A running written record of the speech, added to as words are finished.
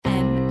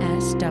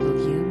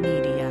RW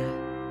Media.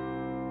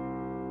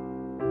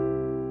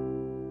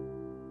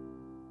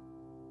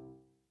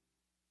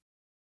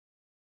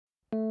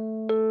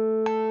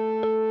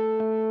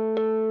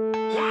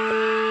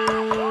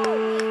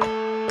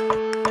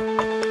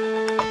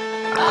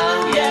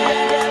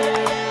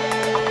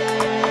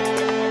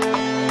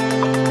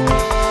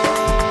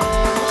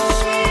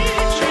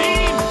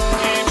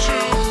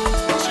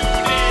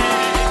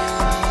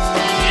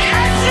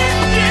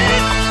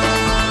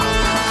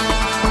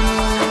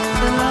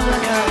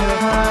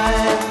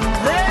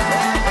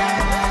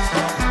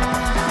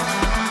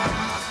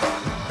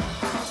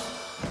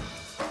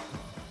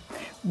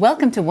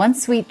 Welcome to One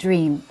Sweet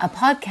Dream, a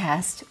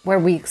podcast where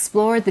we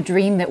explore the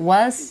dream that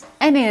was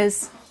and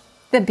is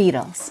the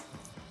Beatles.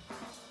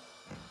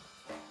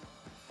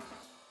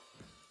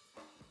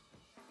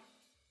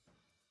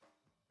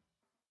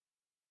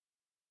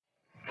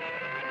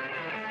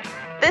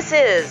 This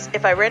is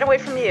If I Ran Away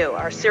From You,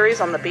 our series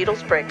on the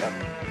Beatles breakup.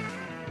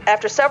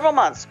 After several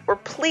months, we're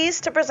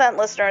pleased to present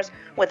listeners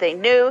with a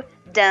new,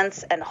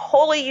 dense, and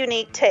wholly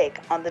unique take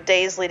on the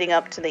days leading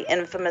up to the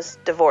infamous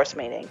divorce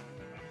meeting.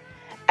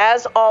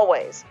 As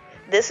always,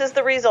 this is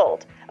the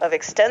result of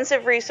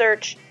extensive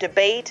research,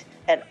 debate,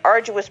 and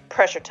arduous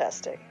pressure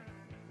testing.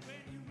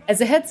 As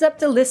a heads up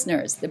to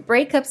listeners, the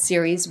breakup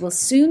series will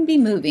soon be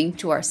moving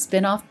to our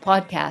spin-off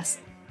podcast,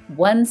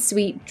 One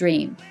Sweet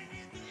Dream.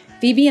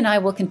 Phoebe and I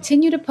will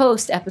continue to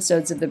post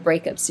episodes of the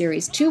breakup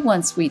series to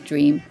One Sweet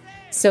Dream,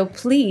 so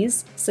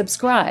please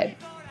subscribe.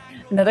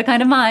 Another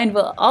Kind of Mind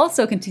will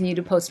also continue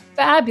to post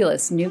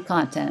fabulous new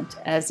content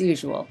as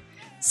usual,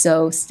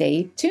 so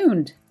stay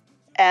tuned.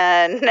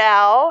 And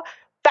now,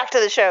 back to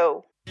the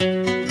show. You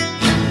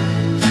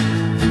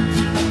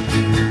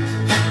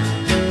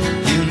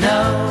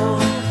know,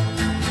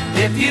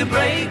 if you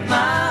break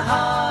my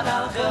heart,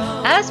 I'll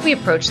go. As we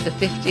approach the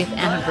 50th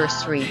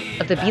anniversary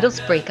of the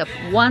Beatles' breakup,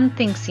 one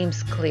thing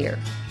seems clear.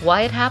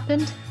 Why it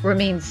happened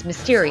remains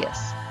mysterious.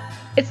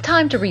 It's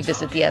time to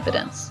revisit the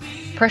evidence,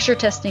 pressure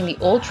testing the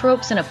old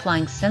tropes and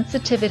applying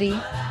sensitivity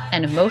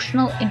and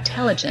emotional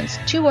intelligence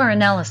to our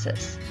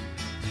analysis.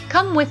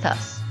 Come with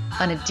us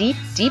on a deep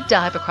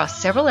dive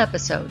across several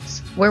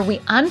episodes where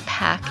we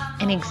unpack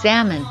and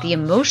examine the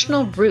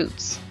emotional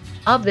roots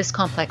of this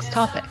complex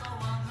topic.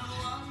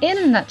 In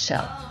a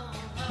nutshell,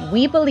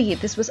 we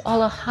believe this was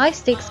all a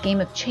high-stakes game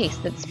of chase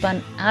that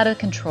spun out of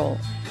control.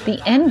 The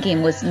end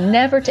game was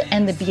never to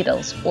end the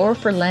Beatles or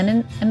for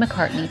Lennon and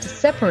McCartney to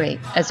separate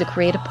as a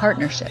creative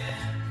partnership.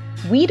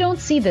 We don't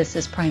see this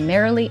as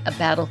primarily a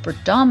battle for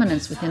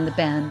dominance within the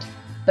band,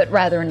 but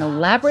rather an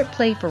elaborate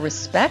play for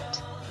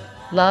respect,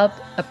 love,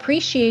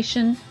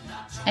 appreciation,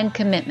 and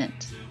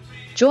commitment.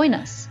 Join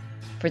us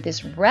for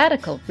this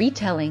radical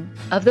retelling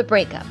of the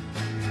breakup.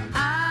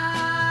 I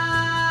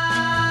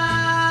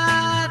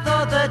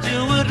thought that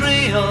you would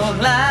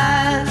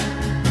realize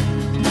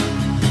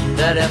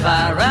that if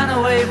I ran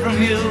away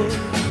from you,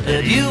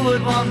 that you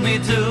would want me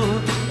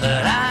to,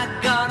 that I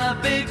got a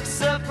big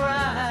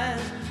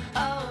surprise.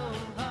 Oh,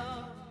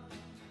 oh.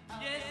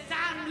 Yes,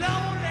 I'm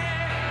lonely.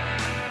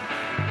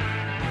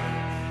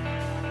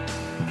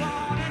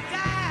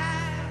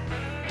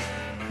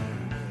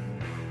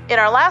 In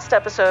our last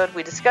episode,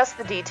 we discussed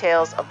the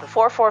details of the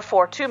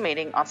 4442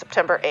 meeting on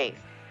September 8th,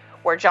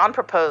 where John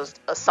proposed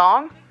a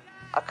song,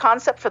 a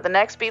concept for the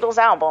next Beatles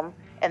album,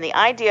 and the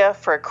idea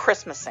for a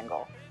Christmas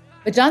single.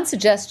 But John's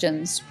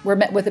suggestions were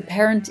met with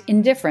apparent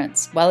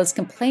indifference, while his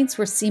complaints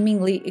were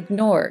seemingly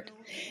ignored.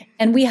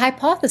 And we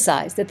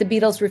hypothesized that the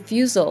Beatles'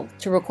 refusal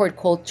to record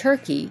Cold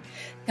Turkey,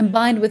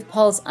 combined with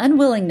Paul's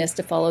unwillingness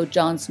to follow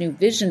John's new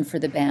vision for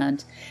the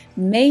band,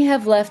 may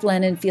have left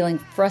Lennon feeling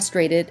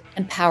frustrated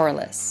and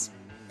powerless.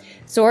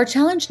 So our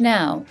challenge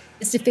now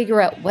is to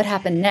figure out what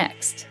happened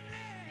next.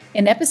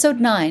 In episode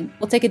 9,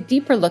 we'll take a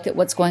deeper look at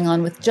what's going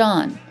on with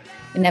John.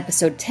 In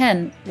episode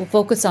 10, we'll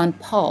focus on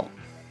Paul.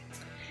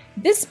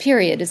 This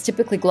period is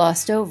typically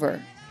glossed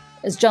over,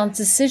 as John's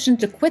decision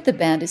to quit the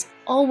band is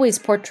always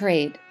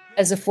portrayed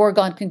as a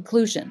foregone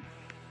conclusion.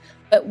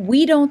 But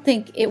we don't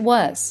think it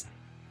was,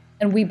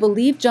 and we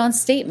believe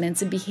John's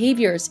statements and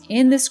behaviors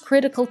in this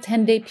critical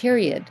 10-day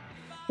period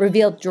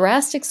revealed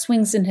drastic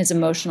swings in his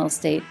emotional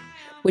state,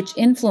 which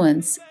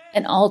influence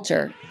and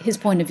alter his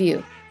point of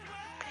view.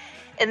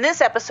 In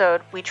this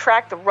episode, we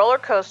track the roller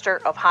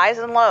coaster of highs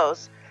and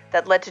lows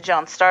that led to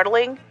John's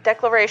startling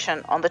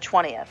declaration on the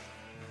 20th.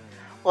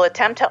 We'll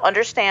attempt to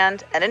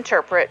understand and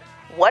interpret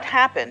what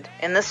happened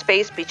in the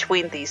space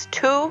between these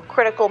two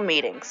critical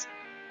meetings,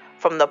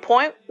 from the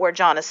point where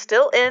John is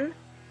still in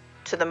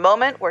to the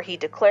moment where he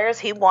declares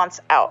he wants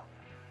out.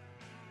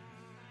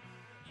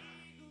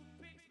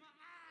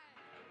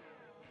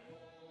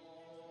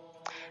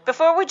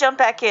 Before we jump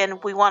back in,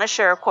 we want to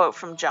share a quote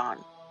from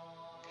John.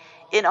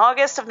 In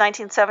August of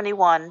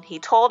 1971, he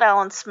told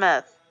Alan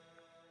Smith,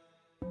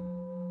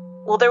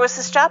 "Well, there was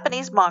this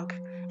Japanese monk,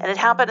 and it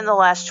happened in the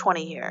last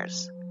 20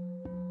 years.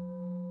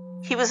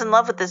 He was in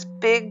love with this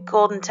big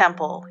golden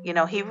temple.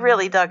 He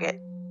really dug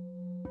it.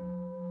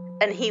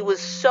 And he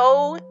was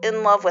so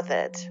in love with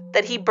it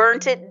that he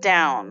burnt it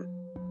down.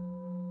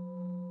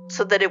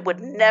 so that it would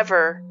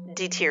never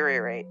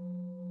deteriorate.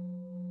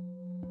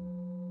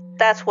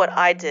 That's what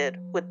I did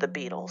with the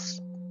Beatles.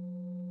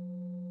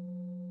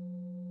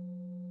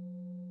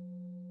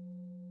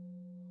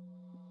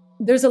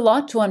 There's a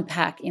lot to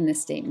unpack in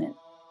this statement.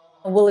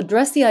 We'll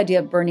address the idea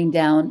of burning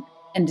down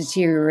and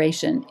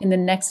deterioration in the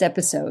next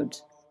episode.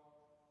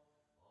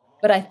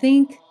 But I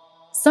think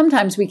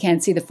sometimes we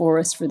can't see the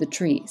forest for the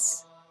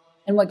trees.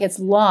 And what gets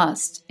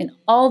lost in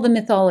all the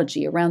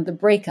mythology around the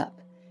breakup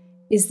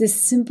is this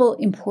simple,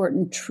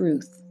 important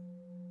truth.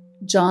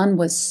 John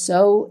was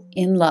so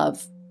in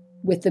love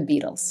with the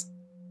Beatles.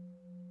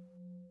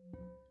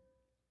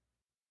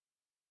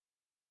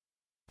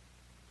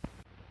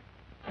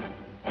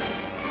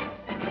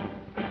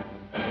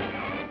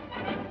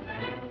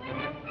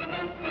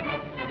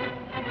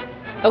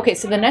 Okay,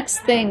 so the next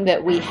thing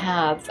that we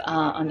have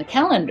on the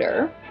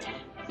calendar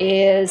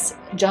is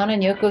John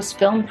and Yoko's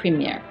film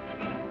premiere,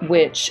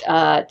 which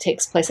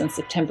takes place on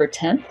September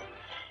 10th.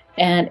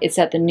 And it's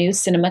at the New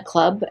Cinema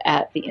Club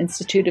at the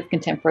Institute of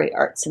Contemporary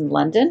Arts in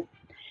London.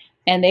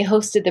 And they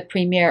hosted the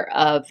premiere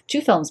of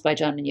 2 films by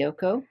John and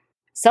Yoko,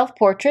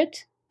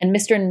 Self-Portrait and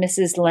Mr. and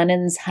Mrs.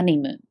 Lennon's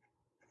Honeymoon.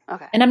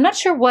 Okay. And I'm not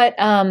sure what,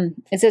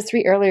 it says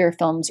 3 earlier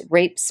films,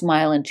 Rape,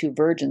 Smile, and 2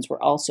 Virgins,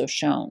 were also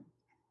shown.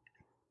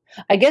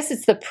 I guess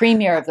it's the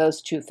premiere of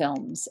those 2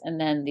 films,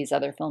 and then these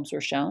other films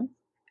were shown.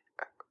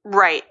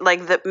 Right.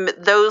 Like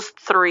those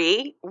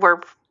 3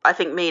 were, I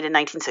think, made in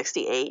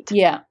 1968.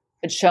 Yeah.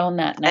 It's shown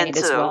that night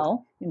as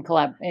well.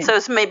 So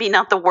it's maybe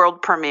not the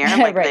world premiere.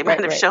 Like Right, they might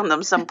have right. shown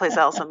them someplace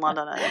else in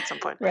London at some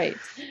point. Right.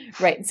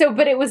 So,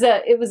 but it was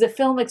a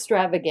film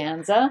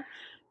extravaganza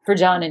for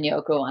John and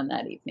Yoko on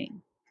that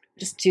evening.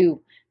 Just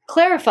to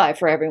clarify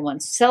for everyone,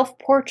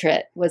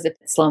 Self-Portrait was a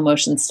slow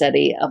motion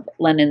study of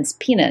Lennon's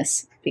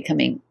penis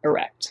becoming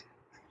erect.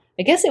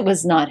 I guess it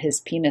was not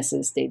his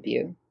penis's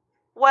debut.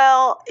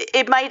 Well,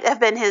 it might have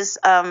been his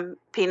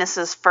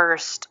penis's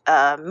first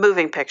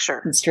moving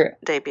picture. It's true.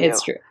 Debut.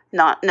 It's true.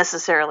 Not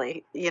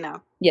necessarily,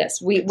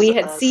 Yes, we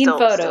had seen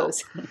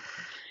photos,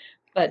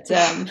 but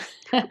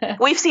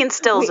we've seen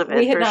stills of it.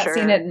 We had for not sure.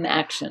 seen it in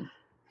action.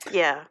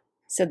 Yeah.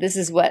 So this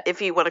is what, if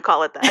you want to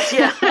call it that.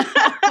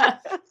 Yeah.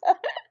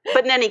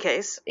 But in any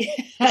case,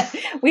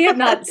 we have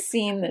not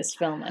seen this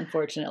film.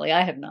 Unfortunately,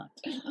 I have not.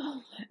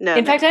 No.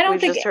 In fact, I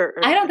don't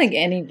I think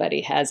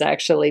anybody has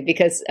actually,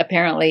 because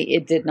apparently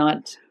it did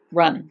not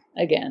run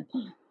again.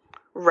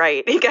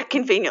 Right. He got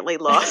conveniently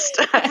lost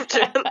after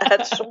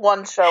that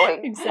one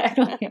showing.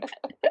 Exactly.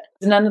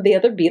 None of the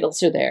other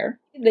Beatles are there.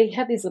 They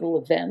have these little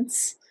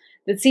events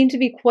that seem to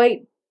be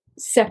quite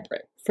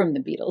separate from the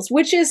Beatles,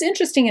 which is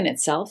interesting in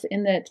itself,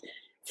 in that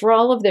for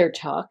all of their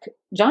talk,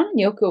 John and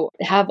Yoko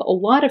have a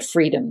lot of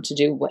freedom to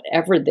do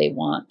whatever they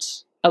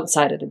want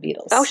outside of the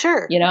Beatles. Oh,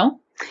 sure. You know?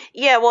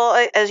 Yeah,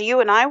 well, as you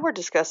and I were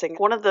discussing,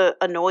 one of the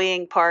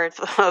annoying parts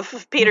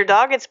of Peter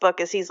Doggett's book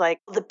is he's like,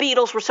 the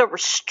Beatles were so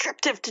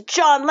restrictive to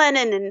John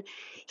Lennon, and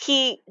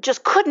he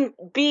just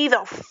couldn't be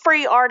the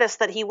free artist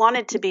that he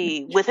wanted to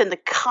be within the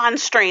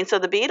constraints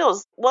of the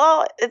Beatles.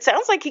 Well, it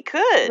sounds like he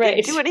could. Right.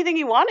 He could do anything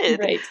he wanted.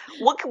 Right.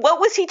 What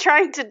was he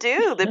trying to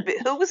do?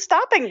 Who was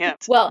stopping him?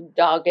 Well,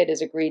 Doggett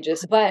is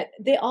egregious, but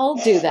they all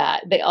do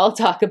that. They all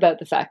talk about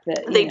the fact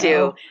that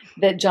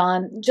that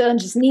John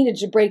just needed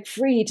to break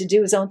free to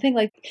do his own thing.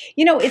 Like,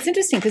 it's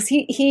interesting because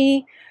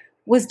he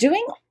was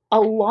doing a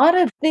lot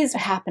of these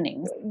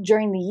happenings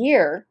during the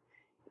year.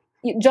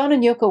 John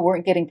and Yoko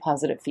weren't getting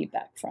positive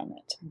feedback from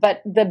it,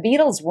 but the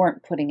Beatles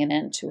weren't putting an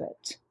end to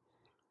it.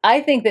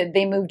 I think that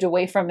they moved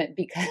away from it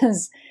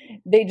because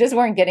they just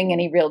weren't getting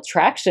any real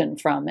traction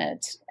from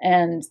it,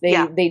 and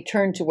they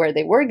turned to where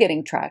they were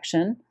getting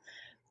traction.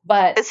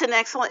 But it's an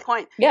excellent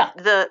point. Yeah,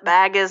 the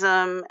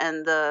Bagism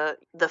and the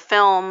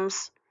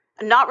films,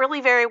 not really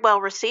very well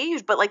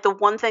received, but like the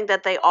one thing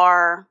that they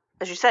are,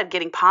 as you said,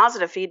 getting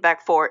positive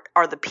feedback for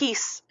are the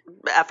peace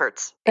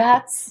efforts.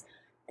 That's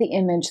the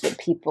image that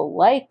people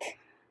like.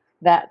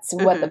 That's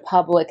what the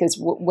public is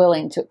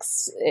willing to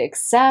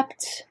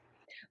accept.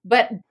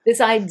 But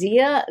this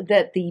idea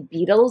that the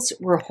Beatles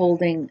were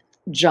holding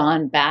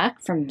John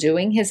back from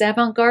doing his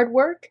avant-garde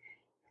work,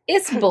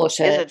 it's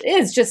bullshit.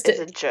 It's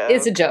a joke.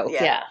 It's a joke,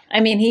 yeah.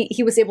 I mean,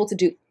 he was able to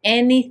do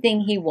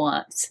anything he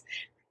wants.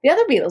 The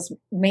other Beatles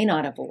may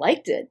not have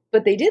liked it,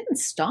 but they didn't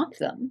stop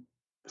them.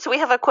 So we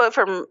have a quote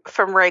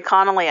from Ray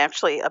Connolly,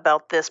 actually,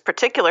 about this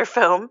particular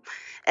film.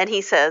 And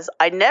he says,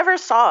 I never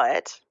saw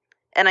it,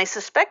 and I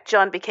suspect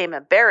John became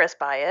embarrassed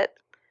by it,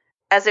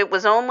 as it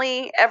was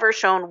only ever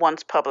shown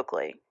once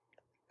publicly.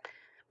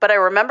 But I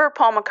remember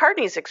Paul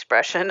McCartney's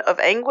expression of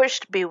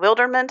anguished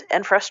bewilderment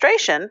and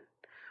frustration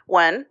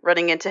when,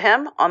 running into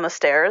him on the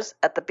stairs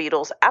at the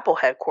Beatles' Apple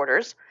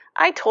headquarters,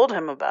 I told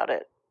him about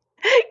it.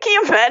 Can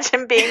you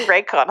imagine being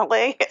Ray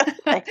Connolly?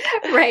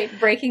 Right,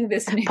 breaking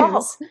this news.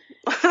 Paul.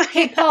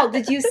 Hey, Paul,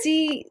 did you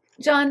see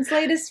John's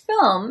latest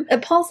film?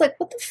 And Paul's like,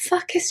 what the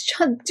fuck is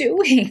John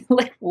doing?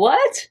 Like,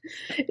 what?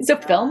 It's a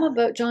film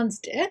about John's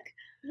dick?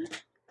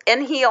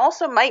 And he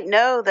also might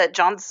know that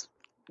John's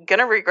going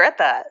to regret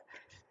that.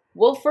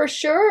 Well, for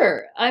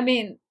sure. I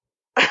mean,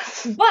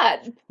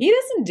 But he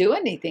doesn't do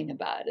anything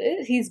about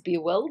it. He's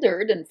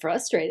bewildered and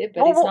frustrated,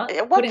 but he's not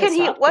putting a stop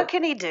to it. What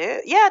can he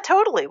do? Yeah,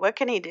 totally. What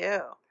can he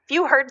do? If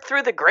you heard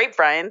through the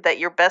grapevine that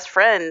your best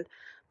friend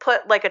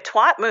put like a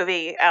twat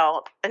movie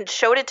out and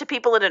showed it to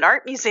people in an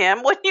art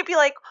museum, wouldn't you be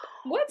like,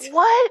 What?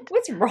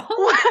 What's wrong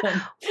with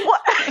him?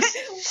 What? Is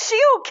she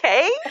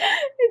okay?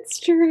 It's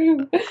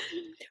true.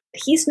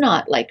 He's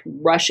not like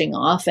rushing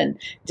off and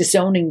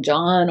disowning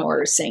John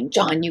or saying,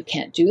 John, you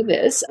can't do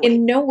this.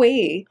 In no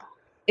way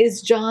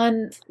is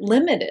John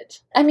limited.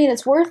 I mean,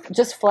 it's worth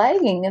just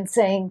flagging and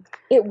saying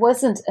it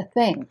wasn't a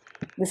thing.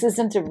 This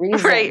isn't a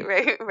reason.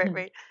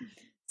 Right.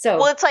 So,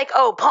 well, it's like,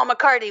 oh, Paul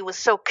McCartney was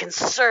so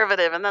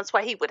conservative, and that's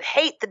why he would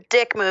hate the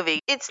Dick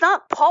movie. It's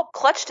not Paul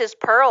clutched his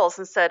pearls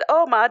and said,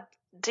 oh, my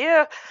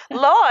dear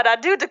Lord, I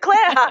do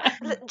declare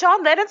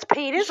John Lennon's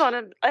penis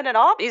in an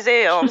art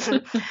museum.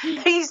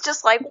 He's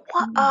just like,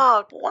 what?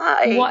 Oh,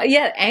 why?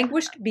 Yeah,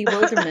 anguished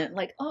bewilderment.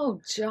 Like,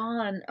 oh,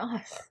 John.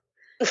 Oh.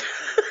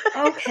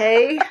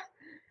 Okay.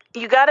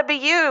 You gotta be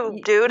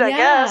you, dude, I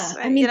guess.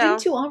 I mean,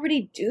 didn't you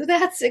already do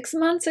that 6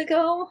 months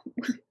ago?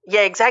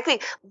 Yeah, exactly.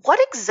 What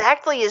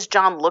exactly is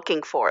John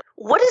looking for?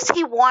 What does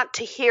he want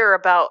to hear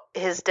about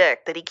his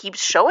dick that he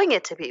keeps showing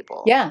it to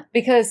people? Yeah,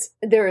 because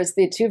there is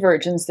the Two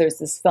Virgins, there's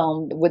this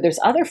film, where there's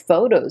other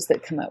photos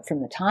that come out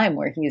from the time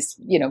where he's,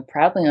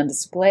 proudly on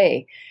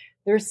display.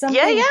 There's something.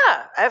 Yeah.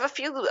 I have a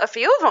few of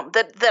them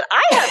that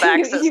I have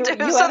access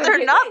to, so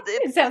they're not.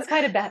 It sounds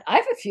kind of bad. I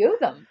have a few of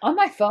them on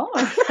my phone.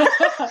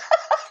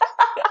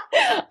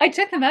 I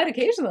check them out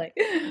occasionally.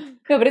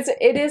 No, but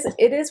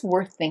it is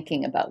worth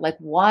thinking about, like,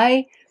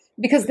 why?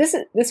 Because this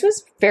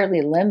was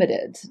fairly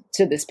limited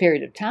to this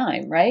period of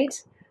time,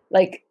 right?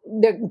 Like,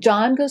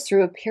 John goes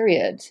through a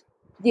period.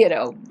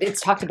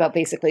 It's talked about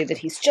basically that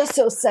he's just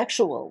so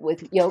sexual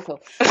with Yoko,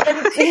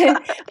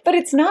 but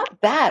it's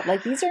not that.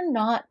 Like, they're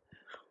not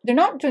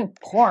doing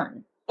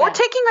porn. Or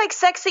taking, like,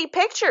 sexy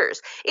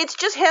pictures. It's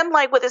just him,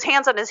 like, with his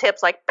hands on his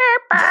hips, like,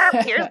 burp,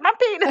 burp, here's my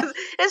penis.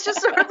 It's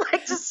just sort of,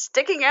 like, just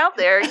sticking out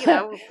there,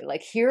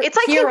 Like, here It's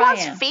like here he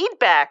wants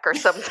feedback or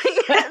something.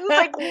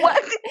 Like, what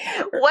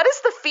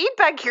is the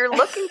feedback you're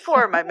looking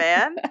for, my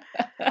man?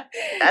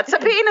 That's a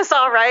penis,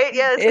 all right.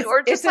 Yeah,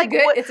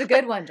 it's a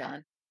good one,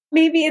 John.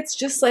 Maybe it's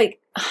just, like,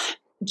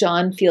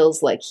 John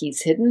feels like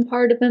he's hidden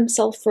part of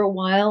himself for a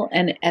while,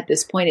 and at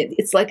this point,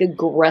 it's like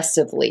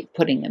aggressively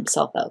putting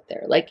himself out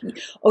there. Like,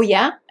 oh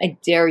yeah, I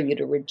dare you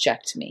to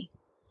reject me.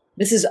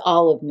 This is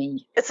all of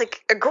me. It's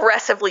like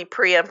aggressively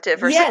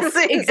preemptive or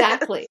something. Yes,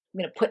 exactly. I'm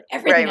going to put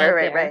everything out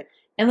there, right.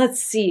 And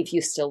let's see if you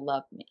still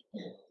love me.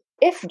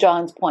 If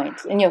John's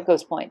point and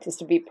Yoko's point is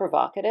to be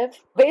provocative,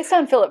 based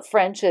on Philip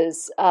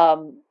French's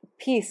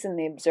piece in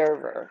The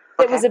Observer,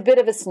 it was a bit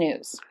of a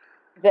snooze.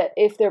 That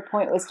if their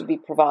point was to be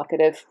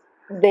provocative,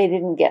 they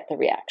didn't get the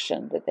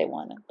reaction that they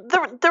wanted.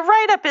 The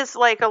write-up is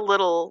like a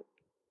little,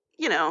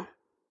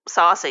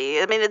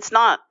 saucy. I mean, it's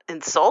not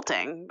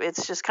insulting.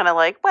 It's just kind of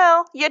like,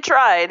 well, you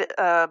tried,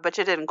 but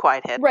you didn't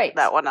quite hit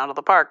that one out of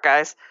the park,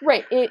 guys.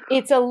 Right.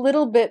 It's a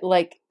little bit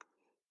like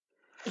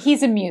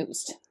he's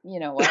amused.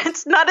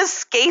 It's not as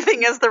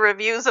scathing as the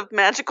reviews of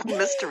Magical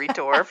Mystery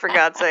Tour, for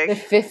God's sake. The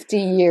 50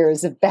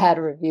 years of bad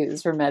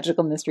reviews for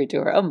Magical Mystery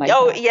Tour. Oh, my God.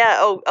 Oh, yeah.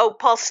 Oh,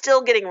 Paul's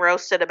still getting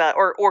roasted about,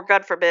 or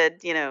God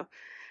forbid,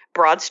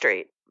 Broad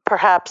Street.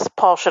 Perhaps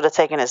Paul should have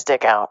taken his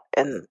dick out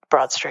in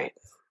Broad Street.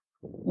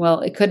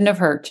 Well, it couldn't have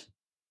hurt.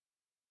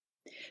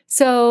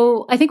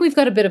 So I think we've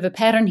got a bit of a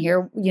pattern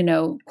here.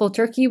 Cold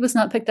Turkey was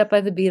not picked up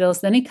by the Beatles.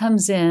 Then he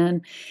comes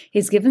in.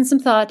 He's given some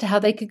thought to how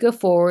they could go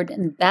forward,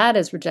 and that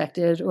is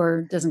rejected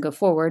or doesn't go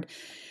forward.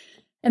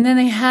 And then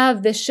they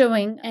have this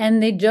showing,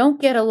 and they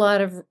don't get a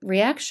lot of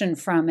reaction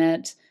from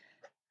it.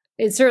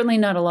 It's certainly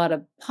not a lot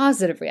of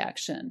positive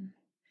reaction.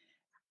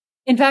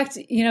 In fact,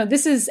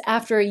 this is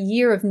after a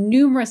year of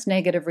numerous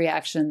negative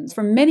reactions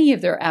from many of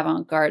their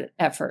avant-garde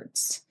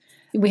efforts.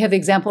 We have the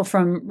example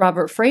from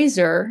Robert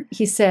Fraser.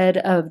 He said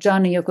of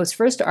John and Yoko's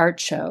first art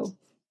show,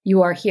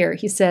 You Are Here,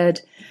 he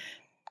said,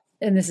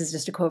 and this is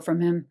just a quote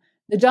from him,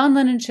 "The John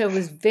Lennon show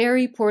was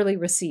very poorly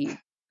received.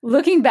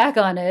 Looking back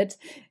on it,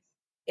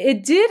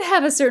 it did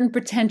have a certain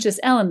pretentious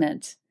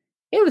element.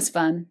 It was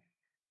fun.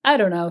 I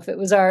don't know if it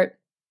was art.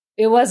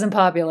 It wasn't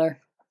popular."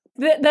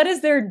 That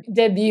is their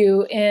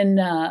debut in,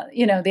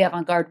 the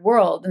avant-garde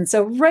world. And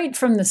so right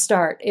from the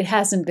start, it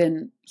hasn't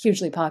been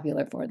hugely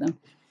popular for them.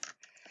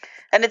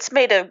 And it's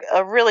made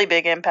a really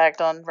big impact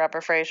on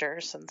Robert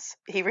Fraser since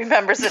he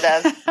remembers it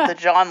as the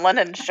John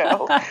Lennon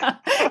show.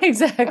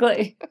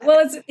 Exactly.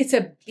 Well, it's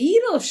a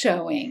Beatles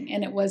showing,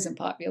 and it wasn't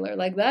popular.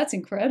 Like, that's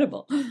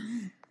incredible.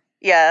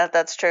 Yeah,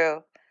 that's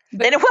true.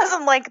 And it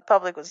wasn't like the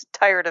public was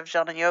tired of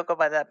John and Yoko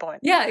by that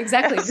point. Yeah,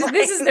 exactly.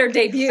 This is their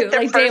debut,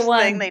 like day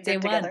one. Thing they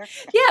did together.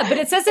 Yeah, but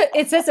it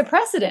sets a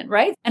precedent,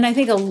 right? And I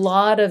think a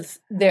lot of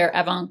their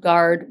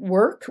avant-garde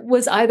work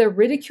was either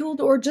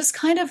ridiculed or just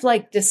kind of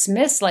like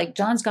dismissed, like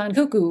John's gone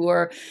cuckoo,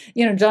 or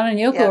John and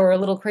Yoko are a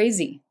little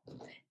crazy.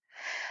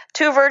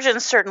 Two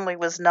Virgins certainly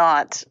was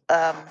not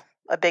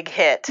a a big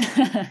hit,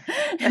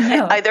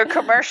 No. either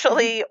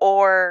commercially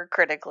or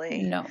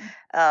critically. No.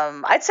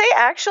 I'd say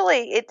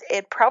actually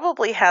it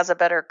probably has a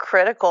better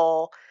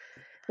critical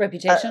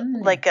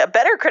Reputation? like a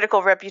better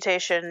critical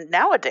reputation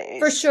nowadays.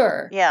 For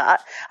sure. Yeah.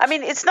 I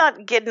mean, it's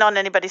not getting on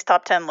anybody's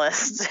top 10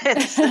 lists.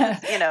 It's,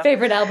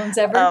 Favorite albums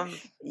ever?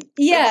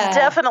 Yeah. It's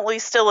definitely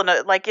still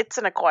it's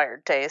an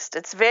acquired taste.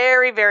 It's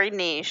very, very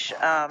niche.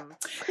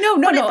 No.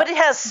 But it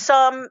has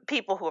some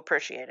people who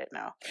appreciate it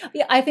now.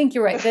 Yeah, I think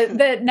you're right.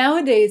 That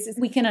nowadays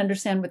we can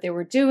understand what they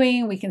were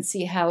doing. We can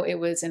see how it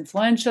was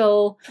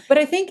influential. But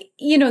I think,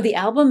 the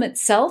album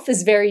itself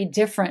is very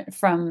different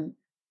from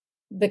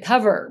the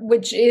cover,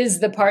 which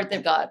is the part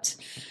that got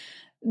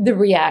the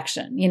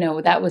reaction.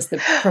 That was the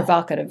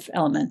provocative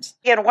element.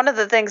 And one of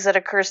the things that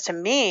occurs to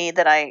me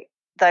that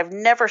I've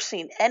never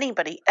seen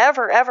anybody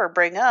ever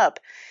bring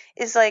up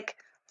is like,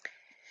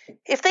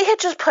 if they had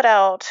just put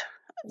out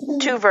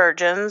Two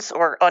Virgins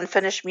or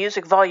Unfinished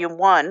Music Volume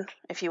 1,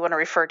 if you want to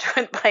refer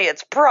to it by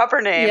its proper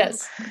name.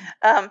 Yes.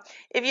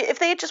 If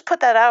they had just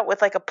put that out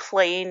with like a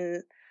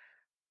plain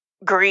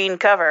green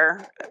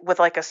cover with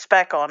like a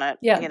speck on it,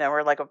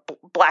 or like a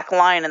black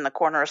line in the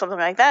corner or something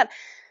like that,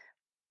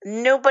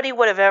 nobody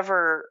would have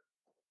ever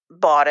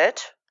bought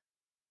it,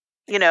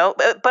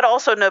 but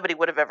also nobody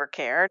would have ever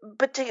cared.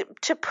 But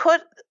to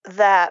put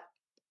that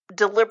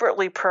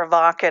deliberately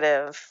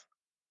provocative,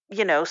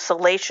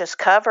 salacious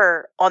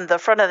cover on the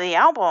front of the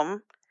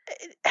album,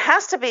 it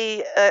has to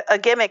be a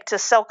gimmick to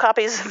sell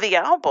copies of the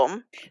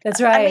album. That's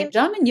right. I mean,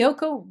 John and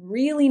Yoko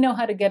really know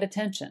how to get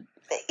attention.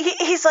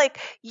 He's like,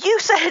 you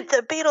said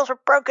the Beatles were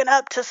broken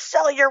up to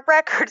sell your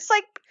record. It's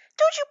like,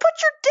 dude, you put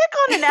your dick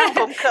on an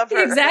album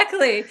cover.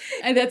 Exactly.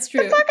 And that's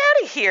true. Get the fuck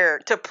out of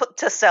here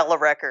to sell a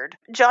record.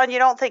 John, you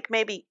don't think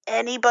maybe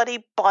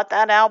anybody bought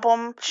that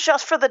album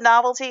just for the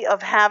novelty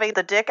of having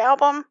the dick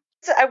album?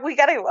 We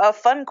got a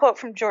fun quote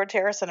from George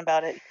Harrison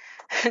about it.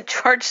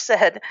 George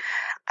said,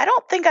 I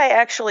don't think I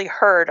actually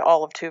heard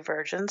all of Two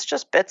Virgins,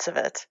 just bits of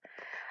it.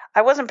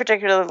 I wasn't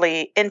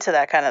particularly into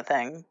that kind of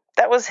thing.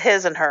 That was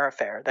his and her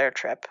affair, their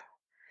trip.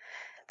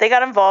 They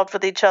got involved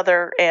with each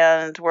other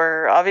and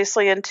were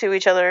obviously into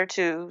each other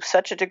to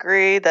such a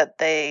degree that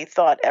they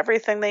thought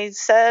everything they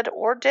said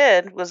or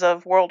did was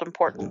of world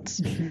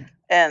importance.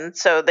 And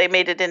so they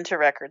made it into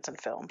records and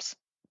films.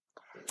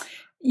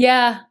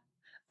 Yeah.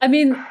 I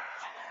mean,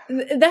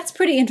 that's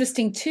pretty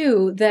interesting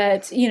too,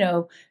 that,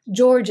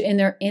 George in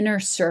their inner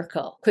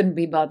circle couldn't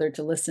be bothered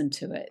to listen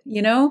to it,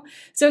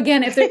 So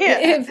again,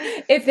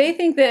 if they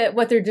think that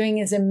what they're doing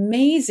is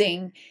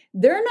amazing,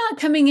 they're not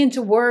coming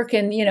into work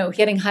and,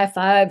 getting high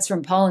fives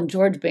from Paul and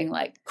George being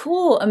like,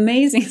 cool,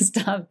 amazing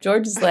stuff.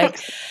 George is like,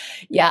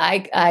 yeah,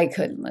 I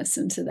couldn't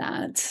listen to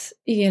that,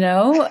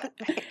 Yeah.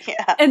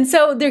 And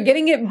so they're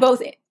getting it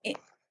both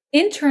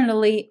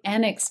internally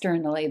and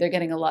externally. They're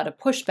getting a lot of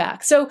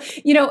pushback. So,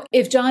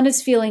 if John is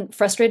feeling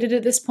frustrated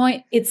at this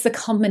point, it's the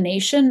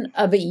culmination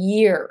of a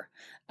year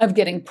of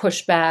getting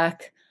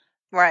pushback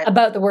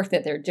about the work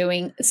that they're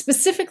doing,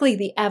 specifically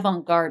the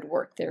avant-garde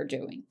work they're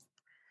doing.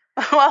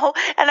 Well,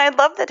 and I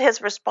love that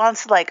his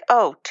response, like,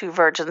 oh, Two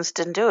Virgins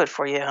didn't do it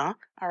for you, huh?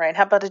 All right,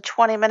 how about a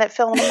 20-minute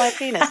film of my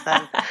penis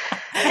then?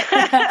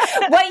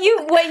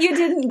 What you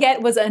didn't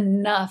get was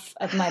enough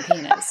of my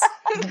penis.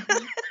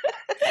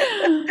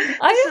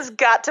 This has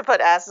got to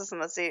put asses in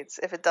the seats.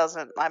 If it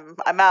doesn't, I'm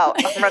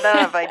out. I'm running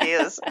out of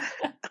ideas.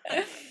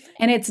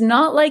 And it's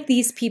not like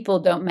these people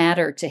don't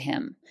matter to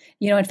him.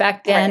 In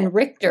fact, Dan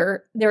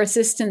Richter, their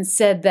assistant,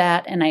 said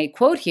that, and I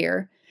quote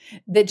here,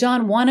 that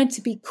John wanted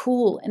to be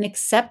cool and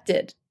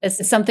accepted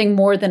as something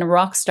more than a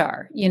rock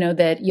star,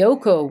 that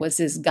Yoko was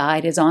his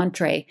guide, his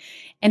entree,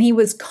 and he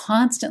was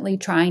constantly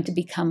trying to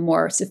become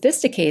more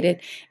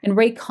sophisticated. And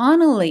Ray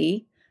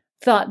Connolly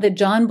thought that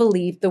John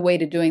believed the way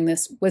to doing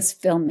this was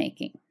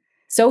filmmaking.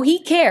 So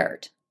he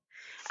cared.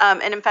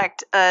 And in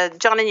fact,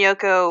 John and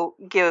Yoko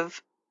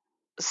give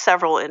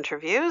several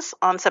interviews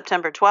on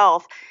September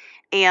 12th,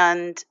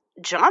 and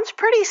John's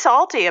pretty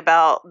salty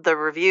about the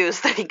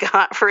reviews that he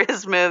got for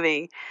his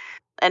movie.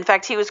 In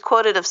fact, he was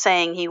quoted of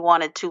saying he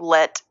wanted to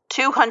let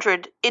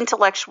 200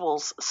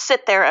 intellectuals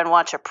sit there and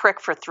watch a prick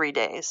for 3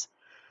 days.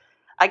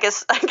 I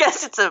guess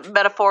it's a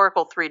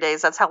metaphorical 3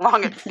 days. That's how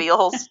long it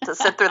feels to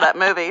sit through that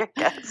movie, I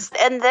guess.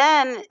 And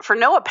then, for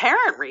no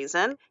apparent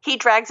reason, he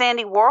drags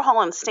Andy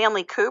Warhol and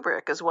Stanley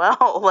Kubrick as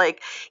well.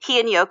 Like, he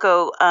and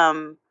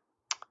Yoko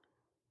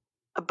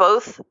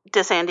both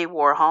diss Andy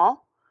Warhol.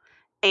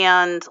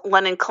 And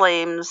Lennon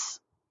claims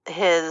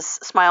his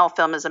Smile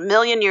film is a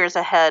million years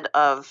ahead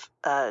of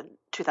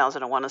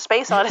 2001: A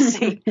Space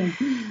Odyssey.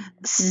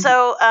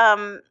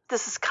 So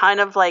this is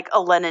kind of like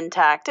a Lennon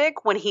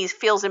tactic. When he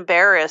feels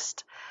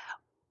embarrassed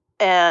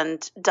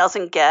and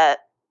doesn't get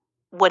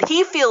what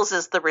he feels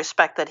is the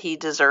respect that he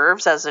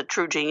deserves as a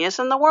true genius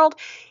in the world,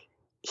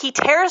 he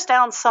tears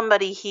down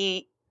somebody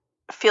he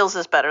feels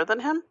is better than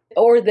him.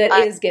 Or that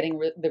is getting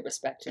the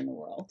respect in the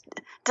world.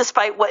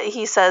 Despite what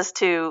he says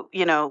to,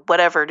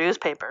 whatever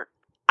newspaper.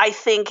 I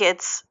think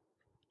it's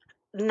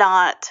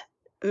not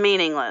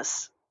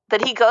meaningless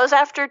that he goes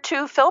after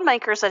two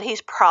filmmakers that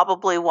he's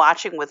probably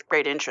watching with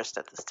great interest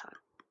at this time.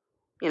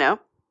 You know?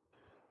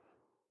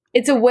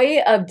 It's a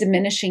way of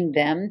diminishing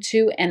them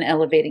too and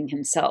elevating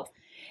himself.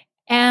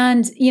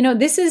 And, you know,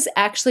 this is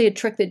actually a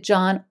trick that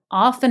John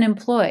often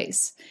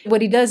employs.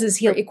 What he does is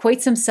he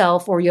equates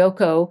himself or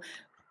Yoko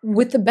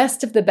with the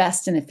best of the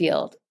best in a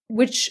field,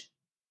 which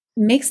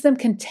makes them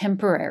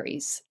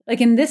contemporaries.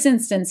 Like in this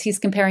instance, he's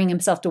comparing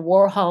himself to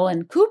Warhol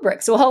and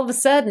Kubrick. So all of a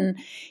sudden,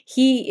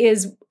 he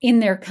is in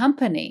their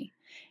company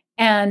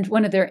and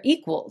one of their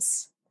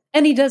equals.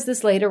 And he does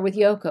this later with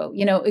Yoko,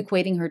 you know,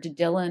 equating her to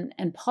Dylan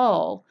and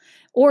Paul,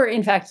 or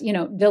in fact, you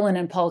know, Dylan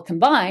and Paul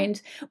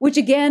combined, which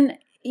again,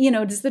 you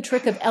know, does the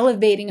trick of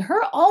elevating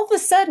her. All of a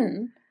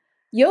sudden,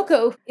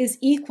 Yoko is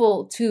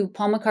equal to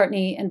Paul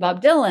McCartney and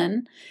Bob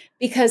Dylan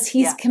because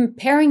he's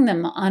comparing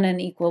them on an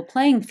equal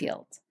playing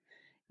field,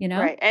 you know?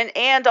 Right.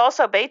 And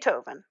also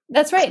Beethoven.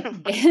 That's right.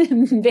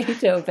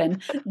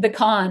 Beethoven, the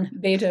con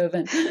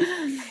Beethoven.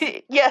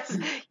 Yes.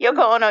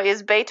 Yoko Ono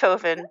is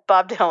Beethoven,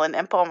 Bob Dylan,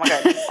 and Paul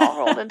McCartney all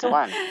rolled into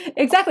one.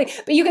 Exactly.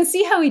 But you can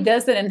see how he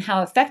does that and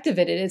how effective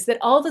it is, that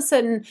all of a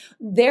sudden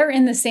they're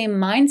in the same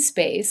mind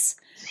space.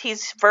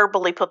 He's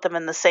verbally put them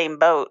in the same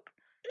boat.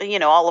 You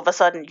know, all of a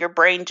sudden your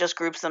brain just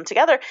groups them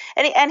together.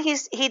 And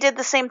he did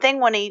the same thing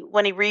when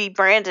he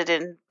rebranded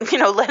in, you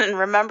know, Lennon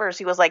Remembers.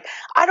 He was like,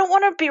 I don't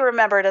want to be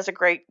remembered as a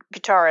great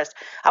guitarist.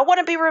 I want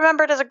to be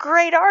remembered as a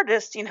great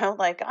artist, you know,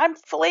 like I'm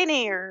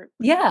Fellini or,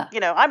 you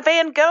know, I'm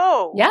Van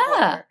Gogh.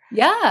 Yeah.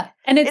 Yeah.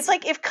 And it's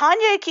like if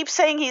Kanye keeps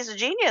saying he's a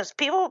genius,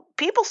 people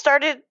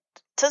started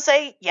to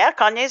say, yeah,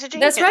 Kanye's a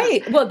genius. That's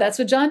right. Well, that's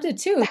what John did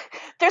too.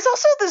 There's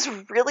also this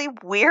really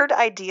weird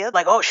idea,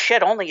 like, oh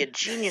shit, only a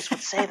genius would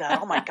say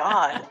that. Oh my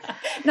god.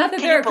 Not that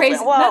they're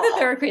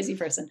a crazy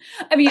person.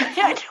 I mean, I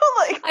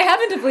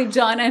happen to believe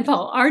John and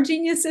Paul are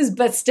geniuses,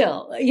 but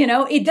still, you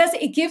know,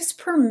 it gives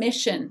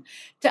permission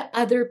to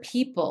other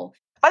people.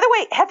 By the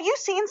way, have you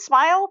seen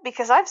Smile?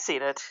 Because I've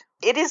seen it.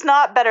 It is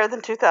not better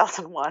than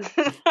 2001.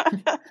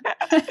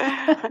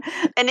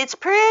 And it's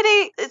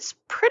pretty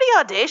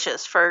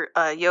audacious for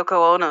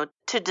Yoko Ono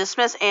to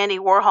dismiss Andy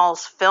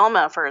Warhol's film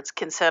efforts,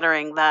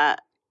 considering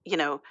that, you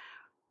know,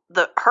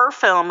 her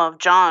film of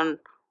John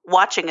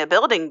watching a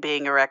building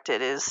being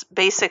erected is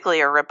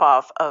basically a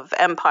ripoff of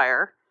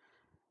Empire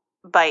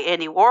by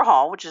Andy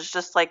Warhol, which is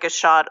just like a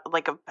shot,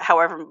 like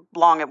however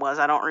long it was,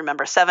 I don't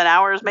remember, 7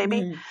 hours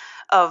maybe,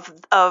 of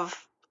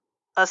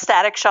a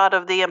static shot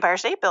of the Empire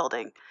State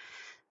Building,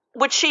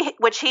 which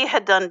he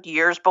had done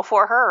years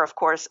before her, of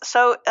course.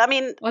 So I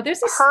mean, well,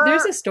 there's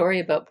a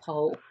story about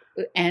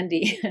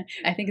Andy.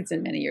 I think it's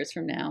in Many Years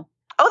from Now.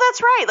 Oh,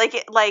 that's right.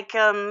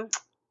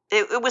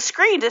 It was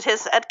screened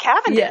at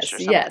Cavendish or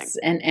something. Yes,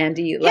 and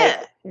Andy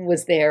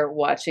was there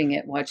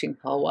watching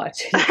Paul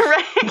watch it.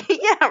 Right.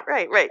 Yeah.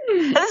 Right.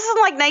 And this is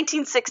in like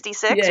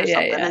 1966 or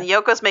something, and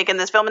Yoko's making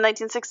this film in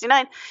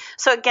 1969.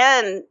 So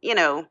again, you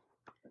know,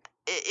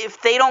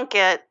 if they don't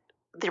get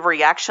the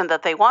reaction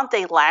that they want,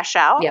 they lash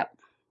out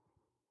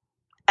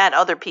at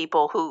other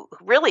people who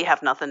really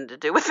have nothing to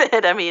do with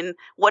it. I mean,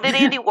 what did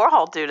Andy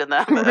Warhol do to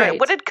them? Right.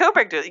 What did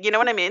Kubrick do? You know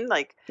what I mean?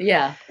 Like,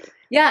 yeah,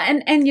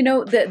 and you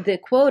know the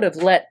quote of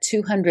 "let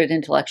 200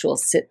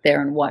 intellectuals sit there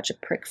and watch a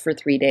prick for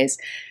 3 days"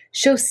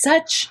 shows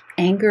such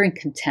anger and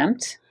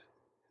contempt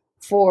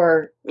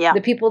for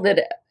the people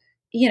that,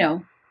 you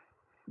know,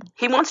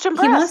 he wants to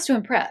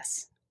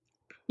impress.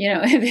 You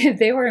know, if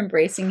they were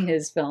embracing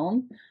his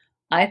film,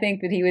 I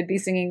think that he would be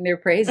singing their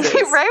praises.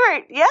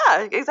 Right.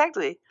 Yeah,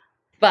 exactly.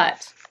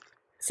 But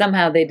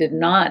somehow they did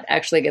not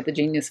actually get the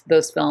genius of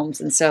those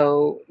films, and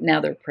so now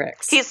they're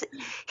pricks. He's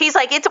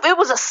like, it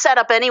was a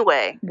setup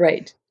anyway.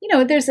 Right. You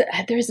know, there's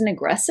an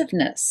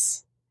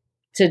aggressiveness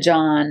to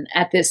John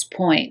at this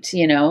point,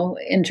 you know,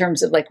 in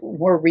terms of like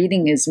we're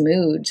reading his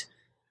mood.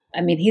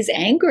 I mean, he's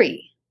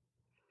angry.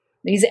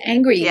 He's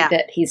angry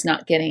that he's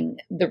not getting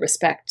the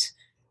respect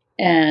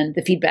and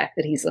the feedback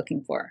that he's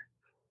looking for.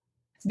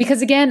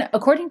 Because again,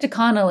 according to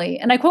Connolly,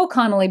 and I quote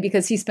Connolly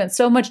because he spent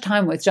so much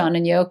time with John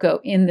and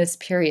Yoko in this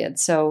period,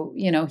 so,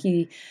 you know,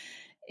 he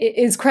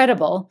is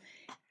credible.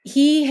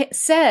 He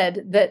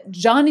said that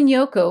John and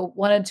Yoko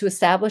wanted to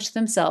establish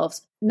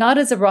themselves not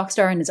as a rock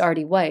star and his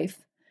arty wife,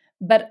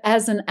 but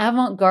as an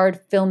avant-garde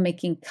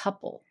filmmaking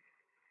couple.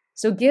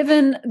 So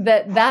given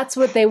that that's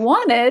what they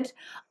wanted,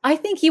 I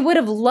think he would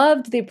have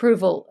loved the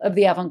approval of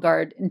the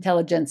avant-garde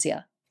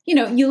intelligentsia. You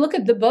know, you look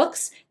at the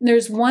books, and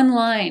there's one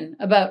line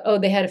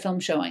about, they had a film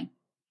showing.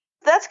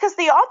 That's because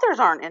the authors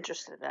aren't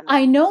interested in it.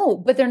 I know,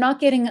 but they're not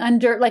getting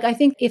under, like, I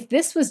think if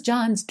this was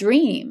John's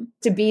dream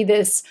to be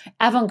this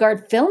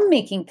avant-garde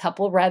filmmaking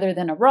couple rather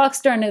than a rock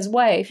star and his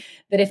wife,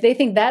 that if they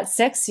think that's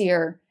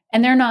sexier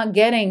and they're not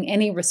getting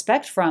any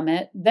respect from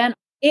it, then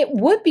it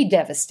would be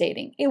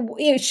devastating.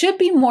 It should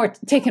be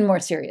taken more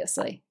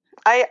seriously.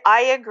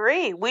 I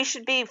agree. We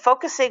should be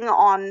focusing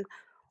on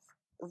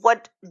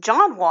what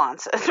John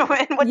wants and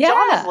what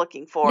John is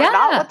looking for,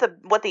 not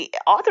what the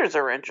authors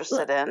are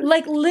interested in.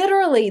 Like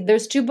literally,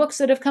 there's 2 books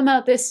that have come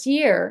out this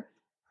year,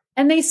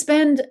 and they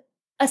spend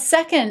a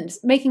second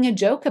making a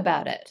joke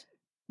about it.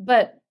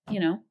 But, you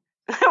know.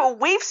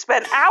 We've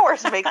spent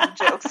hours making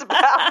jokes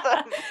about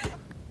them.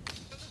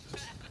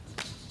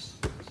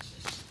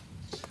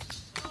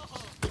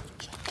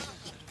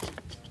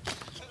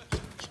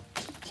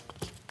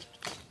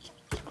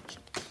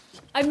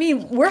 I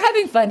mean, we're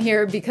having fun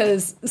here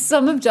because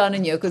some of John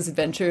and Yoko's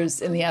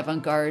adventures in the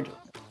avant-garde,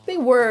 they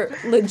were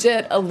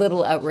legit a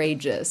little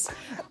outrageous.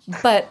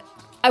 But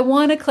I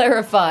want to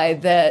clarify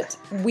that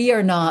we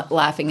are not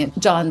laughing at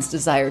John's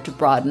desire to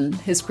broaden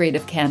his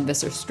creative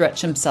canvas or stretch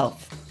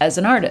himself as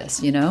an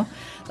artist, you know?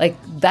 Like,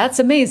 that's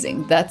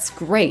amazing. That's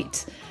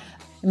great.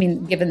 I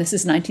mean, given this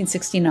is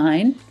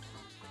 1969,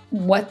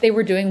 what they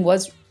were doing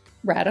was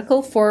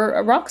radical for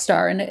a rock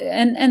star.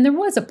 And there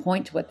was a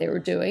point to what they were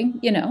doing,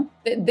 you know?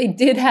 They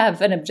did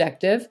have an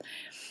objective.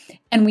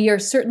 And we are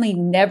certainly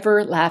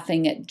never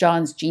laughing at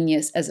John's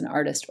genius as an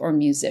artist or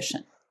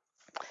musician.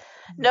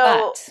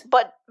 No,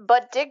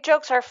 but dick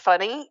jokes are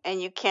funny,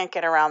 and you can't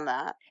get around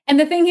that. And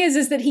the thing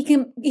is that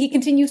he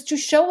continues to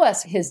show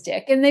us his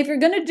dick. And if you're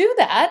going to do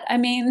that, I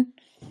mean,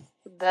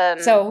 then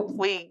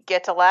we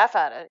get to laugh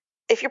at it.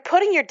 If you're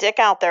putting your dick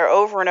out there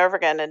over and over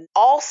again, and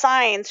all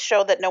signs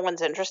show that no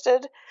one's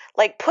interested,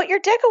 like, put your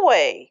dick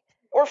away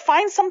or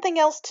find something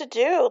else to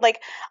do.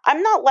 Like,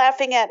 I'm not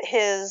laughing at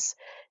his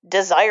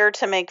desire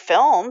to make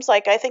films.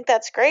 Like, I think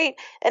that's great.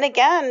 And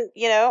again,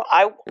 you know,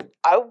 I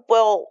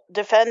will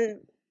defend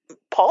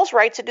Paul's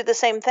right to do the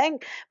same thing.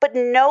 But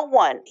no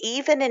one,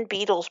 even in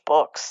Beatles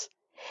books,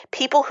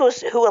 people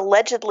who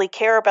allegedly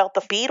care about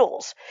the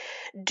Beatles,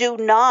 do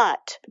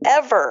not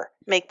ever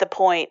make the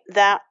point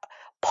that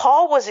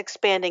Paul was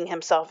expanding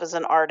himself as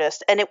an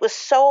artist, and it was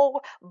so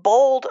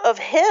bold of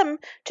him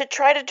to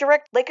try to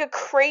direct like a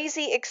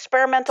crazy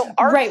experimental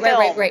art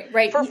film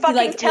for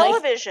fucking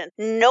television.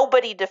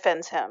 Nobody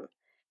defends him.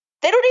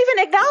 They don't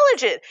even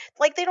acknowledge it.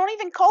 Like, they don't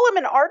even call him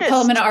an artist.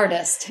 Call him an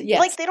artist, yes.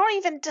 Like, they don't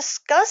even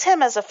discuss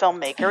him as a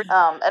filmmaker.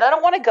 And I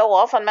don't want to go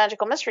off on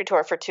Magical Mystery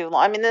Tour for too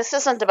long. I mean, this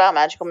isn't about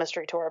Magical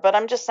Mystery Tour, but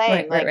I'm just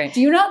saying. Right.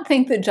 Do you not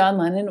think that John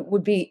Lennon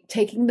would be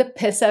taking the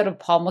piss out of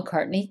Paul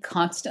McCartney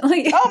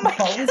constantly? Oh, my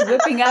God. He's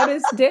whipping out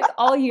his dick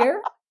all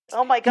year?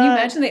 Oh, my God. Can you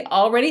imagine they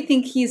already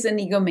think he's an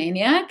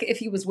egomaniac if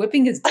he was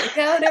whipping his dick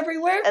out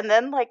everywhere? And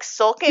then, like,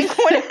 sulking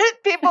when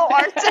people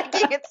aren't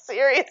taking it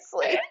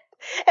seriously.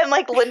 And,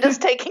 like, Linda's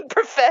taking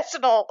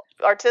professional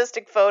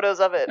artistic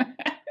photos of it.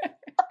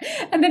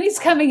 And then he's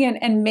coming in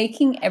and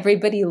making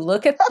everybody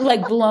look at,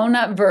 like, blown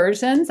up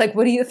versions. Like,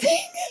 what do you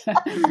think?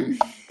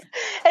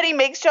 And he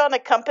makes John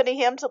accompany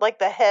him to, like,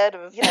 the head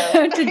of, you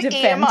know, to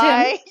defend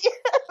EMI. him.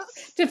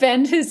 Yes.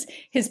 Defend his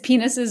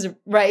penis's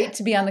right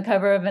to be on the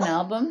cover of an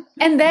album.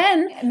 And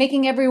then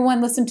making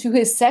everyone listen to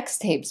his sex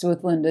tapes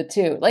with Linda,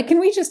 too. Like, can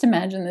we just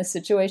imagine this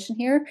situation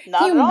here? Not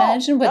can you at all.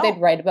 imagine what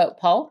they'd write about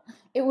Paul?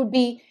 It would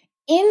be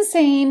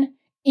insane,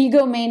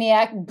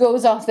 egomaniac,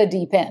 goes off the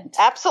deep end.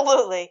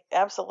 Absolutely.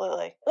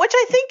 Which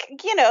I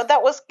think, you know,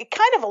 that was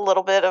kind of a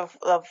little bit of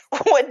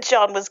what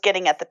John was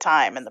getting at the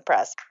time in the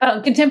press.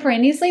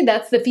 Contemporaneously,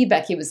 that's the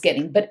feedback he was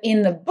getting. But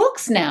in the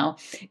books now,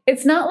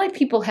 it's not like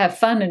people have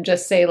fun and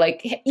just say,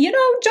 like, you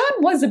know,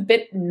 John was a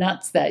bit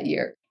nuts that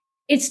year.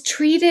 It's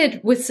treated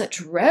with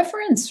such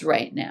reverence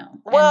right now.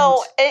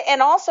 Well,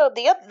 and also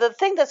the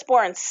thing that's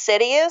more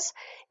insidious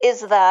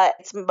is that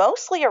it's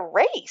mostly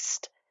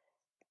erased.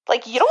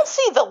 Like, you don't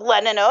see the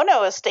Lennon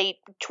Ono estate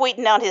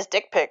tweeting out his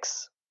dick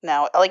pics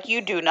now. Like,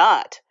 you do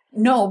not.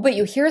 No, but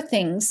you hear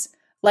things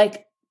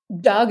like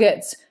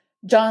Doggett's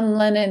John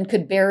Lennon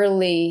could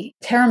barely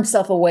tear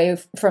himself away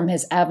from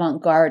his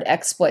avant-garde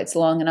exploits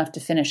long enough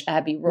to finish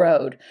Abbey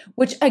Road,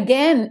 which,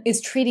 again,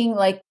 is treating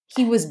like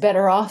he was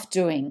better off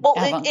doing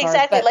avant-garde.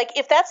 Exactly. But, like,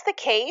 if that's the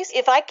case,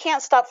 if I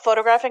can't stop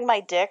photographing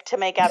my dick to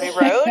make Abbey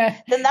Road,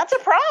 then that's a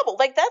problem.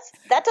 Like,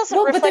 that doesn't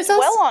reflect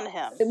well on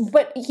him.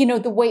 But, you know,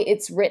 the way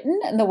it's written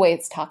and the way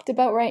it's talked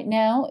about right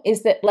now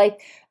is that, like,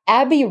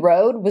 Abbey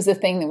Road was the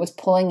thing that was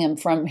pulling him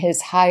from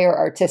his higher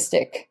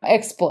artistic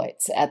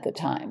exploits at the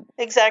time.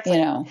 Exactly.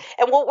 You know?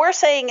 And what we're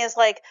saying is,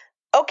 like,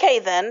 okay,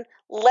 then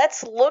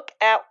let's look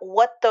at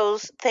what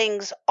those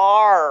things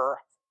are.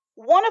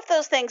 One of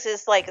those things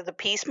is, like, the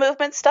peace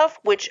movement stuff,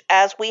 which,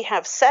 as we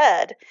have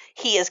said,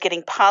 he is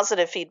getting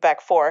positive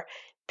feedback for.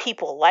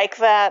 People like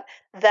that.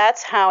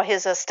 That's how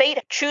his estate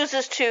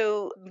chooses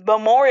to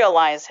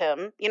memorialize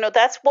him. You know,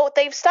 that's what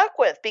they've stuck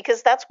with,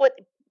 because that's what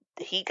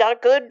he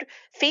got good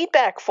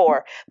feedback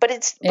for.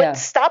 But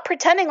stop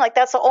pretending like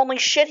that's the only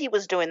shit he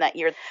was doing that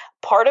year.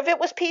 Part of it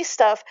was peace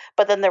stuff,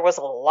 but then there was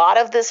a lot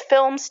of this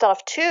film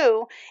stuff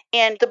too.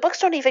 And the books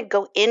don't even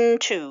go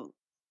into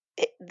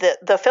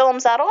the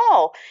films at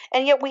all.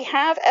 And yet we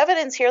have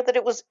evidence here that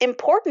it was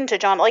important to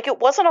John. Like, it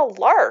wasn't a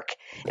lark.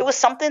 It was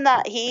something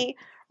that he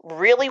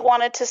really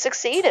wanted to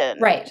succeed in.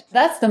 Right.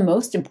 That's the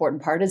most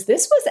important part, is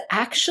this was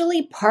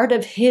actually part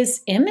of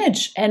his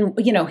image and,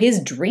 you know,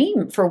 his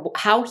dream for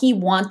how he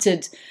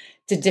wanted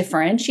to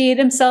differentiate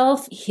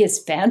himself, his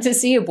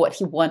fantasy of what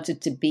he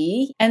wanted to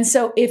be. And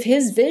so if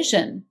his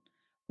vision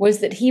was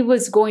that he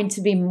was going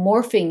to be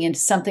morphing into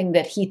something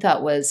that he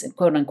thought was,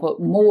 quote unquote,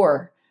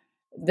 more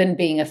than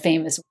being a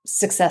famous,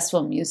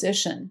 successful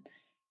musician,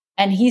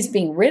 and he's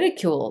being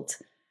ridiculed,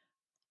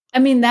 I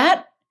mean,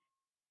 that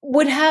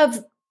would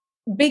have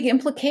big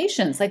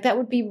implications. Like that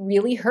would be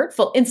really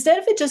hurtful instead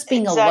of it just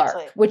being a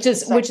lark, which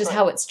is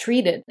how it's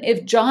treated.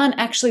 If John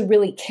actually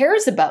really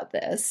cares about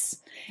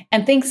this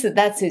and thinks that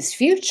that's his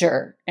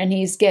future and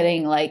he's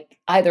getting like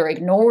either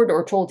ignored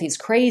or told he's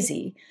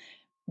crazy,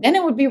 then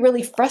it would be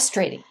really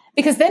frustrating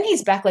because then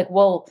he's back like,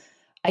 well,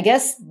 I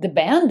guess the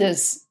band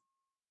is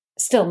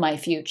still my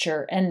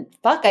future and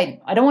fuck, I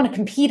don't want to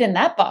compete in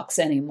that box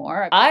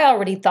anymore. I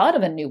already thought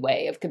of a new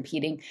way of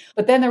competing.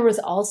 But then there was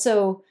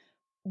also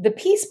the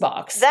peace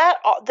box. That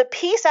the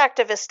peace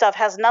activist stuff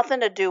has nothing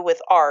to do with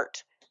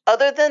art,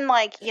 other than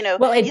like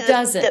Well, it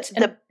doesn't.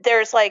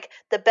 There's like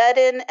the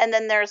bed-in, and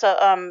then there's a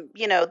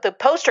the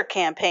poster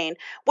campaign,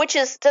 which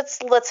is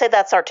let's say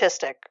that's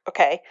artistic,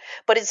 okay,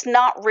 but it's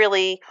not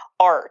really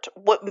art.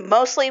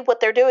 What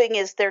they're doing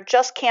is they're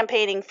just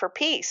campaigning for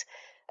peace.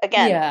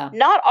 Again,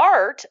 not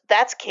art,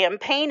 that's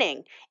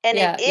campaigning. And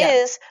it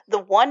is the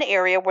one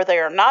area where they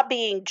are not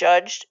being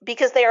judged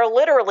because they are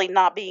literally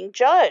not being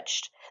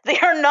judged. They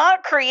are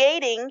not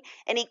creating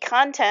any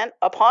content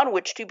upon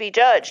which to be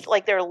judged.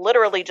 Like they're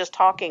literally just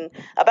talking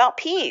about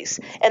peace.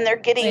 And they're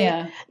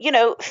getting,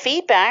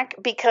 feedback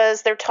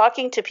because they're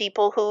talking to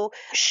people who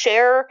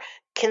share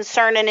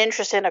concern and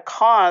interest in a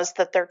cause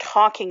that they're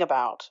talking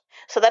about.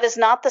 So that is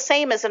not the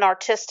same as an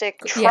artistic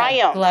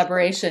triumph.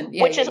 Collaboration.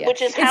 Which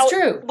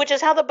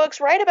is how the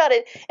books write about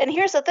it. And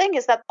here's the thing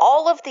is that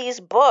all of these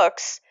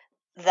books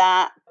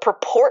that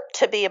purport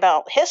to be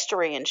about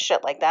history and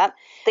shit like that,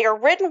 they are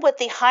written with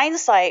the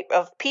hindsight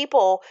of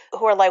people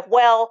who are like,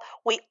 well,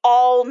 we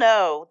all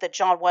know that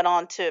John went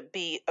on to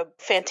be a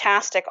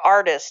fantastic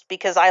artist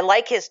because I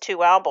like his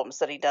 2 albums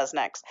that he does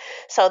next.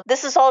 So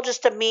this is all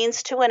just a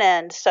means to an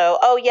end. So,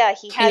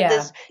 he had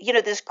this,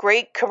 this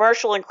great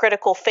commercial and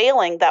critical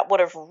failing that would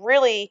have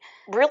really,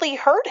 really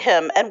hurt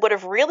him and would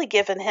have really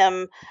given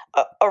him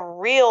a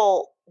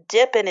real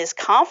dip in his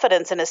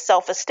confidence and his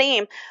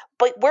self-esteem,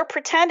 but we're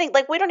pretending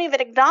like we don't even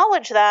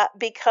acknowledge that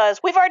because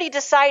we've already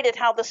decided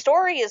how the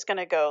story is going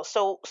to go.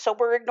 So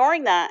we're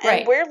ignoring that.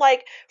 And we're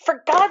like,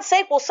 for God's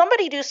sake, will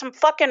somebody do some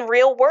fucking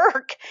real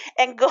work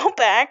and go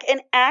back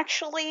and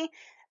actually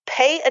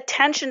pay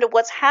attention to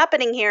what's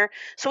happening here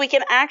so we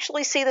can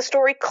actually see the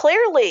story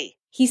clearly.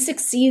 He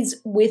succeeds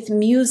with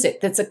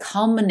music that's a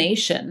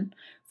culmination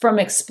from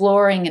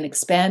exploring and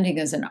expanding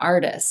as an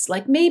artist.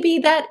 Like maybe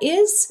that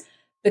is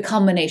the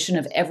culmination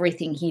of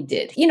everything he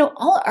did.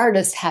 All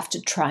artists have to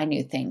try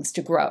new things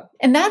to grow.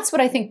 And that's what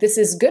I think this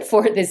is good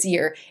for this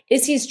year,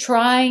 is he's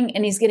trying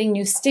and he's getting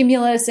new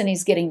stimulus and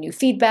he's getting new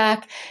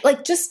feedback.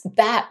 Like just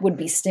that would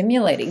be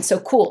stimulating. So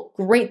cool.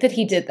 Great that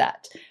he did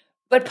that.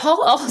 But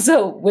Paul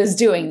also was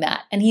doing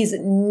that. And he's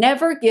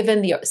never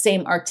given the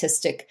same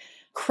artistic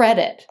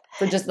credit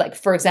for just like,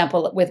 for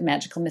example, with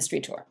Magical Mystery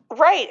Tour.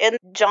 Right. And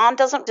John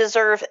doesn't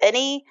deserve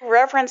any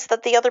reverence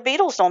that the other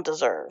Beatles don't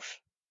deserve.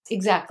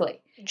 Exactly.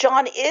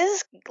 John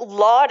is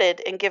lauded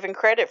and given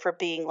credit for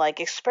being like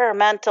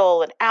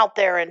experimental and out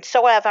there and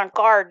so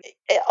avant-garde.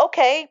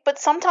 Okay, but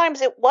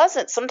sometimes it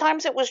wasn't.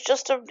 Sometimes it was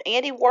just an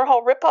Andy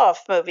Warhol ripoff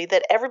movie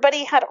that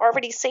everybody had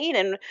already seen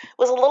and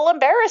was a little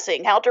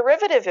embarrassing how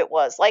derivative it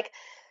was. Like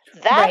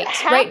that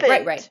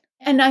happened. Right.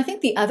 And I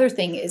think the other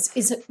thing is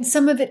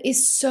some of it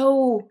is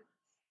so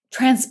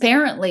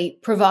transparently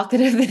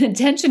provocative and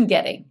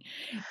attention-getting.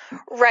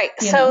 Right.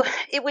 So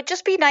it would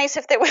just be nice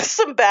if there was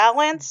some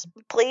balance,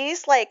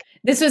 please. Like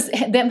this was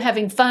them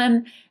having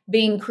fun,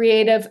 being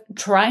creative,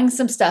 trying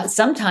some stuff.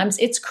 Sometimes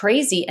it's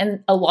crazy.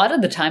 And a lot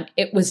of the time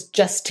it was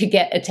just to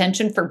get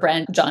attention for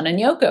John and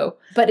Yoko.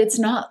 But it's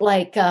not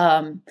like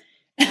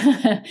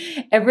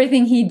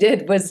everything he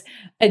did was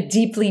a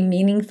deeply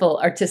meaningful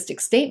artistic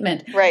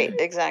statement. Right.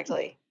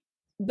 Exactly.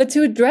 But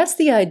to address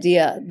the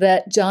idea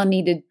that John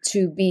needed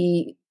to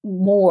be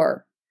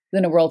more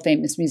than a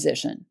world-famous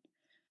musician,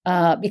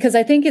 because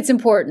I think it's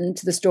important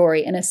to the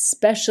story and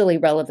especially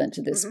relevant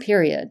to this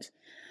period.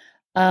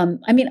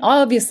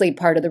 Obviously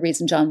part of the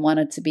reason John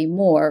wanted to be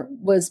more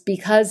was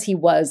because he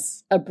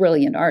was a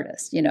brilliant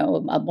artist, a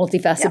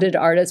multifaceted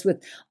artist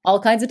with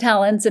all kinds of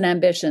talents and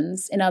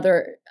ambitions in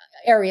other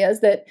areas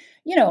that,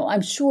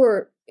 I'm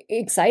sure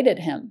excited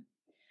him.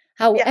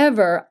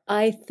 However,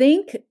 I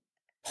think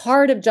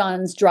part of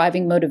John's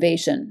driving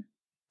motivation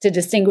to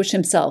distinguish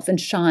himself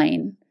and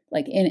shine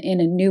like in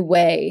a new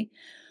way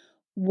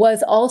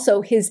was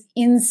also his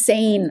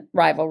insane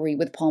rivalry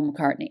with Paul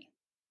McCartney.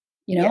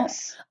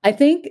 Yes. I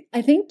think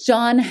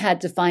John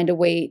had to find a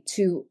way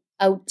to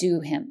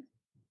outdo him.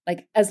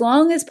 Like as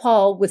long as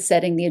Paul was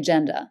setting the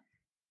agenda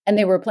and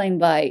they were playing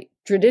by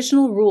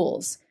traditional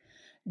rules,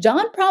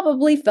 John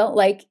probably felt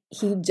like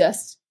he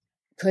just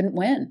couldn't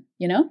win,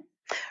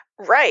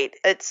 Right.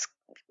 It's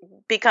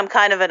become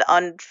kind of an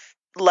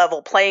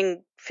unlevel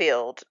playing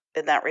field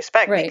in that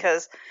respect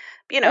because,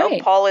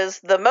 Paul is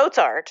the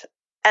Mozart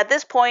at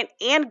this point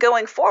and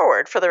going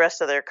forward for the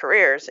rest of their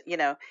careers.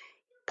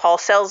 Paul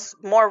sells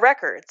more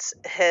records.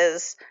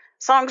 His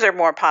songs are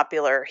more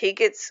popular. He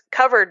gets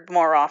covered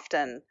more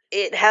often.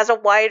 It has a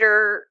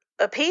wider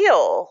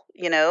appeal.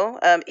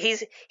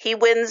 He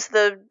wins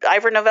the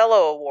Ivor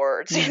Novello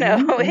Awards.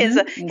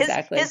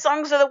 Exactly. His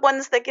songs are the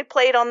ones that get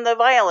played on the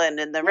violin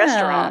in the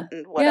restaurant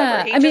and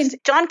whatever.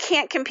 John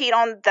can't compete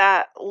on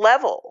that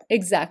level.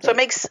 Exactly. So it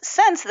makes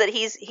sense that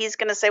he's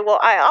going to say, well,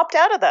 I opt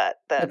out of that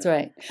then. That's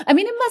right. I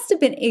mean, it must have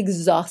been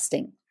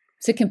exhausting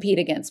to compete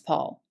against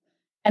Paul.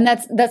 And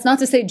that's not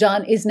to say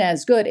John isn't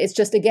as good. It's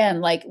just,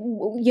 again, like,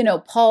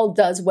 Paul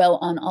does well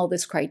on all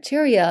this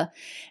criteria.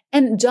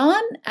 And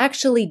John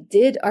actually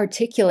did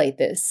articulate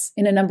this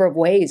in a number of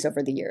ways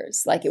over the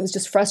years. Like, it was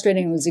just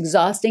frustrating. It was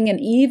exhausting. And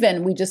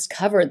even we just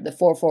covered the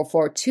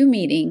 4442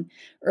 meeting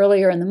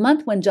earlier in the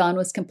month when John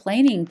was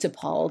complaining to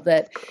Paul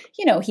that,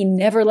 he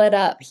never let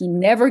up. He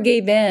never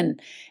gave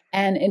in.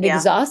 And it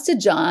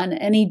exhausted John,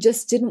 and he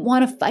just didn't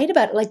want to fight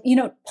about it. Like,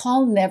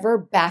 Paul never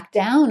backed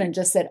down and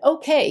just said,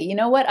 okay, you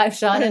know what? I've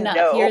shot enough.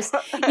 No. Here's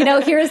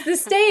the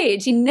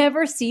stage. He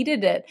never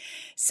ceded it.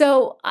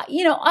 So,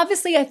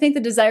 obviously I think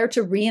the desire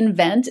to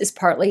reinvent is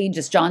partly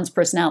just John's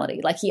personality.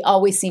 Like, he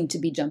always seemed to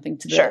be jumping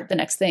to the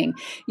next thing,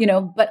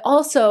 but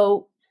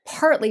also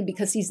partly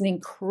because he's an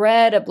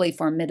incredibly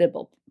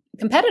formidable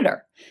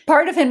competitor.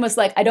 Part of him was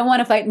like, I don't want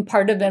to fight. And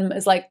part of him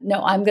is like,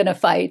 no, I'm going to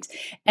fight.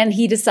 And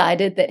he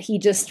decided that he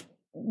just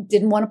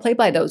didn't want to play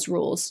by those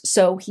rules.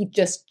 So he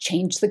just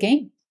changed the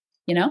game,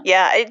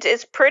 Yeah,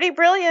 it's pretty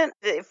brilliant.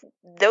 If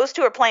those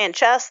two are playing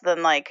chess,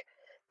 then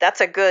that's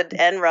a good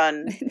end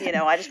run.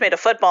 I just made a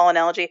football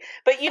analogy,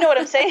 but you know what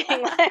I'm saying?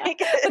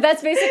 But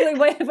that's basically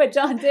what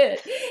John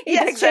did. He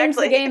just changed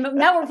the game.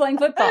 Now we're playing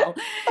football.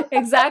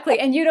 Exactly.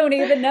 And you don't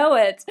even know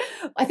it.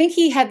 I think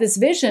he had this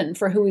vision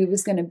for who he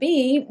was going to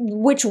be,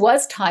 which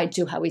was tied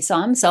to how he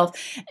saw himself.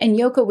 And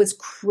Yoko was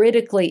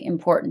critically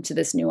important to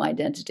this new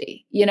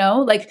identity.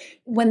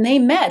 When they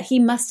met, he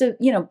must have,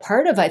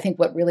 part of, I think,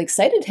 what really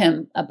excited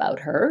him about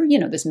her,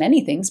 there's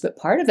many things, but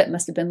part of it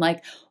must have been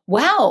like,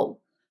 wow,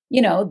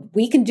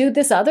 we can do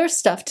this other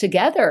stuff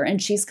together. And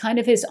she's kind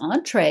of his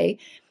entree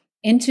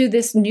into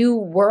this new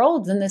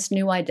world and this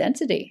new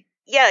identity.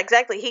 Yeah,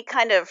 exactly. He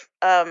kind of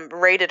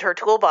raided her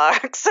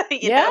toolbox,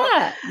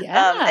 Yeah.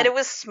 And it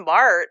was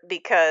smart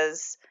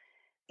because,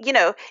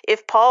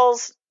 if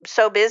Paul's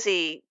so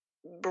busy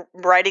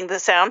writing the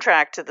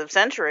soundtrack to the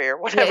century or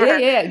whatever.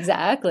 Yeah,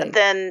 exactly.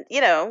 Then,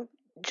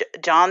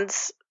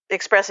 John's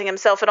expressing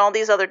himself in all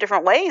these other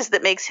different ways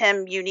that makes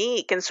him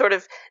unique and sort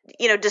of,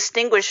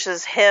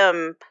 distinguishes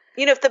him.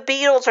 If the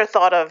Beatles are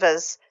thought of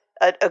as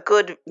a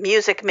good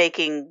music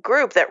making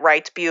group that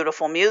writes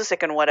beautiful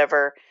music and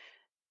whatever,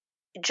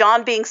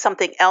 John being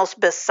something else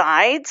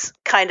besides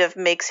kind of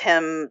makes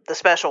him the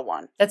special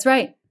one. That's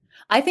right.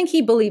 I think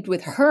he believed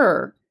with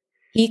her,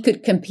 he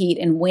could compete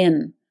and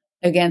win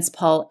against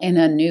Paul in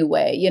a new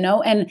way,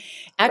 and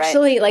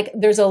actually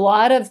there's a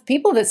lot of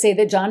people that say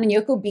that John and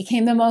Yoko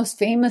became the most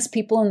famous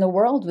people in the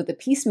world with the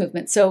peace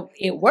movement. So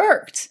it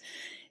worked.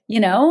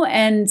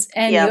 And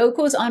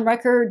Yoko's on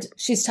record,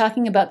 she's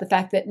talking about the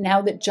fact that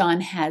now that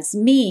John has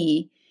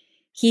me,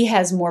 he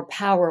has more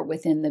power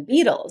within the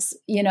Beatles,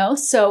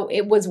 so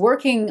it was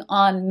working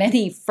on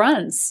many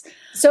fronts.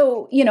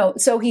 So,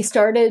 so he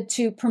started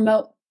to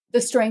promote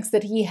the strengths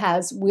that he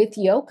has with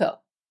Yoko.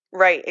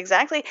 Right,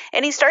 exactly.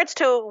 And he starts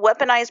to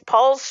weaponize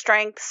Paul's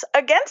strengths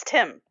against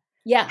him.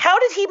 Yeah. How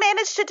did he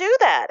manage to do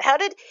that? How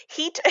did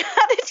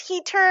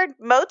he turn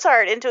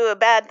Mozart into a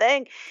bad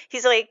thing?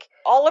 He's like,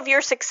 all of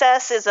your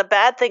success is a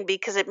bad thing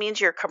because it means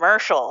you're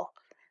commercial.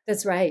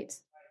 That's right.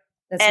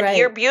 And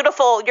your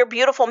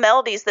beautiful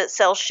melodies that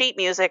sell sheet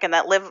music and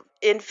that live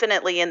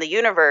infinitely in the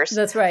universe.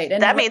 That's right.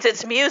 And that means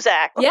it's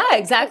music. Yeah,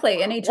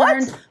 exactly. And he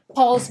turned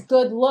Paul's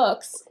good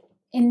looks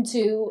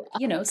into,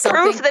 something.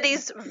 Proof that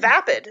he's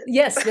vapid.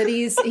 Yes, that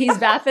he's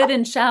vapid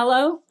and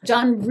shallow.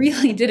 John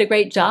really did a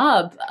great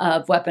job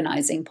of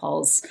weaponizing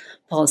Paul's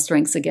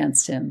strengths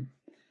against him.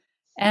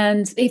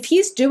 And if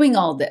he's doing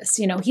all this,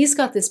 he's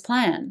got this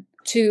plan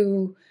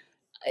to,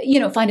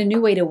 find a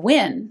new way to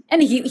win.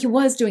 And he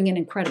was doing an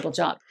incredible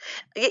job.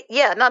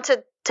 Yeah, not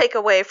to take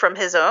away from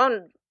his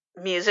own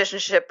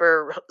musicianship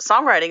or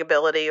songwriting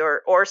ability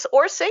or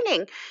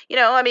singing.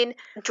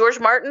 George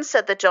Martin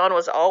said that John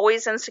was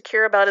always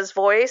insecure about his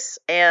voice,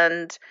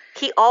 and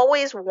he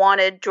always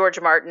wanted George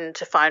Martin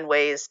to find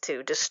ways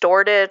to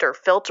distort it or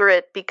filter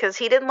it because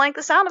he didn't like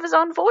the sound of his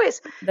own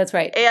voice. That's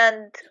right.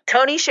 And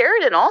Tony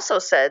Sheridan also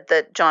said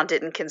that John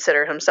didn't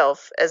consider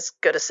himself as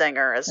good a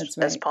singer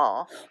as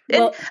Paul.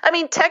 Well,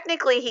 and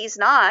technically he's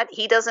not.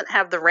 He doesn't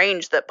have the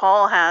range that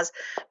Paul has,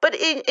 but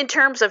in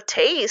terms of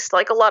taste,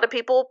 like a lot of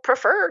people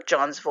prefer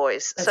John's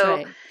voice. That's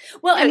right.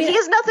 Well, he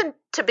has nothing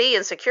to be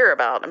insecure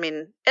about.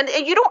 And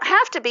you don't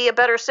have to be a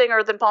better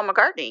singer than Paul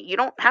McCartney. You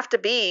don't have to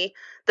be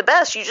the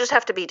best. You just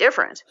have to be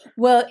different.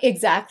 Well,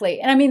 exactly.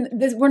 And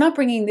we're not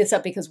bringing this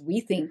up because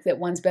we think that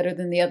one's better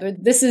than the other.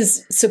 This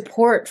is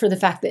support for the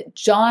fact that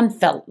John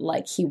felt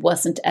like he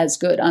wasn't as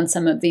good on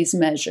some of these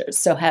measures,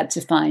 so had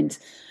to find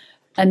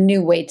a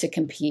new way to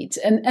compete.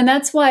 And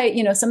that's why,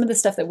 some of the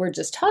stuff that we're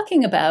just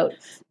talking about,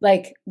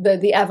 like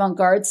the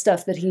avant-garde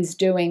stuff that he's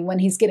doing when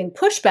he's getting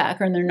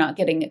pushback or they're not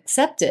getting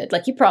accepted.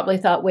 Like you probably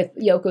thought with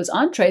Yoko's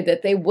entree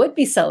that they would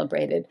be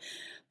celebrated.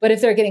 But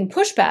if they're getting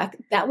pushback,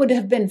 that would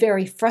have been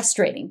very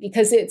frustrating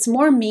because it's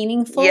more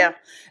meaningful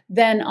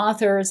than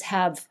authors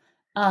have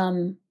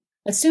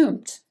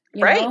assumed.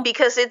 Right, know?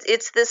 Because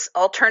it's this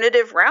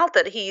alternative route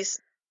that he's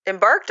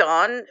embarked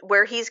on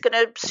where he's going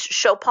to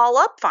show Paul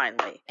up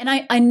finally. And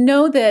I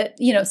know that,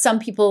 some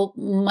people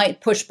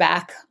might push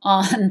back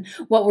on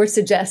what we're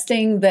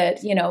suggesting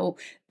that,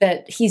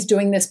 that he's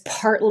doing this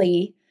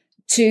partly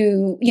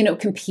to,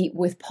 compete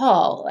with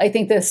Paul. I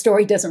think the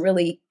story doesn't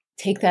really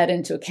take that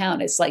into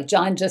account. It's like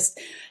John just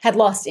had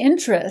lost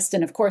interest.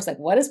 And of course, like,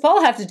 what does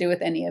Paul have to do with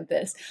any of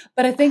this?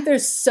 But I think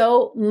there's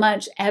so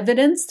much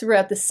evidence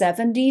throughout the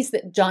 70s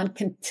that John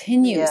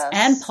continues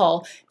and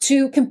Paul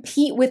to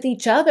compete with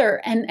each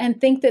other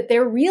and think that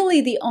they're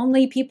really the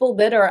only people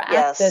that are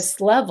at this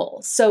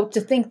level. So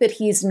to think that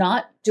he's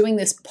not doing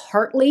this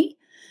partly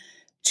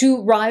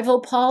to rival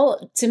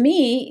Paul, to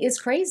me,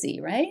 is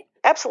crazy, right?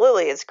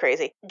 Absolutely, it's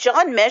crazy.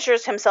 John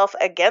measures himself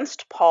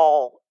against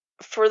Paul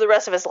for the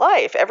rest of his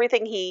life.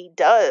 Everything he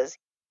does,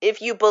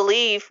 if you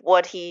believe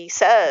what he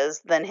says,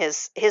 then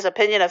his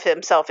opinion of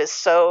himself is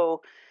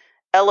so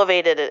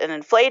elevated and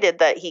inflated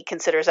that he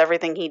considers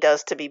everything he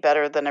does to be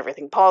better than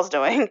everything Paul's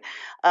doing.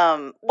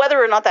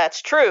 Whether or not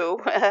that's true,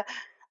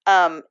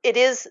 it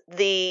is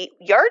the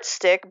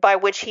yardstick by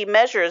which he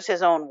measures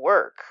his own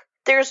work.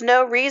 There's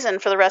no reason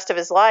for the rest of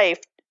his life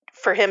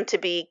for him to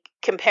be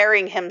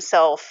comparing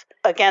himself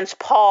against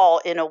Paul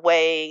in a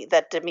way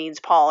that demeans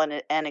Paul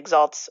and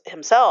exalts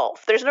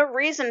himself. There's no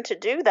reason to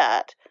do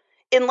that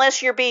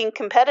unless you're being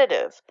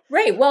competitive.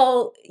 Right.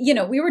 Well,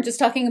 we were just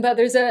talking about,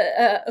 there's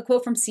a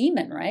quote from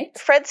Seaman, right?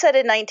 Fred said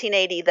in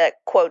 1980 that,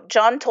 quote,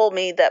 John told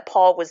me that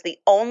Paul was the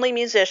only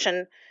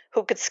musician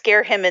who could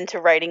scare him into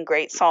writing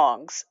great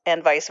songs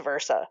and vice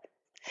versa.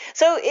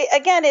 So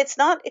again, it's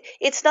not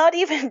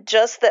even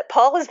just that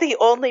Paul is the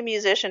only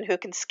musician who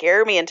can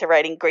scare me into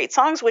writing great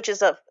songs, which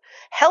is a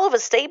hell of a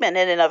statement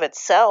in and of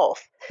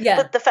itself. Yeah.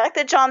 But the fact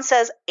that John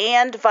says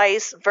and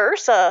vice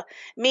versa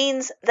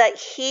means that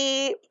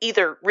he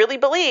either really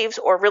believes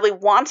or really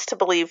wants to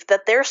believe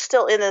that they're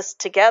still in this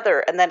together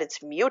and that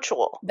it's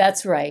mutual.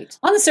 That's right.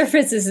 On the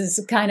surface, this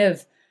is kind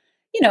of,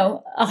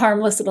 a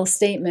harmless little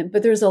statement,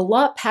 but there's a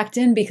lot packed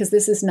in because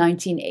this is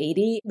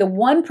 1980. The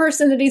one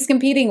person that he's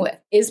competing with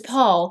is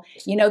Paul.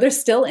 They're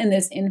still in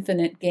this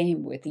infinite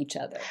game with each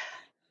other.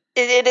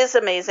 It is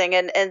amazing.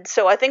 And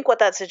so I think what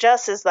that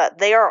suggests is that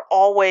they are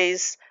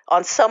always,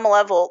 on some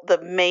level,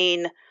 the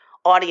main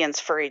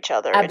audience for each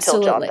other.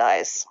 Absolutely. Until John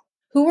dies.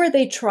 Who are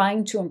they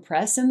trying to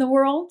impress in the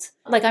world?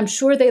 Like, I'm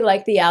sure they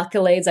like the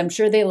accolades. I'm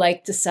sure they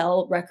like to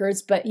sell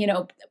records. But,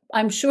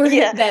 I'm sure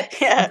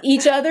that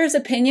each other's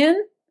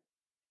opinion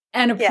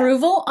and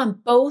approval on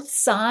both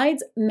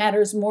sides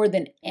matters more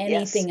than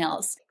anything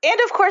else. And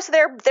of course,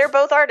 they're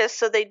both artists,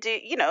 so they do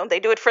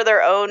they do it for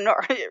their own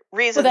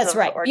reasons. Well, that's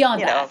right.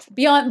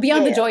 Beyond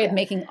the joy of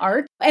making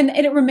art, and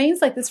it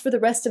remains like this for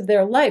the rest of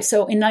their life. So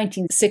in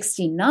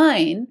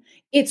 1969,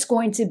 it's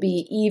going to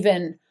be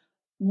even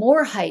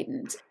more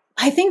heightened.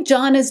 I think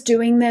John is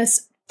doing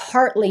this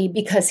partly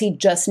because he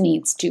just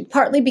needs to,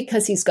 partly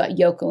because he's got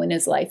Yoko in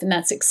his life, and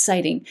that's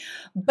exciting.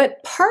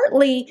 But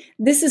partly,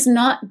 this is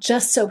not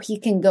just so he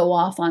can go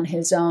off on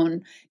his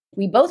own.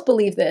 We both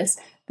believe this,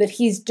 that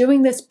he's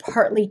doing this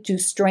partly to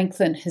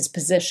strengthen his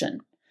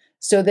position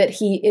so that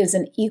he is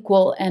an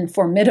equal and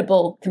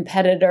formidable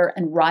competitor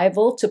and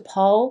rival to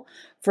Paul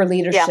for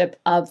leadership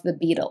of the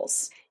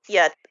Beatles.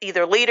 Yeah,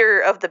 either leader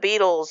of the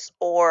Beatles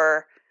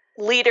or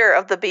leader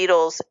of the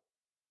Beatles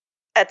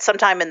at some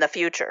time in the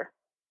future.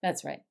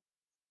 That's right.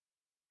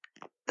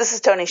 This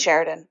is Tony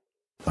Sheridan.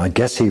 I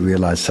guess he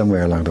realized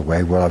somewhere along the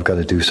way, well, I've got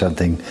to do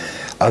something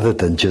other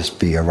than just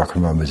be a rock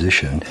and roll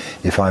musician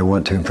if I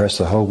want to impress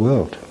the whole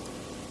world.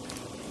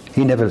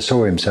 He never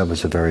saw himself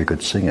as a very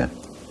good singer,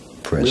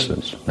 for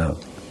instance. No.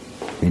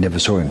 He never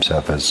saw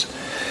himself as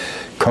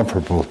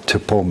comparable to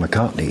Paul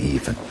McCartney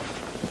even.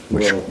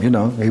 Which,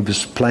 he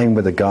was playing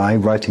with a guy,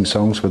 writing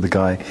songs with a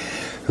guy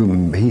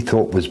whom he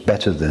thought was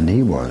better than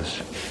he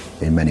was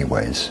in many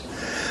ways.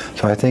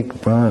 So I think,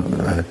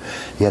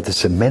 he had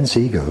this immense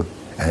ego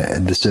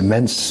and this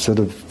immense sort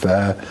of,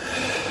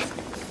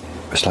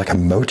 it's like a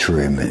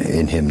motor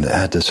in him that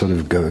had to sort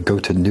of go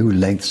to new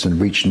lengths and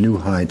reach new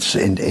heights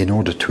in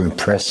order to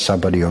impress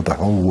somebody or the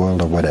whole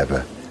world or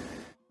whatever.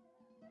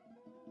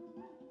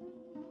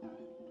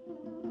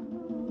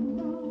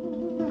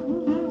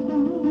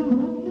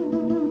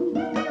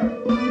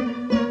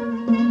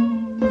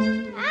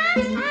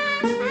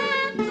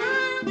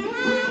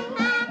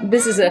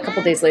 This is a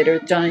couple days later.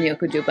 John and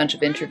Yoko do a bunch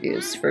of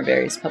interviews for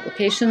various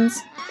publications.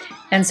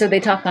 And so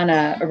they talk on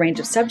a range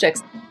of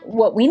subjects.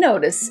 What we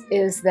notice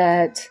is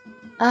that,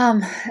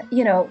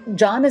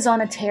 John is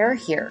on a tear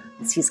here.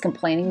 He's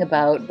complaining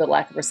about the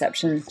lack of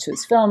reception to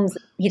his films.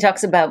 He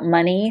talks about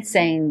money,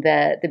 saying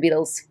that the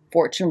Beatles'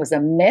 fortune was a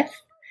myth.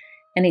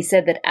 And he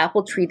said that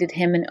Apple treated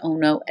him and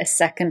Ono as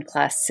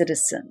second-class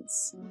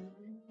citizens,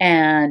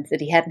 and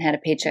that he hadn't had a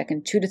paycheck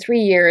in 2 to 3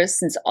 years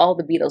since all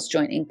the Beatles'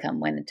 joint income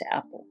went into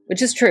Apple,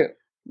 which is true.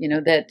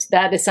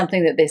 That is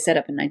something that they set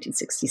up in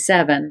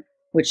 1967,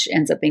 which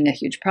ends up being a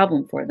huge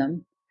problem for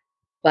them.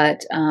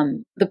 But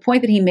the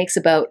point that he makes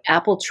about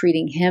Apple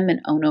treating him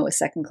and Ono as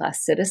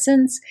second-class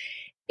citizens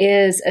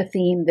is a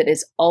theme that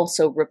is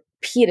also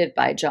repeated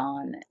by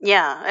John.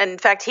 Yeah, and in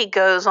fact, he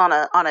goes on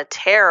a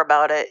tear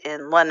about it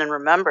in Lennon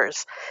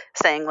Remembers,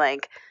 saying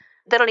like,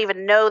 they don't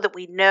even know that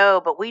we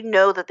know, but we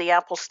know that the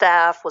Apple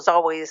staff was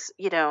always,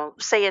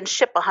 saying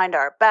shit behind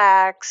our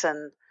backs,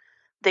 and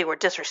they were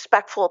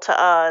disrespectful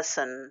to us.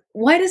 And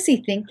why does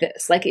he think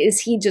this? Like,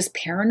 is he just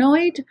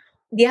paranoid?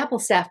 The Apple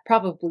staff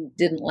probably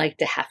didn't like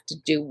to have to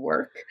do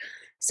work.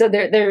 So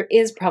there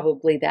is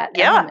probably that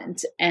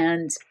element.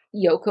 And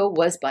Yoko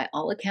was, by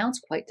all accounts,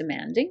 quite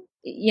demanding.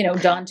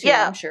 Don too,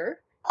 I'm sure.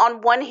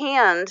 On one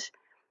hand,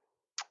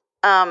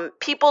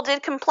 people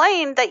did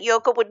complain that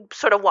Yoko would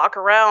sort of walk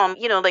around,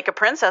 like a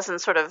princess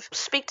and sort of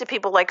speak to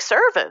people like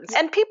servants.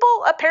 And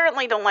people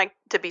apparently don't like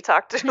to be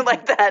talked to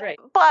like that. Right.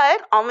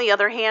 But on the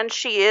other hand,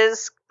 she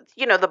is,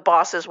 the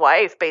boss's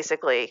wife,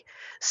 basically.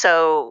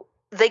 So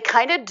they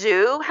kind of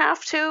do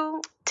have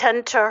to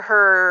tend to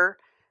her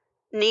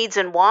needs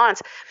and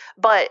wants.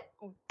 But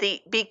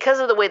because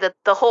of the way that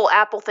the whole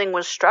Apple thing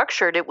was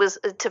structured, it was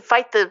to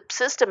fight the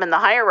system and the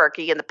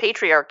hierarchy and the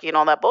patriarchy and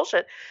all that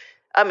bullshit.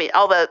 I mean,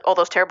 all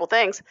those terrible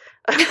things.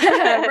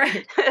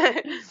 Right.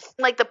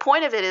 Like, the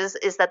point of it is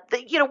that,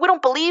 we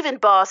don't believe in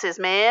bosses,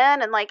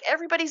 man. And, like,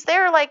 everybody's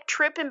there, like,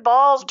 tripping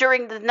balls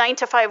during the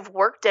 9-to-5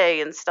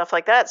 workday and stuff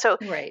like that. So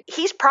right.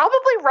 He's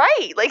probably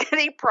right. Like,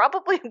 they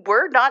probably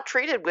were not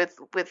treated with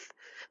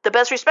the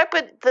best respect,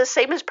 but the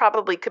same as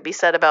probably could be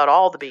said about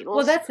all the Beatles.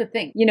 Well, that's the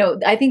thing.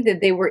 I think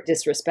that they were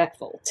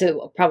disrespectful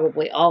to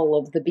probably all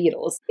of the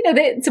Beatles.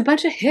 It's a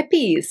bunch of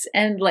hippies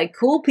and like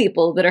cool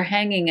people that are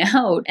hanging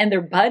out and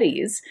their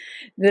buddies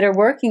that are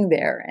working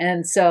there.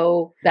 And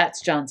so that's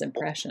John's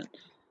impression.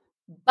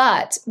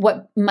 But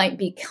what might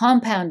be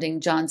compounding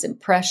John's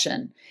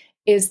impression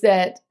is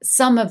that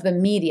some of the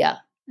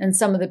media and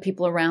some of the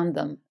people around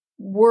them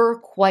were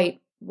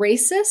quite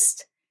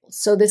racist.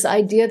 So this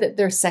idea that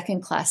they're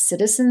second-class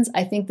citizens,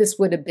 I think this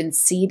would have been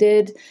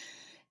seeded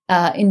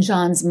in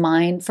John's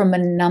mind from a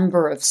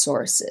number of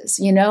sources,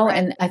 Right.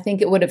 And I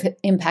think it would have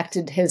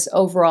impacted his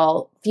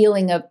overall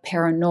feeling of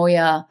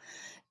paranoia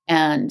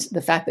and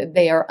the fact that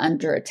they are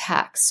under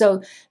attack.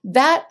 So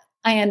that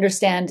I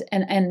understand,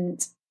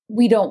 and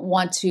we don't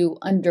want to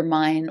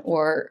undermine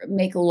or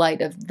make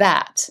light of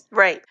that.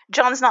 Right.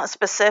 John's not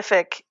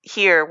specific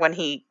here when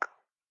he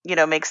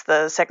makes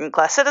the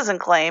second-class citizen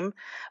claim,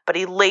 but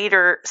he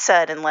later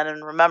said in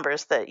Lennon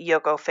Remembers that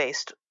Yoko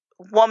faced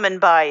woman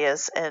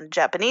bias and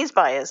Japanese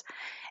bias,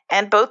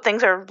 and both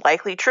things are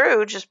likely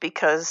true just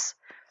because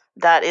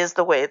that is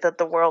the way that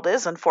the world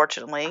is,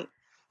 unfortunately.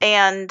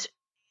 And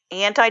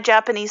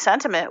anti-Japanese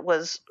sentiment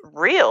was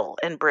real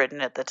in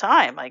Britain at the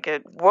time. Like,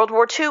 World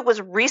War II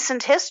was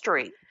recent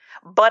history.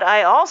 But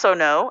I also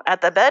know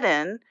at the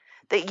bed-in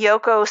that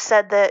Yoko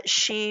said that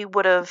she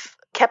would have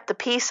kept the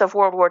peace of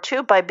World War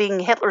II by being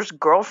Hitler's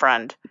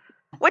girlfriend,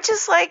 which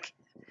is like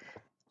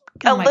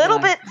a little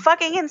bit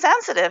fucking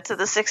insensitive to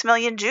the 6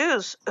 million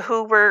Jews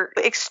who were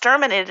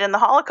exterminated in the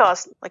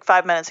Holocaust like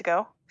 5 minutes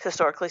ago,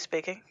 historically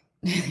speaking.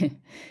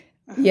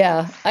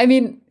 Yeah. I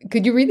mean,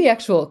 could you read the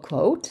actual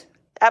quote?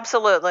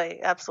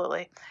 Absolutely.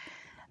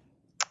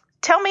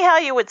 Tell me how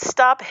you would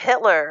stop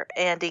Hitler,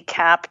 Andy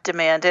Capp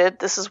demanded.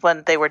 This is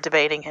when they were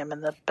debating him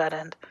in the bed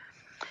end.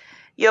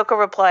 Yoko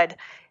replied,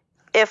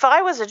 if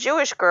I was a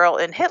Jewish girl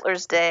in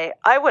Hitler's day,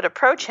 I would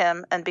approach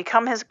him and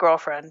become his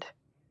girlfriend.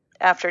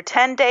 After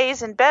 10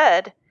 days in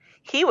bed,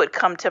 he would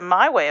come to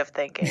my way of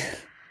thinking.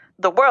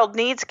 The world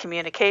needs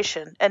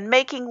communication, and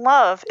making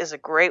love is a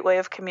great way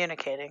of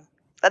communicating.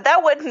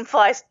 That wouldn't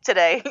fly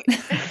today.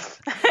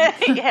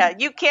 Yeah,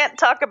 you can't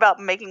talk about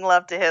making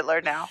love to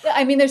Hitler now.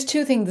 I mean, there's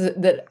two things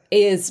that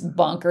is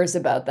bonkers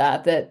about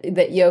that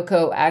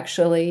Yoko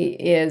actually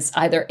is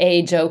either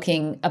A,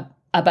 joking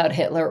about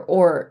Hitler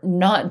or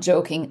not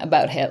joking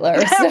about Hitler.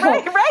 So,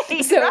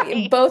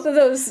 right. Both of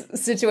those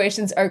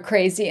situations are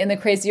crazy. And the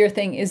crazier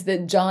thing is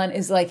that John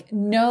is like,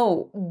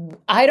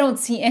 no, I don't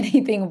see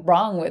anything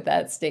wrong with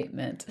that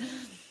statement.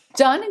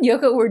 John and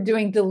Yoko were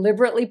doing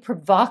deliberately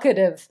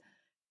provocative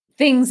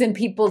things in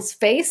people's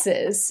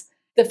faces.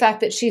 The fact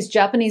that she's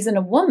Japanese and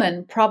a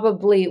woman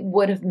probably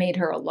would have made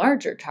her a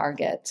larger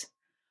target.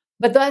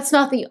 But that's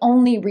not the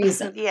only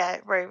reason. Yeah,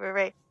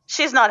 right.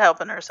 She's not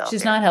helping herself.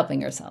 She's not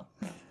helping herself.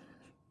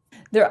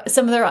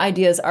 Some of their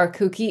ideas are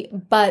kooky,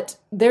 but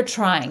they're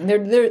trying.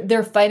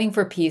 They're fighting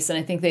for peace, and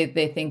I think they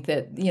think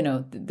that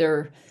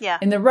they're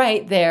in the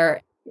right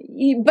there.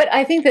 But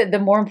I think that the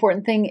more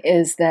important thing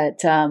is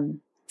that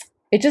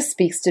it just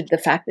speaks to the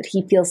fact that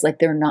he feels like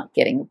they're not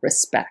getting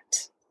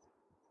respect.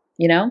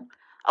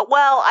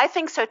 Well, I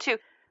think so too.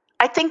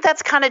 I think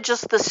that's kind of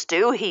just the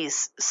stew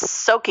he's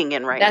soaking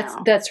in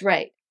now. That's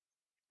right.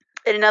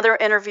 In another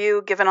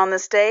interview given on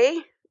this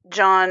day,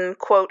 John,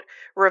 quote,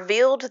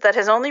 revealed that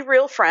his only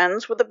real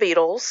friends were the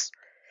Beatles,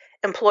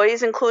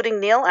 employees including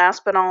Neil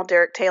Aspinall,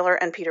 Derek Taylor,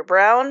 and Peter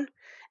Brown,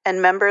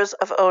 and members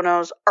of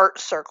Ono's art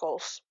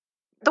circles.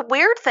 The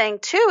weird thing,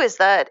 too, is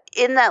that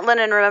in that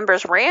Lennon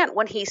Remembers rant,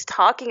 when he's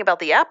talking about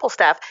the Apple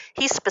staff,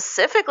 he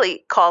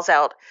specifically calls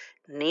out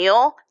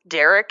Neil,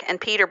 Derek, and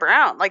Peter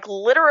Brown. Like,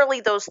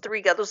 literally those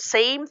three guys, those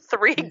same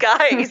three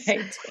guys.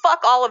 Right.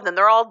 Fuck all of them.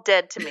 They're all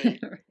dead to me.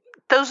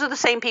 Those are the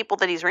same people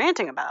that he's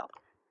ranting about.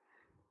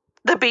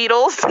 The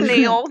Beatles,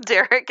 Neil,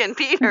 Derek, and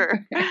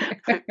Peter.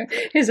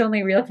 His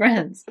only real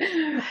friends.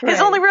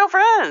 His only real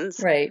friends.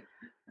 Right.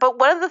 But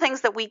one of the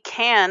things that we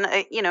can,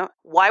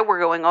 why we're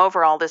going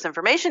over all this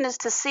information is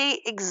to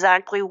see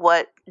exactly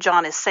what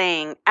John is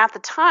saying at the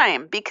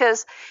time.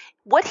 Because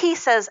what he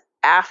says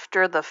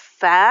after the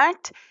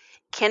fact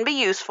can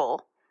be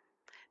useful,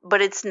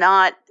 but it's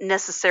not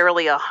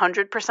necessarily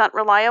 100%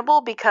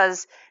 reliable,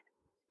 because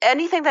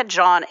anything that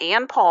John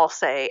and Paul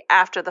say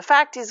after the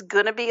fact is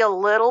going to be a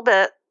little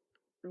bit,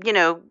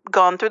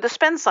 gone through the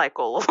spin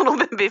cycle a little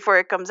bit before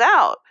it comes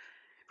out,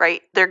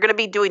 right? They're going to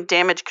be doing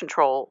damage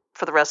control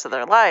for the rest of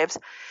their lives.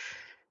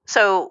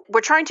 So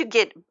we're trying to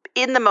get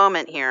in the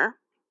moment here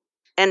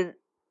and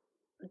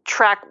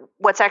track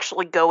what's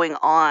actually going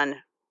on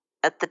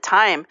at the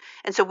time.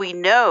 And so we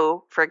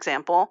know, for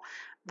example,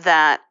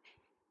 that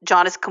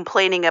John is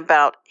complaining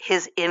about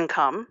his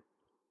income.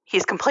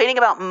 He's complaining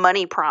about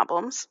money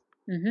problems.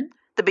 Mm-hmm.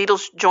 The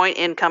Beatles' joint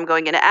income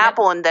going into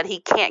Apple, and that he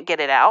can't get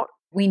it out.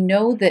 We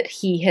know that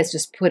he has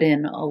just put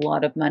in a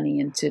lot of money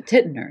into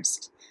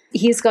Tittenhurst.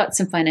 He's got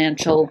some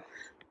financial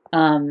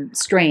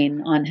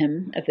strain on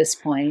him at this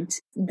point.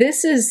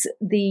 This is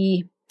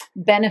the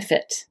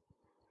benefit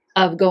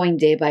of going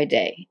day by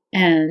day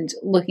and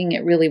looking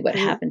at really what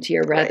happened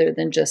here, rather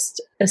than just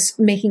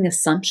making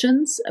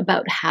assumptions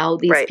about how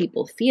these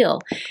people feel.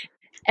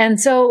 And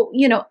so,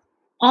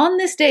 on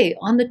this day,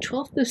 on the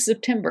 12th of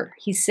September,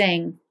 he's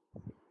saying,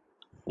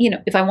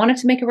 if I wanted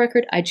to make a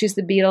record, I'd choose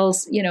the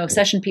Beatles.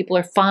 Session people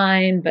are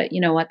fine, but you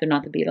know what? They're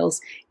not the Beatles.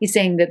 He's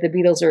saying that the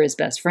Beatles are his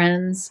best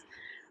friends.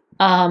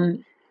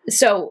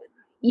 So,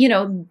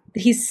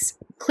 he's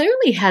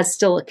clearly has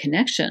still a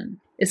connection.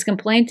 His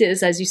complaint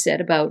is, as you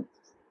said, about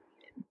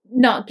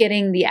not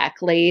getting the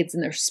accolades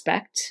and the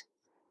respect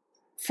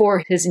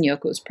for his and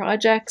Yoko's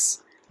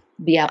projects.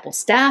 The Apple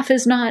staff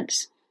is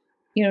not,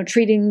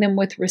 treating them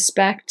with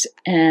respect.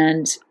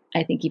 And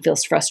I think he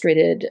feels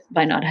frustrated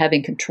by not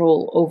having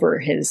control over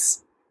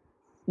his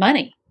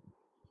money.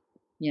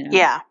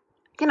 Yeah.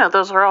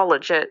 Those are all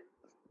legit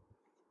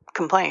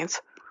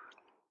complaints.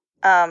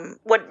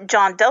 What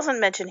John doesn't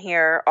mention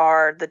here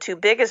are the two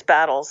biggest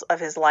battles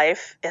of his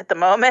life at the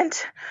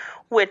moment,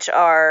 which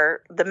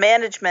are the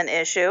management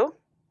issue.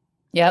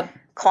 Yep.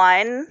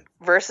 Klein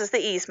versus the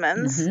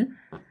Eastmans.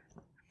 Mm-hmm.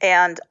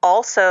 And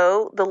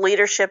also the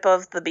leadership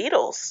of the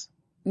Beatles.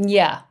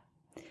 Yeah.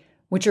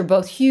 Which are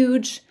both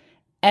huge,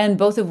 and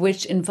both of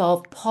which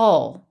involve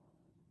Paul.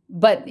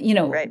 But,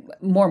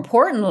 more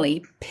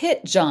importantly,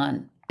 pit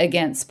John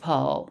against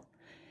Paul,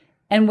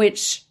 and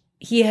which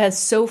he has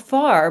so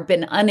far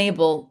been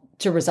unable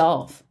to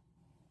resolve.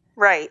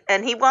 Right.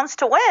 And he wants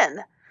to win.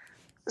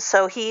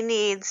 So he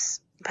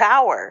needs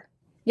power.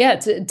 Yeah,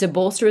 to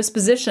bolster his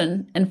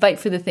position and fight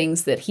for the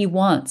things that he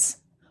wants.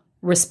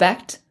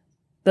 Respect,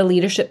 the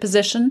leadership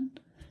position,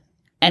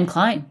 and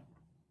Klein.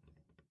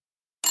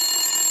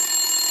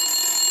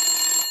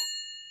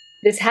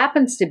 This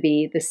happens to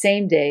be the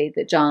same day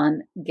that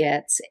John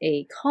gets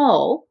a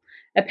call,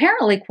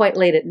 apparently quite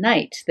late at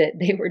night, that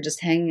they were just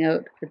hanging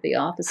out at the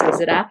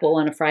offices at Apple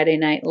on a Friday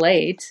night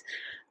late.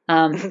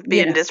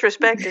 Being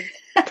disrespected.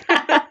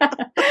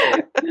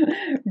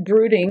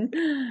 Brooding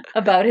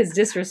about his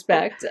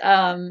disrespect.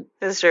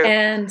 That's true.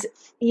 And,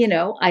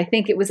 I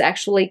think it was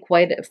actually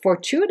quite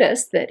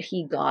fortuitous that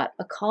he got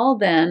a call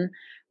then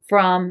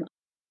from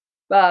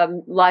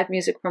live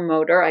music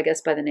promoter, I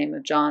guess by the name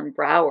of John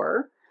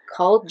Brower,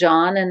 called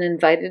John and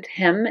invited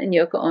him and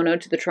Yoko Ono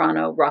to the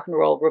Toronto Rock and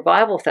Roll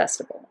Revival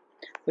Festival,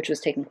 which was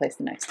taking place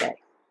the next day.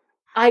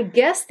 I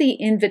guess the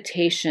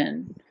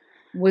invitation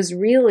was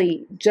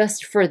really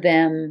just for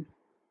them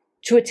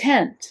to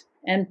attend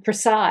and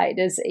preside,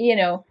 as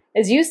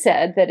you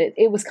said, that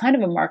it was kind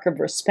of a mark of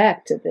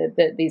respect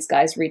that these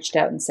guys reached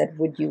out and said,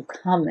 would you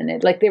come?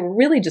 And they were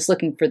really just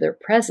looking for their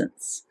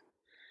presence.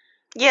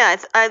 Yeah,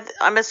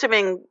 I'm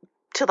assuming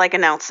to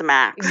announce some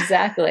acts.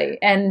 Exactly.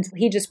 And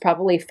he just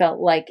probably felt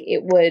like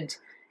it would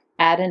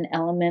add an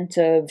element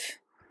of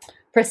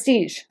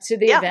prestige to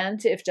the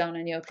event if John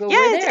and Yoko were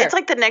there. It's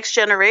like the next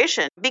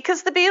generation,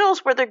 because the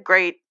Beatles were the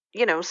great,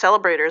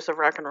 celebrators of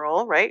rock and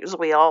roll, right? As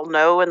we all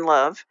know and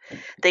love.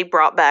 They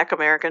brought back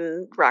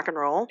American rock and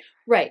roll.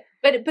 Right.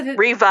 But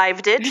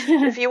revived it,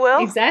 if you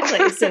will.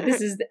 Exactly. So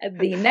this is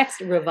the next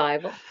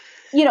revival.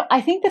 I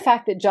think the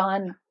fact that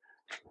John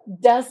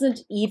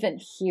doesn't even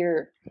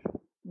hear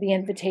the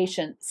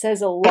invitation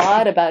says a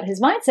lot about his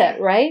mindset,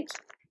 right?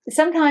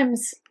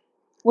 Sometimes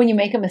when you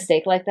make a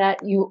mistake like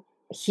that, you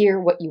hear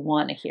what you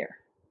want to hear.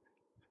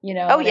 You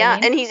know? Oh what yeah,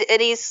 I mean?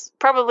 and he's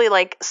probably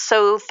like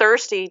so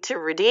thirsty to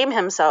redeem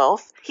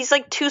himself. He's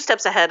like 2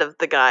 steps ahead of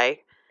the guy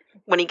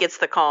when he gets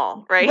the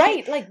call, right?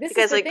 Right, like this The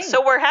guy's is the like, thing.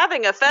 so we're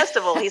having a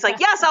festival. He's like,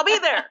 yes, I'll be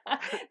there.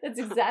 That's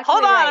exactly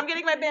Hold on, right. I'm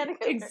getting my band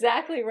together.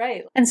 Exactly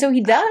right. And so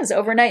he does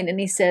overnight, and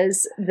he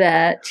says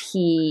that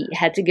he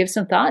had to give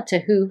some thought to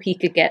who he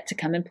could get to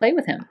come and play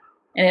with him.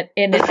 And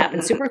it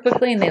happened super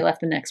quickly, and they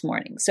left the next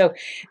morning. So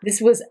this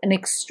was an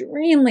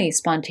extremely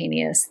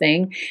spontaneous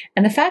thing.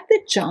 And the fact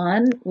that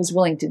John was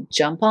willing to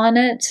jump on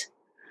it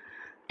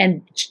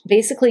and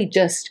basically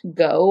just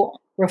go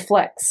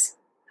reflects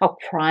how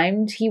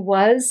primed he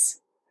was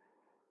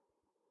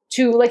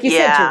to, like you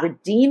said, to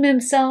redeem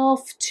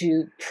himself,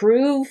 to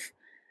prove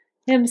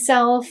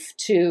himself,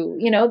 to,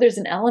 you know, there's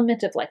an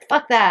element of like,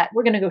 fuck that,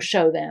 we're going to go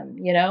show them,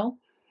 you know,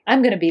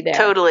 I'm going to be there.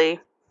 Totally.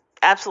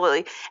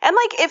 Absolutely. And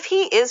like if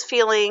he is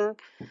feeling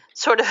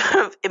sort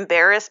of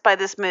embarrassed by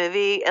this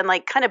movie and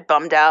like kind of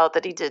bummed out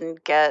that he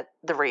didn't get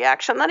the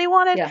reaction that he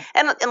wanted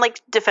and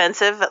like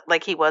defensive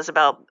like he was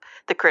about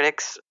the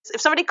critics, if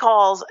somebody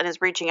calls and is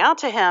reaching out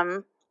to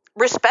him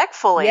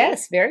respectfully.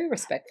 Yes, very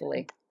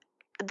respectfully.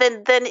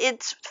 Then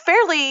it's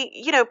fairly,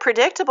 you know,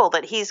 predictable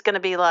that he's going to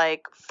be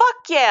like, fuck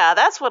yeah,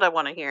 that's what I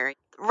want to hear.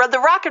 The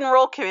rock and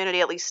roll community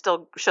at least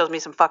still shows me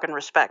some fucking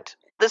respect.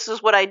 This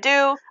is what I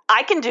do.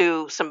 I can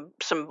do some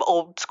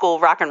old school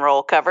rock and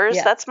roll covers.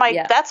 Yeah, that's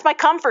my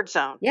comfort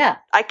zone. Yeah.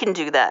 I can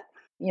do that.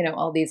 You know,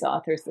 all these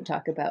authors that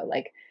talk about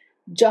like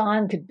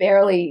John could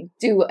barely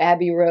do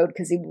Abbey Road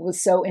because he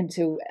was so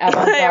into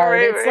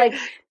avant-garde. It's like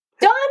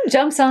John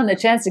jumps on the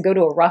chance to go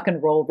to a rock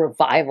and roll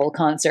revival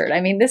concert.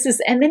 I mean,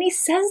 and then he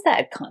says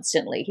that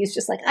constantly. He's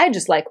just like, I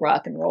just like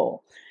rock and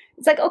roll.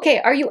 It's like, okay,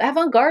 are you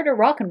avant-garde or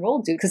rock and roll,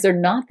 dude? Because they're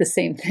not the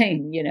same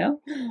thing, you know?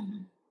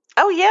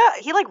 Oh,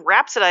 yeah. He like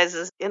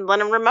rhapsodizes in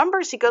Lennon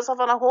Remembers. He goes off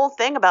on a whole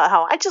thing about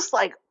how I just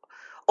like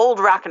old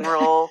rock and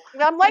roll.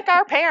 I'm like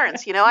our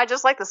parents, you know, I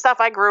just like the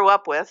stuff I grew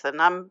up with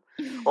and I'm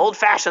old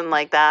fashioned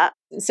like that.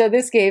 So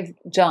this gave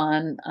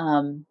John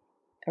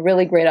a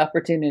really great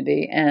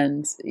opportunity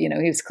and, you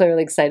know, he was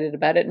clearly excited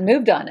about it and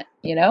moved on it,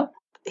 you know?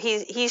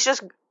 He's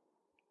just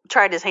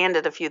tried his hand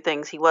at a few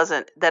things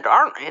that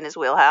aren't in his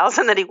wheelhouse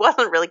and that he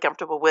wasn't really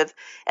comfortable with,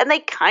 and they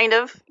kind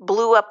of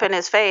blew up in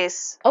his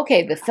face.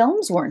 Okay, the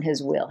films weren't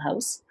his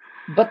wheelhouse,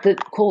 but the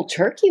cold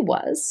turkey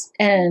was,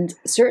 and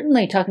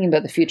certainly talking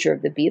about the future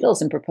of the Beatles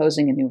and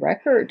proposing a new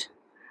record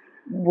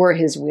were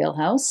his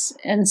wheelhouse.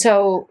 And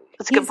so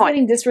he's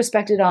getting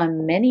disrespected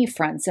on many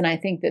fronts, and I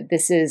think that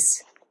this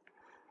is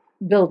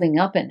building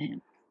up in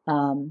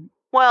him.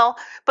 Well,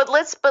 but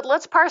let's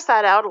parse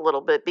that out a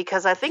little bit,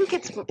 because I think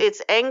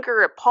it's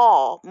anger at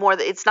Paul more.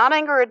 It's not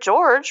anger at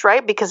George,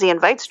 right? Because he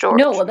invites George.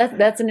 No, well,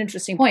 that's an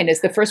interesting point.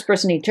 Is the first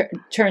person he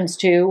turns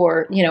to,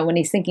 or you know, when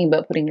he's thinking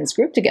about putting his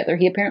group together,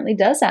 he apparently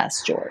does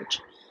ask George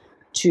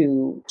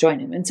to join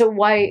him. And so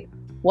why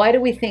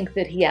do we think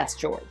that he asked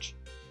George?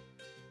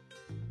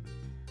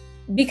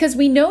 Because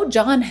we know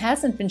John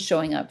hasn't been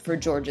showing up for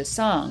George's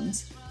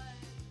songs,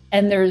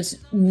 and there's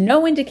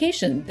no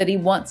indication that he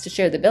wants to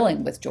share the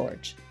billing with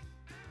George.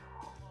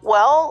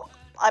 Well,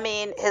 I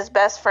mean, his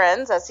best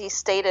friends, as he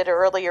stated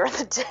earlier in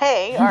the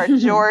day, are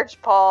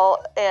George,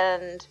 Paul,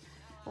 and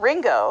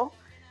Ringo.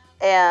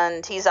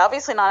 And he's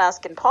obviously not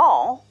asking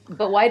Paul.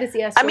 But why does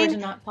he ask George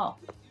and not Paul?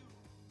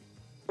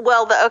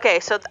 Well,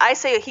 so I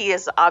say he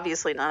is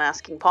obviously not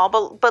asking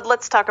Paul, but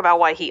let's talk about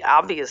why he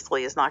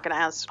obviously is not going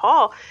to ask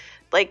Paul.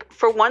 Like,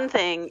 for one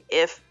thing,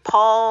 if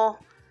Paul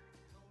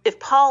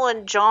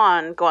and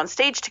John go on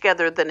stage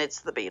together, then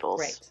it's the Beatles.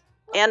 Right.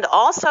 And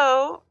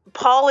also,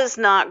 Paul is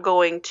not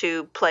going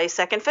to play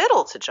second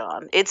fiddle to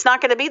John. It's not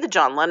going to be the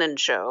John Lennon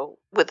show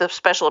with a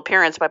special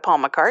appearance by Paul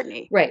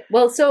McCartney. Right.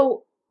 Well,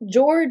 so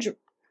George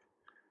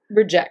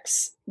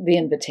rejects the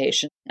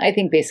invitation. I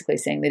think basically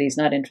saying that he's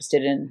not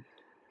interested in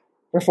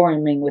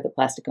performing with a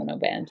Plastic Ono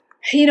band.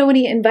 You know, when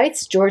he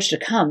invites George to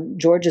come,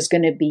 George is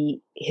going to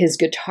be his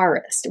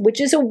guitarist,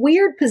 which is a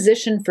weird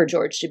position for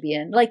George to be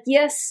in. Like,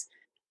 yes,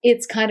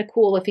 it's kind of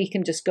cool if he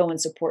can just go and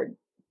support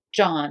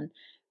John,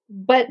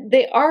 but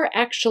they are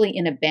actually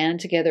in a band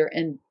together,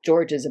 and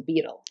George is a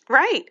Beatle.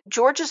 Right.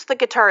 George is the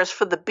guitarist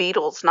for the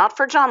Beatles, not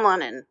for John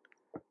Lennon.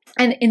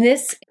 And in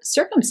this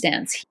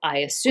circumstance, I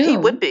assume he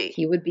would be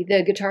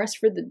the guitarist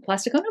for the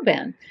Plastic Ono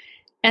band.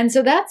 And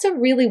so that's a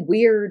really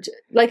weird,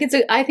 like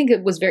I think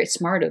it was very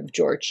smart of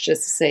George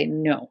just to say,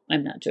 no,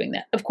 I'm not doing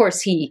that. Of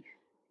course, he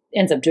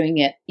ends up doing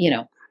it, you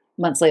know,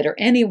 months later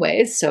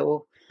anyway.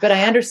 So, but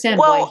I understand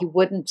why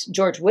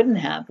George wouldn't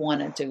have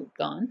wanted to have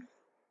gone.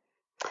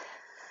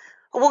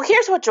 Well,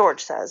 here's what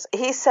George says.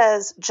 He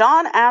says,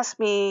 John asked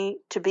me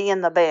to be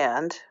in the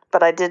band,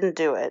 but I didn't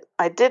do it.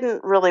 I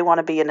didn't really want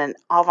to be in an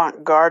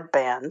avant-garde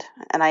band,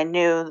 and I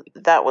knew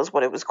that was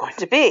what it was going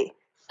to be.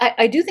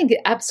 I do think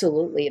it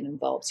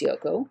involves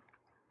Yoko,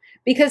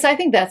 because I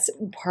think that's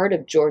part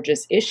of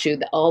George's issue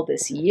all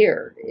this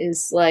year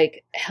is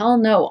like, hell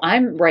no,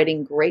 I'm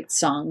writing great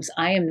songs.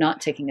 I am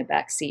not taking a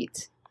back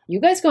seat. You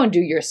guys go and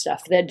do your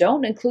stuff. That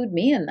don't include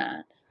me in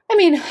that. I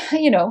mean,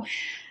 you know,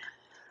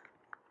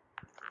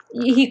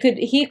 he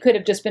could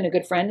have just been a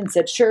good friend and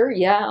said, sure,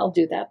 yeah, I'll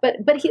do that.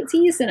 But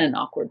he's in an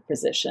awkward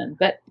position.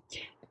 But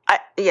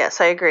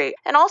yes, I agree.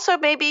 And also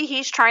maybe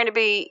he's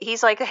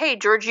like, hey,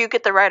 George, you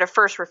get the right of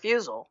first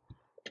refusal.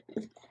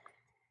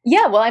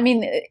 Yeah, well, I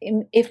mean,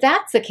 if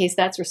that's the case,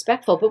 that's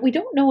respectful. But we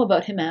don't know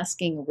about him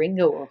asking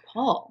Ringo or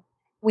Paul.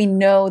 We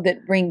know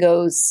that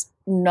Ringo's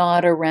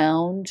not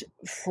around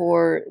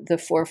for the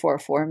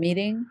 444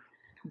 meeting.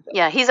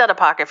 Yeah, he's out of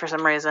pocket for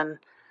some reason.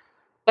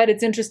 But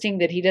it's interesting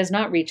that he does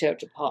not reach out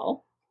to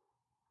Paul.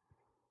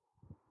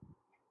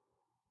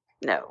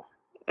 No.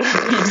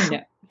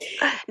 No.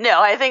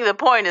 No, I think the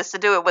point is to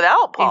do it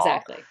without Paul.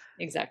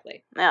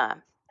 Exactly. Yeah.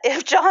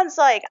 If John's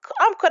like,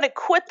 I'm going to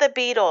quit the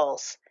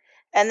Beatles,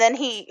 and then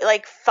he,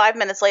 like, 5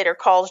 minutes later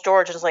calls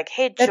George and is like,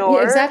 hey,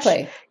 George,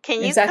 exactly.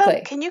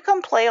 Can you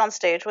come play on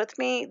stage with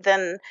me?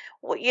 Then,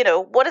 what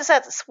does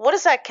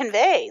that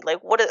convey? Like,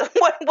 what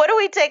do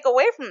we take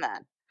away from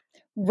that?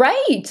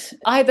 Right.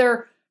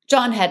 Either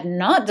John had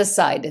not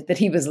decided that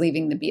he was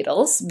leaving the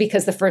Beatles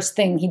because the first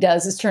thing he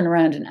does is turn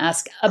around and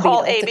ask a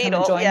Beatle to come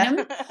and join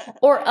him.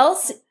 Or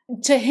else,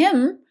 to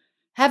him,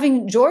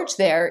 having George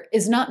there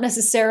is not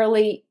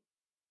necessarily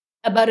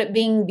about it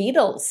being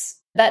Beatles.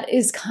 That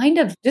is kind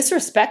of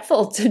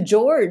disrespectful to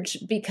George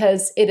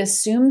because it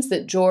assumes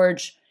that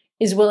George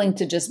is willing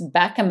to just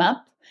back him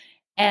up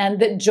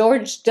and that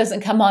George doesn't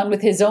come on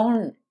with his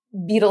own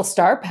Beatle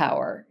star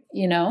power,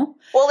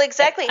 Well,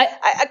 exactly.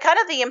 I kind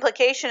of the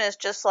implication is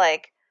just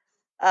like,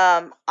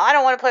 I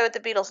don't want to play with the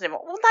Beatles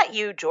anymore. Well, not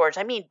you, George.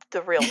 I mean,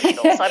 the real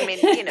Beatles. I mean,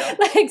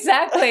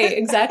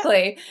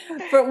 Exactly.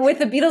 With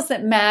the Beatles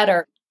that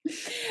matter.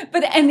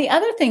 And the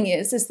other thing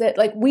is that,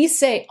 like, we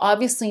say,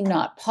 obviously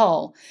not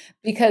Paul,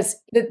 because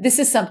this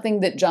is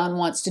something that John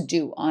wants to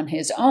do on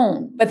his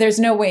own. But there's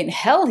no way in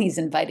hell he's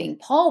inviting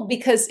Paul,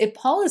 because if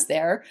Paul is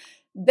there,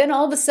 then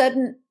all of a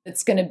sudden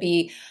it's going to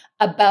be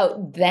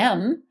about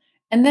them.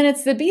 And then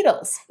it's the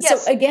Beatles.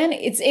 Yes. So again,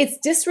 it's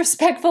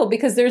disrespectful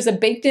because there's a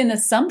baked-in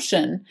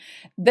assumption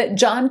that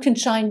John can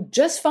shine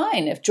just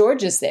fine if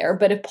George is there,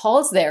 but if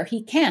Paul's there,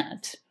 he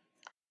can't.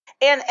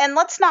 And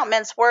let's not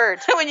mince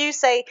words. When you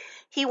say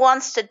he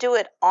wants to do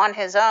it on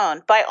his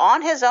own, by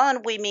on his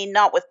own, we mean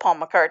not with Paul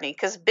McCartney,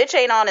 because bitch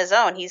ain't on his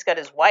own. He's got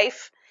his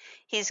wife.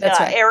 He's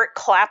got Eric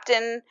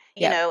Clapton,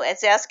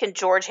 it's asking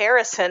George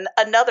Harrison,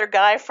 another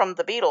guy from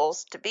the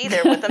Beatles, to be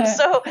there with him.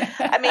 So,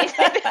 I mean,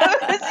 how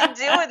is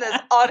he doing this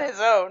on his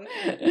own?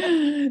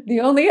 The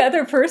only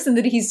other person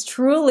that he's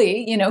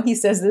truly, he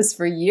says this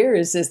for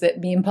years, is that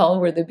me and Paul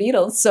were the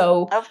Beatles.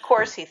 So, of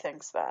course he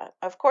thinks that.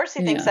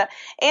 Thinks that.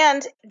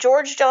 And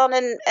George, John,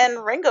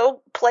 and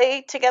Ringo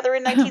play together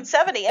in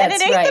 1970, and it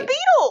ain't the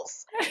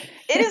Beatles.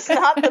 It is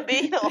not the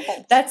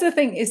Beatles. That's the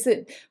thing, is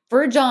that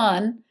for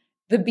John,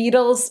 the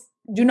Beatles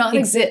do not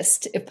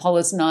exist if Paul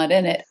is not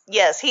in it.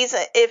 Yes,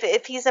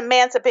 if he's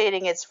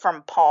emancipating, it's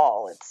from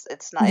Paul.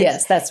 It's nice.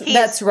 Yes,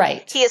 that's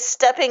right. He is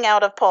stepping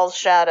out of Paul's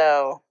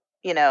shadow,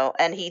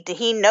 and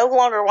he no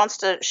longer wants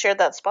to share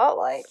that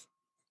spotlight.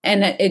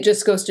 And it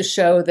just goes to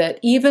show that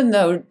even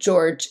though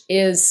George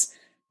is,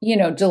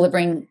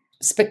 delivering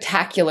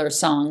spectacular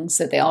songs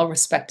that they all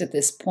respect at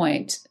this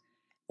point,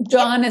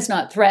 John is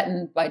not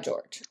threatened by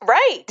George.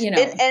 Right.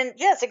 And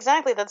yes,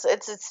 exactly.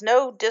 It's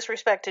no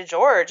disrespect to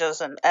George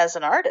as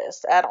an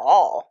artist at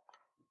all.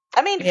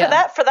 I mean, for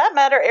that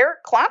matter,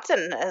 Eric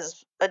Clapton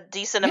has a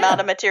decent amount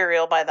of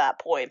material by that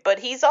point, but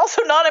he's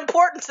also not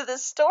important to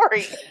this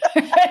story.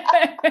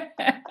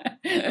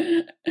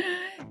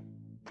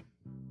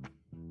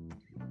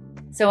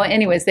 So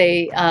anyways,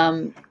 they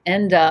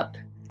end up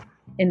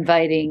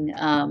inviting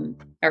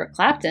Eric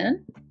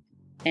Clapton.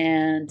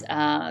 And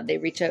they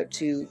reach out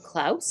to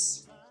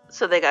Klaus.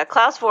 So they got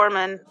Klaus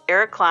Voormann,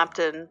 Eric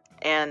Clapton,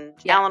 and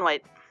Alan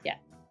White.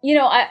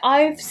 Yeah.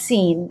 I've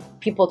seen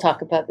people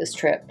talk about this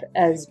trip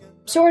as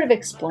sort of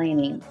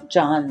explaining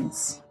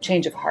John's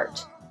change of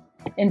heart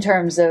in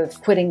terms of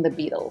quitting the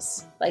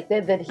Beatles. Like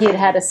that he had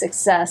had a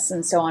success,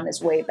 and so on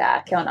his way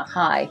back on a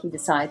high, he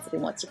decides that he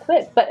wants to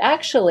quit. But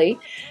actually,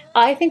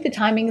 I think the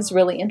timing is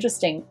really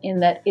interesting in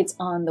that it's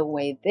on the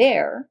way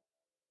there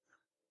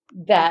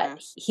that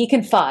he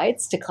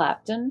confides to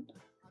Clapton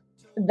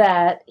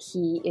that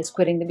he is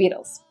quitting the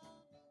Beatles,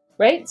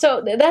 right?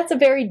 So that's a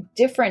very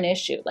different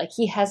issue. Like,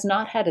 he has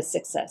not had a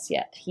success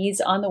yet. He's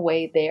on the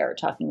way there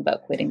talking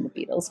about quitting the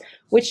Beatles,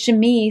 which to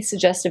me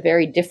suggests a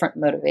very different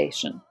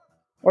motivation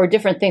or a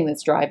different thing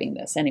that's driving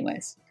this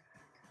anyways.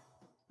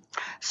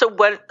 So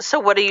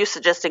what are you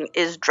suggesting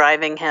is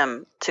driving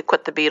him to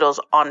quit the Beatles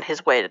on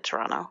his way to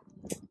Toronto?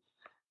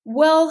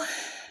 Well,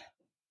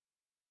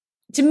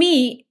 to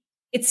me,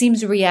 it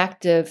seems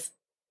reactive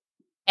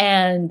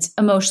and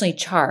emotionally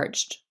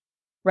charged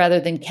rather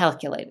than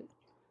calculated.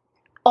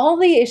 All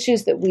the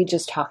issues that we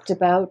just talked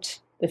about,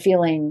 the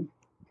feeling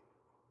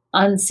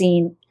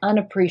unseen,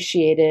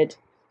 unappreciated,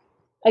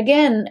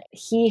 again,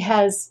 he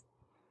has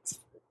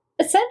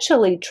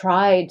essentially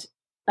tried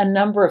a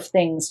number of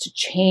things to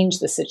change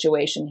the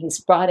situation. He's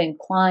brought in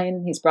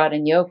Klein, he's brought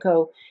in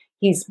Yoko,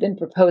 he's been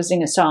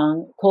proposing a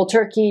song, Cold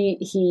Turkey,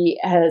 he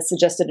has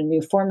suggested a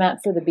new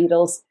format for the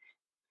Beatles.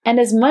 And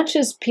as much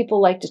as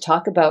people like to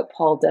talk about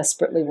Paul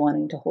desperately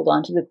wanting to hold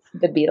on to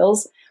the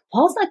Beatles,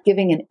 Paul's not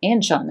giving an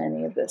inch on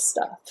any of this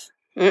stuff.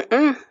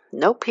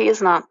 Nope, he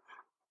is not.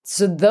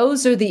 So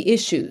those are the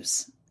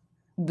issues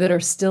that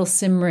are still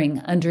simmering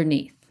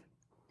underneath.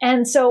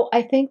 And so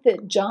I think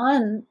that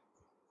John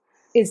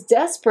is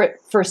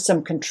desperate for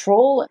some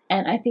control,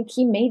 and I think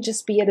he may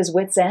just be at his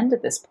wit's end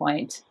at this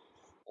point.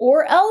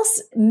 Or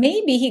else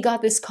maybe he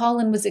got this call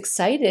and was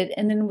excited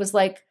and then was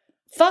like,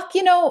 fuck,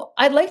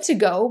 I'd like to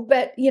go,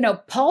 but,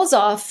 Paul's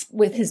off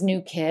with his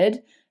new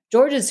kid.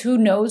 George is who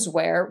knows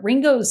where.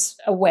 Ringo's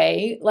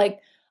away.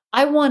 Like,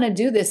 I want to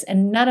do this,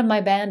 and none of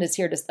my band is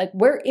here to, like,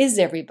 where is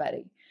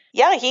everybody?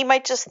 Yeah, he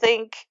might just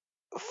think,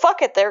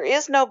 fuck it, there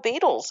is no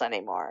Beatles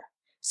anymore.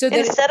 So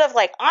instead of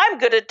like, I'm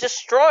going to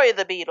destroy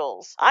the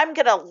Beatles, I'm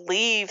going to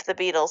leave the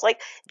Beatles.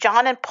 Like,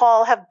 John and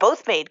Paul have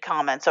both made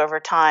comments over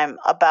time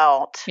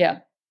about,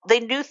 they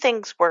knew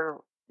things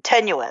were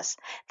tenuous.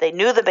 They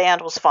knew the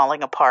band was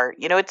falling apart.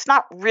 It's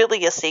not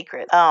really a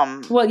secret.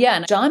 Well, yeah,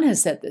 and John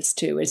has said this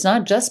too. It's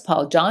not just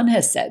Paul. John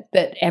has said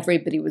that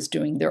everybody was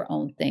doing their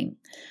own thing.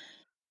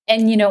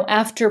 And,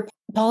 after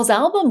Paul's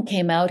album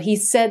came out, he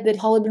said that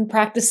Paul had been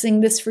practicing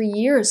this for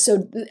years.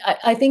 So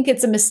I think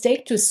it's a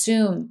mistake to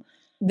assume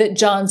that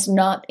John's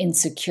not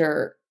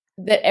insecure,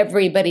 that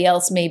everybody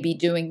else may be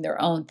doing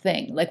their own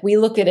thing. Like, we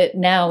look at it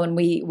now and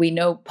we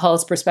know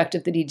Paul's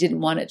perspective that he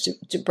didn't want it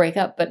to break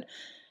up. But,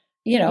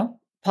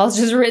 Paul's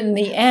just written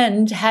the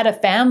end, had a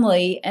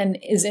family, and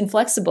is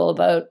inflexible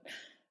about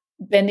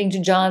bending to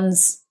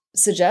John's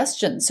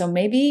suggestions. So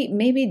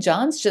maybe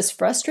John's just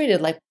frustrated.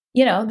 Like,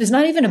 there's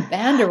not even a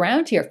band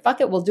around here.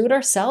 Fuck it, we'll do it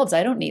ourselves.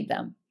 I don't need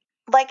them.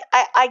 Like,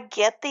 I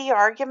get the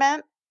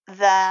argument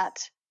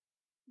that,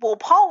 well,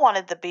 Paul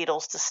wanted the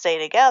Beatles to stay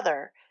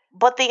together,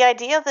 but the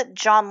idea that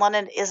John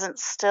Lennon isn't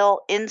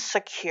still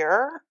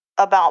insecure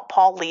about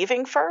Paul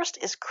leaving first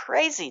is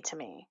crazy to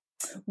me.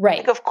 Right.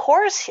 Like, of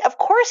course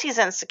he's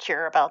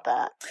insecure about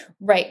that.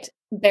 Right.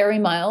 Barry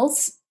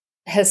Miles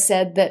has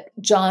said that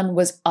John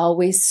was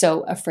always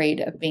so afraid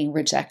of being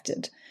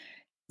rejected.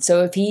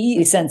 So if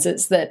he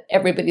senses that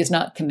everybody's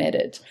not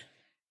committed,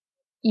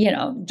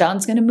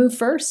 John's going to move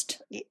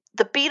first.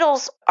 The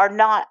Beatles are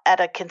not at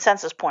a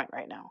consensus point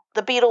right now.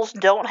 The Beatles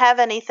don't have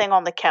anything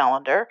on the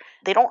calendar.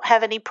 They don't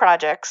have any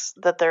projects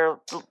that they're,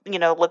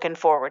 looking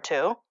forward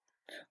to.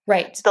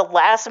 Right. The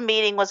last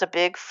meeting was a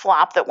big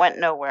flop that went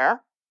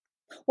nowhere.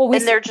 Well,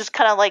 and they're just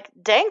kind of like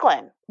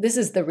dangling. This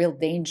is the real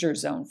danger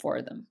zone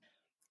for them.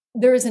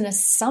 There is an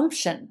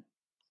assumption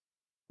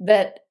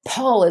that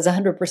Paul is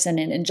 100%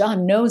 in, and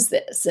John knows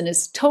this and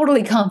is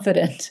totally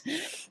confident,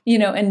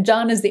 and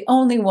John is the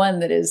only one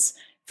that is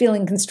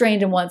feeling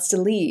constrained and wants to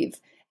leave.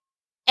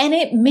 And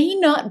it may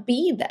not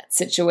be that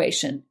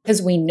situation,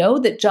 because we know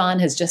that John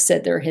has just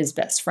said they're his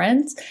best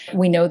friends.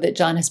 We know that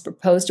John has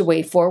proposed a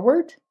way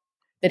forward,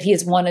 that he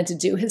has wanted to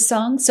do his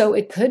song. So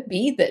it could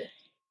be that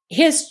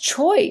his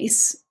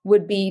choice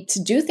would be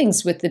to do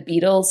things with the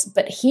Beatles,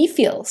 but he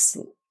feels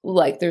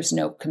like there's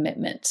no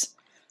commitment.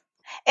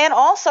 And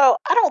also,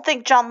 I don't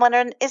think John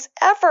Lennon is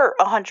ever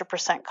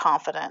 100%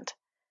 confident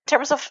in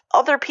terms of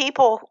other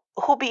people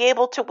who'll be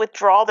able to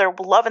withdraw their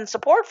love and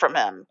support from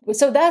him.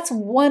 So that's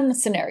one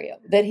scenario,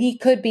 that he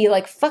could be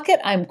like, fuck it,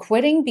 I'm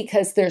quitting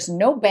because there's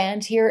no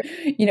band here.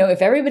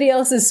 If everybody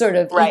else is sort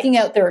of eking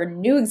out their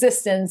new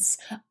existence,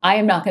 I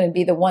am not going to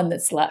be the one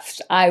that's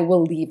left. I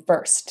will leave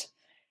first.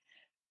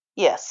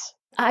 Yes.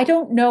 I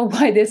don't know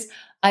why this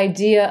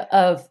idea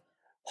of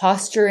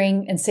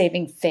posturing and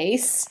saving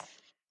face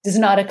does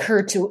not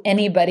occur to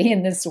anybody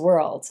in this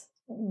world.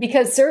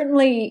 Because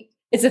certainly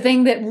it's a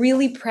thing that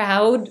really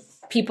proud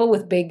people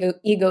with big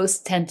egos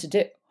tend to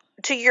do.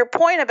 To your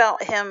point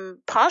about him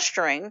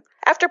posturing,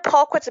 after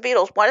Paul quits the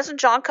Beatles, why doesn't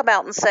John come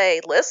out and say,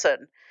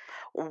 listen,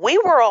 we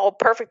were all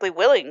perfectly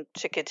willing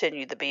to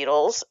continue the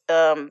Beatles.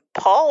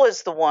 Paul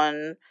is the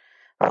one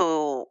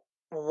who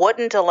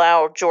wouldn't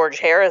allow George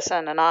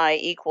Harrison and I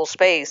equal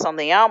space on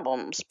the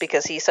albums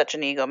because he's such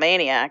an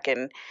egomaniac.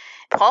 And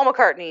Paul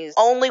McCartney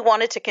only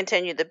wanted to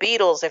continue the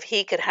Beatles if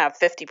he could have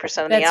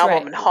 50% of the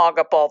album and hog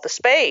up all the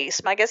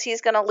space. I guess he's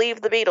going to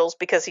leave the Beatles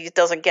because he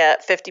doesn't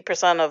get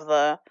 50% of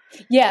the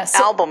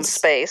album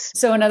space.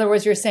 So in other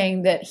words, you're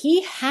saying that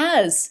he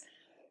has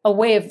a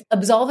way of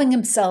absolving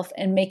himself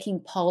and making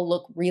Paul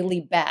look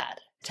really bad.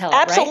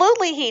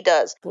 Absolutely, he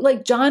does.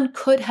 Like, John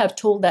could have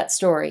told that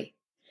story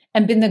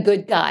and been the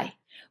good guy,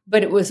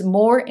 but it was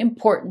more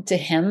important to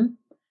him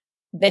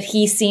that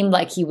he seemed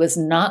like he was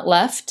not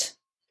left.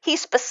 He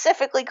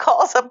specifically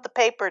calls up the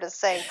paper to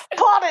say,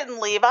 Paul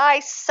didn't leave, I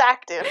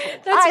sacked him.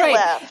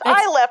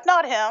 I left,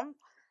 not him.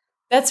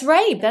 That's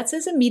right. That's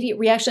his immediate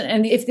reaction.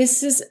 And if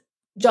this is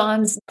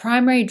John's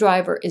primary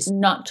driver, is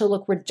not to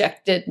look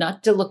rejected,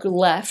 not to look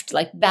left,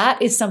 like,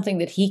 that is something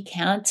that he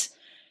can't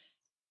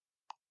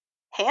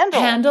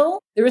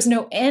handle. There is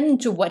no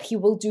end to what he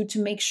will do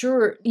to make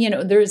sure,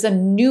 there is a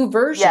new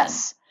version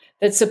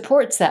that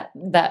supports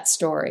that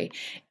story.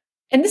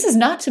 And this is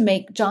not to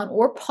make John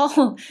or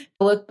Paul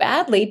look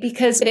badly,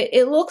 because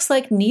it looks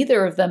like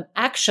neither of them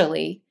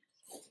actually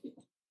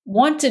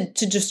wanted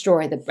to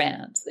destroy the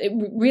band,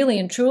 really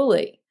and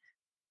truly.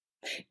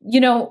 You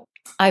know,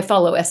 I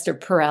follow Esther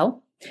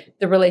Perel,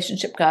 the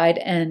relationship guide,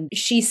 and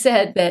she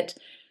said that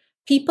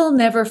people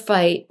never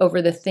fight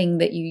over the thing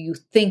that you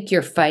think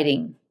you're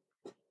fighting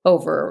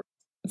over.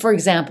 For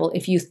example,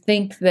 if you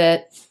think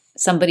that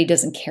somebody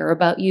doesn't care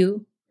about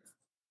you,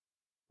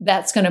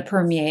 that's going to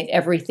permeate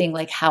everything,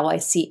 like how I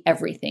see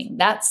everything.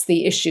 That's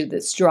the issue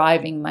that's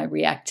driving my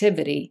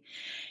reactivity.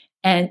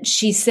 And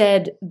she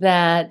said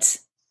that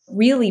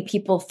really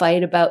people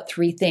fight about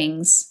three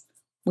things,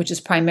 which is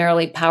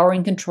primarily power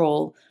and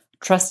control,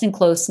 trust and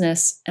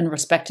closeness, and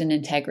respect and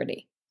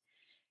integrity.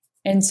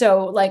 And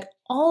so, like,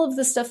 all of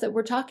the stuff that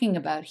we're talking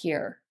about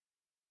here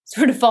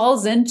sort of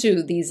falls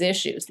into these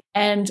issues.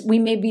 And we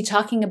may be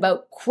talking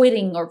about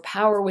quitting or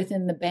power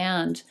within the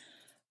band,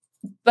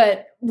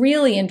 but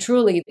really and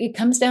truly, it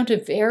comes down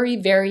to very,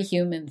 very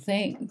human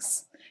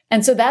things.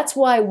 And so that's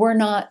why we're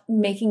not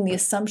making the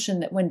assumption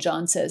that when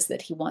John says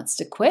that he wants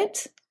to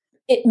quit,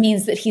 it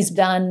means that he's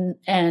done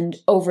and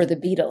over the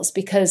Beatles,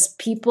 because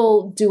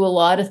people do a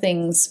lot of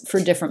things for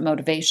different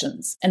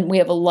motivations. And we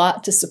have a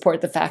lot to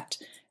support the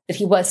fact that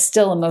he was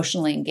still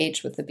emotionally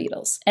engaged with the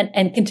Beatles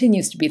and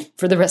continues to be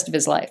for the rest of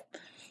his life.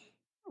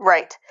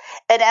 Right.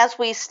 And as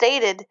we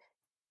stated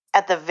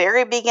at the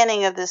very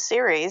beginning of this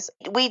series,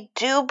 we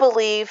do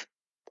believe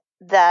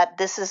that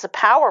this is a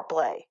power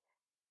play.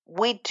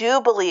 We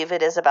do believe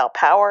it is about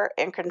power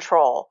and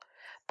control,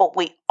 but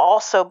we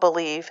also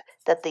believe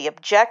that the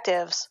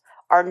objectives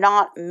are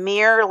not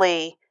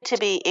merely to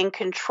be in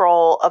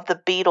control of the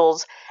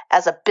Beatles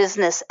as a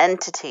business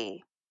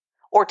entity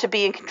or to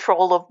be in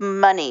control of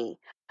money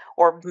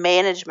or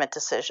management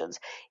decisions.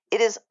 It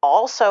is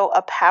also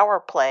a power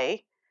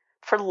play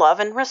for love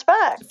and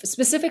respect.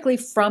 Specifically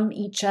from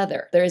each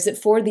other. Is it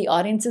for the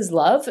audience's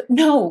love?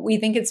 No, we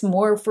think it's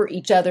more for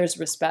each other's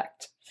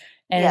respect.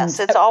 And yes,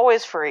 it's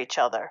always for each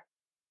other.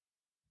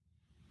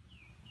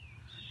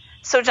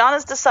 So John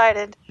has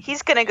decided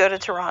he's going to go to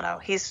Toronto.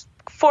 He's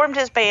formed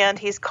his band.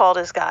 He's called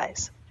his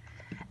guys.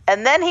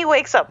 And then he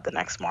wakes up the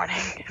next morning.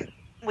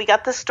 We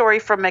got this story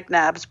from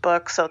McNabb's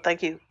book, so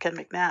thank you, Ken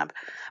McNabb.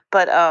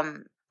 But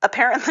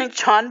apparently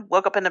John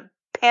woke up in a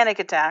panic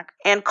attack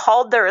and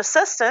called their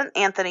assistant,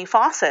 Anthony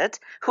Fawcett,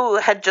 who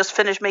had just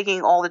finished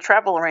making all the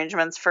travel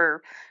arrangements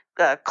for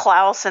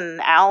Klaus and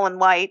Alan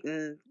White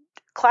and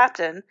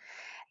Clapton,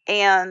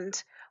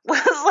 and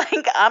was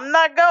like, I'm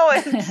not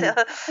going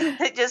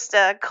to just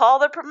call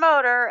the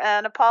promoter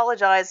and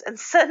apologize and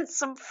send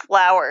some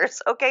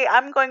flowers. Okay,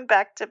 I'm going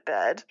back to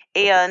bed.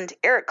 And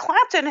Eric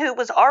Clapton, who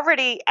was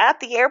already at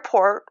the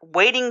airport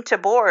waiting to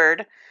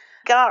board,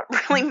 got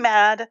really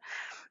mad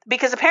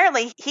because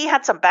apparently he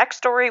had some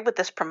backstory with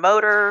this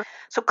promoter.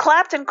 So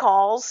Clapton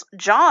calls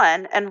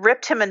John and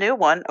ripped him a new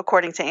one,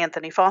 according to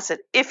Anthony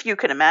Fawcett, if you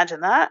can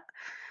imagine that.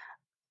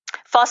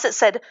 Fawcett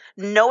said,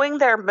 knowing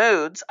their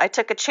moods, I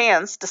took a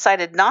chance,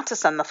 decided not to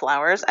send the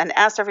flowers, and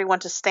asked everyone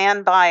to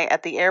stand by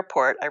at the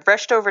airport. I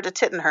rushed over to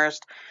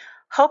Tittenhurst,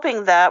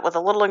 hoping that with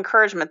a little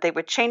encouragement, they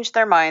would change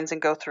their minds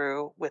and go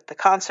through with the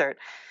concert.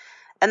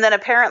 And then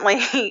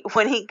apparently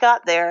when he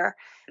got there,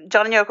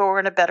 John and Yoko were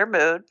in a better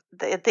mood.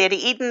 They had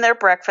eaten their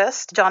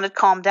breakfast. John had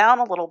calmed down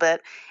a little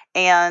bit,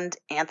 and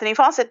Anthony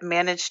Fawcett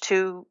managed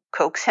to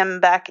coax him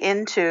back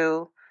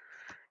into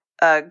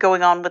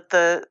going on with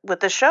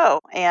the show.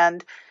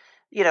 And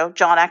you know,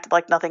 John acted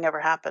like nothing ever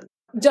happened.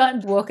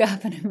 John woke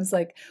up and was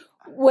like,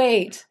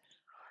 wait,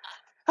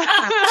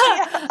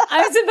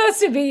 I'm supposed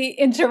to be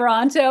in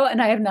Toronto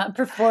and I have not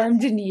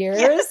performed in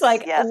years? Yes,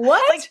 like, yes.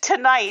 what? Like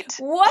tonight.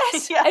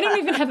 What? Yeah. I don't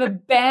even have a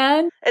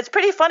band. It's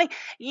pretty funny.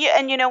 Yeah,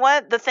 and you know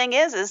what? The thing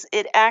is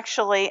it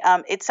actually,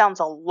 it sounds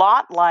a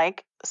lot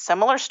like a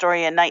similar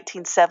story in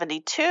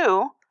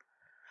 1972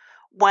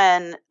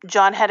 when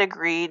John had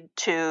agreed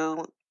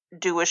to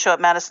do a show at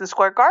Madison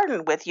Square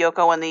Garden with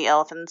Yoko and the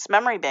Elephants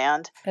Memory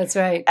Band. That's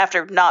right.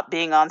 After not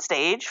being on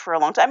stage for a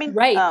long time. I mean,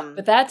 right.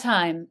 But that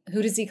time,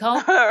 who does he call?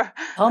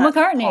 Paul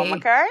McCartney. Paul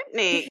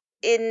McCartney.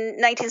 In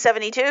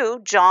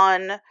 1972,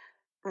 John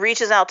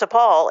reaches out to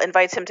Paul,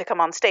 invites him to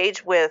come on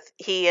stage with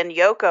he and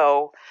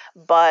Yoko,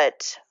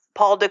 but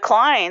Paul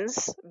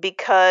declines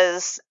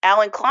because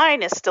Alan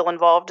Klein is still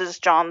involved as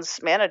John's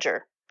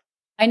manager.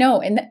 I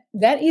know. And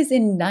that is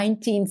in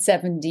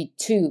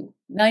 1972.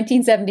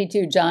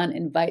 1972, John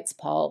invites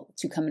Paul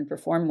to come and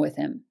perform with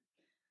him.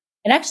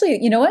 And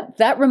actually, you know what?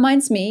 That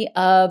reminds me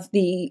of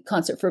the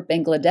concert for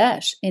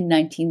Bangladesh in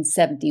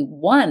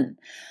 1971.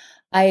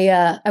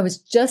 I was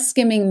just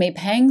skimming May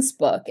Pang's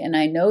book, and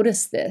I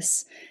noticed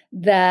this,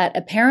 that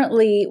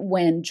apparently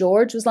when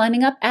George was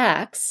lining up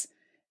acts,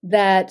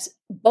 that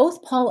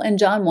both Paul and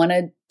John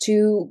wanted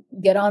to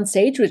get on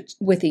stage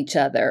with each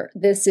other.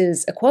 This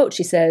is a quote.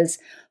 She says,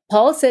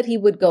 Paul said he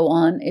would go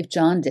on if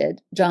John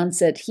did. John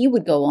said he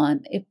would go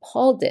on if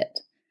Paul did.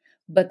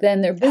 But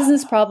then their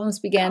business problems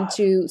began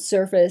to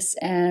surface,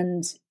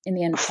 and in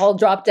the end, Paul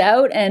dropped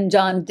out and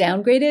John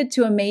downgraded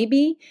to a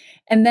maybe.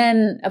 And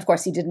then, of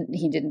course, he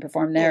didn't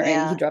perform there,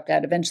 and he dropped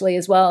out eventually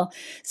as well.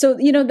 So,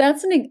 you know,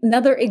 that's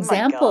another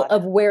example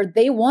of where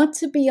they want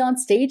to be on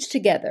stage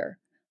together,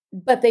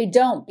 but they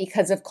don't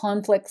because of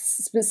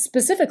conflicts,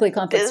 specifically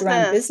conflicts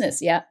around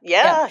business. Yeah.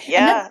 Yeah.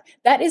 And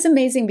that is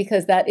amazing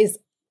because that is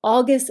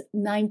August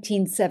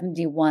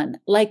 1971,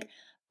 like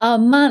a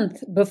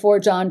month before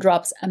John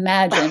drops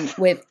Imagine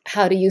with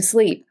How Do You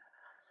Sleep?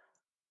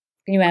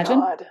 Can you imagine?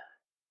 God.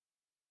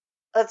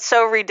 That's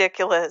so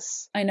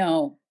ridiculous. I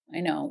know.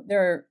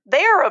 They're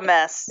a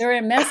mess. They're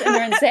a mess and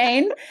they're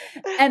insane.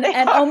 And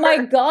oh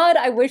my God,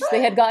 I wish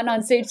they had gotten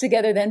on stage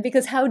together then,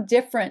 because how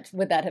different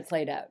would that have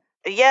played out?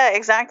 Yeah,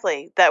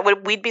 exactly.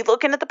 We'd be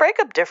looking at the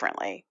breakup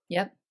differently.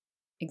 Yep.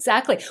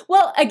 Exactly.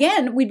 Well,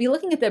 again, we'd be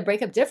looking at the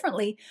breakup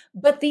differently,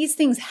 but these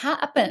things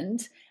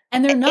happened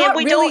and they're not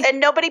and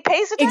nobody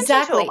pays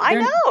attention to them. I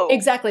know.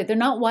 Exactly. They're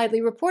not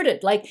widely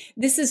reported. Like,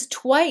 this is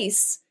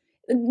twice,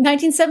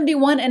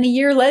 1971 and a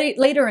year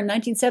later in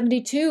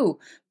 1972.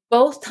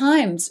 Both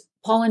times,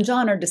 Paul and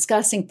John are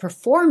discussing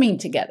performing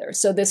together.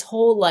 So this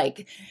whole,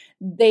 like,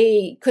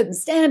 they couldn't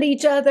stand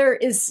each other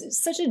is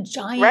such a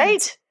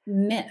giant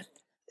myth.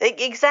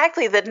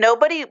 Exactly. That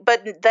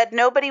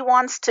nobody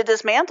wants to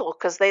dismantle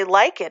because they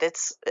like it.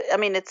 It's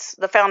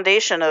the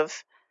foundation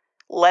of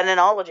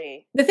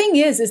Lennonology. The thing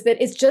is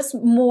that it's just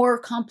more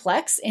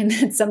complex in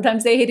that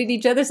sometimes they hated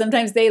each other,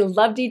 sometimes they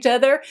loved each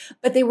other,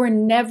 but they were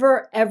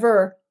never,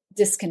 ever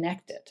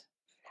disconnected.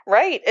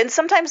 Right. And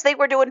sometimes they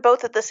were doing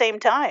both at the same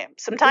time.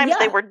 Sometimes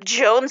they were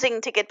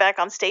jonesing to get back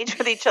on stage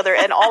with each other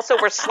and also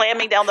were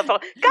slamming down the phone.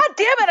 God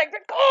damn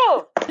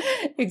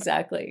it.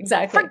 Exactly.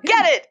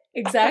 Forget it.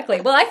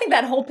 Exactly. Well, I think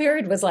that whole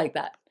period was like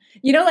that.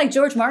 You know, like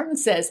George Martin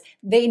says,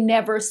 they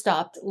never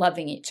stopped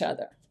loving each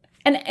other.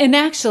 And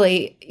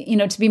actually, you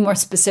know, to be more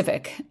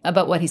specific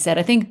about what he said,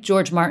 I think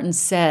George Martin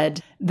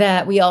said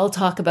that we all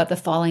talk about the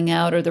falling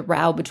out or the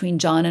row between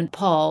John and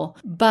Paul,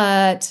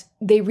 but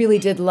they really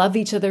did love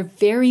each other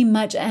very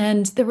much.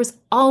 And there was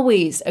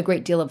always a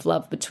great deal of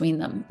love between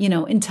them, you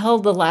know, until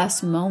the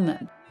last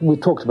moment. We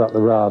talked about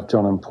the row of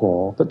John and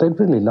Paul, but they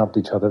really loved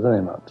each other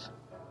very much.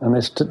 And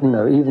they stood, you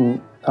know,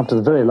 even up to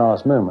the very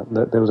last moment,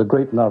 that there was a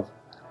great love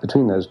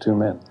between those two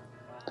men.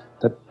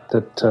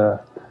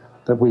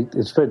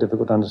 It's very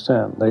difficult to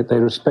understand. They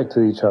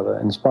respected each other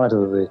in spite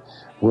of the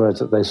words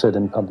that they said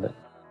in public.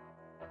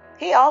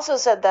 He also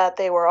said that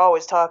they were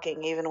always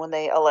talking, even when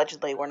they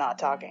allegedly were not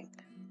talking.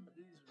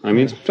 I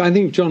mean, I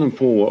think John and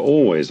Paul were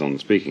always on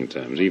speaking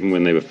terms, even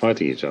when they were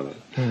fighting each other.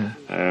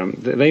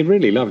 They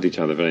really loved each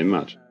other very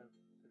much.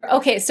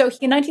 Okay, so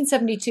in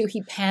 1972,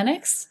 he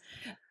panics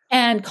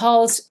and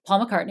calls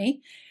Paul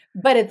McCartney.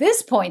 But at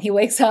this point, he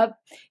wakes up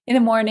in the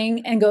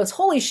morning and goes,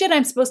 holy shit,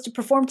 I'm supposed to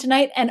perform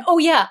tonight. And oh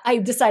yeah, I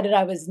decided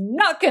I was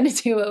not going to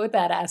do it with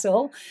that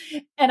asshole.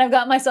 And I've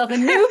got myself a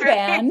new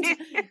band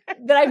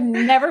that I've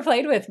never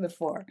played with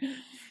before.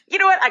 You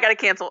know what? I got to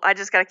cancel. I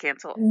just got to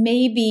cancel.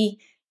 Maybe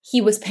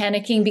he was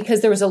panicking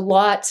because there was a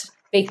lot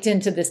baked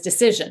into this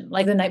decision.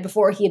 Like the night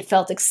before, he had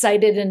felt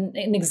excited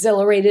and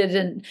exhilarated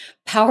and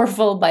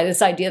powerful by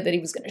this idea that he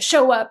was going to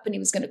show up and he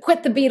was going to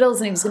quit the Beatles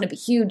and he was going to be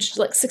huge,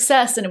 like,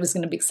 success, and it was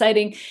going to be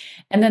exciting.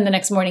 And then the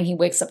next morning he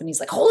wakes up and he's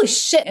like, holy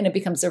shit. And it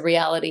becomes a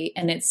reality.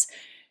 And it's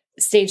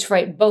stage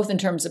fright, both in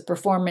terms of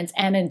performance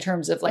and in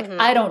terms of like,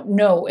 I don't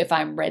know if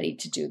I'm ready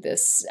to do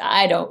this.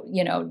 I don't,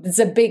 you know, it's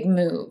a big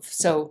move.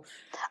 So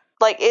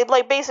like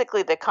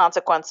basically the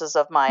consequences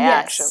of my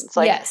actions.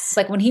 Yes.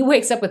 Like when he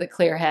wakes up with a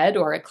clear head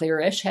or a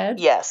clearish head.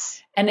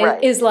 Yes. And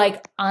it is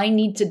like, I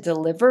need to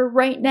deliver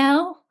right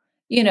now.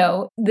 You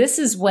know, this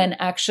is when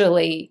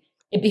actually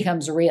it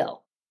becomes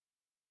real.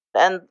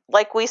 And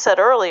like we said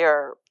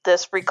earlier,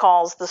 this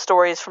recalls the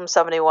stories from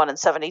 71 and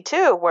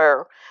 72,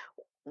 where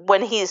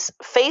when he's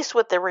faced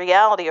with the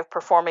reality of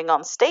performing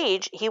on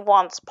stage, he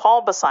wants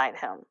Paul beside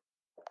him.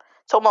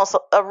 It's almost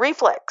a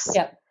reflex.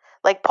 Yeah.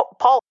 Like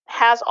Paul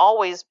has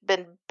always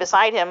been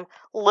beside him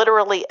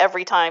literally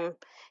every time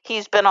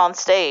he's been on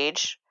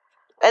stage.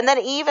 And then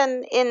even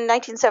in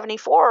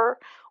 1974,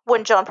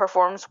 when John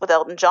performs with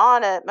Elton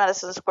John at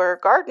Madison Square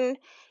Garden,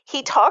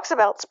 he talks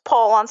about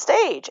Paul on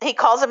stage. He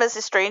calls him his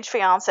estranged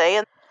fiance.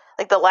 And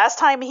like the last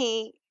time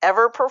he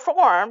ever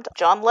performed,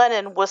 John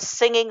Lennon was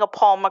singing a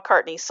Paul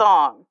McCartney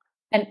song.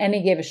 And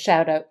he gave a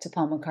shout out to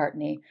Paul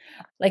McCartney.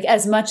 Like,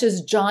 as much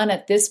as John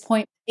at this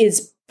point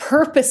is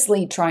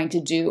purposely trying to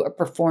do a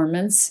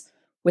performance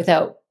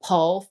without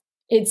Paul,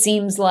 it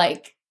seems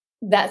like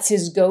that's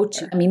his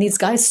go-to. I mean, these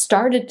guys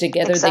started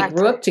together. Exactly.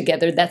 They grew up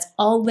together. That's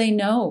all they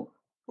know.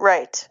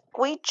 Right.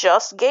 We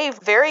just gave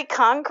very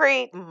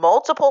concrete,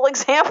 multiple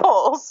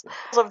examples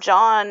of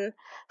John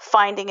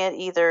finding it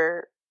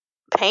either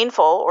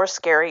painful or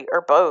scary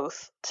or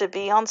both to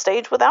be on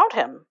stage without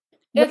him.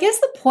 I guess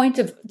the point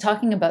of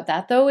talking about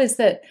that, though, is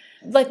that,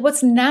 like,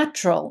 what's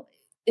natural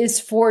is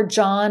for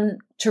John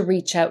to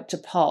reach out to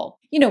Paul.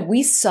 You know,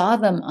 we saw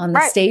them on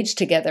the stage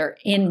together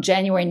in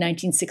January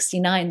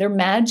 1969. They're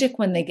magic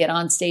when they get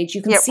on stage.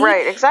 You can see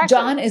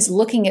John is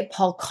looking at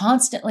Paul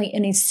constantly,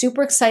 and he's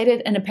super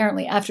excited. And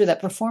apparently after that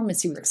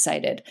performance, he was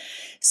excited.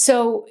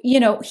 So, you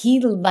know,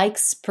 he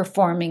likes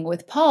performing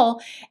with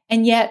Paul.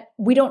 And yet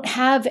we don't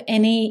have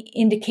any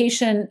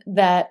indication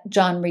that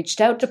John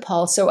reached out to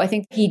Paul. So I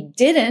think he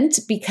didn't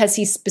because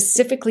he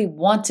specifically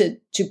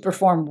wanted to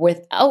perform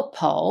without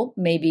Paul,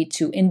 maybe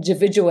to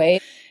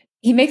individuate.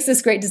 He makes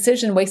this great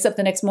decision, wakes up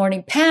the next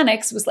morning,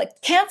 panics, was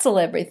like, cancel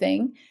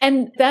everything.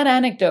 And that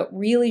anecdote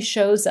really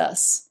shows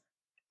us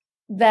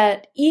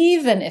that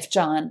even if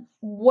John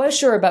was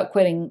sure about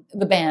quitting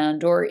the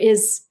band or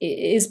is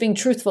being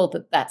truthful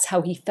that that's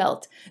how he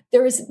felt,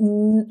 there is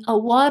a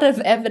lot of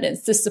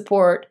evidence to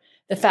support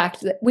the fact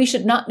that we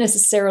should not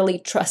necessarily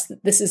trust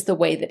that this is the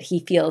way that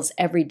he feels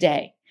every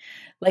day.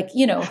 Like,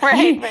 you know,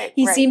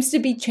 he seems to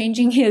be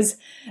changing his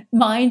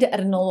mind at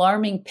an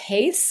alarming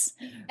pace.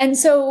 And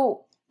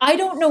so I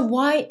don't know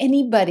why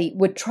anybody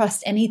would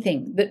trust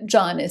anything that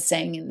John is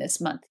saying in this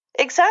month.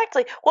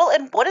 Exactly. Well,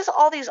 and what is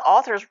all these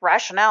authors'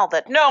 rationale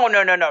that no.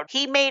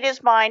 He made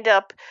his mind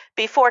up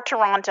before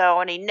Toronto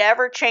and he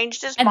never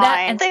changed his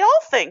mind. They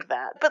all think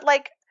that. But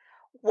like,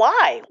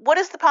 why? What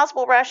is the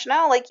possible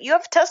rationale? Like, you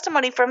have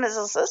testimony from his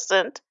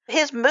assistant.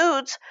 His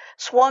moods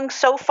swung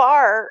so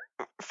far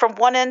from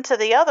one end to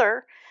the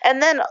other.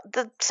 And then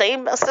the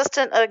same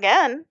assistant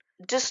again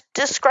just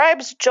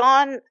describes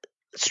John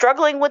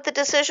struggling with the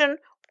decision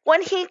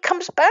when he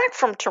comes back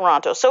from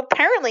Toronto. So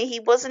apparently he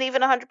wasn't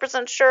even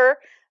 100% sure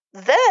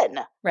then.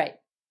 Right.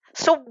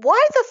 So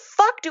why the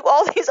fuck do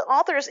all these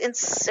authors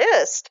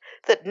insist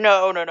that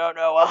no,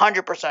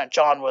 100%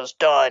 John was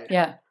done?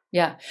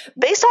 Yeah.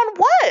 Based on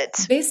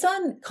what? Based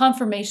on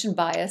confirmation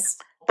bias.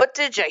 But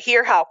did you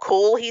hear how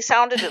cool he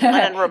sounded in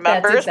Lennon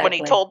Remembers when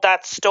he told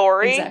that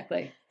story?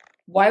 Exactly.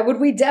 Why would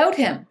we doubt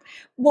him?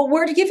 Well,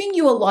 we're giving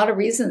you a lot of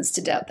reasons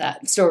to doubt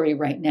that story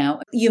right now.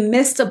 You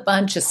missed a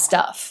bunch of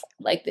stuff,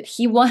 like that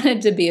he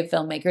wanted to be a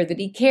filmmaker, that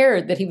he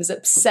cared, that he was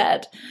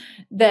upset,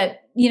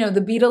 that, you know,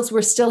 the Beatles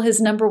were still his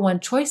number one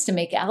choice to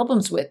make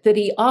albums with, that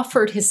he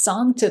offered his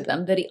song to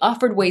them, that he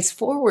offered ways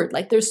forward.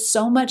 Like, there's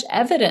so much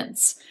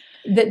evidence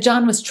that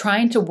John was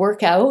trying to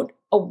work out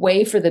a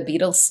way for the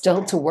Beatles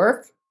still to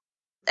work.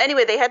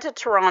 Anyway, they head to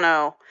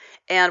Toronto.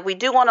 And we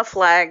do want to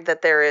flag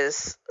that there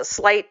is a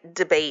slight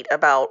debate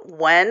about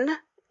when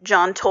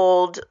John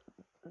told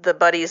the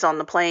buddies on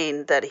the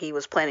plane that he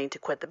was planning to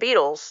quit the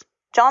Beatles.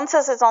 John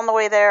says it's on the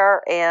way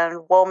there,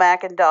 and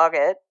Womack and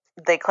Doggett,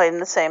 they claim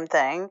the same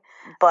thing.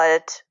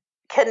 But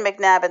Ken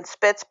McNabb and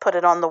Spitz put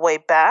it on the way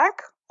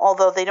back,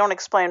 although they don't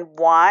explain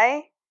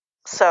why.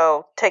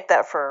 So take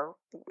that for,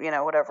 you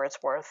know, whatever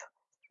it's worth.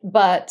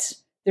 But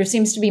there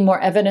seems to be more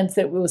evidence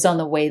that it was on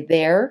the way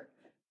there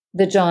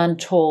that John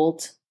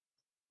told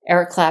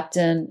Eric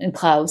Clapton and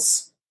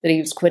Klaus that he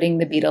was quitting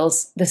the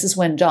Beatles. This is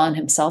when John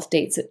himself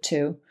dates it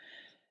too.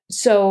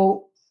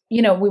 So,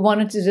 you know, we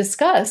wanted to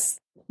discuss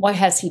why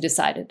has he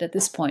decided at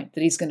this point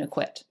that he's going to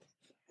quit.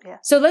 Yeah.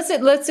 So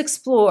let's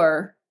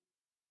explore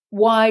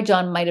why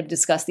John might have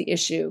discussed the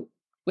issue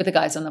with the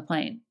guys on the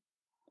plane.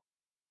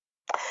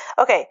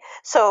 Okay,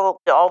 so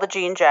all the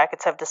jean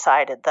jackets have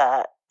decided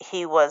that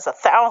he was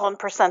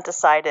 1,000%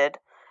 decided,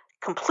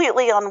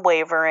 completely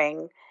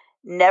unwavering,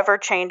 never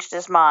changed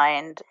his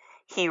mind.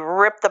 He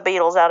ripped the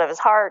Beatles out of his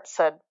heart,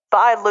 said,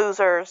 bye,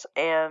 losers,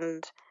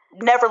 and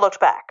never looked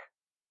back.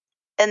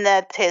 And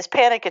that his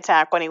panic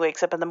attack when he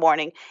wakes up in the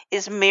morning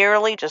is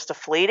merely just a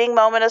fleeting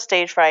moment of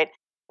stage fright.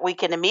 We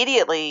can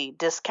immediately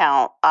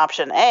discount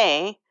option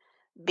A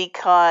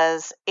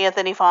because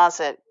Anthony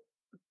Fawcett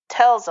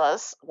tells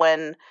us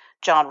when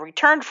John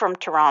returned from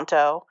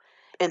Toronto,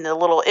 in the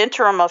little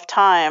interim of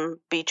time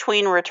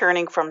between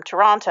returning from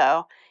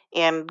Toronto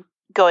and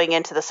going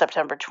into the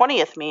September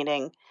 20th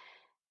meeting,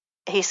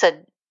 he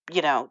said,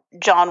 you know,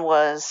 John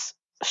was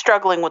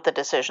struggling with the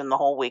decision the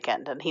whole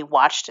weekend, and he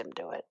watched him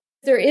do it.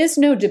 There is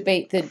no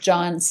debate that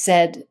John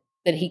said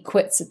that he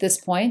quits at this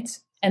point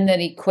and that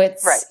he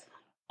quits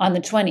on the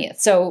 20th.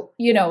 So,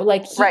 you know,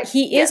 like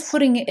he is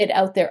putting it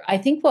out there. I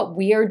think what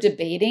we are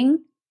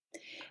debating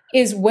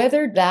is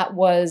whether that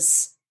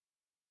was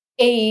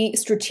a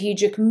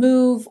strategic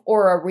move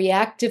or a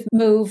reactive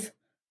move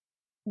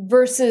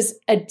versus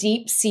a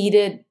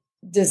deep-seated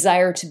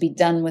desire to be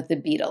done with the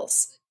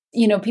Beatles.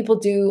 You know, people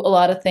do a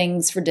lot of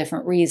things for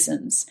different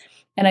reasons.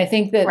 And I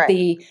think that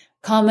the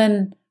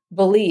common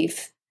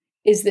belief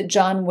is that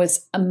John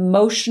was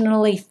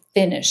emotionally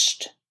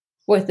finished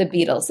with the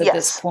Beatles at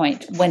this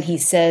point when he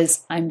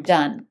says, I'm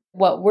done.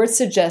 What we're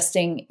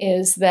suggesting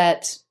is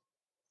that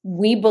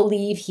we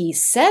believe he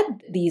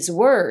said these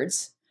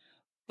words,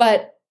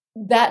 but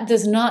that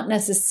does not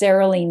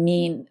necessarily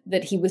mean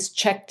that he was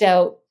checked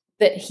out,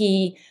 that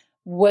he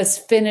was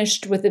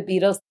finished with the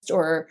Beatles,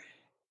 or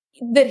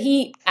that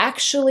he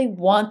actually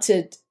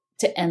wanted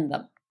to end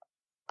them.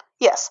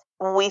 Yes,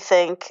 we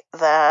think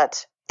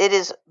that it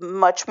is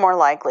much more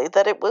likely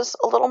that it was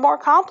a little more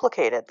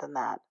complicated than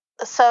that.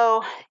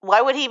 So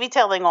why would he be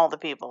telling all the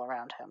people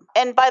around him?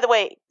 And by the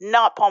way,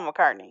 not Paul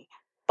McCartney.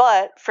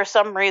 But for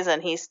some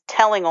reason, he's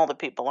telling all the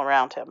people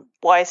around him.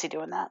 Why is he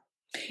doing that?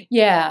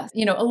 Yeah.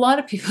 A lot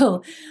of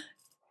people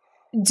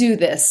do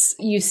this.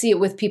 You see it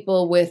with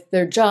people with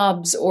their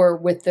jobs or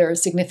with their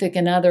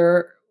significant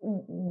other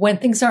when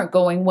things aren't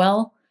going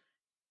well.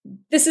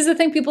 This is the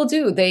thing people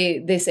do.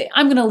 They say,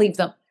 I'm going to leave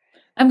them.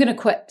 I'm going to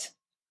quit.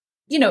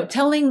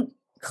 Telling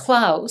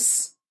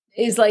Klaus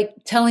is like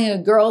telling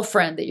a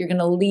girlfriend that you're going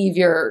to leave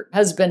your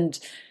husband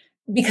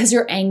because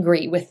you're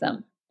angry with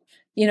them.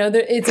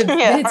 It's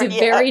a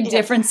very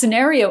different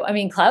scenario. I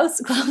mean, Klaus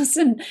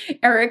and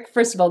Eric,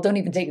 first of all, don't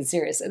even take it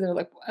serious. They're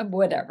like,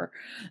 whatever.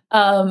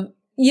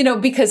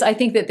 Because I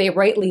think that they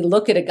rightly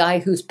look at a guy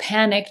who's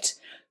panicked,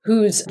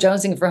 who's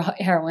jonesing for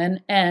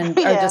heroin, and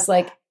are just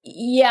like,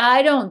 yeah,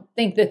 I don't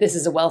think that this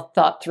is a well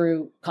thought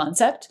through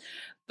concept.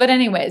 But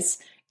anyways,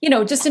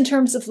 just in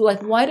terms of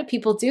like, why do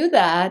people do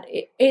that?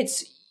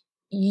 It's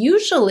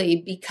usually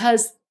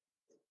because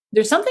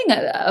there's something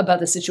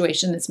about the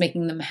situation that's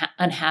making them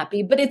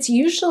unhappy, but it's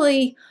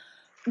usually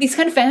these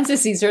kind of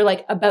fantasies are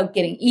like about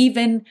getting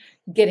even,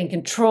 getting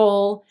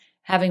control,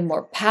 having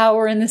more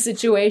power in the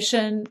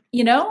situation,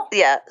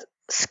 Yeah.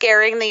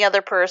 Scaring the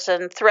other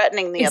person,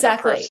 threatening the other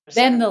person.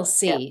 Then they'll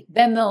see. Yeah.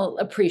 Then they'll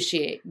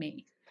appreciate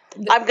me.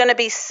 I'm going to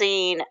be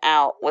seen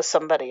out with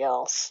somebody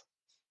else.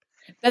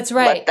 That's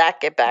right. Let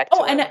that get back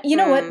to him. And you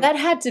know what? That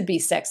had to be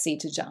sexy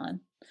to John.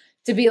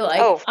 To be like,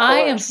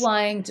 I am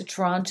flying to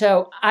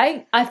Toronto.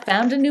 I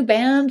found a new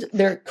band.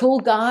 They're cool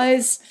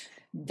guys.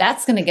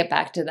 That's going to get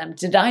back to them.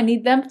 Did I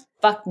need them?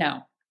 Fuck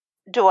no.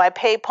 Do I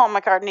pay Paul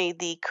McCartney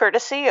the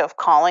courtesy of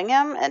calling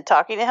him and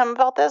talking to him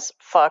about this?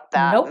 Fuck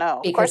that. Nope,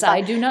 no. Because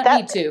I do not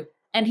need to.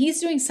 And he's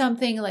doing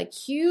something like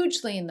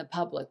hugely in the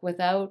public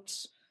without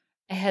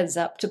a heads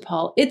up to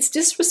Paul. It's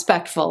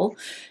disrespectful.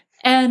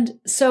 And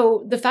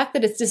so the fact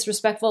that it's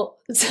disrespectful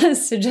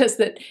suggests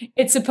that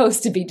it's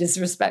supposed to be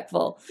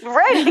disrespectful.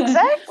 Right,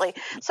 exactly.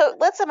 So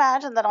let's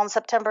imagine that on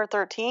September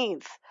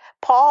 13th,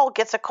 Paul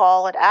gets a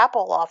call at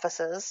Apple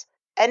offices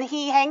and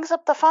he hangs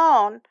up the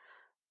phone,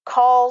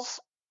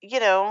 calls,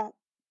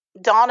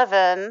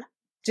 Donovan.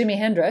 Jimi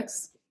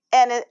Hendrix.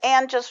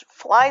 And just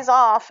flies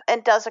off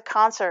and does a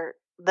concert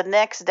the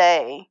next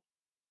day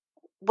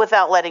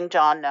without letting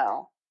John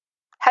know.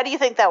 How do you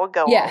think that would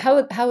go? Yeah,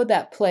 how would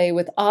that play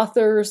with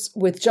authors,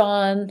 with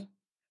John,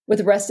 with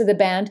the rest of the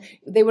band?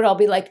 They would all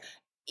be like,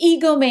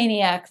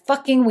 egomaniac,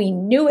 fucking we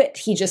knew it.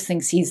 He just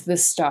thinks he's the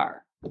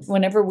star.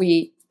 Whenever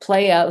we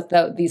play out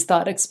these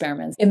thought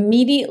experiments,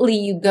 immediately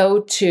you go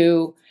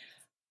to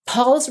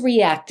Paul's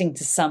reacting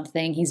to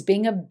something. He's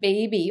being a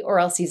baby or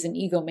else he's an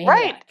egomaniac.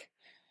 Right.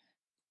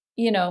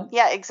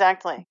 Yeah,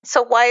 exactly.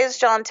 So why is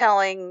John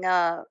telling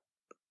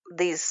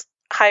these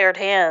hired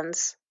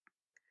hands?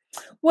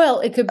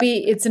 Well, it could be,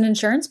 it's an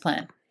insurance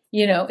plan.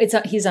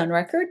 He's on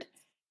record.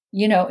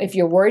 If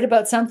you're worried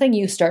about something,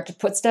 you start to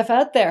put stuff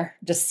out there.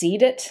 Just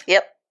seed it.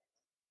 Yep.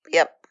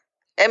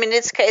 I mean,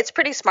 it's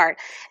pretty smart.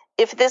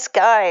 If this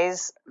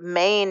guy's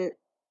main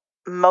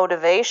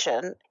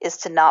motivation is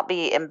to not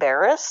be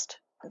embarrassed,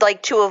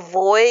 like to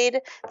avoid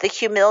the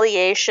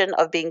humiliation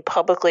of being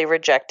publicly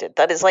rejected,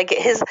 that is like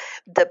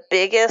the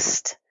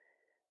biggest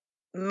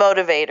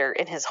motivator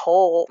in his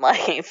whole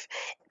life.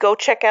 Go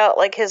check out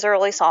like his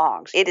early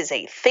songs. It is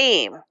a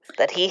theme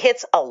that he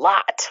hits a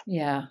lot.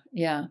 Yeah.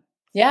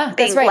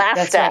 That's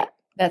right.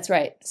 That's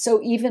right.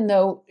 So even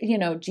though,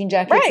 Jean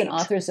Jacques and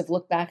authors have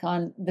looked back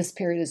on this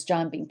period as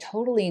John being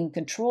totally in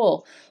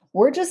control,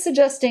 we're just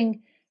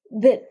suggesting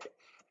that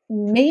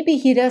maybe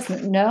he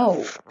doesn't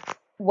know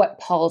what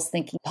Paul's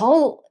thinking.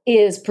 Paul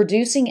is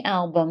producing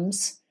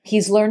albums.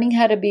 He's learning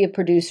how to be a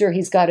producer.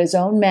 He's got his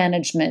own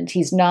management.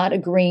 He's not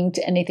agreeing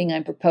to anything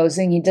I'm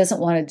proposing. He doesn't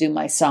want to do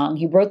my song.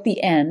 He wrote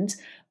the end.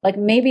 Like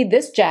maybe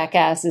this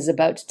jackass is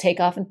about to take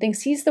off and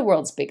thinks he's the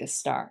world's biggest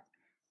star.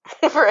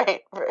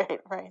 Right.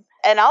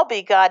 And I'll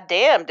be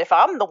goddamned if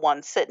I'm the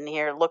one sitting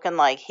here looking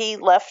like he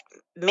left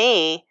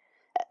me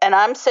and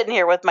I'm sitting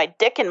here with my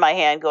dick in my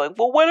hand going,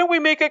 well, why don't we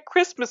make a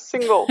Christmas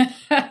single?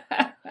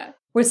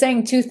 We're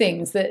saying two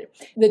things, that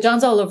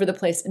John's all over the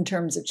place in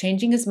terms of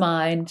changing his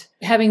mind,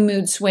 having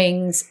mood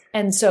swings.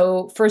 And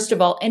so, first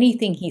of all,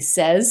 anything he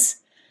says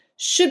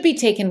should be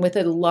taken with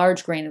a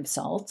large grain of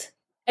salt.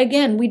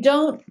 Again, we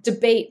don't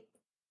debate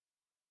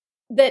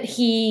that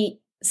he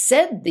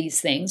said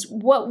these things.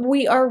 What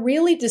we are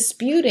really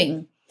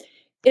disputing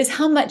is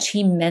how much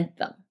he meant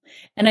them.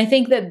 And I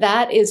think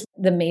that is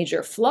the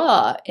major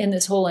flaw in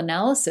this whole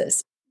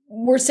analysis.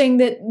 We're saying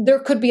that there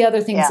could be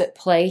other things at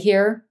play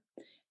here.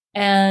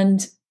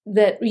 And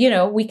that,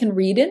 we can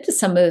read into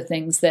some of the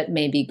things that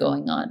may be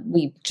going on.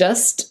 We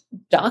just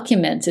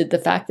documented the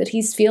fact that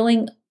he's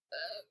feeling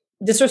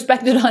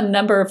disrespected on a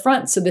number of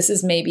fronts. So this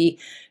is maybe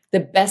the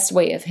best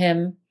way of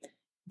him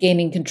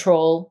gaining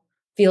control,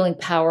 feeling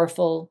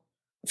powerful,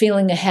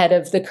 feeling ahead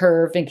of the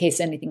curve in case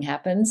anything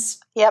happens.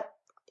 Yep.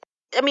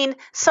 I mean,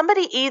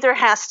 somebody either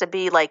has to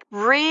be like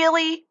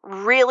really,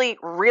 really,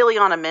 really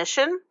on a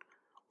mission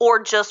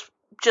or just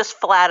just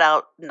flat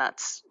out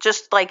nuts,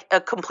 just like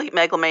a complete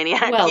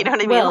megalomaniac. Well, you know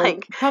what I mean?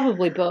 Like,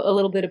 probably a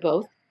little bit of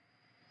both.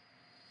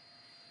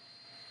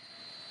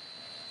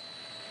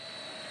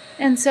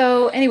 And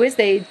so, anyways,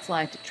 they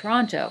fly to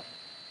Toronto.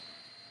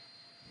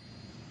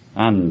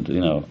 And,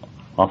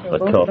 off the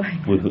cuff,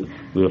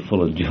 we were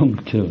full of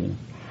junk too.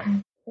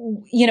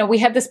 We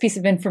have this piece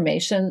of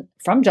information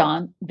from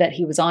John that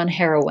he was on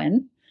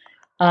heroin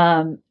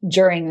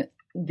during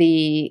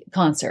the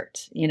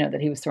concert,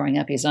 that he was throwing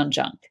up, he's on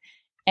junk.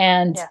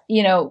 And,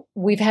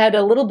 we've had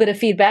a little bit of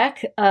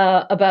feedback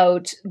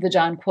about the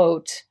John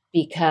quote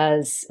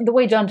because the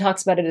way John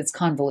talks about it, it's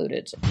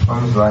convoluted.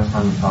 When was the last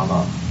time you found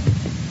out?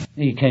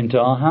 He came to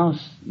our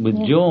house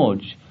with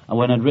George, and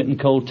when I'd written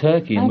Cold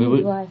Turkey,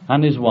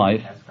 and his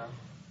wife.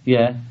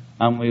 Yeah,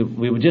 and we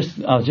were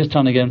I was just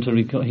trying to get him to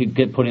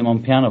record, put him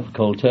on piano for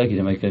Cold Turkey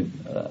to make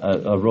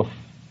a rough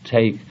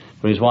take,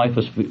 but his wife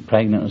was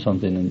pregnant or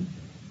something, and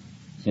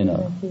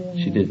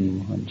she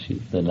didn't when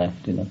they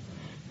left,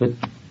 But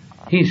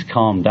he's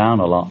calmed down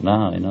a lot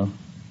now,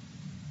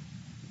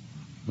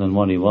 than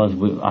what he was.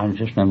 I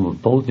just remember we're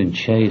both in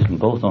Chase and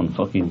both on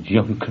fucking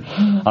junk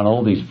and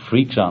all these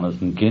freaks on us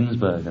and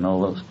Ginsberg and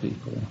all those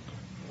people.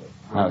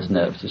 I was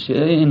nervous.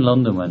 In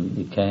London when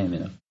he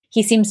came,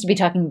 He seems to be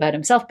talking about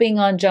himself being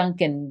on junk,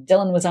 and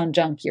Dylan was on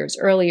junk years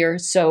earlier,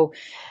 so...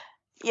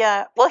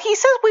 Yeah, well, he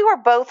says we were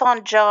both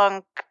on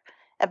junk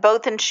and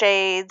both in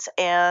shades,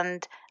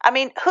 and, I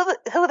mean,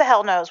 who the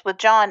hell knows? With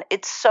John,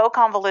 it's so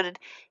convoluted.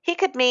 He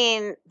could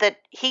mean that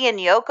he and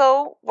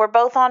Yoko were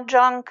both on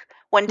junk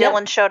when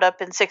Dylan showed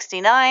up in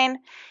 69.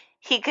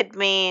 He could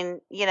mean,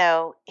 he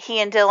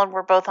and Dylan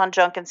were both on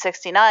junk in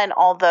 69,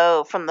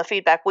 although from the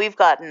feedback we've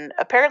gotten,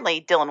 apparently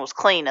Dylan was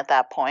clean at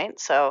that point,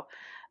 so...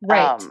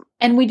 Right.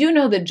 And we do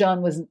know that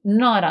John was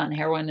not on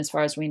heroin as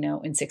far as we know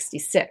in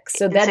 66.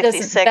 So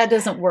that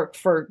doesn't work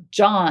for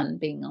John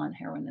being on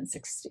heroin in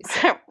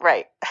 66.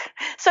 Right.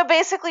 So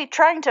basically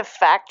trying to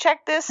fact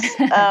check this,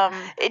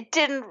 it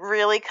didn't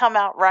really come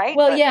out right.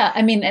 Well, yeah.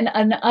 I mean,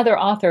 and other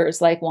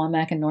authors like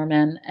Womack and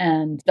Norman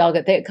and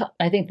Dalgett,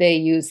 I think they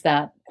use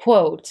that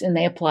quote and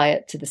they apply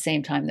it to the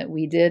same time that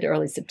we did,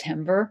 early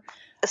September.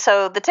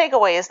 So the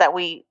takeaway is that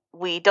we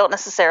don't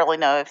necessarily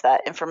know if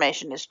that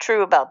information is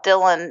true about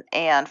Dylan,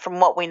 and from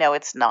what we know,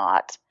 it's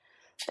not.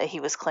 That he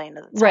was clean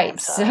at the time. Right.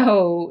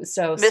 So Mr.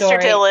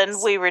 sorry.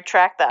 Dylan, we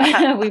retract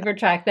that. We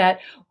retract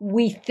that.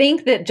 We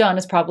think that John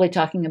is probably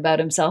talking about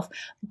himself,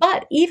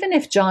 but even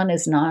if John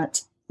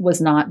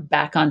was not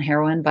back on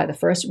heroin by the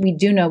first, we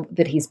do know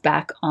that he's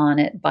back on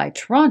it by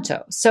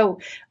Toronto. So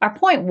our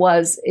point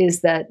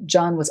is that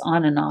John was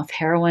on and off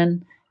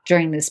heroin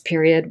during this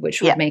period,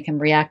 which would make him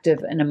reactive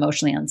and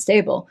emotionally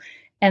unstable.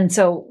 And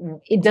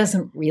so it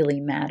doesn't really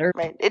matter.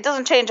 Right. It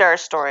doesn't change our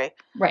story.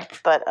 Right.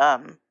 But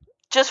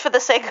just for the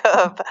sake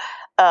of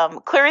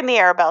clearing the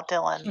air about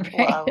Dylan,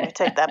 we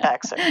take that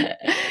back, sir.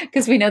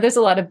 Because we know there's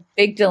a lot of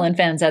big Dylan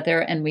fans out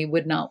there, and we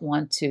would not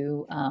want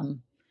to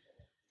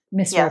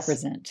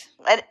misrepresent.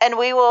 Yes. And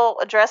we will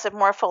address it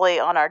more fully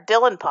on our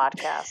Dylan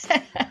podcast,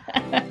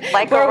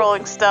 like a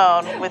Rolling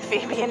Stone with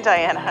Phoebe and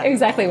Diana.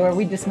 Exactly, where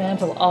we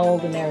dismantle all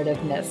the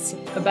narrative myths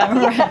about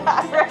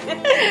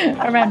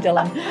around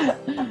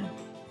Dylan.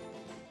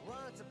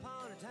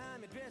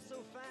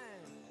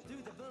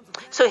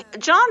 So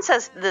John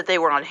says that they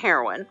were on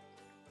heroin,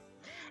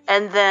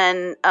 and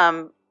then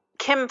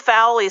Kim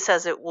Fowley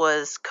says it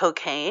was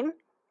cocaine.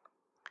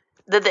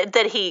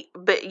 That he,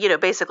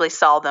 basically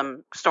saw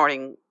them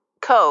snorting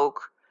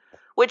coke,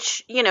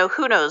 which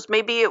who knows?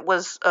 Maybe it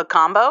was a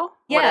combo.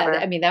 Yeah,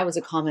 whatever. I mean that was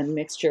a common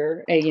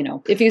mixture.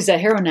 If he was a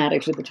heroin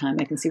addict at the time,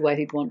 I can see why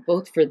he'd want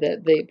both for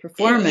the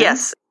performance.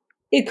 Yes,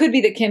 it could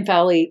be that Kim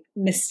Fowley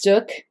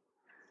mistook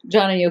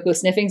John and Yoko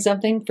sniffing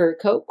something for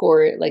coke,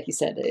 or like you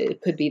said,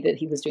 it could be that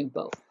he was doing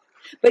both.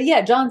 But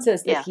yeah, John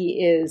says that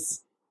he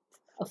is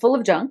full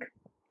of junk.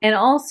 And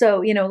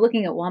also,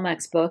 looking at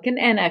Womack's book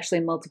and actually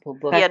multiple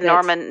books. Yeah,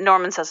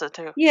 Norman says it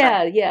too.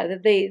 Yeah,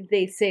 that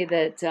they say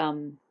that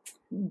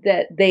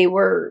that they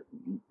were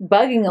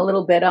bugging a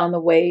little bit on the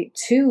way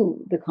to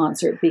the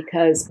concert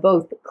because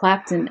both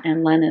Clapton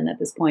and Lennon at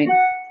this point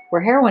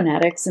were heroin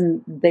addicts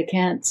and they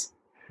can't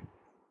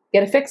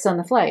get a fix on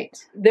the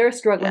flight. They're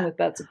struggling with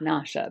bouts of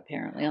nausea,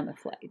 apparently, on the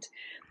flight.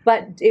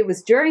 But it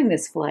was during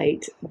this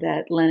flight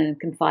that Lennon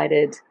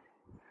confided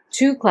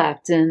to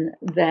Clapton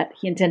that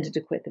he intended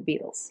to quit the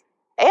Beatles.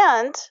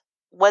 And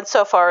went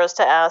so far as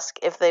to ask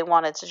if they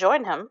wanted to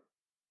join him.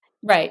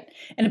 Right.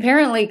 And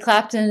apparently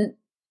Clapton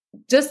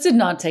just did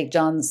not take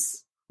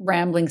John's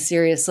rambling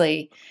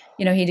seriously.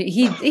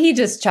 He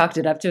just chalked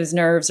it up to his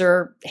nerves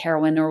or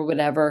heroin or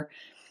whatever.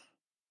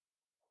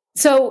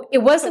 So it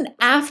wasn't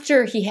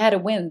after he had a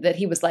win that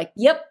he was like,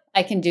 yep,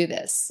 I can do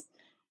this.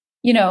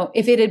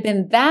 If it had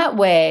been that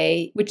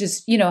way, which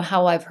is,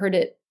 how I've heard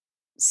it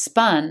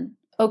spun,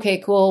 okay,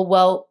 cool.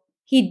 Well,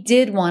 he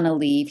did want to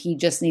leave. He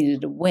just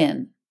needed to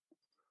win,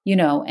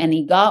 and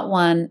he got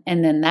one.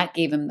 And then that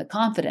gave him the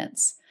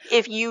confidence.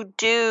 If you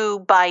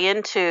do buy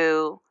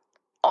into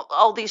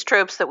all these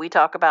tropes that we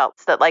talk about,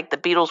 that like the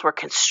Beatles were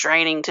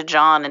constraining to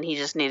John and he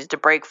just needed to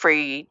break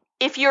free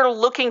if you're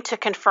looking to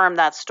confirm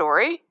that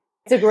story.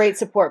 It's a great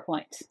support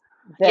point.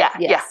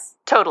 Yeah,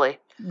 totally.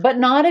 But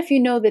not if you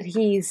know that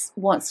he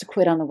wants to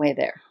quit on the way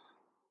there.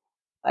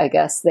 I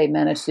guess they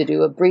managed to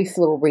do a brief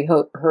little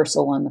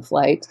rehearsal on the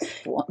flight.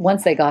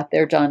 Once they got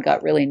there, John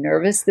got really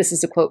nervous. This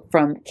is a quote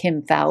from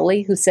Kim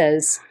Fowley, who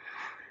says,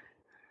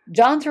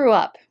 "John threw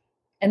up,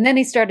 and then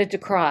he started to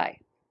cry.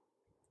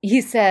 He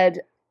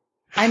said,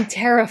 'I'm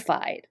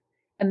terrified.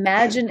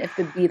 Imagine if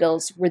the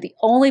Beatles were the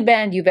only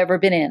band you've ever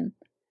been in,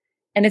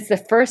 and it's the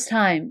first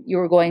time you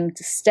were going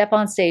to step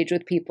on stage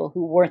with people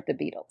who weren't the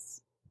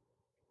Beatles.'"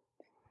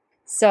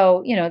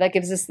 So, that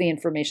gives us the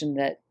information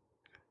that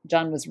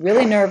John was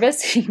really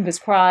nervous. He was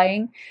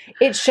crying.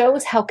 It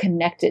shows how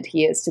connected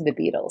he is to the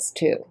Beatles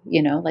too.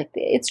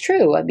 It's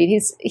true. I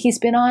mean, he's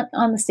been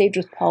on the stage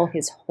with Paul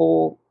his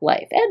whole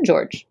life, and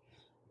George.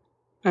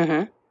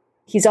 Mm-hmm.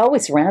 He's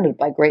always surrounded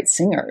by great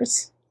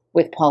singers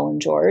with Paul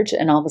and George,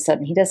 and all of a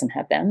sudden he doesn't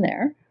have them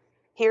there.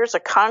 Here's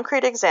a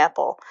concrete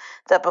example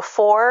that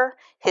before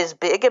his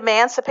big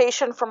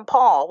emancipation from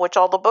Paul, which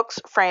all the books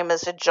frame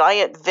as a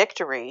giant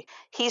victory,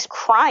 he's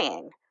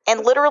crying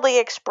and literally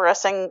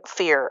expressing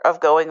fear of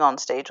going on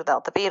stage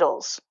without the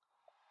Beatles.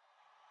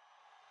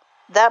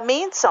 That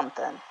means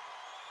something.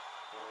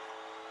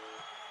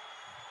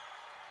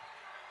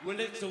 Well,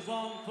 it's a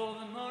 1 for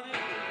the money,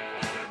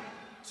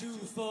 2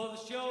 for the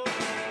show,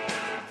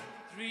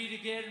 3 to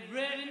get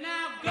ready.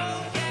 Now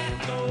go,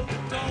 yeah, go,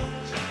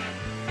 don't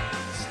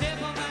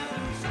step on my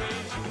blue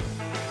suede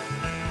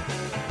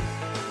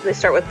shoes. They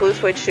start with Blue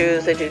Suede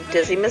Shoes. They do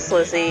Dizzy Miss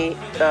Lizzie,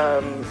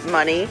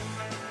 Money.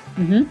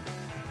 Mm-hmm.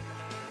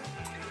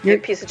 Your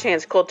Piece of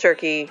Chance, Cold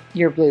Turkey.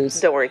 Your Blues.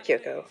 Don't worry,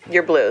 Kyoko.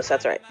 Your Blues.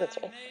 That's right.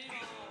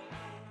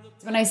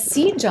 When I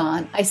see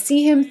John, I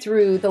see him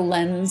through the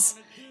lens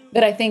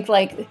that I think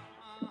like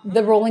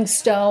the Rolling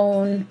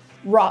Stone,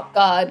 rock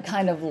god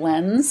kind of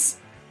lens.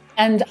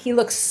 And he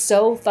looks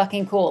so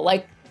fucking cool.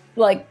 Like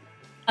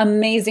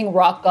amazing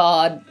rock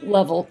god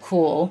level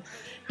cool.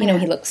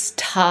 He looks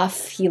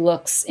tough. He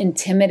looks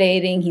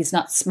intimidating. He's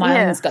not smiling.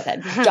 Yeah. He's got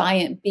that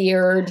giant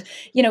beard.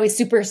 He's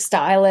super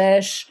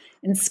stylish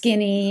and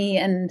skinny,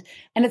 and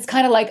it's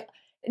kind of like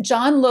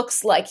John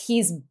looks like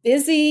he's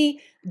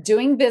busy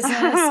doing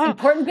business,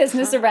 important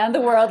business around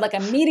the world. Like,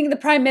 I'm meeting the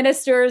prime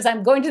ministers,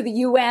 I'm going to the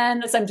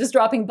UN, so I'm just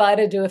dropping by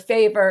to do a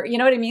favor. You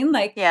know what I mean?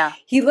 Like, yeah.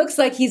 He looks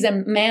like he's a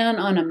man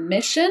on a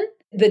mission.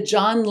 The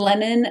John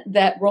Lennon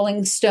that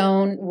Rolling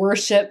Stone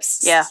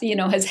worships,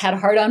 has had a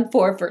heart on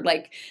for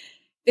like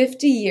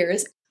 50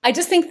 years. I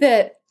just think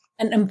that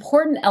an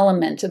important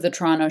element of the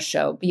Toronto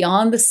show,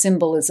 beyond the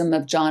symbolism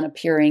of John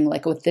appearing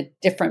like with a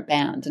different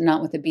band and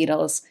not with the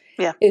Beatles,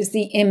 is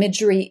the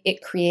imagery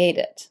it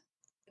created.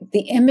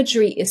 The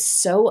imagery is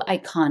so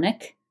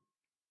iconic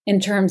in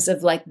terms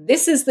of like,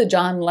 this is the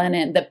John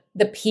Lennon,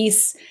 the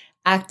peace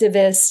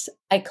activist,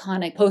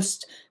 iconic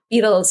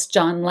post-Beatles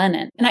John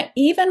Lennon. And I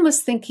even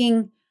was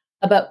thinking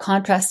about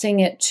contrasting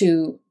it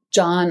to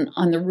John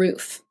on the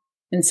Roof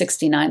in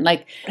 '69,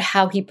 like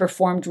how he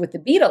performed with the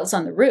Beatles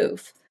on the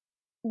Roof.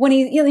 When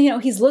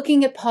he's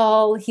looking at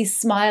Paul, he's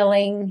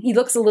smiling. He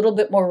looks a little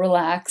bit more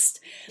relaxed.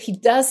 He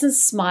doesn't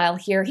smile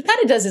here. He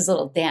kind of does his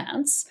little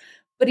dance,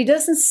 but he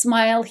doesn't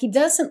smile. He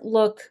doesn't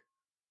look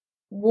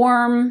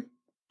warm.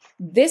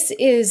 This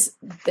is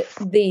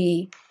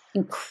the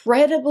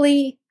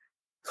incredibly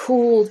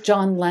cool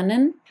John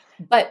Lennon,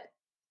 but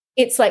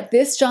it's like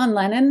this John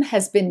Lennon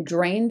has been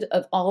drained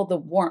of all the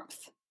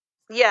warmth.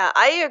 Yeah,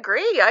 I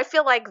agree. I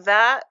feel like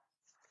that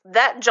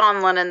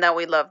John Lennon that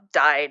we love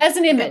died. As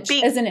an image.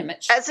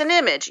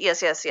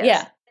 Yes.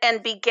 Yeah.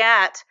 And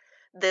begat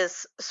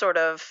this sort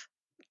of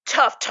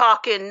tough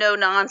talking, no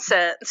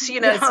nonsense,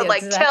 like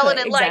exactly, telling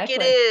it like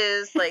it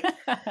is, like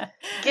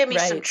give me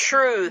some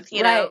truth,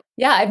 you know?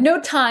 Yeah, I have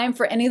no time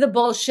for any of the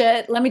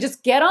bullshit. Let me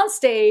just get on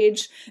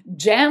stage,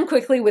 jam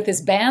quickly with this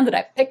band that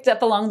I picked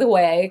up along the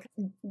way.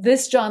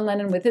 This John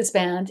Lennon with his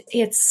band,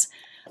 it's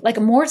like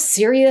a more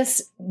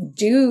serious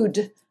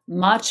dude,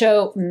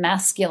 macho,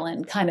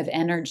 masculine kind of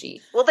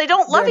energy. Well, they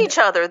don't love each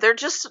other. They're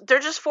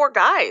just 4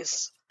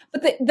 guys.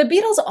 But the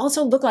Beatles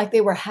also looked like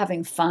they were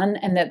having fun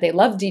and that they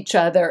loved each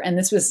other. And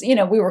this was,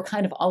 we were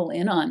kind of all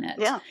in on it.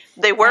 Yeah,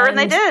 they were and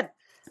they did.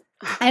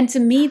 And to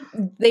me,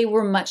 they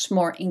were much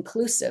more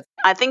inclusive.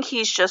 I think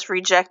he's just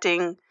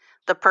rejecting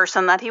the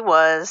person that he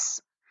was.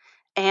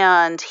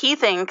 And he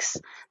thinks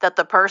that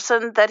the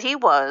person that he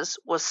was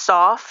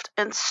soft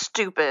and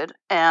stupid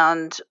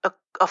and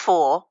a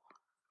fool.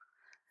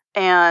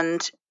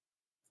 And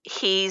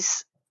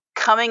he's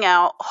coming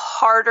out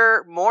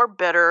harder, more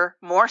bitter,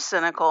 more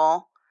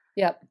cynical.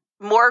 Yep.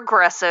 More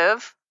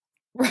aggressive.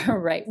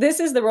 Right.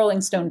 This is the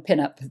Rolling Stone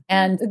pinup.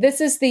 And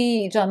this is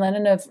the John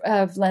Lennon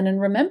of Lennon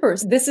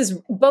Remembers. This is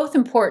both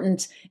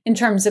important in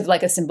terms of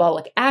like a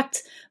symbolic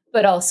act,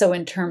 but also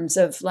in terms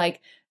of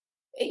like,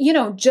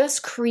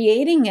 just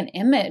creating an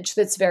image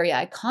that's very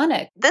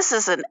iconic. This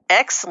is an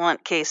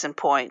excellent case in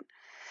point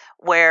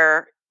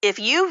where if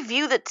you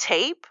view the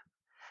tape,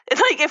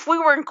 Like if we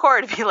were in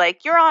court, it'd be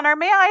like, Your Honor,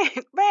 may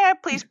I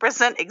please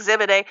present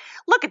Exhibit A?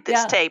 Look at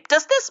this tape.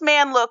 Does this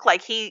man look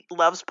like he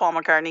loves Paul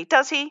McCartney?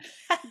 Does he?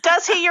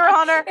 Does he, Your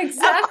Honor?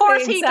 Exactly, of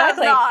course he does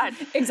not.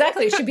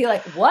 Exactly. It should be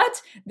like,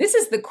 what? This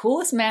is the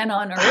coolest man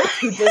on earth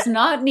who does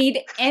not need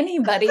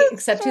anybody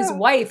except his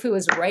wife, who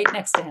is right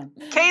next to him.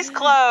 Case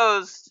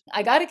closed.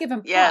 I got to give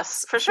him props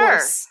yes, for sure.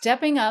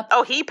 stepping up.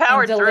 Oh, he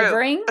powered and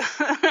delivering,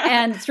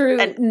 and through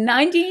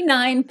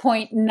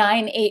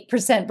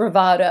 99.98%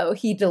 bravado,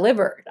 he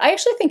delivered. I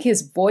actually think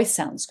his voice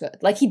sounds good.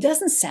 Like, he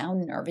doesn't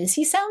sound nervous.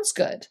 He sounds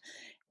good.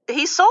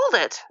 He sold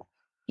it.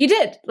 He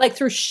did. Like,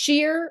 through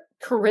sheer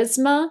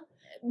charisma,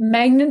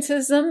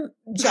 magnetism,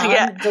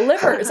 John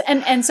delivers.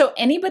 And so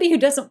anybody who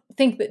doesn't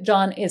think that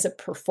John is a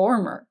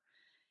performer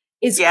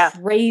is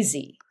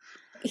crazy.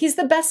 He's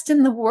the best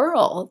in the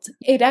world.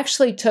 It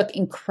actually took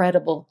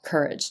incredible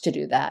courage to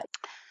do that.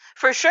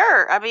 For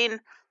sure. I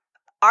mean,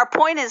 our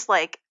point is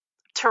like,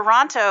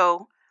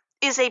 Toronto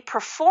is a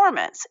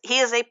performance. He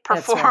is a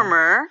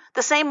performer, right.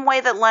 The same way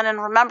that Lennon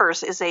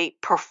Remembers is a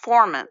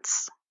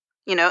performance.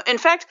 You know, in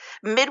fact,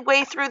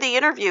 midway through the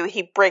interview,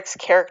 he breaks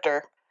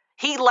character.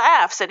 He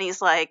laughs and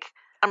he's like,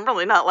 I'm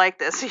really not like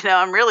this. You know,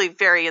 I'm really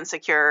very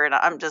insecure and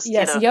I'm just,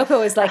 Yes,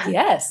 Yoko is like,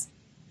 yes.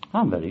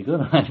 I'm very good.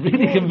 I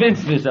really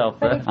convinced myself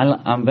there.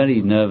 I'm a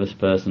very nervous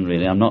person,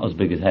 really. I'm not as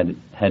big as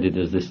headed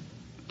as this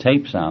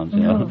tape sounds,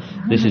 you know.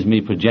 This is me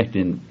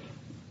projecting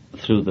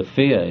through the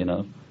fear, you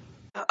know.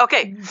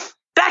 Okay,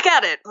 back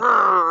at it,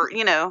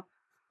 you know.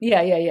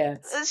 Yeah.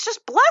 It's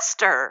just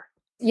bluster.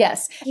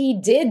 Yes, he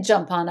did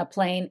jump on a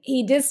plane.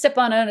 He did step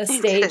on a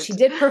stage. He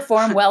did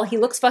perform well. He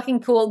looks fucking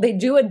cool. They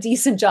do a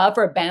decent job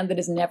for a band that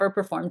has never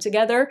performed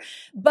together.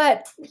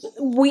 But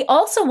we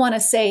also want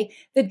to say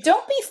that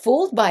don't be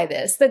fooled by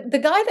this. The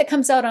guy that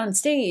comes out on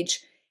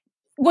stage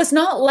was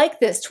not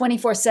like this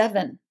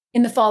 24/7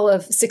 in the fall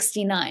of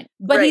 '69.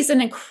 But right. He's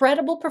an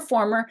incredible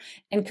performer,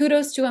 and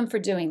kudos to him for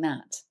doing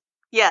that.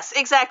 Yes,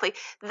 exactly.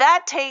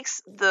 That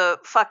takes the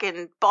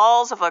fucking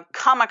balls of a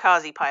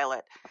kamikaze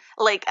pilot.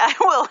 Like, I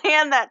will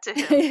hand that to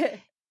him.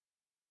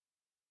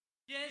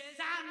 Yes,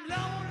 I'm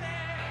lonely.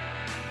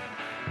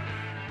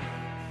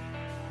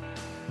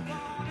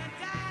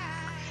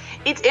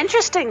 It's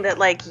interesting that,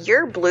 like,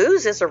 Your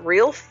Blues is a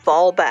real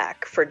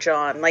fallback for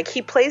John. Like,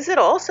 he plays it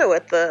also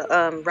at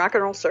the Rock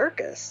and Roll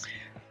Circus.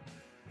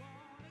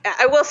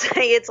 I will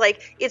say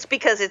it's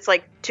because it's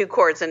like two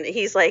chords, and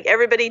he's like,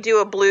 everybody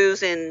do a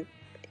blues in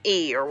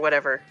E or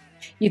whatever.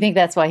 You think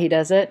that's why he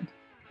does it?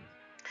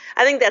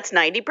 I think that's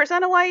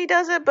 90% of why he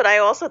does it, but I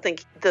also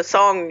think the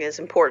song is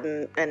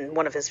important and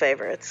one of his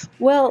favorites.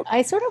 Well,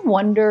 I sort of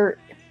wonder,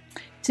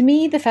 to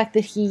me, the fact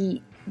that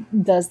he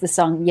does the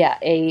song,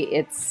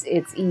 it's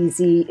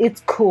easy,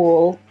 it's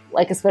cool,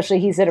 like especially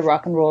he's at a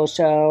rock and roll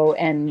show,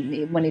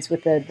 and when he's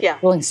with the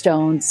Rolling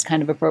Stones, it's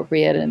kind of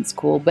appropriate and it's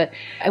cool, but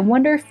I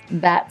wonder if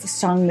that's a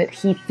song that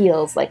he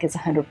feels like is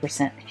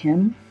 100%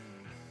 him.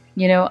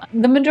 You know,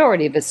 the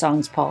majority of his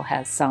songs Paul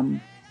has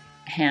some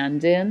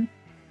hand in.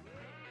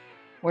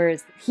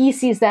 Whereas he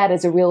sees that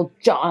as a real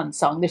John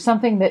song. There's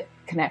something that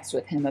connects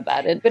with him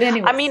about it. But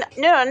anyway. I mean,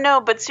 no,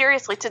 but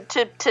seriously,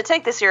 to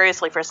take this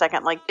seriously for a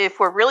second, like if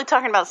we're really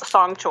talking about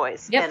song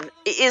choice, and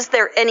is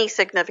there any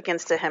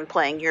significance to him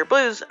playing Your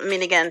Blues? I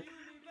mean, again,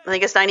 I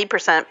think it's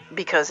 90%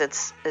 because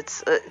it's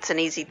an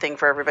easy thing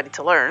for everybody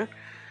to learn.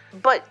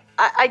 But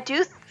I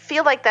do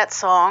feel like that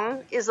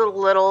song is a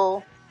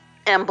little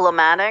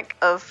emblematic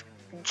of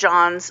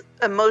John's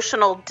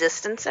emotional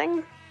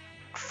distancing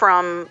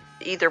from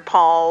either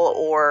Paul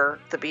or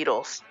the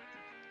Beatles,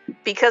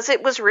 because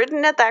it was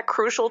written at that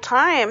crucial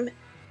time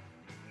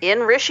in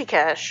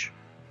Rishikesh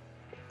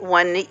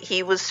when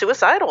he was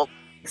suicidal.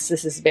 This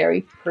is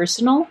very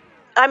personal.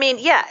 I mean,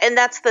 yeah, and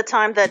that's the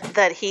time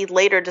that he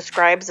later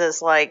describes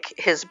as like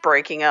his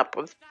breaking up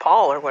with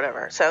Paul or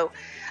whatever. So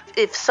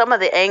if some of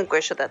the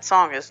anguish of that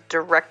song is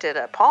directed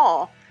at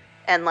Paul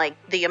and like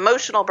the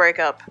emotional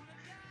breakup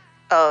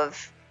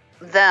of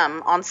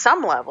them on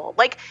some level,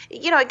 like,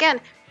 you know, again,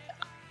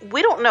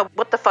 we don't know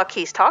what the fuck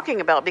he's talking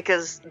about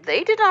because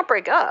they did not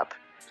break up.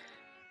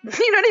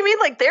 You know what I mean?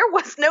 Like, there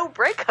was no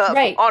breakup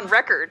on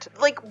record.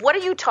 Like, what are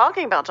you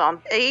talking about,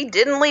 John? He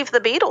didn't leave the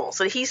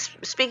Beatles. And he's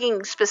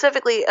speaking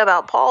specifically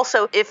about Paul.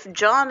 So if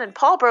John and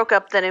Paul broke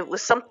up, then it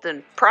was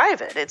something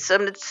private. It's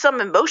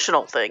some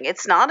emotional thing.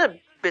 It's not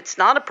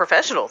a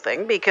professional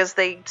thing because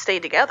they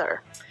stayed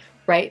together.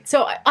 Right.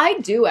 So I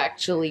do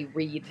actually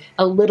read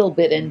a little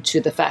bit into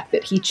the fact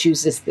that he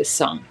chooses this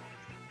song.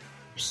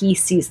 He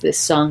sees this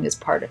song as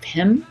part of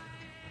him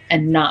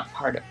and not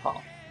part of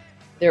Paul.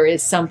 There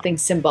is something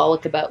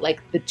symbolic about,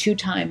 like, the two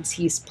times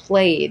he's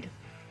played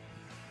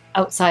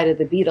outside of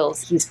the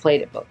Beatles, he's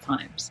played it both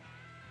times.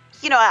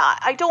 You know,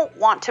 I don't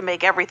want to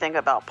make everything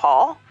about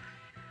Paul.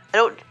 I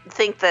don't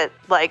think that,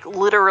 like,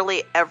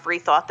 literally every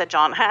thought that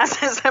John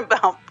has is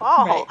about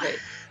Paul. Right.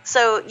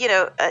 So, you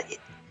know,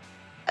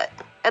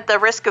 at the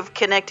risk of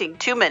connecting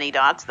too many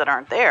dots that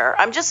aren't there,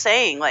 I'm just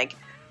saying, like,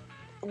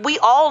 we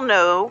all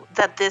know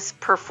that this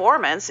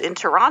performance in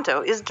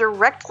Toronto is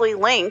directly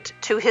linked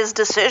to his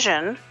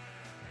decision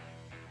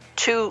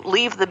to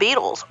leave the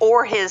Beatles,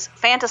 or his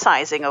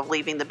fantasizing of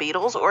leaving the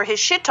Beatles, or his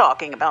shit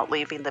talking about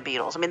leaving the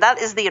Beatles. I mean, that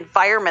is the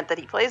environment that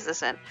he plays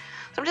this in.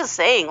 So I'm just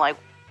saying, like,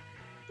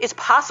 it's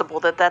possible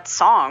that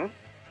song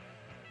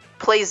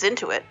plays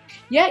into it.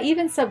 Yeah,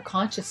 even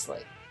subconsciously.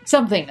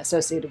 Something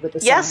associated with the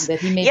song that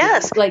he may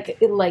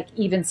be, like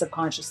even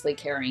subconsciously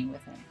carrying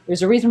with him.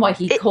 There's a reason why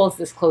he holds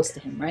this close to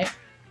him, right?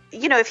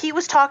 You know, if he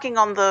was talking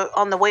on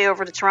the way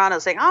over to Toronto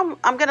saying, I'm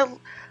going to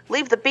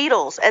leave the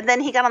Beatles, and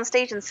then he got on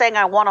stage and sang,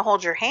 I Want to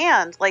Hold Your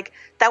Hand, like,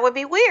 that would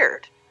be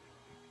weird.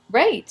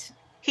 Right.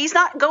 He's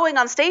not going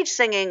on stage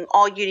singing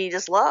All You Need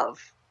Is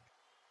Love.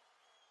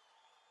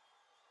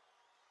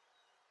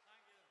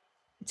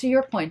 To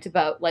your point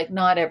about, like,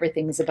 not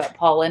everything is about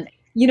Paul. And,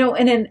 you know,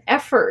 in an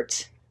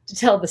effort to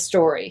tell the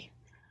story,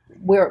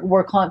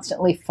 we're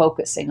constantly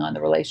focusing on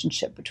the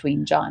relationship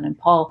between John and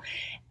Paul.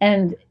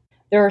 And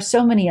there are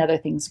so many other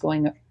things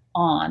going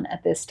on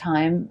at this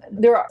time.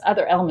 There are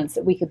other elements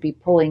that we could be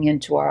pulling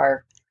into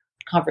our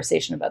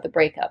conversation about the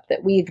breakup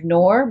that we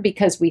ignore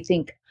because we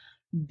think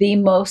the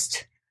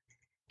most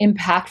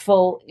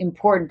impactful,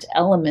 important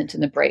element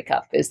in the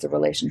breakup is the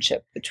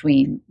relationship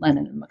between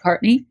Lennon and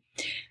McCartney.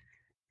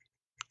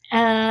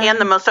 And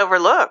the most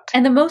overlooked.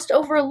 And the most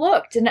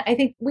overlooked. And I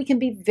think we can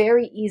be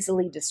very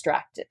easily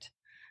distracted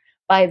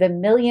by the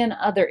million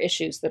other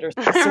issues that are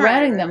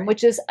surrounding them,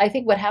 which is, I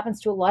think, what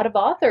happens to a lot of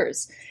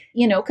authors,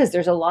 you know, because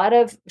there's a lot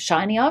of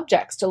shiny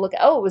objects to look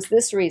at. Oh, it was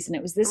this reason.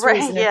 It was this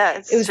reason. Yeah,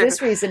 it was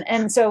this reason.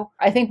 And so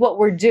I think what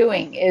we're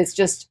doing is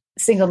just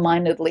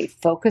single-mindedly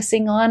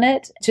focusing on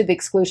it to the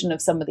exclusion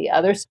of some of the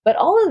others. But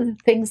all of the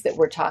things that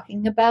we're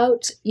talking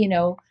about, you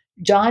know,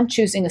 John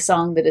choosing a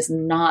song that is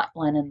not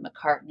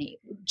Lennon-McCartney,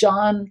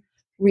 John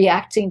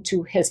reacting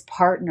to his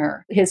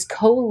partner, his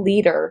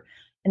co-leader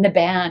in the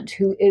band,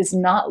 who is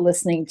not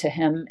listening to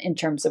him in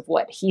terms of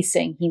what he's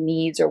saying he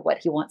needs or what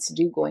he wants to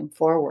do going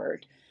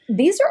forward.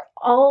 These are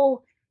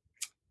all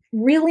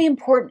really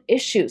important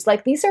issues.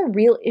 Like, these are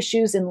real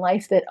issues in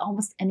life that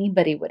almost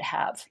anybody would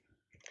have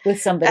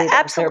with somebody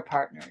that's their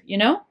partner, you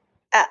know?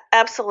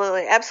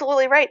 Absolutely.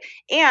 Absolutely right.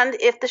 And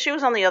if the shoe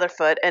was on the other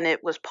foot and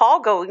it was Paul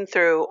going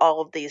through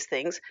all of these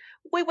things,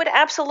 we would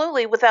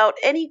absolutely, without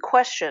any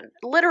question,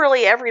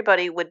 literally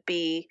everybody would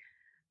be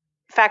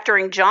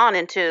factoring John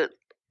into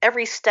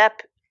every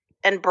step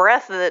and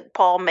breath that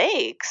Paul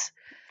makes.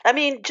 I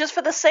mean, just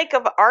for the sake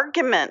of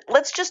argument,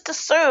 let's just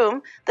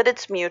assume that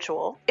it's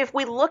mutual. If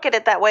we look at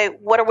it that way,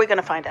 what are we going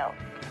to find out?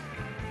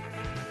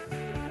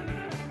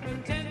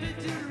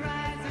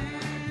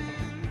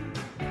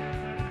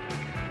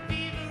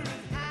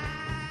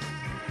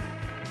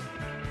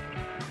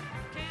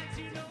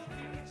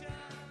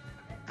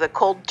 The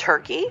Cold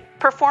Turkey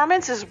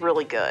performance is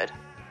really good.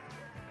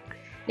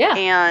 Yeah,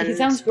 and he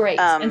sounds great.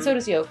 And so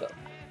does Yoko.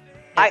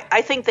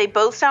 I think they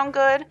both sound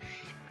good.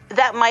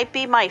 That might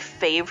be my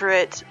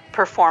favorite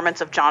performance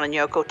of John and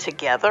Yoko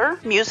together,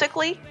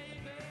 musically.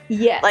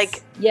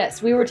 Yes.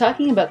 Yes, we were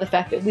talking about the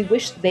fact that we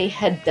wish they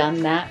had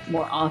done that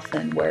more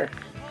often, where,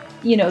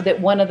 you know,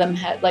 that one of them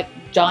had, like,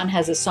 John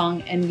has a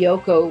song and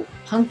Yoko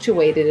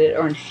punctuated it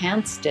or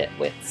enhanced it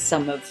with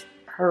some of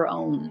her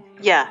own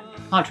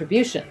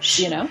contributions,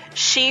 you know?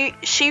 She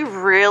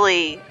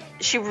really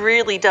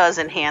does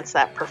enhance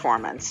that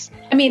performance.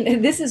 I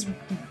mean, this is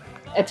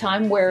a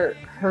time where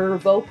her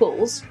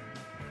vocals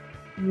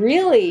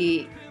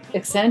really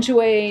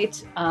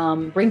accentuate,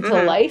 bring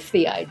to life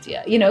the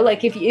idea. You know,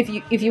 like if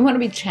you want to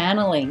be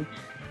channeling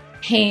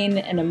pain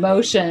and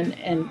emotion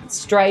and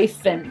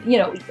strife and, you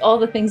know, all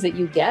the things that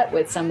you get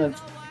with some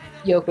of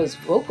Yoko's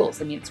vocals,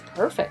 I mean, it's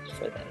perfect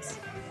for this.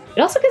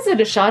 It also gives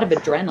it a shot of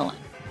adrenaline,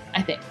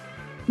 I think.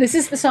 This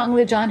is the song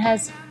that John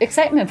has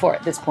excitement for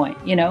at this point,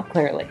 you know,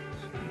 clearly.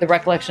 The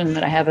recollection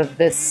that I have of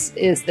this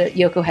is that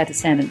Yoko had to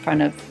stand in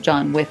front of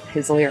John with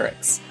his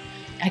lyrics.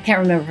 I can't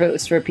remember if it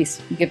was for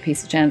Give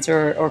Peace a Chance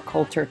or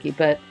Cold Turkey,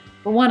 but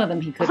for one of them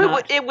he could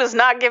not. It was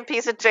not Give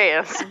Peace a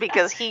Chance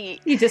because he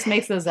just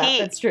makes those up.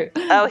 That's true.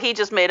 Oh, he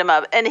just made them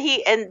up,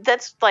 and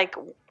that's like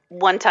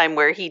one time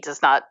where he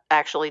does not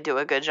actually do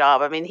a good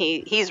job. I mean,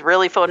 he's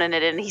really phoning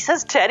it in. He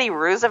says Teddy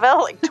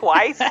Roosevelt like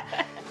twice.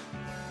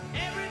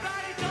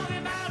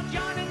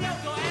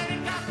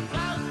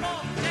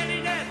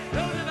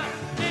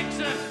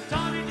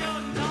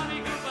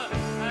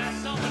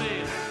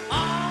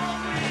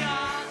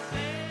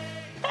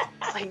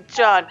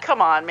 John,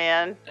 come on,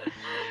 man.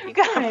 You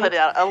got to put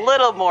out a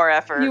little more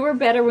effort. You were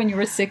better when you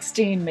were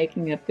 16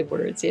 making up the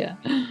words, yeah.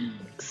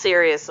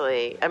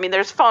 Seriously. I mean,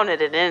 there's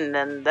phoning it in,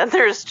 and then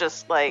there's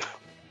just like,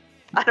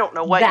 I don't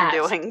know what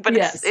you're doing, but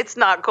it's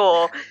not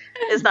cool.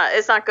 It's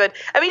not good.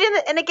 I mean,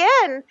 and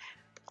again,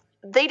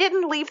 they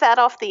didn't leave that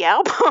off the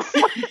album,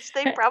 which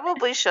they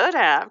probably should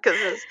have, because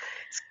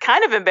it's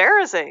kind of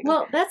embarrassing.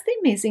 Well, that's the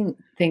amazing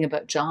thing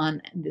about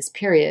John in this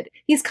period.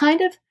 He's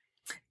kind of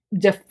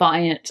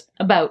defiant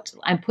about,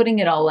 I'm putting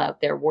it all out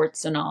there,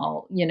 warts and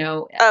all, you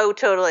know. Oh,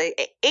 totally.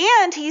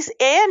 And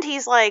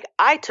he's like,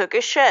 I took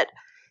a shit.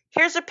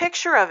 here's a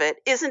picture of it.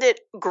 Isn't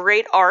it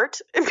great art?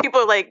 And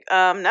people are like,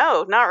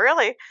 no, not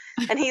really.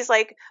 And he's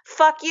like,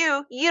 fuck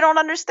you. You don't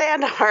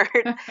understand art.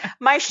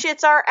 My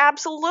shits are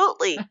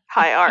absolutely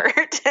high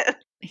art.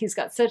 He's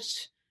got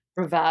such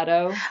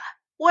bravado.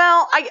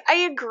 Well,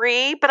 I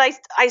agree, but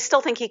I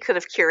still think he could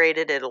have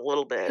curated it a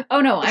little bit.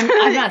 Oh, no,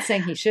 I'm not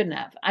saying he shouldn't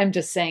have. I'm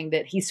just saying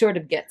that he sort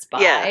of gets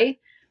by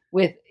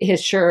with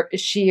his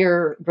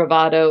sheer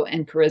bravado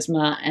and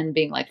charisma and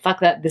being like, fuck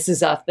that, this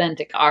is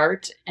authentic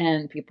art.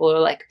 And people are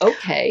like,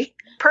 okay.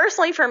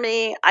 Personally, for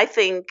me, I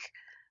think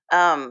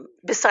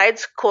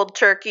besides Cold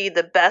Turkey,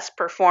 the best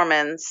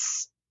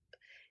performance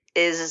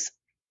is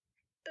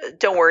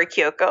Don't Worry,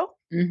 Kyoko.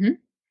 Mm-hmm.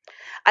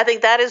 I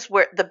think that is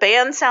where the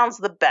band sounds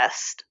the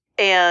best.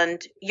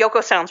 And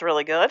Yoko sounds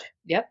really good.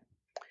 Yep.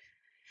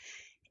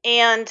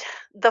 And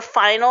the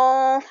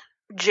final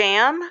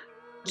jam,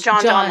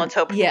 John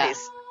Latopa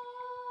piece.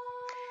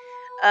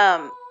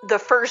 The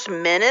first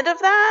minute of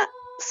that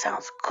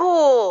sounds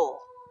cool.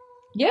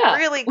 Yeah.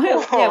 Really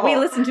cool. Yeah, we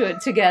listened to it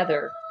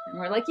together and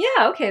we're like,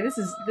 yeah, okay, this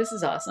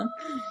is awesome.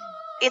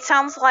 It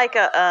sounds like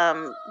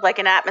an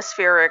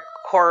atmospheric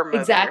horror movie.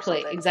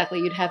 Exactly.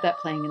 You'd have that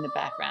playing in the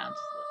background.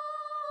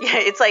 Yeah,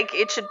 it's like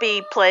it should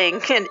be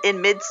playing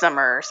in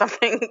Midsummer or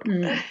something.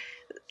 Mm.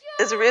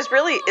 Is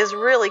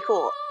really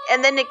cool.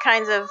 And then it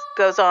kind of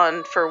goes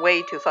on for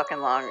way too fucking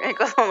long. It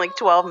goes on like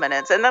 12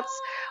 minutes. And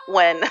that's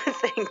when I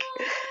think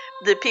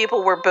the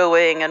people were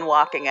booing and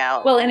walking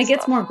out. Well, and it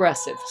gets more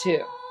aggressive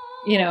too.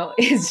 You know,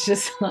 it's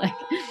just like,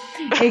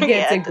 it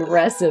gets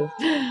aggressive.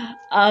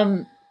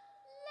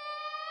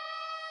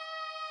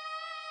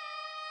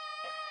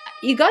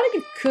 You got to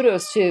give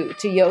kudos to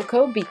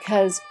Yoko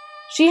because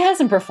she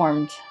hasn't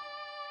performed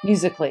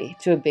musically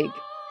to a big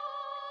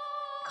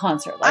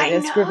concert like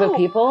this group of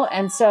people.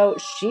 And so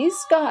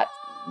she's got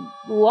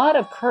a lot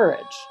of courage.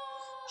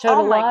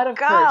 Showed a lot of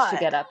courage to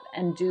get up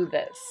and do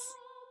this.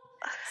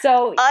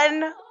 So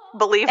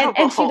unbelievable.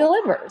 And she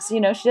delivers.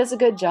 You know, she does a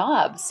good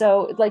job.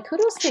 So, like,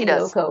 kudos to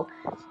Yoko.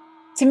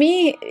 To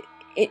me,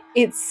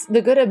 it's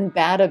the good and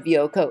bad of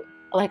Yoko.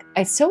 Like,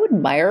 I so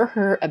admire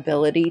her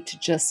ability to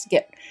just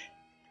get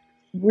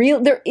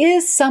real. There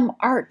is some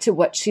art to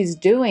what she's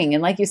doing.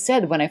 And like you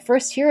said, when I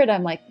first hear it,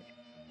 I'm like,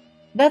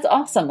 that's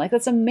awesome. Like,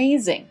 that's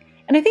amazing.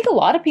 And I think a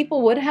lot of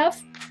people would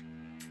have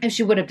if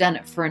she would have done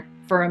it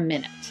for a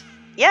minute.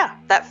 Yeah,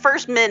 that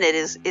first minute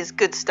is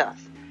good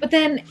stuff. But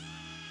then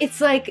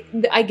it's like,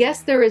 I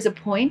guess there is a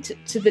point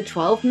to the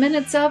 12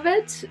 minutes of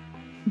it,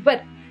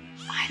 but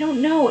I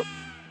don't know.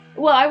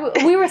 Well,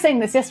 we were saying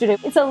this yesterday.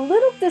 It's a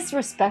little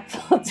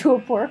disrespectful to a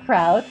poor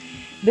crowd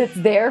that's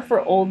there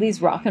for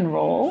oldies rock and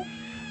roll,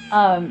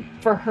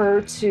 for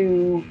her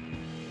to,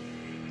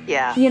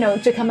 you know,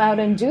 to come out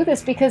and do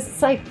this, because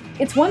it's like,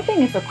 it's one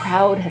thing if a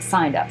crowd has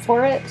signed up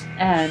for it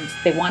and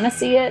they want to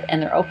see it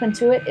and they're open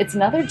to it. It's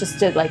another just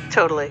to like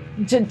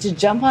to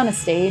jump on a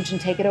stage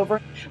and take it over,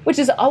 which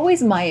is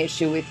always my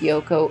issue with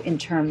Yoko in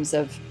terms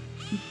of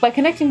by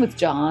connecting with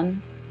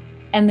John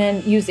and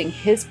then using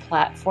his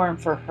platform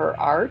for her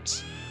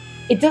art.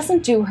 It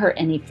doesn't do her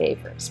any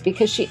favors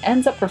because she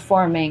ends up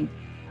performing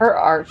her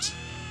art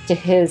to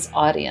his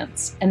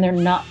audience, and they're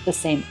not the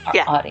same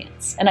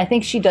audience. And I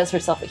think she does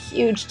herself a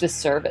huge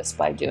disservice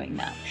by doing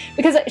that,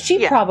 because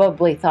she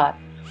probably thought,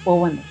 well,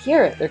 when they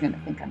hear it, they're going to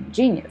think I'm a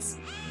genius.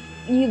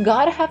 You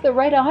got to have the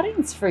right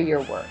audience for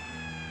your work.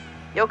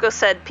 Yoko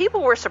said,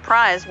 people were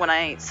surprised when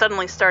I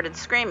suddenly started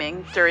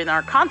screaming during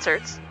our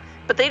concerts,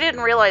 but they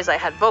didn't realize I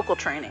had vocal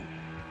training.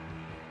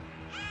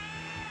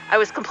 I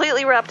was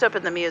completely wrapped up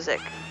in the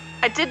music.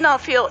 I did not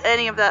feel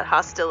any of that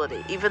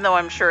hostility, even though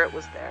I'm sure it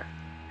was there.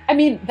 I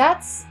mean,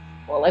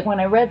 like when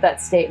I read that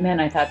statement,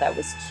 I thought that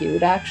was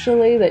cute,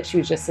 actually, that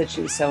she just said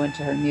she was so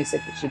into her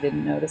music that she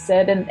didn't notice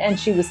it. And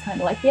she was kind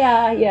of like,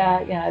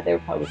 yeah, they were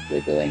probably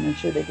booing. I'm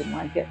sure they didn't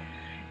like it.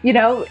 You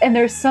know, and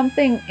there's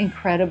something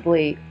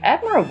incredibly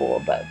admirable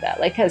about that.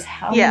 Like, because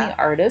how many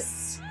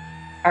artists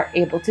are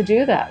able to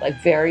do that?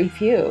 Like, very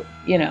few,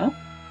 you know?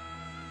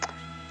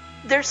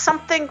 There's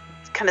something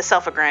kind of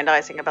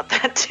self-aggrandizing about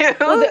that, too.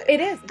 Well, it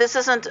is. This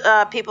isn't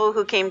people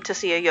who came to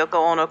see a Yoko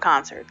Ono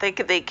concert.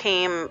 They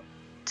came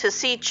to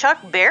see Chuck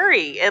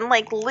Berry and,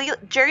 like,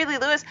 Jerry Lee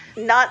Lewis,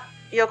 not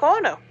Yoko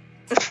Ono.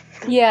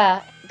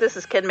 Yeah. This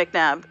is Ken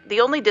McNabb.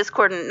 The only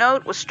discordant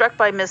note was struck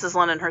by Mrs.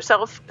 Lennon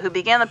herself, who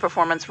began the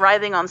performance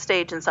writhing on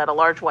stage inside a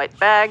large white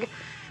bag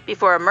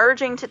before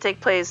emerging to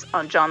take place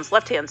on John's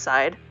left-hand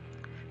side.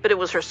 But it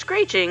was her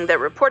screeching that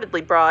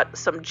reportedly brought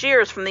some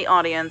jeers from the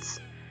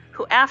audience,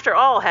 who, after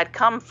all, had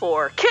come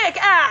for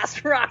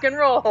kick-ass rock and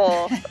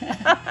roll.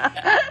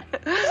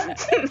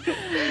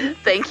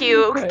 Thank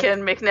you,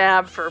 Ken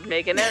McNabb, for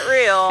making it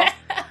real.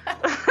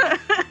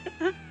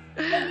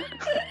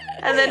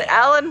 And then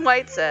Alan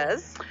White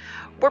says,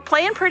 we're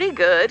playing pretty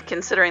good,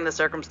 considering the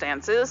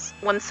circumstances,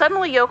 when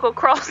suddenly Yoko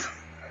crawls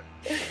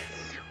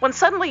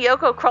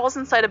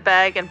inside a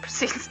bag and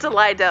proceeds to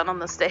lie down on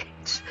the stage.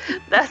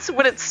 That's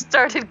when it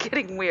started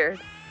getting weird.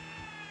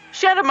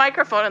 She had a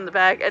microphone in the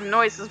bag and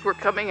noises were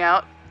coming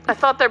out. I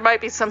thought there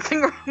might be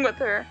something wrong with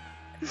her.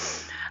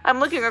 I'm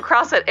looking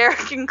across at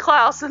Eric and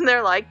Klaus, and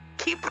they're like,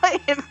 keep playing,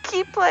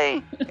 keep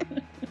playing.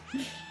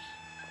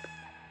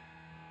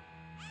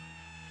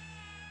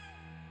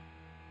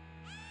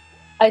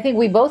 I think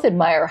we both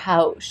admire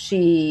how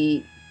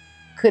she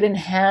could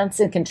enhance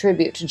and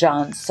contribute to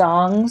John's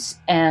songs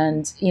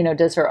and,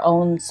 does her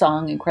own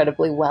song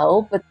incredibly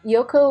well. But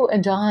Yoko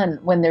and John,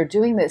 when they're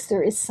doing this,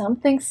 there is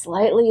something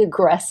slightly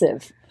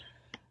aggressive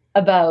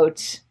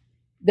about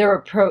their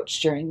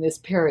approach during this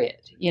period.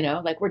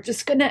 Like we're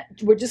just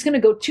gonna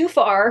go too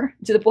far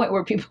to the point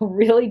where people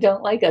really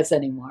don't like us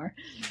anymore.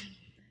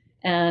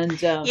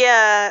 And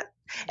yeah.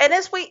 And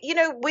as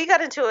we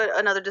got into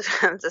another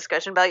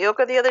discussion about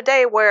Yoko the other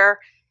day where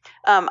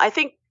I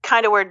think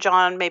kind of where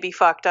John maybe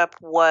fucked up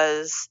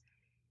was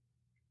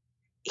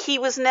he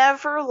was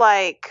never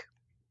like,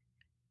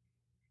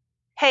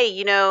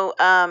 hey,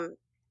 Yoko's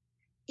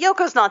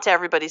not to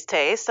everybody's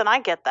taste, and I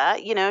get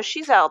that.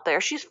 She's out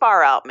there. She's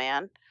far out,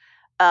 man.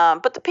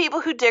 But the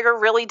people who dig her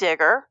really dig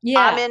her. Yeah.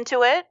 I'm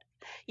into it.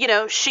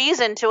 She's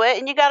into it,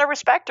 and you got to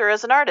respect her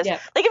as an artist. Yeah.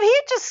 Like, if he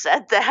had just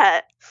said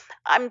that,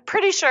 I'm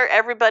pretty sure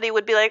everybody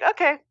would be like,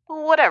 okay,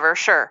 whatever,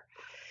 sure.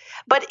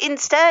 But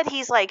instead,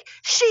 he's like,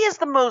 she is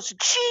the most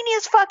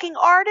genius fucking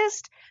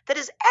artist that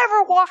has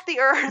ever walked the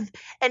earth,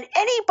 and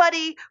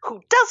anybody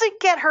who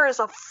doesn't get her is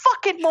a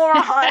fucking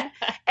moron,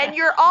 and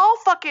you're all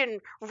fucking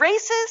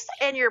racist,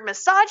 and you're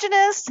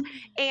misogynist,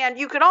 and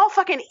you can all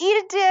fucking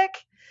eat a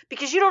dick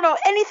because you don't know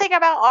anything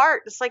about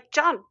art. It's like,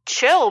 John,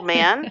 chill,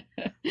 man.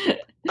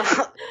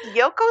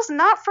 Yoko's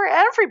not for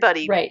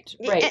everybody. Right.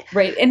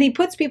 And he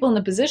puts people in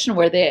the position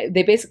where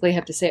they basically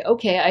have to say,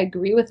 okay, I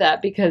agree with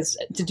that, because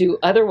to do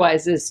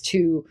otherwise is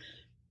to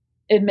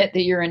admit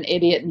that you're an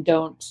idiot and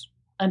don't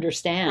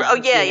understand. Oh,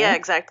 yeah, yeah,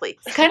 exactly.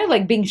 It's kind of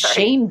like being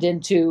shamed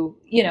into,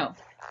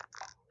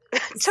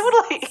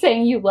 totally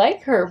saying you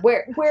like her,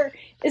 where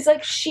it's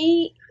like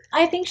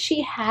I think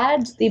she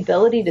had the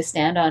ability to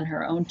stand on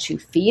her own 2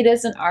 feet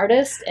as an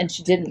artist, and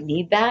she didn't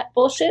need that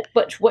bullshit.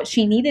 But what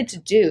she needed to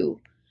do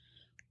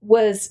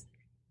was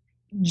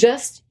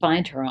just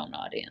find her own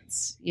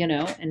audience,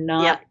 and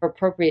not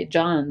appropriate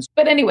John's.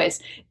 But anyways,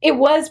 it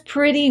was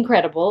pretty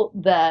incredible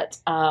that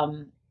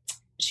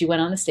she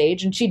went on the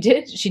stage, and she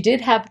did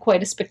have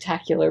quite a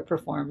spectacular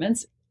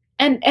performance.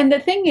 And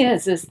the thing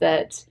is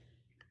that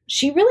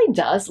she really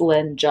does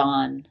lend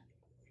John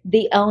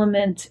the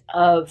element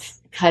of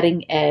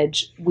cutting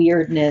edge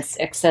weirdness,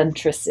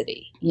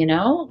 eccentricity,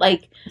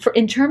 like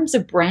in terms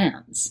of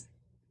brands,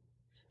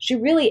 she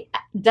really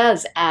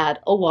does add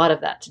a lot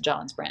of that to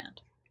John's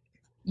brand.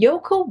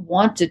 Yoko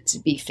wanted to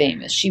be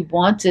famous. She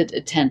wanted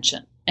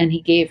attention, and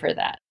he gave her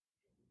that.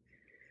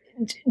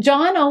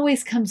 John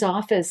always comes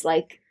off as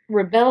like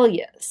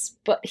rebellious,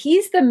 but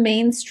he's the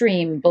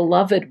mainstream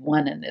beloved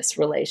one in this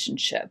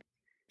relationship.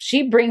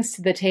 She brings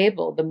to the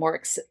table the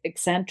more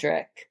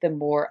eccentric, the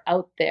more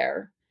out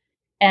there.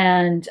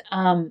 And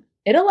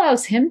it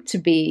allows him to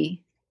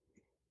be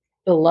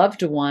the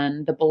loved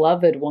one, the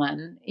beloved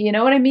one. You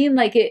know what I mean?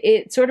 Like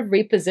it sort of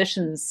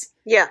repositions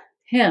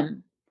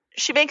him.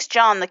 She makes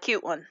John the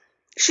cute one.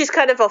 She's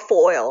kind of a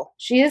foil.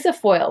 She is a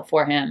foil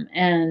for him.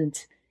 And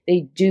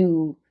they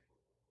do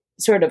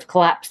sort of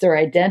collapse their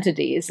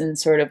identities and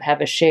sort of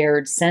have a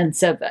shared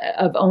sense of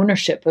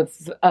ownership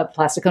of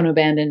Plastic Ono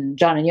Band and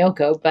John and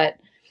Yoko. But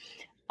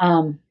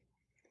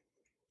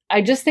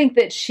I just think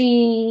that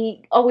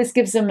she always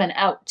gives them an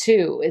out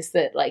too, is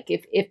that like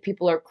if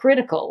people are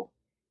critical,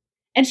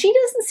 and she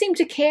doesn't seem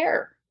to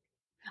care.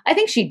 I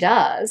think she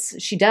does.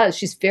 She does.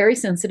 She's very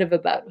sensitive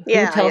about who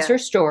tells her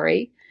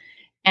story,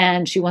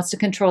 and she wants to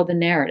control the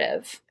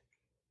narrative.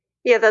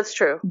 Yeah, that's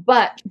true.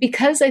 But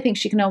because I think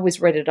she can always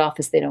write it off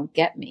as they don't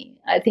get me,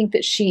 I think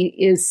that she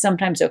is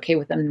sometimes okay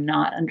with them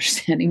not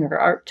understanding her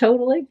art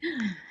totally.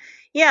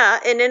 Yeah,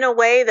 and in a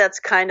way that's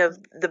kind of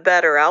the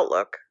better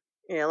outlook.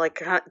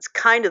 Like it's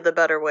kind of the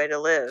better way to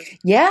live.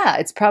 Yeah,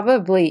 it's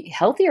probably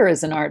healthier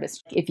as an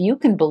artist. If you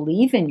can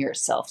believe in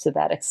yourself to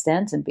that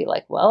extent and be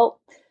like, well,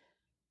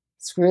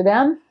 screw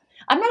them.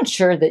 I'm not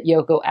sure that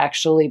Yoko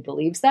actually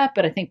believes that,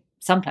 but I think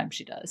sometimes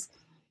she does.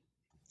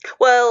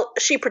 Well,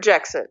 she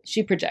projects it.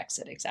 She projects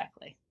it,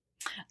 exactly.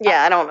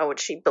 Yeah, I don't know what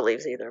she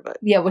believes either, but...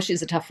 Yeah, well,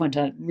 she's a tough one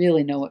to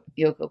really know what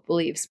Yoko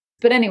believes.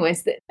 But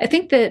anyways, I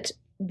think that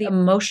the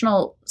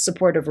emotional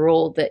supportive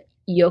role that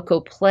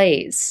Yoko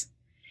plays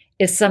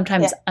is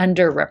sometimes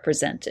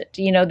underrepresented.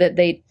 That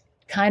they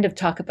kind of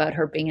talk about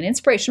her being an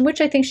inspiration, which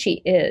I think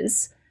she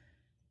is.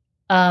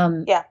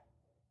 And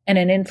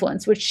an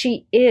influence, which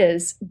she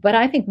is. But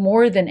I think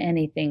more than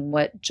anything,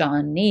 what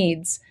John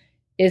needs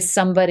is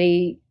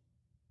somebody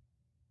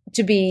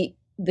to be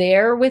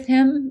there with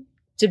him,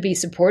 to be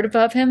supportive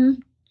of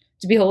him,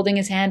 to be holding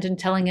his hand and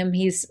telling him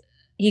he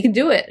can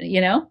do it,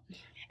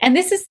 And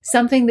this is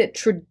something that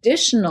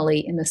traditionally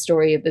in the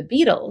story of the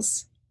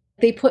Beatles,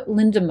 they put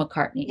Linda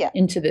McCartney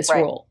into this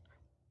role.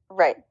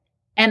 Right.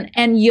 And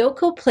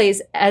Yoko plays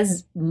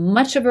as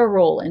much of a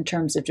role in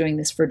terms of doing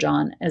this for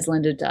John as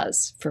Linda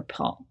does for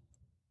Paul.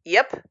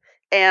 Yep.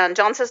 And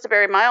John says to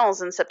Barry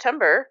Miles in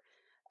September,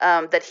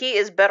 that he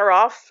is better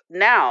off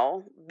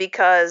now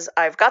because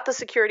I've got the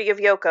security of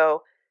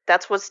Yoko.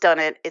 That's what's done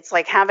it. It's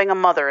like having a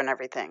mother and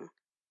everything.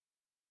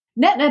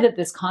 Net of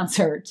this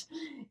concert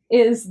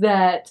is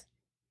that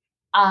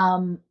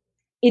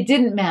it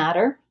didn't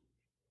matter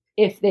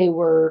if they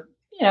were,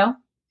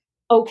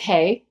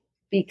 okay,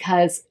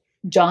 because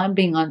John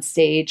being on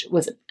stage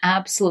was an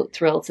absolute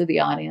thrill to the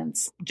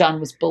audience. John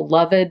was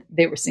beloved.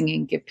 They were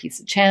singing Give Peace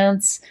a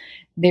Chance.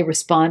 They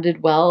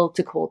responded well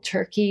to Cold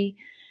Turkey.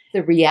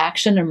 The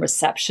reaction and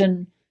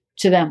reception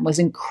to them was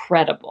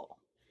incredible.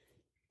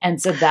 And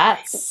so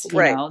that's,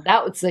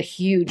 that was a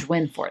huge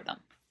win for them.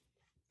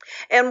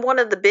 And one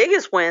of the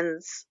biggest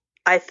wins,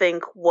 I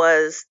think,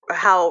 was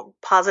how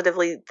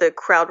positively the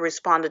crowd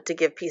responded to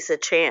Give Peace a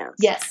Chance.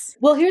 Yes.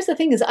 Well, here's the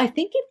thing is I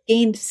think it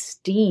gained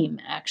steam,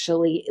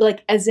 actually.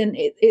 Like, as in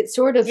it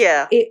sort of,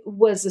 it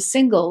was a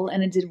single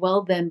and it did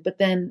well then, but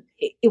then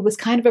it was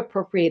kind of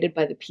appropriated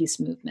by the peace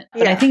movement.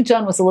 And I think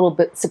John was a little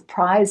bit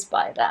surprised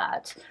by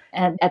that.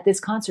 And at this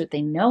concert,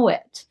 they know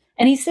it.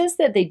 And he says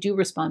that they do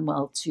respond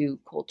well to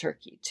Cold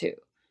Turkey, too.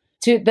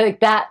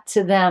 That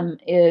to them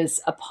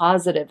is a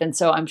positive. And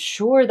so I'm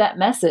sure that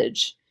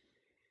message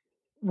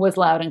was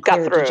loud and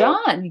clear to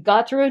John. He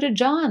got through to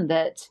John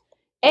that,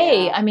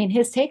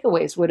 his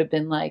takeaways would have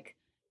been like,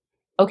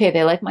 okay,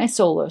 they like my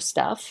solo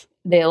stuff.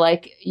 They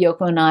like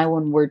Yoko and I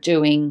when we're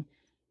doing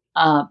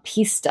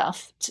peace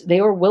stuff.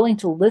 They were willing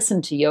to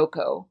listen to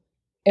Yoko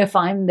if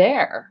I'm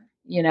there,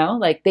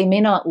 like they may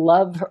not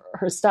love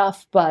her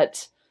stuff,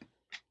 but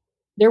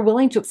they're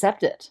willing to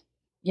accept it,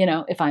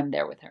 if I'm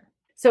there with her.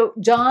 So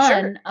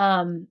John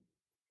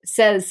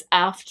says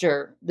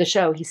after the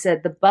show, he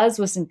said, the buzz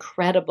was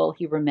incredible.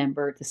 He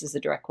remembered, this is a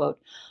direct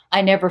quote,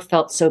 I never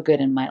felt so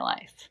good in my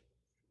life.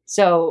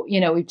 So,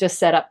 we've just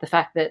set up the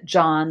fact that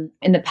John,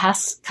 in the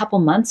past couple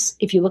months,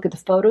 if you look at the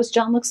photos,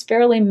 John looks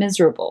fairly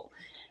miserable.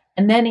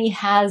 And then he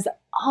has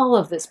all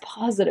of this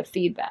positive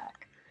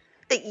feedback.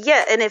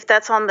 Yeah, and if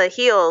that's on the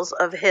heels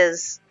of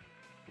his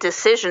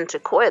decision to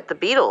quit the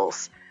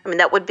Beatles,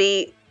 that would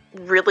be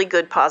really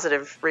good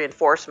positive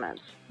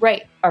reinforcement.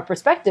 Right. Our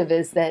perspective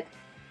is that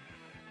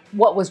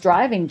what was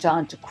driving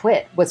John to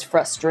quit was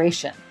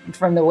frustration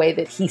from the way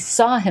that he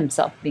saw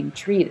himself being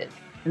treated.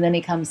 And then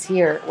he comes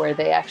here where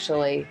they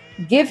actually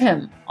give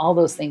him all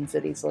those things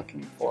that he's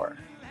looking for.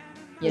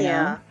 You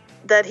know?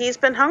 That he's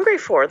been hungry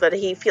for, that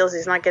he feels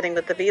he's not getting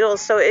with the Beatles.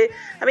 So, it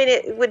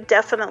would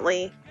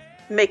definitely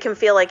make him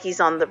feel like he's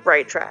on the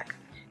right track.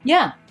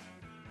 Yeah.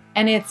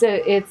 And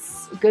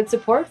it's good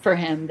support for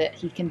him that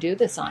he can do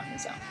this on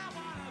his own.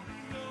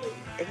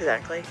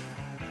 Exactly.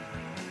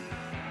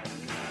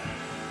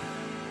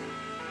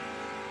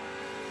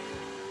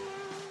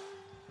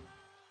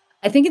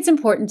 I think it's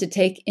important to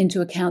take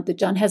into account that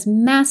John has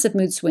massive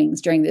mood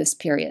swings during this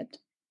period.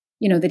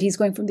 That he's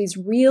going from these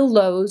real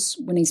lows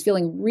when he's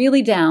feeling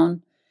really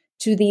down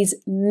to these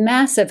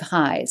massive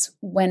highs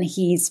when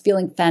he's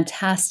feeling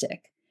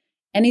fantastic.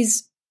 And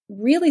he's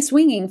really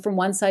swinging from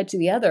one side to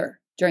the other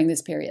during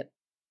this period.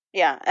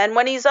 Yeah, and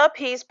when he's up,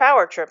 he's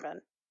power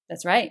tripping.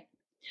 That's right.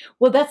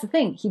 Well, that's the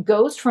thing. He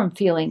goes from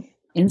feeling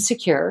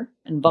insecure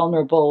and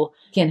vulnerable,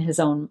 in his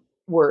own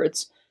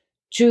words,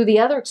 to the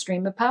other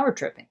extreme of power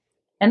tripping.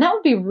 And that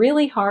would be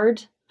really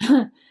hard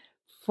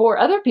for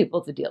other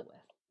people to deal with.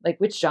 Like,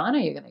 which John are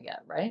you going to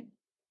get, right?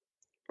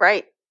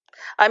 Right.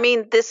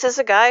 This is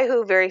a guy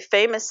who very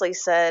famously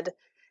said,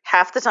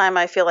 half the time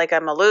I feel like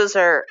I'm a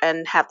loser,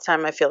 and half the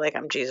time I feel like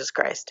I'm Jesus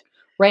Christ.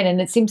 Right,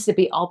 and it seems to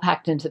be all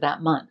packed into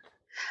that month.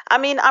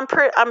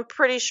 I'm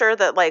pretty sure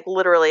that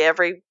literally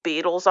every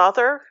Beatles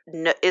author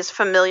is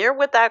familiar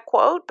with that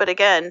quote, but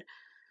again,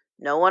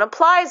 no one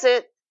applies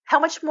it. How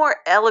much more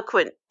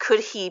eloquent could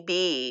he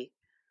be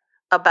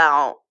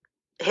about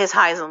his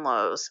highs and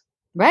lows?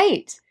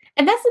 Right.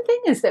 And that's the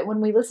thing is that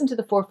when we listen to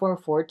the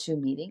 4442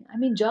 meeting,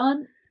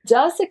 John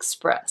does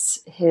express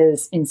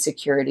his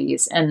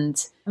insecurities,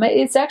 and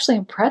it's actually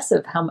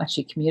impressive how much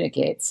he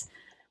communicates.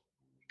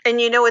 And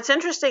what's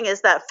interesting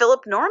is that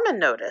Philip Norman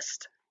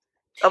noticed,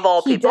 of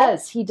all people.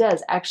 He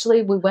does.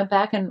 Actually, we went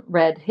back and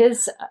read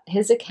his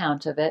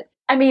account of it.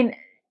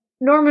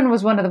 Norman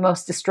was one of the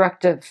most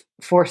destructive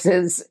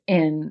forces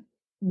in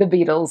the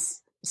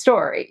Beatles'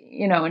 story,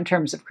 in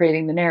terms of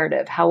creating the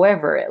narrative.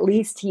 However, at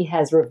least he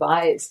has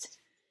revised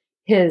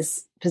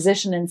his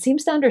position and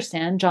seems to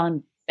understand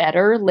John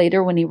better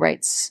later when he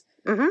writes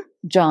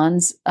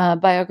John's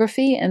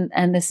biography.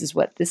 And this is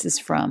what this is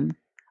from.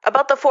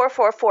 About the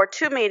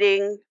 4442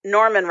 meeting,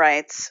 Norman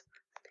writes,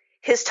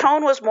 his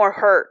tone was more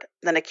hurt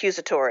than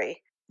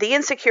accusatory. The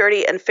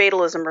insecurity and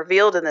fatalism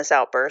revealed in this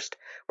outburst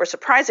were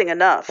surprising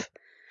enough,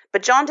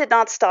 but John did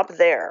not stop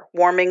there,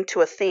 warming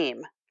to a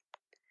theme.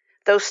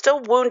 Though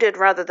still wounded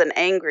rather than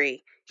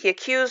angry, he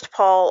accused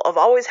Paul of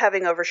always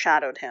having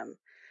overshadowed him,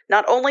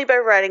 not only by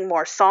writing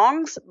more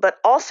songs, but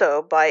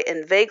also by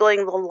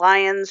inveigling the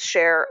lion's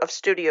share of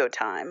studio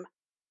time.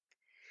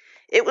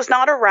 It was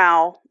not a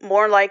row,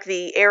 more like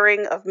the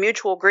airing of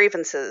mutual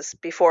grievances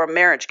before a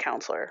marriage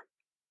counselor.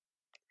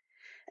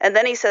 And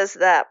then he says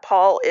that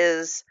Paul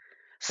is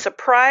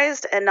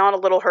surprised and not a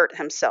little hurt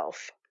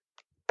himself.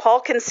 Paul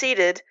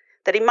conceded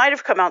that he might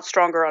have come out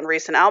stronger on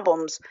recent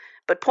albums,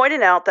 but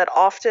pointed out that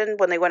often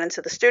when they went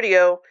into the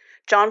studio,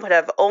 John would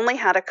have only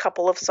had a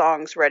couple of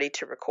songs ready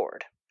to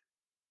record.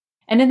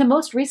 And in the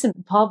most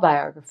recent Paul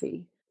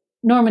biography,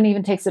 Norman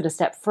even takes it a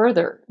step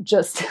further,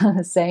 just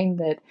saying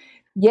that,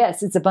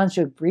 yes, it's a bunch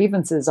of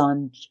grievances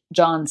on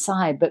John's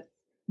side, but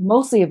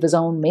mostly of his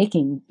own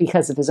making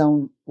because of his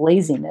own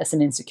laziness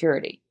and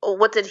insecurity.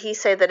 What did he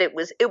say? That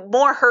it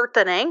more hurt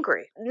than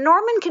angry?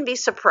 Norman can be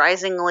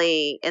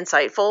surprisingly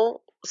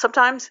insightful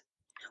sometimes.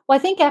 Well,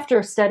 I think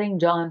after studying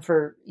John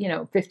for,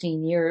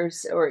 15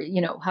 years or,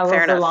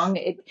 however long.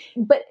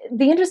 But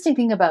the interesting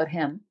thing about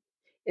him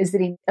is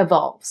that he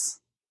evolves.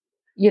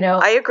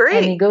 I agree.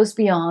 And he goes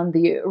beyond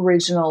the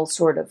original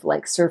sort of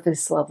like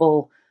surface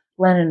level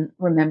Lennon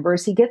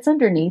remembers. He gets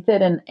underneath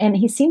it and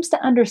he seems to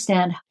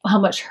understand how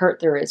much hurt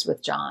there is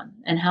with John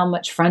and how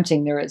much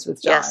fronting there is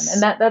with John. Yes.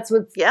 And that's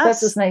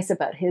what's nice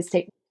about his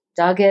take.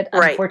 Doggett,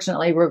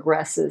 unfortunately,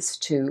 regresses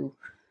to,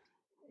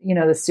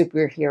 the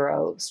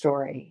superhero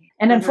story.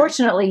 And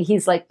unfortunately,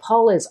 he's like,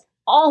 Paul is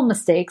all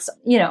mistakes,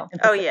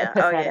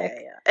 pathetic.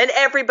 And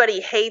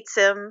everybody hates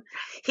him.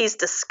 He's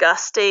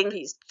disgusting.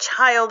 He's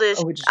childish.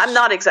 I'm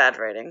not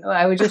exaggerating.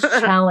 I would just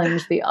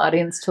challenge the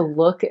audience to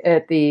look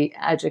at the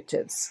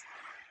adjectives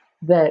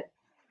that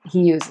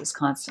he uses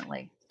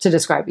constantly to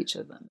describe each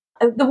of them.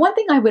 The one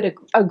thing I would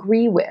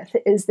agree with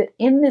is that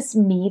in this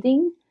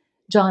meeting,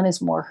 John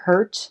is more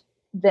hurt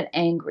than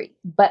angry.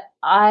 But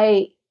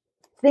I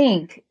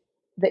think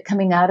that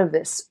coming out of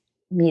this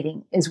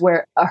meeting is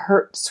where a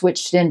hurt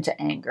switched into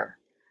anger.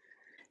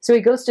 So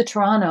he goes to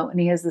Toronto and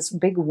he has this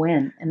big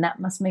win, and that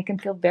must make him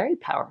feel very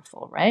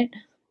powerful, right?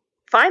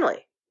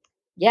 Finally.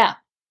 Yeah.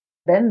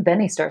 Then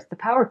he starts the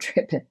power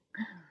tripping.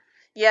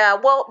 Yeah,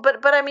 well,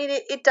 but I mean,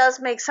 it does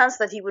make sense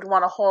that he would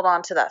want to hold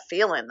on to that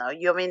feeling, though.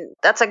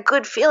 That's a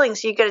good feeling,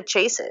 so you got to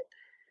chase it.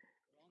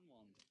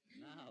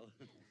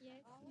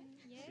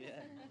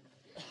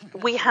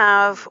 We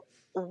have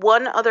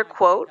one other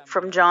quote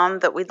from John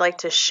that we'd like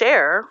to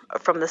share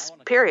from this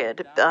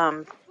period.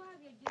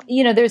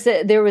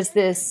 There was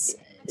this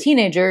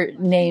teenager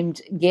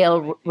named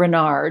Gail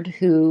Renard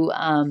who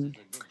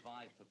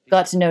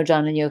got to know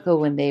John and Yoko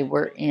when they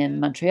were in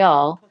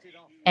Montreal.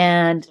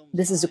 And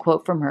this is a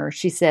quote from her.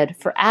 She said,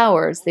 "For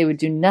hours, they would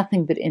do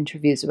nothing but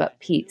interviews about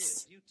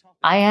peace.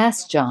 I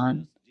asked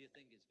John,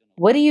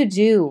 'What do you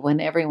do when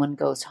everyone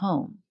goes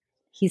home?'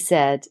 He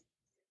said,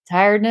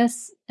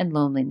 'Tiredness and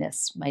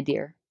loneliness, my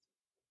dear.'"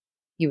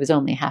 He was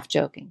only half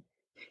joking.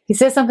 He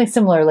says something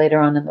similar later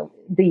on in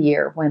the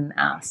year when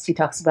asked. He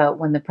talks about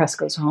when the press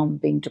goes home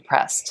being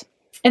depressed.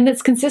 And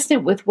that's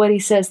consistent with what he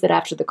says that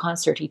after the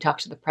concert, he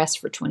talked to the press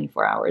for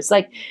 24 hours.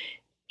 Like,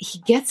 he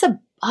gets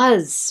a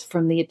buzz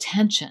from the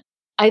attention.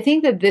 I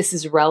think that this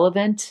is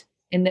relevant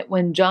in that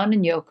when John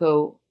and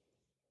Yoko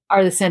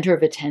are the center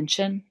of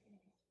attention,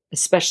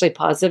 especially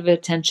positive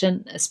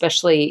attention,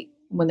 especially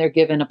when they're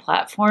given a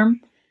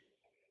platform,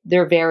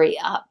 they're very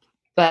up.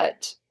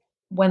 But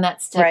when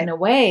that's taken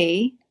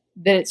away,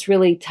 that it's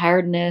really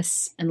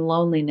tiredness and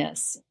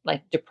loneliness,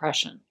 like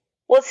depression.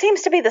 Well, it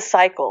seems to be the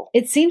cycle.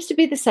 It seems to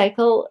be the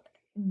cycle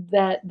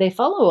that they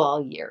follow all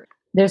year.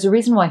 There's a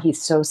reason why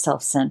he's so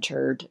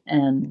self-centered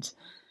and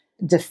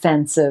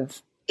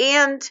defensive.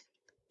 And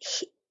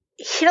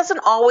he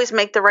doesn't always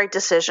make the right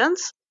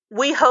decisions.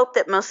 We hope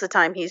that most of the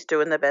time he's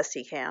doing the best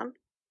he can.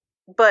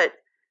 But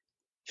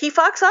he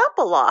fucks up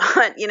a lot,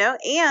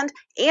 and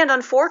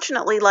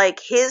unfortunately,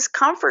 like, his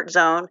comfort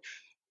zone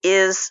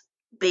is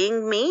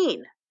being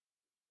mean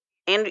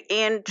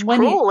and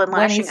cruel and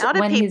lashing out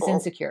at people. When he's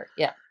insecure,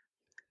 yeah.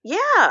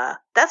 Yeah,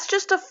 that's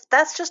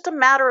just a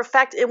matter of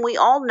fact, and we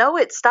all know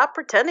it. Stop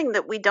pretending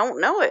that we don't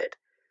know it.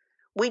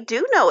 We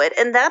do know it,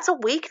 and that's a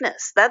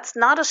weakness. That's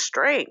not a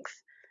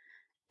strength.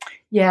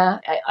 Yeah,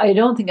 I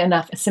don't think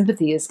enough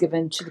sympathy is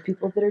given to the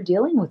people that are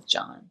dealing with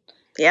John.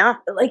 Yeah.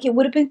 Like, it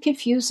would have been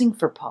confusing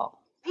for Paul.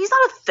 He's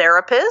not a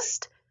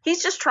therapist.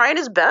 He's just trying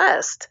his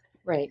best.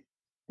 Right.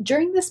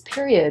 During this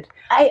period,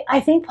 I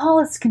think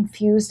Paul is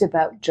confused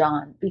about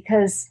John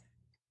because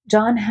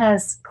John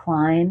has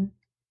Klein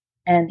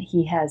and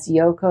he has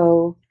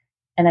Yoko,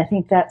 and I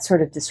think that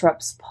sort of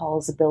disrupts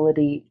Paul's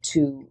ability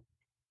to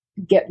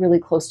get really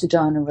close to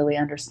John and really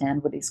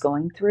understand what he's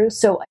going through.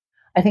 So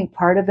I think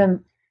part of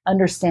him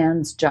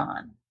understands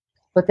John,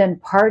 but then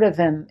part of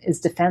him is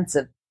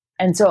defensive.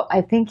 And so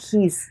I think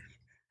he's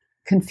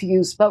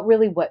confused about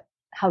really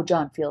how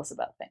John feels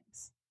about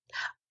things.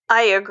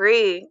 I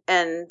agree.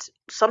 And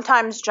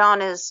sometimes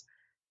John is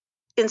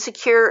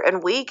insecure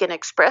and weak in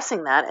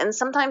expressing that. And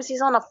sometimes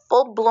he's on a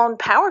full-blown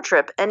power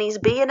trip and he's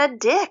being a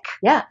dick.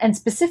 Yeah, and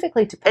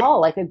specifically to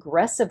Paul, like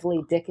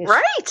aggressively dickish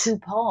to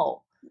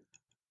Paul.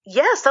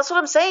 Yes, that's what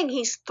I'm saying.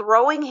 He's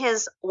throwing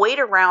his weight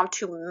around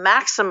to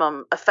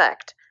maximum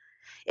effect.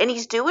 And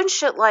he's doing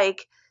shit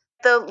like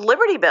the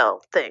Liberty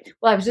Bell thing.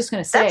 Well, I was just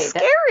going to say. That's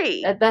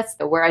scary. That's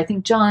where I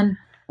think John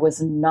was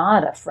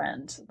not a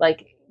friend.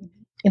 Like,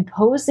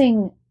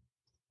 imposing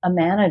a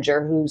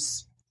manager who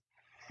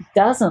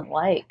doesn't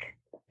like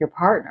your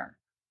partner,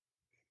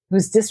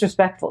 who's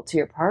disrespectful to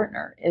your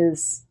partner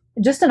is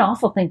just an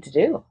awful thing to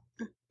do.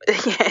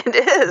 Yeah, it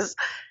is.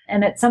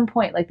 And at some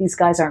point, like, these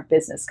guys aren't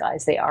business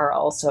guys. They are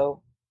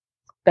also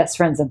best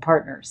friends and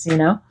partners, you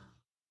know?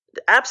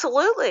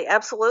 Absolutely.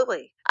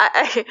 Absolutely.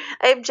 I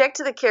object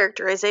to the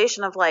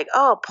characterization of like,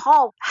 oh,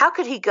 Paul, how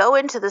could he go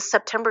into the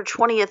September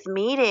 20th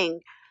meeting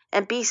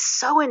and be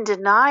so in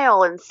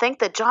denial and think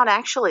that John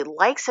actually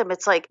likes him?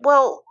 It's like,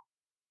 well,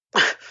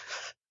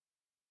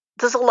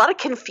 there's a lot of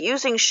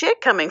confusing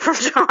shit coming from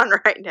John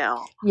right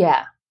now.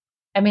 Yeah.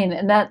 I mean,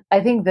 and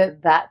I think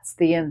that's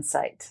the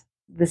insight.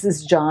 This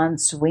is John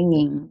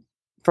swinging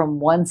from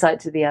one side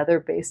to the other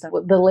based on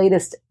the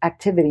latest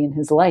activity in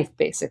his life,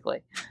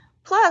 basically.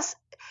 Plus,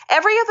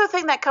 every other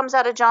thing that comes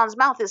out of John's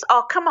mouth is,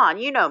 oh, come on,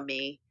 you know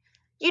me.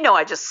 You know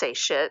I just say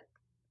shit.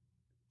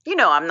 You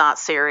know I'm not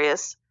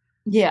serious.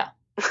 Yeah,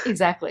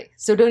 exactly.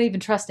 So don't even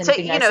trust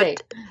anything I say.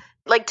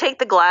 Like, take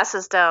the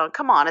glasses down.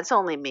 Come on, it's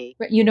only me.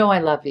 You know I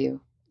love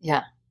you.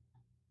 Yeah.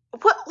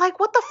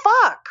 What the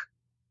fuck?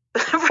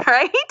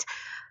 Right?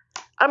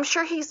 I'm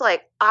sure he's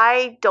like,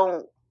 I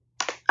don't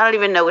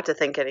even know what to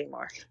think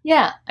anymore.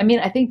 Yeah. I mean,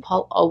 I think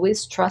Paul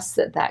always trusts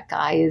that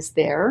guy is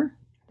there.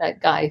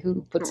 That guy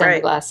who puts on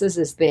the glasses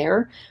is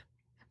there.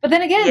 But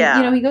then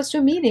again, he goes to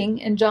a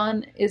meeting and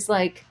John is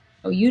like,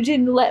 oh, you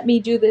didn't let me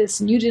do this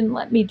and you didn't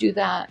let me do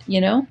that,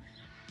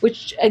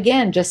 which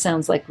again just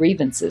sounds like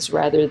grievances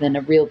rather than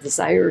a real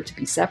desire to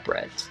be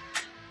separate.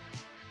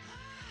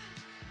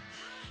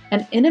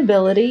 An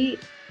inability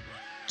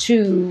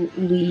to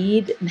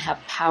lead and have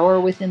power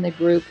within the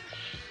group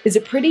is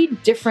a pretty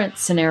different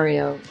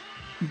scenario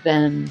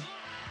than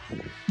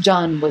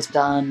John was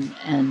done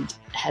and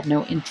had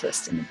no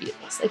interest in the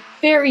Beatles. Like,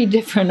 very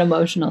different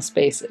emotional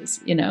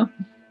spaces,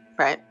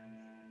 Right.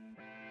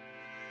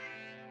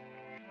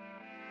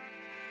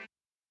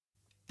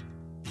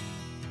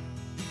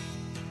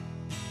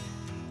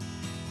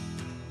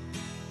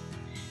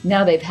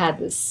 Now they've had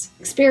this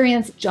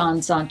experience.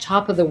 John's on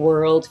top of the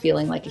world,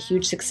 feeling like a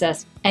huge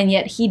success. And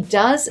yet he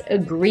does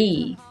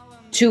agree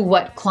to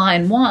what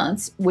Klein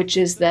wants, which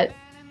is that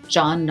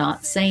John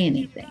not say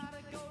anything.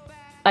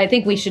 I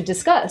think we should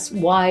discuss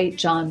why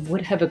John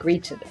would have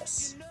agreed to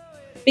this.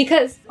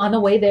 Because on the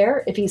way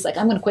there, if he's like,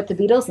 I'm going to quit the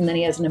Beatles, and then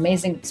he has an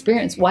amazing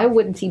experience, why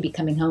wouldn't he be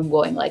coming home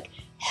going like,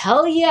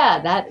 hell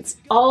yeah, that's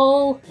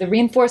all the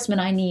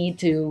reinforcement I need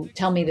to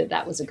tell me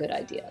that was a good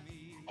idea.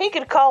 He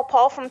could call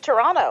Paul from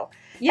Toronto.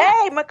 Yeah.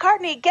 Hey,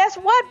 McCartney, guess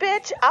what,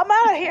 bitch? I'm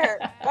out of here.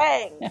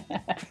 Bang.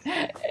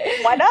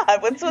 Why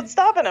not? What's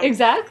stopping him?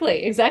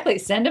 Exactly.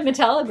 Send him a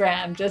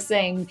telegram just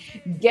saying,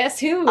 guess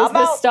who's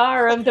the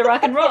star of the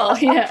rock and roll?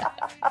 Yeah.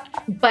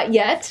 But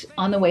yet,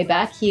 on the way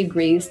back, he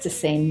agrees to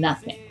say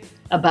nothing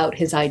about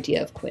his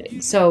idea of quitting.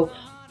 So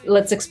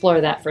let's explore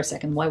that for a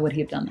second. Why would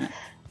he have done that?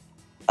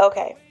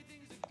 Okay.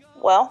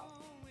 Well,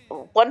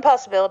 one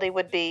possibility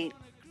would be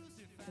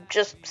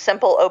just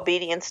simple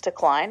obedience to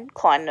Klein.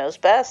 Klein knows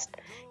best.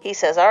 He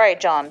says, all right,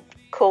 John,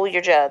 cool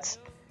your jets.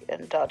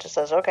 And John just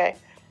says, okay.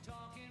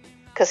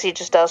 Because he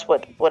just does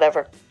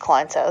whatever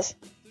Klein says.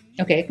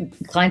 Okay,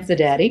 Klein's the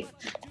daddy.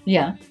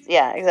 Yeah.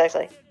 Yeah,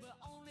 exactly.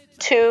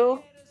 2,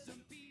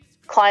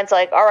 Klein's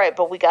like, all right,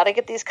 but we got to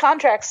get these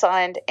contracts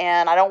signed,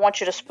 and I don't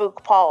want you to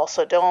spook Paul,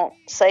 so don't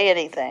say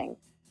anything.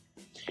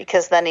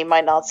 Because then he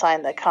might not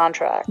sign the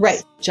contract.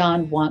 Right.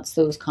 John wants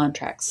those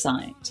contracts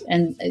signed.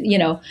 And,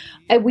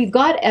 we've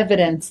got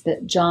evidence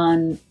that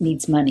John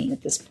needs money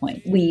at this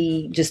point.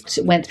 We just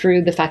went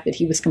through the fact that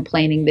he was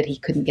complaining that he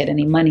couldn't get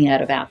any money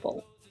out of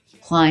Apple.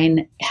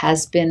 Klein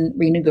has been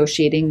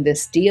renegotiating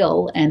this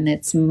deal, and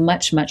it's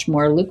much, much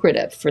more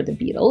lucrative for the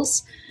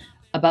Beatles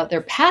about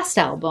their past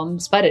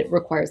albums, but it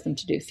requires them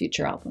to do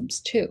future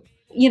albums too.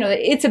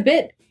 It's a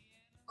bit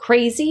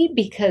crazy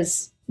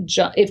because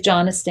if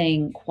John is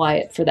staying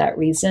quiet for that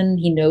reason,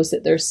 he knows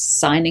that they're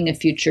signing a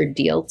future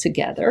deal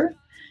together.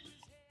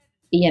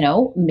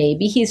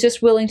 Maybe he's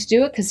just willing to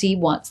do it because he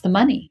wants the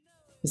money.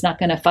 He's not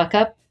going to fuck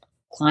up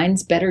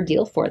Klein's better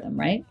deal for them,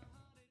 right?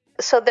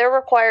 So they're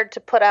required to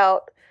put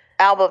out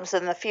albums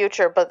in the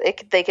future, but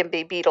they can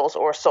be Beatles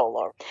or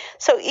solo.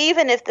 So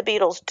even if the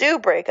Beatles do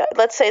break up,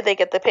 let's say they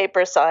get the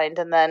paper signed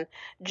and then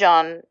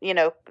John,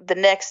 the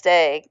next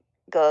day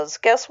goes,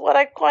 guess what,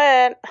 I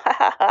quit.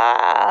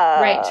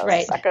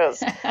 Right.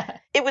 Suckers.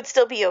 It would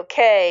still be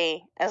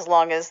okay as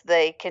long as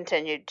they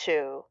continued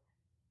to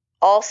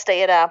all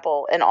stay at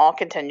Apple and all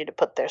continue to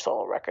put their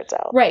solo records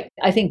out. Right.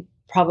 I think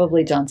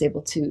probably John's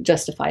able to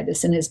justify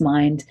this in his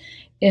mind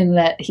in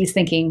that he's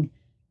thinking,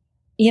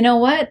 you know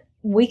what?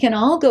 We can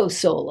all go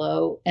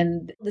solo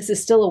and this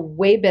is still a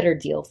way better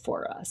deal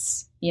for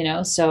us,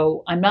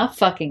 so I'm not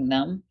fucking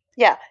them.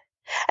 Yeah.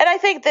 And I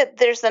think that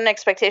there's an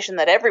expectation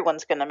that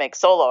everyone's going to make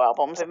solo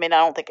albums. I mean, I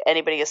don't think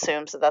anybody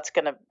assumes that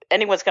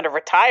anyone's going to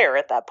retire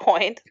at that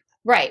point.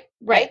 Right.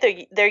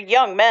 They're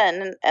young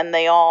men and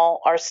they all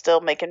are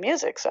still making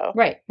music. So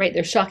right.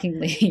 They're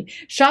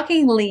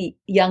shockingly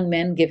young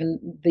men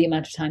given the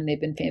amount of time they've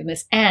been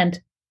famous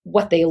and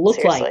what they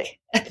look like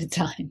at the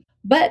time.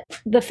 But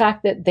the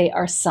fact that they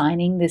are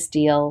signing this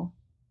deal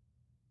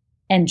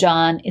and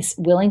John is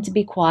willing to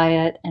be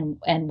quiet and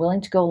willing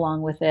to go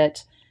along with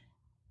it,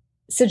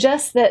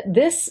 suggests that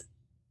this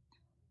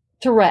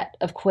threat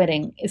of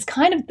quitting is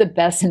kind of the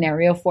best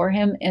scenario for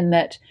him, in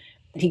that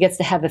he gets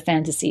to have the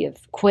fantasy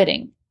of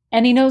quitting.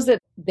 And he knows that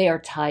they are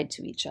tied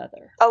to each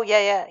other. Oh,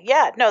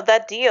 yeah. No,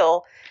 that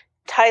deal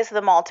ties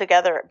them all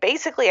together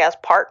basically as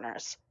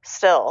partners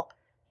still.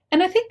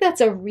 And I think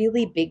that's a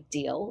really big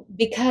deal,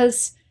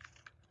 because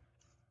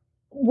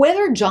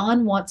whether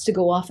John wants to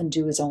go off and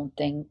do his own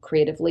thing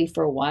creatively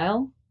for a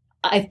while,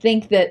 I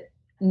think that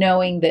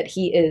knowing that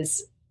he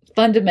is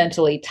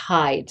fundamentally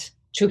tied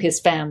to his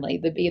family,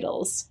 the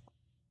Beatles,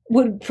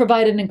 would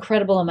provide an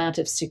incredible amount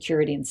of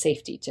security and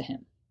safety to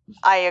him.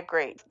 I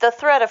agree. The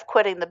threat of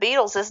quitting the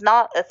Beatles is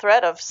not a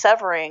threat of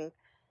severing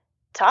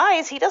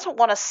ties. He doesn't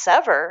want to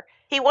sever.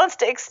 He wants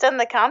to extend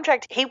the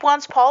contract. He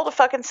wants Paul to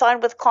fucking sign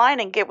with Klein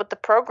and get with the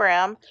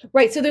program.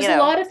 Right. So there's a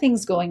lot of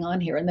things going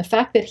on here. And the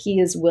fact that he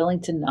is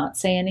willing to not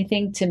say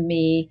anything, to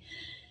me,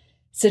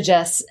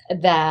 suggests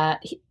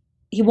that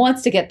he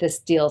wants to get this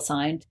deal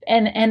signed.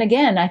 And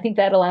again, I think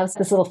that allows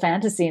this little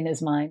fantasy in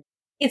his mind.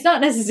 It's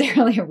not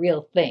necessarily a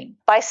real thing.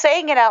 By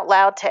saying it out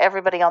loud to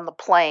everybody on the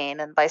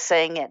plane, and by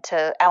saying it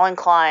to Alan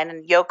Klein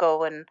and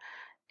Yoko and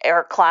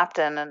Eric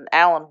Clapton and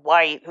Alan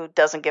White, who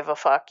doesn't give a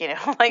fuck,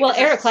 like, well,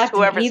 Eric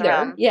Clapton either.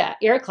 Around. Yeah,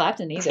 Eric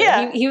Clapton either.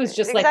 Yeah, he was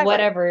just exactly. like,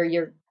 whatever,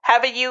 you're...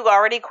 Haven't you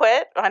already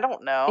quit? I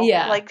don't know.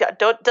 Yeah. Like,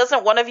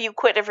 doesn't one of you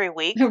quit every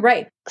week?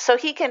 Right. So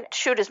he can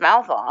shoot his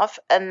mouth off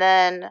and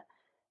then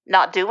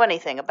not do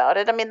anything about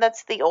it. I mean,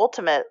 that's the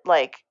ultimate,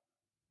 like,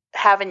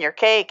 having your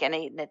cake and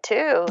eating it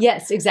too.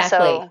 Yes, exactly.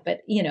 So,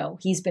 but,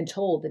 he's been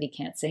told that he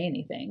can't say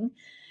anything.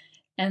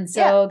 And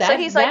so so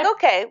he's like,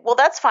 okay, well,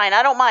 that's fine.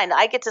 I don't mind.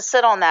 I get to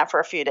sit on that for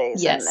a few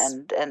days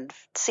and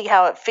see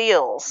how it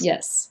feels.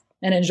 Yes.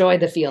 And enjoy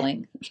the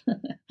feeling.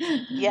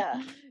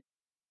 Yeah.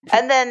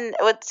 And then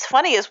what's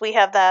funny is we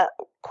have that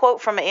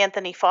quote from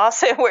Anthony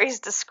Fawcett where he's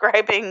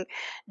describing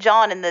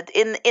John in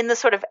the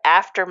sort of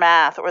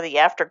aftermath, or the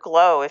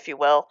afterglow, if you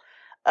will,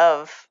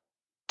 of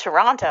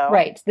Toronto.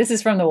 Right. This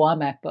is from the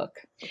Womack book.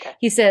 Okay.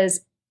 He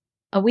says,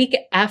 a week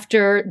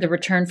after the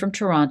return from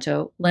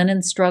Toronto,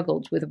 Lennon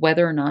struggled with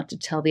whether or not to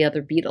tell the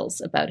other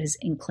Beatles about his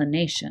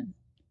inclination.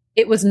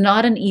 It was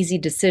not an easy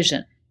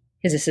decision,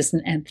 his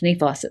assistant Anthony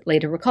Fawcett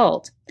later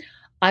recalled.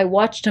 I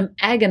watched him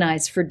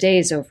agonize for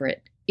days over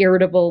it,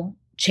 irritable,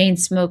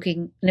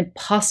 chain-smoking, and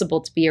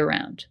impossible to be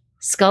around,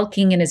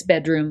 skulking in his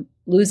bedroom,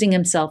 losing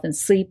himself in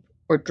sleep,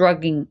 or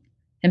drugging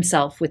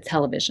himself with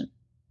television.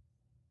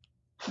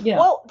 Yeah.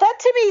 Well, that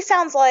to me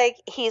sounds like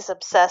he's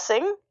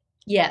obsessing.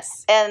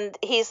 Yes. And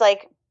he's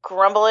like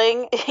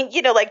grumbling,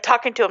 like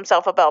talking to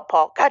himself about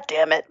Paul. God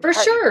damn it. For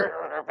sure.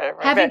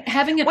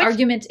 Having an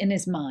argument in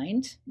his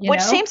mind.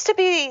 Which seems to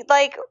be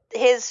like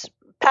his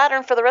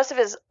pattern for the rest of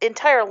his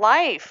entire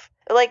life.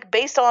 Like,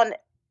 based on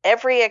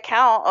every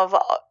account of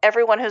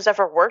everyone who's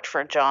ever worked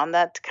for John,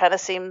 that kind of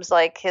seems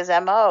like his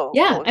MO.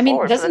 Yeah, I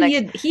mean, doesn't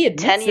he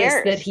admits 10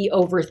 years. That he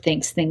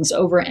overthinks things,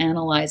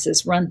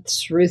 overanalyzes,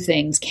 runs through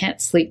things,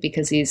 can't sleep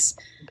because he's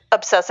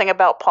obsessing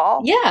about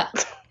Paul? Yeah.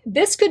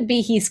 This could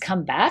be he's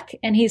come back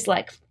and he's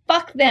like,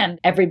 fuck them.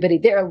 Everybody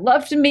there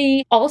loved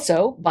me.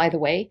 Also, by the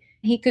way,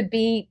 he could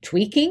be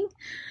tweaking,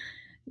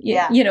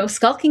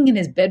 skulking in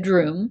his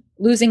bedroom,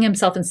 losing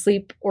himself in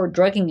sleep, or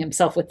drugging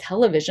himself with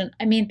television.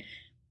 I mean,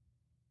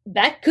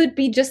 that could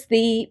be just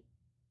the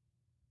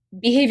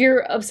behavior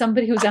of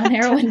somebody who's on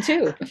heroin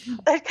too.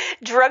 Like,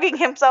 drugging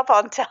himself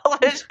on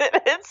television.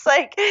 It's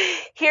like,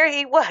 here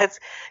he was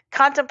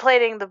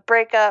contemplating the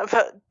breakup,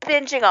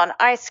 binging on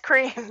ice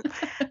cream.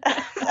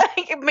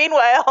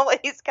 Meanwhile,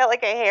 he's got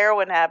like a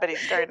heroin habit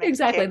he's starting to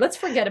Exactly. kick. Let's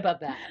forget about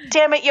that.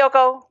 Damn it,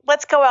 Yoko.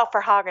 Let's go out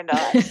for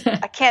Haagen-Dazs.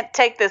 I can't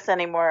take this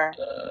anymore.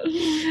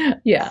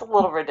 Yeah. It's a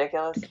little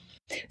ridiculous.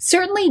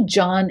 Certainly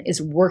John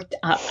is worked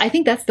up. I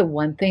think that's the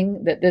one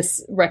thing that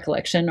this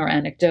recollection or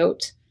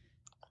anecdote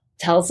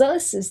tells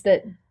us, is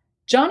that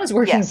John is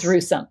working through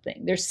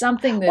something. There's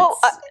something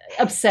that's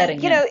upsetting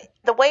him.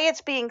 The way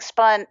it's being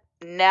spun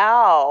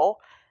now,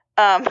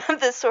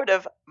 this sort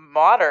of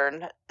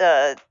modern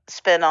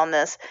spin on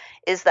this,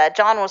 is that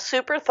John was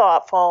super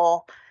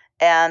thoughtful,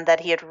 and that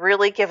he had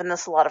really given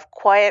this a lot of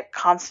quiet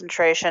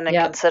concentration and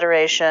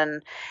consideration,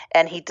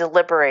 and he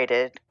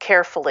deliberated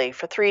carefully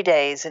for 3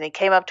 days, and he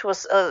came up to it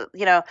was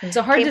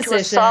a hard decision. To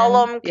a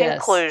solemn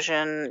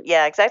conclusion.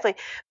 Yeah, exactly.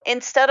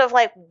 Instead of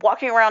like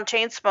walking around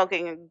chain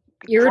smoking and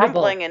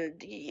grumbling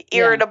and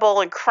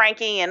irritable and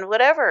cranky and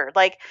whatever,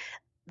 like,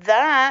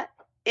 that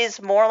is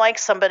more like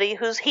somebody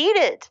who's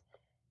heated.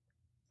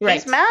 Right.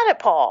 He's mad at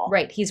Paul.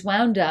 Right. He's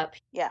wound up.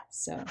 Yeah.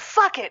 So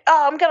fuck it.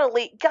 Oh, I'm gonna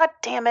leave. God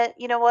damn it.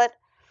 You know what?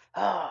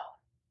 Oh.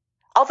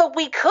 Although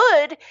we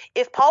could,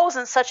 if Paul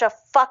wasn't such a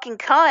fucking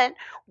cunt,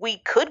 we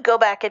could go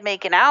back and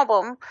make an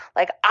album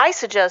like I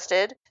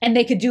suggested. And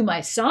they could do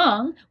my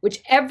song,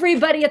 which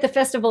everybody at the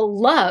festival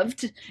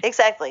loved.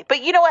 Exactly.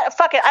 But you know what?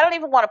 Fuck it. I don't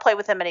even want to play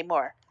with him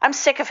anymore. I'm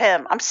sick of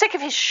him. I'm sick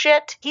of his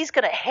shit. He's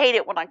going to hate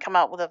it when I come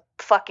out with a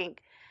fucking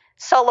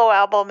solo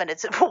album, and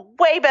it's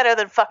way better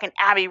than fucking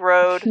Abbey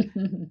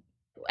Road.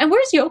 And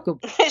where's Yoko?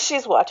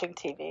 She's watching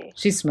TV.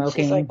 She's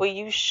smoking. She's like, will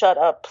you shut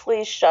up?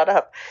 Please shut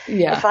up.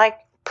 Yeah.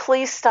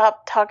 Please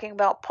stop talking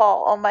about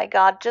Paul. Oh my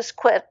God, just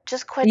quit.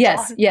 Just quit.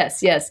 Yes, John.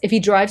 yes. If he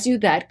drives you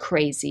that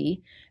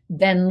crazy,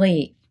 then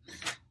leave.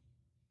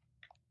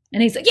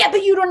 And he's like, yeah,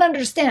 but you don't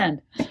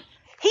understand.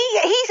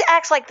 He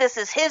acts like this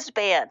is his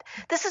band.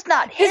 This is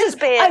not his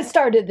band. I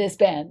started this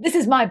band. This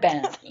is my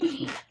band.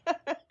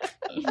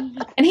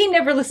 And he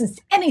never listens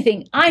to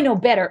anything. I know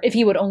better. If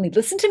he would only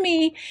listen to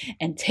me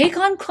and take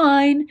on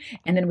Klein,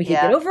 and then we could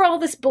get over all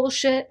this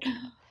bullshit.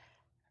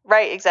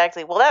 Right,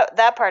 exactly. Well,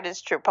 that part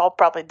is true. Paul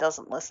probably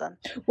doesn't listen.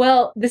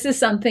 Well, this is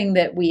something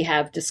that we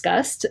have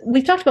discussed.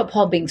 We've talked about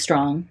Paul being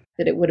strong,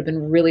 that it would have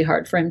been really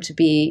hard for him to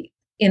be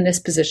in this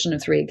position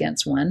of 3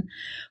 against 1.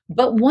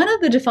 But one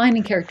of the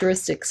defining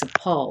characteristics of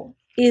Paul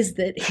is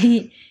that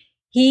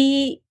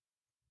he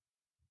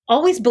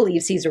always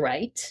believes he's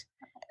right,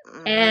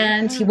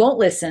 and he won't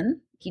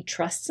listen. He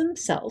trusts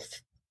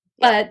himself.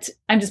 But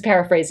I'm just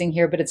paraphrasing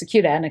here, but it's a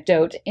cute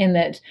anecdote in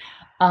that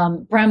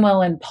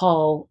Bramwell and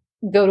Paul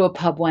go to a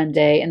pub one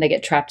day and they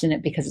get trapped in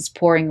it because it's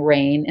pouring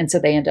rain. And so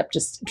they end up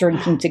just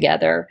drinking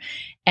together.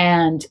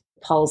 And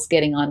Paul's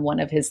getting on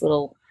one of his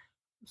little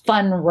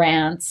fun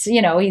rants.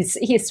 You know,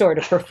 he's sort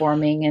of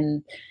performing,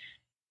 and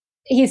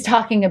he's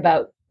talking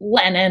about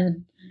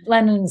Lenin.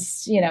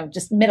 Lenin's, you know,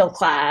 just middle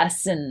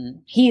class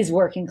and he's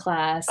working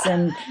class.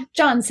 And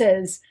John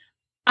says,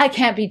 I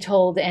can't be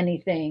told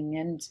anything.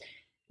 And,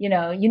 you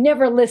know, you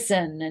never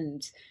listen.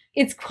 And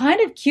it's kind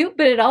of cute,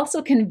 but it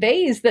also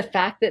conveys the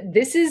fact that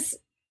this is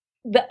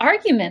the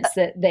arguments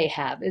that they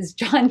have. Is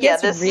John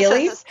gets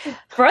really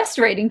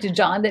frustrating to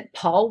John that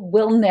Paul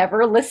will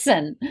never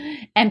listen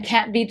and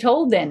can't be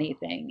told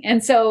anything.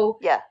 And so,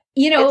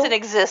 you know, it's an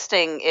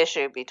existing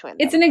issue between them.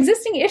 It's an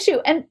existing issue.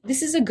 And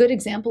this is a good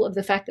example of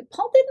the fact that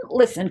Paul didn't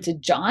listen to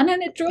John,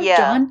 and it drove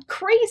John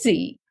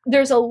crazy.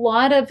 There's a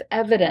lot of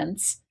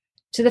evidence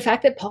to the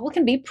fact that Paul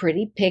can be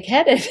pretty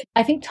pig-headed.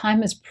 I think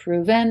time has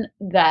proven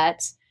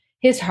that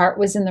his heart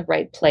was in the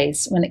right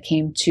place when it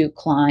came to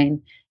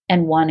Klein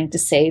and wanting to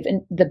save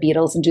the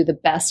Beatles and do the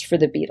best for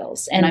the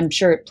Beatles. And I'm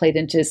sure it played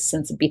into his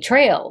sense of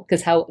betrayal,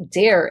 because how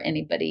dare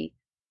anybody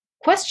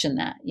question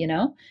that, you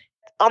know?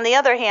 On the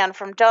other hand,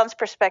 from John's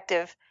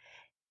perspective,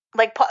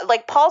 like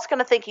Paul's going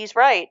to think he's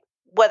right,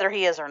 whether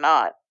he is or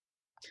not.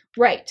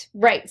 Right.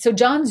 So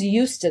John's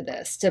used to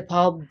this, to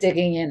Paul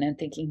digging in and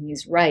thinking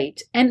he's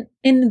right. And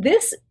in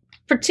this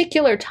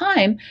particular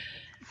time,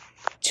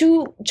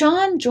 to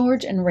John,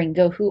 George, and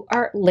Ringo, who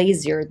are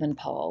lazier than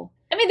Paul.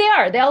 I mean, they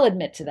are. They all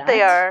admit to that.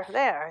 They are.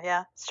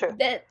 Yeah, it's true.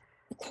 That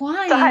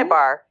Klein, it's a high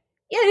bar.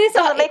 Yeah, it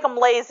doesn't make them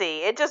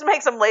lazy. It just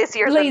makes them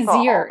lazier than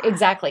Paul.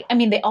 Exactly. I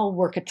mean, they all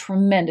work a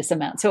tremendous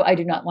amount. So I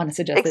do not want to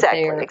suggest that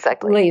they are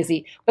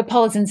lazy. But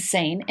Paul is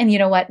insane. And you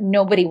know what?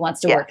 Nobody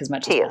wants to work as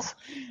much as Paul. Is.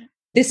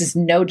 This is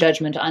no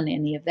judgment on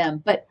any of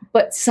them.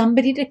 But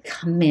somebody to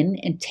come in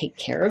and take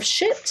care of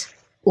shit,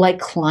 like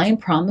Klein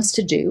promised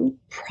to do,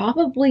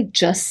 probably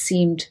just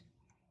seemed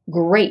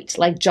great.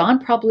 Like John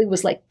probably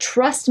was like,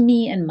 trust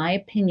me, in my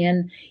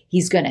opinion,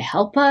 he's going to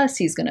help us.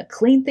 He's going to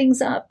clean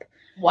things up.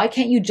 Why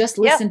can't you just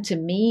listen to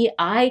me?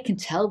 I can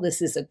tell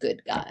this is a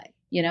good guy,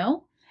 you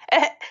know?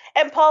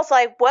 And Paul's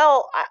like,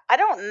 well, I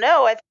don't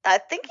know. I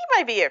think he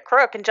might be a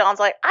crook. And John's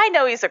like, I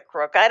know he's a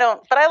crook. But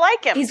I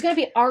like him. He's going to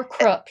be our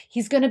crook.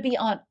 He's going to be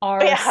on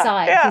our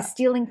side. Yeah. He's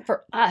stealing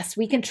for us.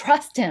 We can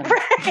trust him.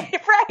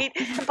 Right.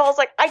 And Paul's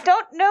like, I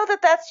don't know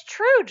that that's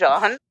true,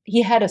 John.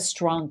 He had a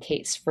strong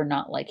case for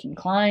not liking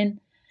Klein.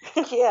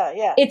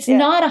 Yeah. It's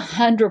not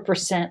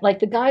 100%. Like,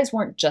 the guys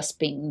weren't just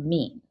being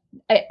mean.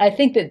 I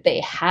think that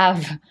they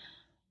have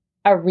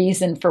a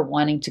reason for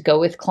wanting to go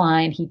with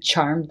Klein. He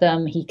charmed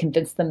them. He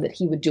convinced them that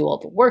he would do all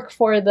the work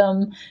for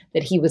them,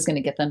 that he was going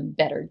to get them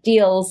better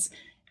deals.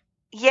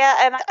 Yeah,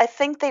 and I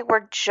think they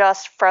were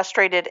just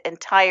frustrated and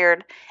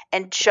tired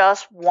and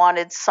just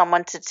wanted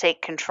someone to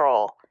take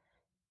control.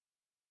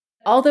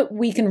 All that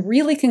we can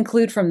really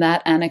conclude from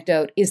that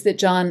anecdote is that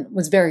John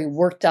was very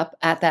worked up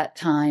at that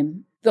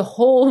time. The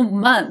whole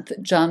month,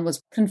 John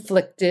was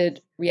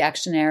conflicted,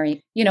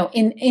 reactionary. You know,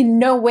 in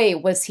no way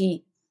was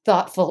he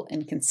thoughtful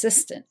and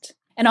consistent.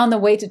 And on the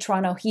way to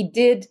Toronto, he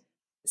did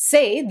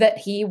say that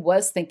he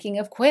was thinking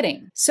of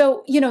quitting.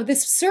 So, you know,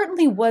 this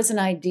certainly was an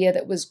idea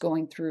that was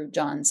going through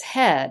John's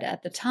head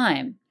at the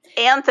time.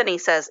 Anthony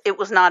says it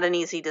was not an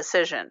easy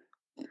decision.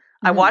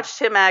 Mm-hmm. I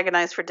watched him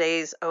agonize for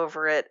days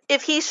over it.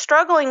 If he's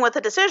struggling with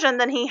a decision,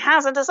 then he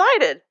hasn't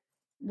decided.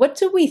 What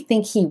do we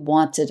think he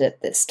wanted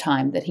at this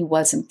time that he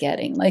wasn't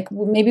getting? Like,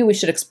 maybe we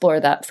should explore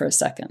that for a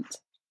second.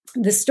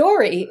 The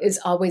story is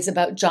always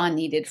about John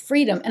needed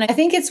freedom. And I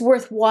think it's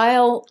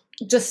worthwhile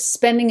just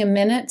spending a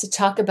minute to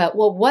talk about,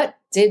 well, what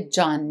did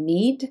John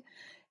need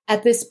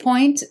at this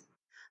point?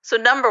 So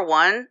number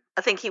one,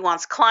 I think he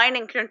wants Klein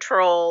in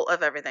control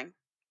of everything.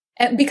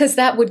 And because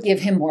that would give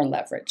him more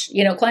leverage.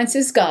 You know, Klein's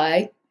his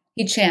guy.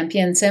 He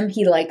champions him.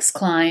 He likes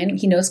Klein.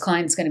 He knows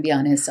Klein's going to be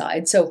on his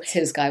side. So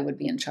his guy would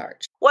be in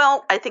charge.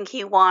 Well, I think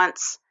he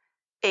wants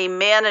a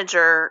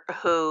manager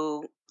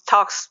who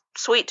talks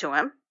sweet to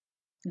him.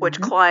 which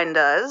Klein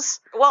does.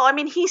 Well, I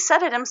mean, he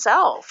said it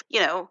himself.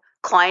 You know,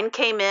 Klein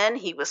came in,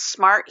 he was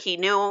smart, he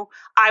knew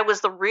I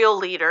was the real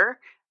leader.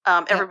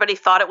 Everybody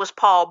thought it was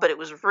Paul, but it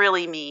was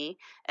really me.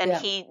 And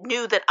he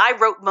knew that I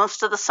wrote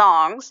most of the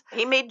songs.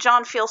 He made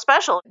John feel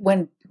special.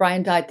 When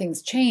Brian died,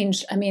 things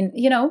changed. I mean,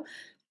 you know,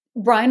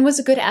 Brian was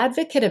a good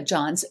advocate of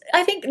John's.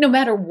 I think no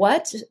matter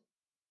what,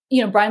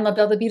 you know, Brian loved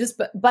all the Beatles,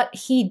 but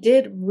he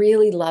did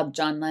really love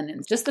John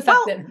Lennon. Just the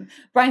fact that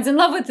Brian's in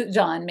love with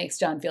John makes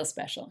John feel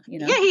special, you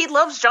know? Yeah, he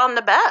loves John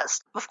the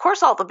best. Of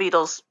course, all the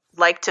Beatles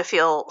like to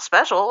feel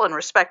special and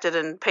respected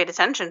and paid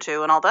attention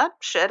to and all that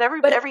shit.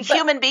 Every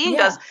human being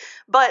does.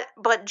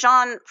 But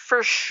John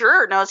for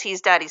sure knows he's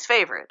Daddy's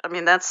favorite. I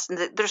mean,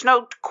 there's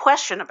no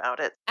question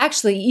about it.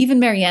 Actually, even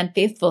Marianne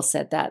Faithfull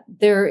said that.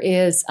 There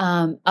is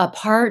a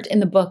part in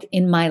the book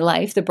In My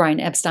Life, the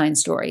Brian Epstein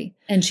story.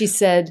 And she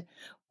said,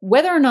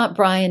 whether or not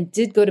Brian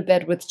did go to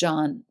bed with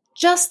John,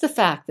 just the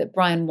fact that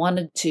Brian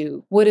wanted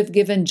to would have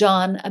given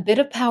John a bit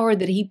of power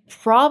that he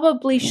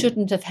probably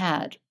shouldn't have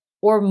had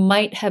or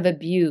might have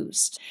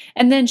abused.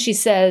 And then she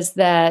says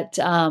that,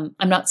 I'm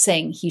not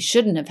saying he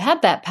shouldn't have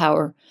had that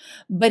power,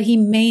 but he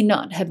may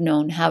not have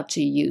known how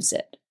to use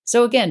it.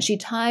 So again, she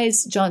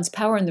ties John's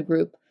power in the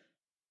group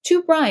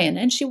to Brian,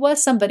 and she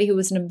was somebody who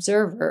was an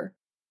observer.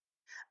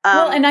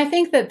 Well, and I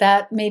think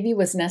that maybe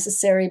was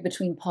necessary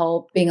between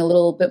Paul being a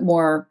little bit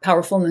more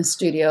powerful in the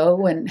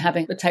studio and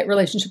having a tight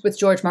relationship with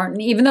George Martin,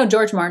 even though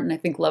George Martin, I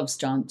think, loves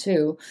John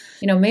too.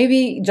 You know,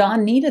 maybe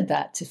John needed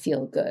that to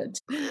feel good.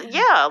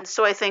 Yeah.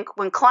 So I think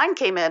when Klein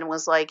came in and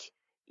was like,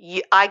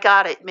 I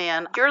got it,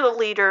 man. You're the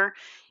leader.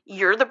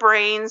 You're the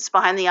brains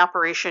behind the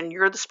operation.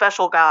 You're the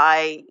special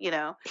guy. You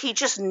know, he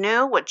just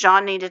knew what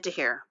John needed to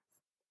hear.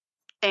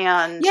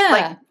 And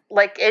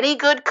like any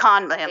good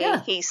con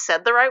man, he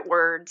said the right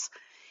words.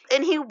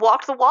 And he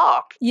walked the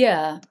walk.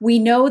 Yeah. We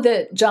know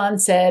that John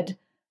said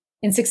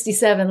in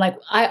 1967, like,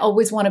 I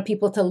always wanted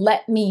people to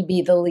let me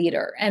be the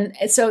leader. And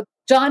so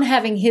John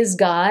having his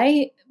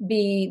guy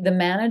be the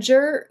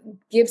manager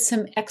gives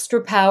him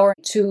extra power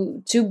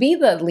to be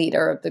the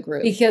leader of the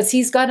group because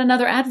he's got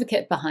another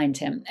advocate behind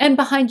him and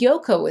behind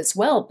Yoko as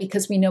well,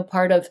 because we know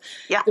part of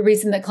the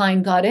reason that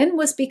Klein got in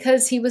was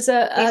because he was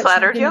a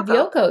champion of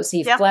Yoko's.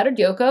 He flattered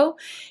Yoko.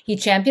 He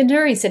championed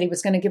her. He said he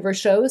was going to give her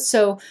shows.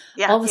 So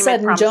all of a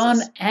sudden, John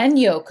and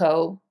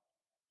Yoko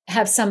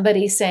have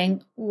somebody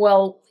saying,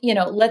 well, you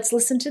know, let's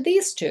listen to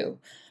these two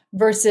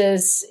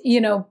versus,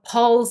 you know,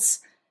 Paul's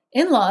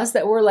in-laws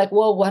that were like,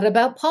 well, what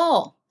about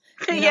Paul?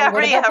 You know,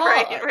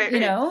 right.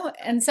 You know,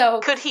 and so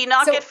could he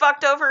not get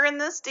fucked over in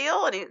this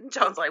deal? And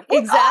John's like,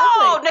 exactly.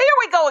 Oh, here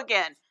we go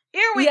again.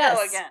 Here we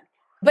go again.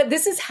 But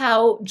this is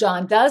how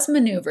John does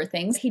maneuver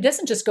things. He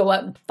doesn't just go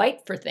out and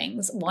fight for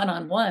things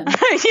one-on-one.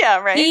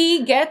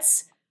 He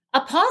gets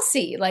a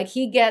posse. Like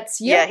he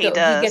gets Yoko. He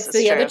does. He gets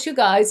the other two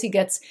guys. He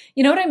gets,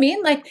 you know what I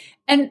mean? Like,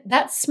 and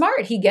that's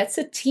smart. He gets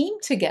a team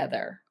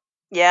together.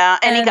 Yeah,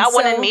 and he got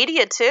one in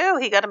media too.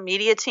 He got a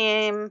media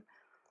team.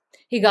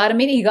 He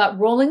got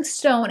Rolling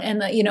Stone,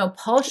 and you know,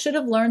 Paul should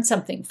have learned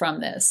something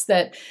from this,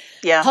 that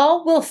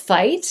Paul will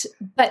fight,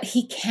 but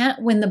he can't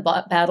win the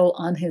battle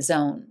on his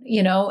own,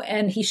 you know,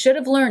 and he should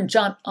have learned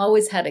John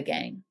always had a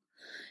gang,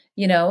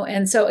 you know,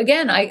 and so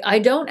again, I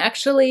don't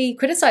actually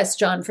criticize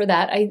John for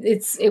that.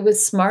 It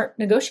was smart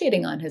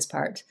negotiating on his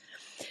part.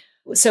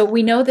 So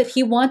we know that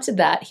he wanted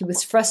that. He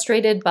was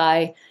frustrated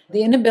by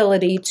the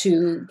inability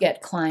to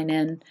get Klein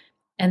in,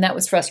 and that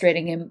was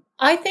frustrating him.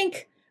 I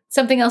think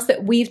something else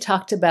that we've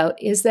talked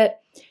about is that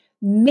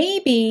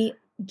maybe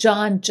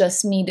John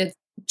just needed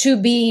to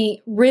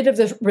be rid of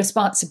the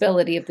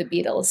responsibility of the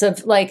Beatles,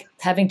 of like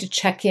having to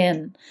check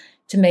in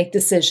to make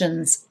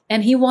decisions.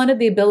 And he wanted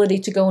the ability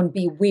to go and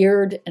be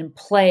weird and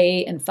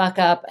play and fuck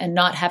up and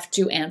not have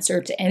to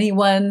answer to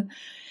anyone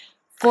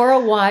for a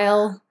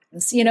while.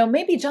 You know,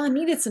 maybe John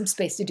needed some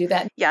space to do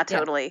that. Yeah,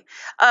 totally.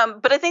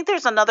 But I think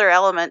there's another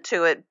element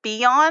to it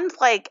beyond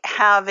like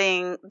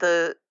having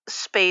the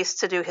space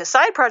to do his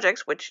side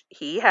projects, which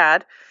he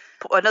had.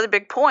 Another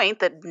big point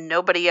that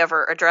nobody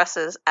ever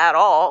addresses at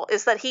all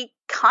is that he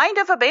kind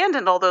of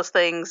abandoned all those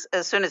things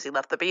as soon as he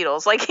left the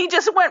Beatles. Like he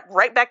just went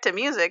right back to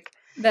music.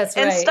 That's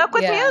and right. stuck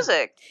with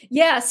music.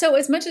 Yeah. So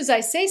as much as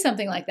I say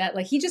something like that,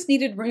 like he just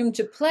needed room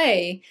to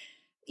play,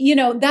 you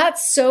know,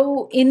 that's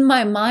so in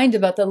my mind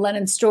about the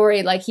Lennon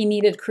story. Like he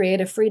needed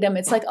creative freedom.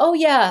 It's like, oh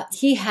yeah,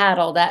 he had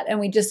all that, and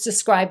we just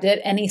described it,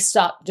 and he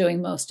stopped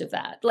doing most of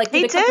that. Like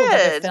he did a couple of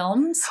other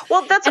films.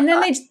 Well, that's and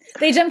then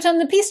they jumped on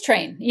the Peace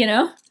Train, you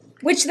know,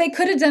 which they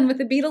could have done with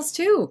the Beatles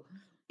too.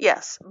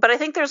 Yes, but I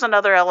think there's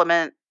another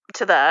element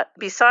to that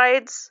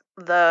besides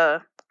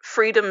the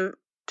freedom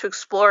to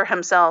explore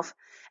himself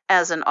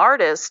as an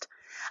artist.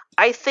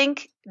 I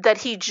think that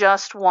he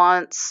just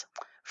wants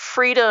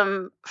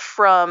freedom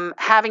from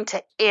having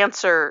to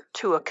answer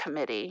to a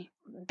committee.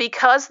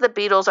 Because the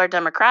Beatles are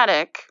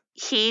democratic,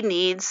 he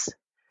needs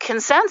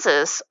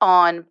consensus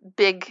on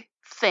big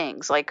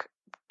things like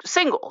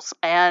singles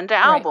and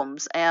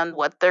albums and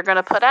what they're going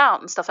to put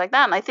out and stuff like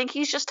that. And I think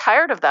he's just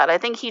tired of that. I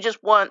think he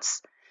just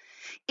wants,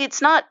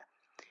 it's not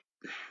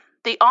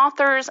the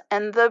authors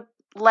and the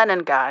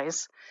Lennon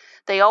guys,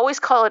 they always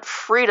call it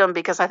freedom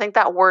because I think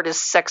that word is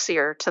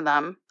sexier to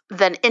them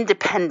than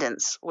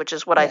independence, which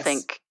is what I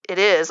think it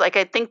is. Like,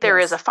 I think there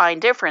is a fine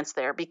difference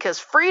there because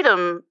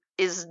freedom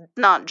is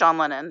not John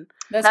Lennon.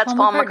 That's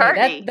Paul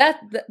McCartney.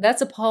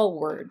 That's a Paul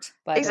word,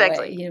 by the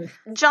way.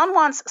 John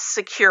wants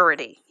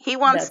security. He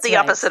wants the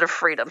opposite of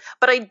freedom.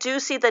 But I do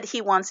see that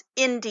he wants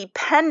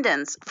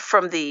independence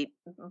from the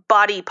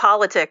body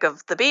politic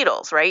of the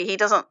Beatles, right? He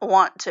doesn't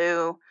want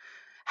to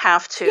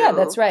have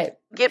to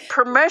get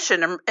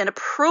permission and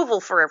approval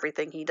for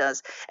everything he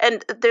does.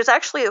 And there's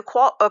actually a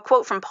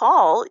quote from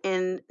Paul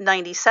in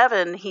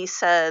 97. He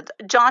said,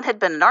 John had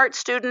been an art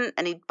student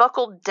and he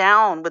buckled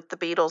down with the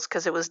Beatles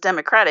because it was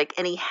democratic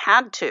and he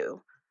had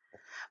to.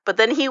 But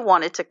then he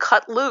wanted to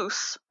cut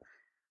loose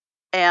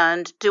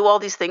and do all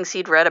these things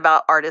he'd read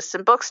about artists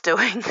and books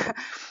doing.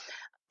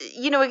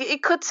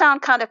 It could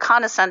sound kind of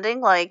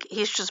condescending, like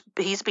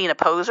he's being a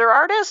poser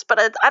artist, but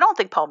I don't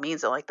think Paul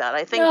means it like that.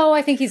 I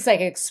think he's like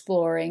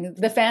exploring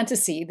the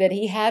fantasy that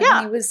he had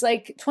when he was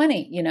like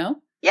 20,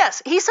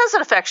 Yes, he says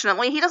it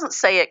affectionately. He doesn't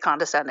say it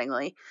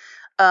condescendingly.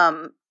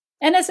 And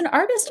as an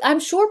artist,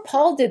 I'm sure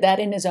Paul did that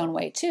in his own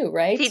way too,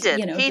 right? He did.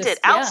 He did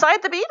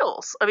outside the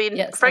Beatles. I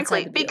mean,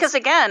 frankly, because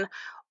again,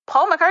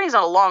 Paul McCartney's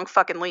on a long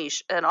fucking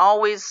leash and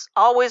always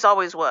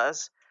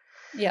was.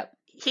 Yep.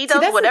 He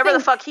does whatever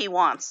the fuck he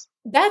wants.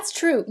 That's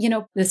true.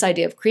 This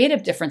idea of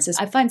creative differences,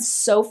 I find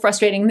so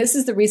frustrating. This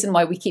is the reason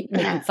why we keep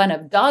making fun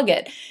of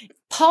Doggett.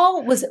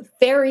 Paul was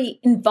very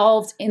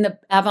involved in the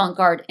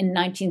avant-garde in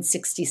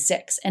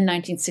 1966 and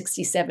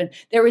 1967.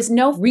 There is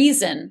no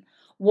reason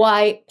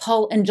why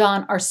Paul and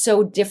John are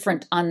so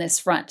different on this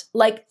front.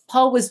 Like,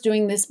 Paul was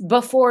doing this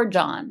before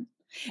John.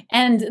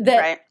 And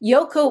that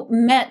Yoko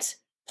met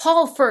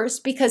Paul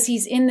first because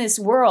he's in this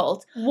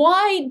world.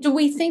 Why do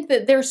we think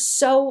that they're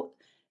so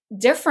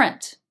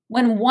different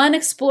when one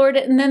explored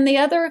it and then the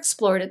other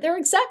explored it? They're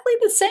exactly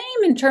the same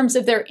in terms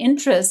of their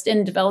interest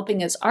in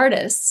developing as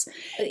artists.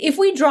 If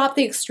we drop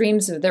the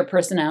extremes of their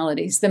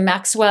personalities, the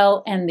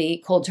Maxwell and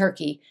the Cold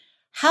Turkey,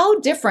 how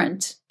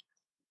different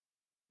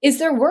is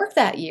their work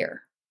that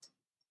year?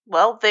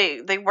 Well,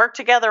 they worked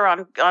together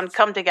on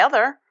Come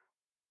Together.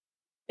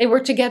 They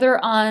worked together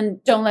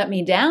on Don't Let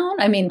Me Down.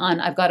 I mean, on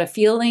I've Got a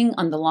Feeling,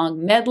 on the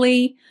long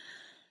medley.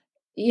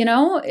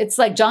 It's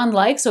like John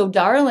likes Oh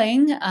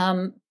Darling.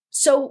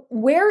 So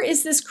where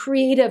is this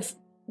creative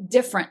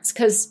difference?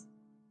 Because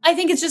I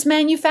think it's just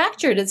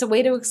manufactured. It's a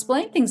way to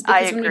explain things.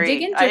 Because when you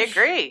dig into I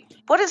agree.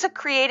 What is a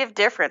creative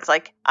difference?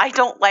 Like, I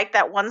don't like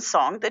that one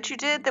song that you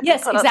did. That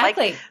yes, we put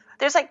exactly. Up.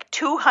 There's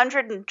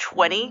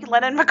 220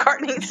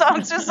 Lennon-McCartney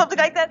songs or something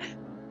like that.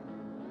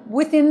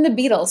 Within the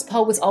Beatles,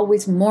 Paul was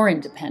always more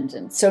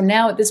independent. So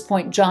now at this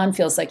point, John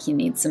feels like he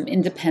needs some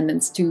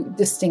independence to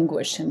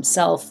distinguish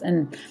himself.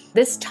 And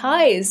this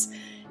ties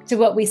to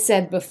what we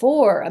said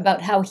before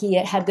about how he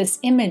had this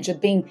image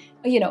of being,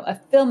 a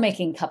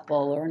filmmaking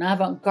couple or an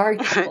avant-garde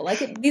couple.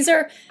 These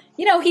are,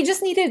 he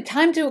just needed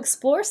time to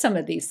explore some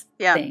of these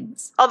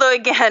things. Although,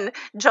 again,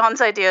 John's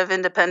idea of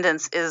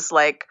independence is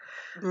like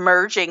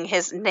merging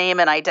his name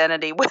and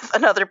identity with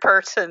another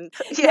person.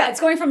 Yeah,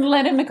 it's going from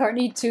Lennon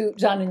McCartney to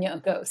John and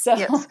Yoko. So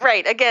yes,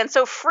 right. Again,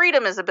 so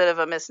freedom is a bit of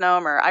a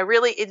misnomer. I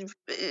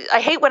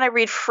hate when I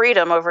read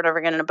freedom over and over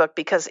again in a book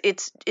because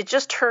it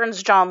just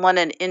turns John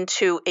Lennon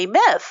into a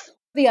myth.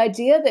 The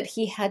idea that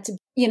he had to,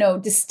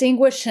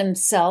 distinguish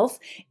himself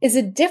is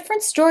a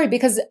different story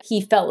because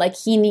he felt like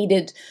he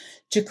needed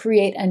to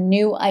create a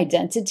new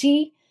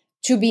identity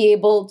to be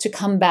able to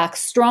come back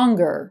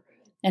stronger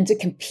and to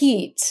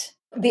compete.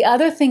 The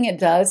other thing it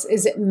does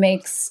is it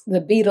makes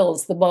the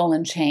Beatles the ball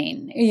and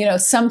chain,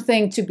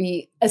 something to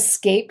be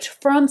escaped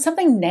from,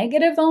 something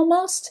negative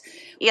almost.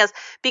 Yes,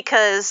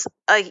 because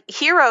a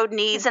hero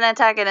needs an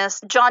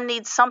antagonist. John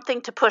needs something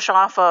to push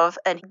off of,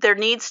 and there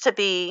needs to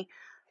be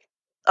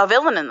a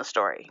villain in the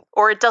story,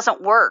 or it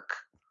doesn't work.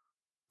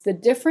 The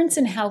difference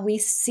in how we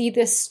see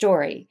this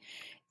story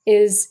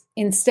is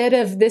instead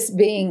of this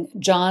being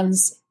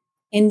John's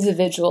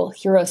individual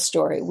hero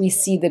story, we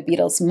see the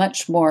Beatles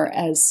much more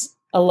as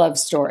a love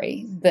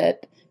story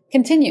that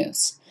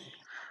continues.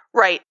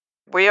 Right.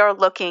 We are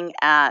looking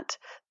at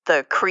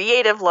the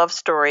creative love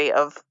story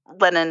of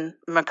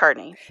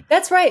Lennon-McCartney.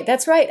 That's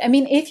right. I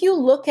mean, if you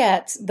look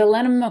at the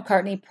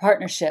Lennon-McCartney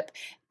partnership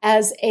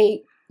as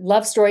a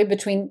love story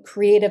between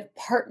creative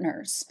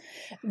partners,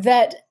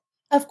 that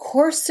of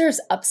course there's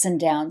ups and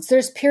downs.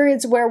 There's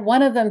periods where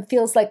one of them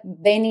feels like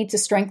they need to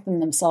strengthen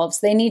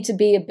themselves. They need to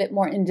be a bit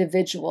more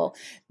individual.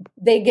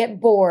 They get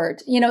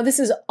bored. This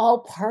is all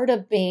part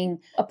of being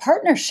a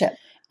partnership.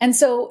 And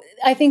so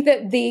I think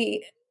that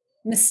the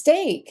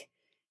mistake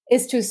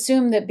is to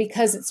assume that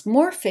because it's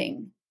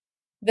morphing,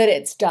 that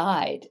it's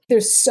died.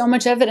 There's so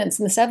much evidence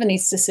in the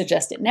 70s to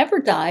suggest it never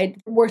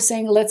died. We're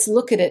saying, let's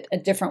look at it a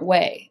different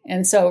way.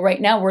 And so right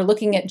now we're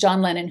looking at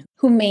John Lennon,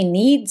 who may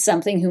need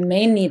something, who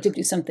may need to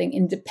do something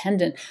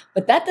independent,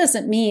 but that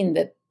doesn't mean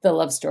that the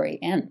love story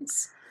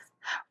ends.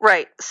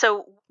 Right.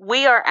 So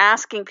we are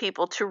asking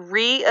people to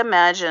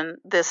reimagine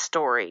this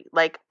story.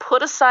 Like,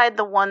 put aside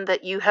the one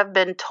that you have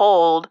been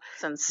told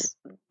since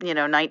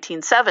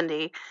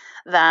 1970,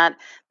 that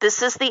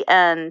this is the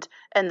end,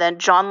 and then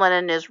John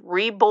Lennon is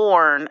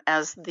reborn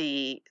as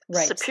the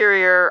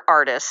superior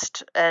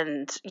artist,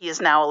 and he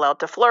is now allowed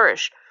to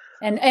flourish.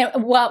 And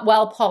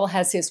while Paul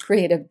has his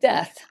creative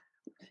death,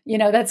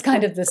 that's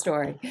kind of the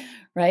story,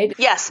 right?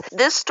 Yes,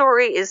 this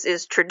story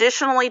is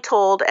traditionally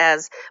told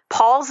as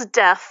Paul's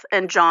death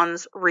and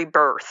John's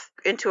rebirth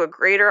into a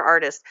greater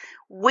artist.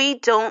 We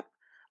don't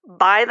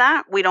buy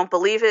that. We don't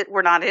believe it.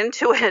 We're not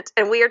into it.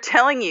 And we are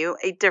telling you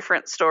a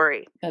different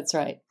story. That's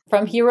right.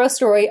 From hero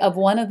story of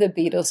one of the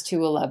Beatles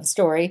to a love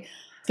story,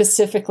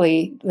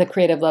 specifically the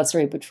creative love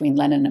story between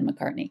Lennon and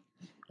McCartney.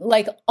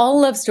 Like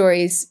all love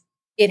stories,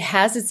 it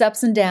has its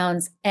ups and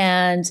downs,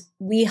 and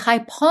we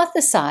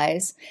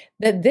hypothesize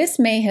that this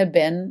may have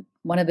been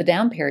one of the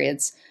down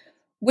periods,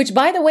 which,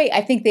 by the way,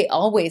 I think they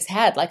always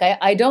had. Like,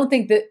 I don't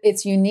think that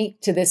it's unique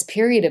to this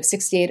period of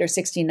 68 or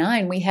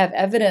 69. We have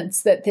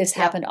evidence that this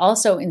happened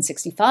also in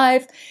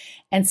 65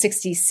 and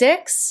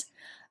 66,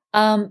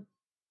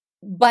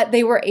 but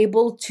they were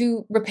able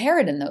to repair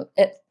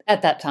it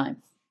at that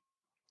time.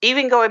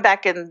 Even going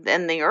back in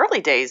the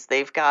early days,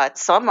 they've got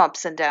some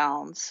ups and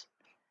downs.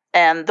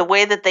 And the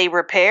way that they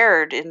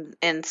repaired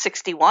in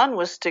 61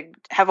 was to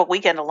have a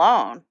weekend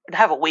alone.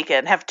 Have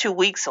 2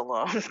 weeks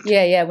alone.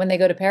 Yeah, when they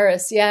go to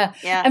Paris. Yeah.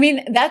 I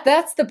mean,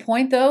 that's the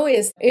point, though,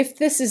 is if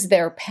this is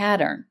their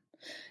pattern,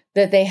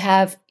 that they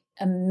have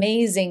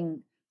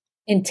amazing,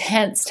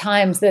 intense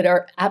times that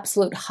are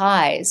absolute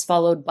highs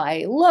followed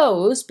by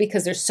lows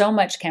because there's so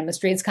much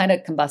chemistry, it's kind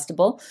of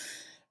combustible,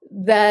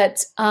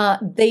 that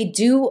they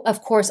do,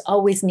 of course,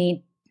 always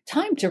need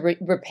time to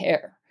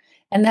repair.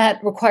 And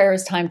that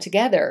requires time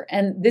together.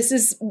 And this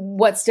is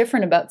what's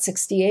different about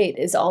 68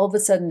 is all of a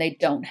sudden they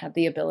don't have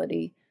the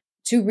ability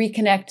to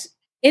reconnect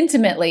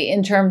intimately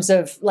in terms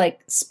of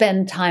like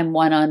spend time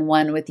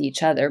one-on-one with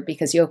each other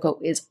because Yoko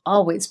is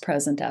always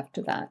present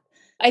after that.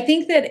 I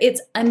think that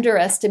it's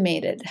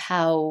underestimated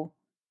how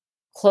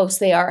close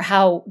they are,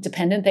 how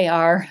dependent they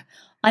are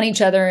on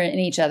each other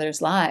and each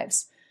other's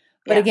lives.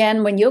 But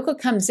again, when Yoko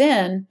comes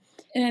in,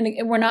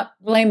 and we're not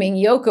blaming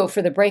Yoko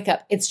for the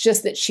breakup. It's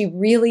just that she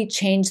really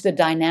changed the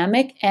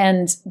dynamic.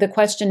 And the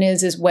question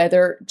is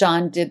whether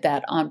John did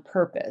that on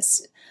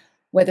purpose,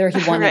 whether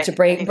he wanted to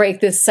break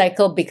this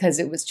cycle because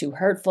it was too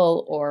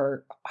hurtful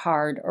or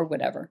hard or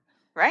whatever.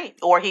 Right.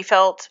 Or he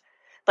felt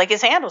like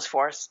his hand was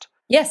forced.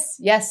 Yes.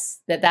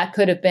 That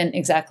could have been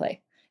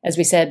exactly, as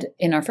we said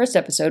in our first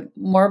episode,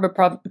 more of a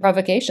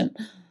provocation.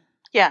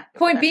 Yeah.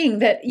 Point being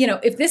that,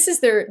 if this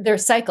is their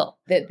cycle,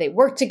 that they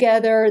work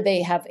together,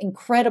 they have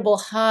incredible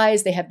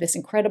highs, they have this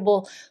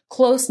incredible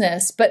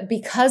closeness, but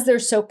because they're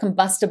so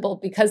combustible,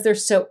 because they're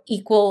so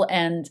equal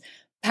and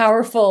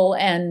powerful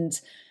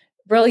and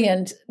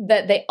brilliant,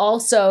 that they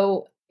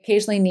also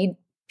occasionally need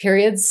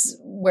periods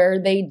where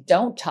they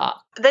don't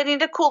talk. They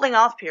need a cooling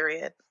off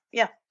period.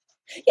 Yeah.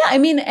 Yeah. I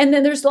mean, and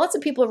then there's lots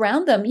of people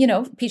around them.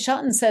 Pete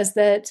Shotton says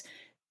that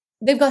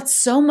they've got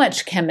so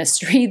much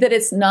chemistry that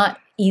it's not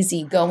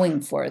easy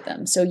going for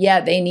them. So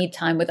they need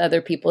time with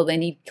other people. They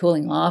need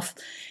cooling off.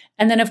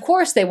 And then, of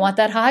course, they want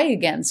that high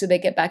again. So they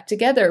get back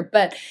together.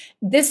 But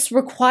this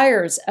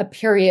requires a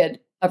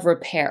period of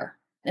repair.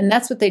 And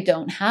that's what they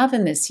don't have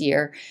in this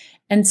year.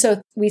 And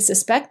so we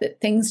suspect that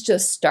things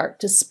just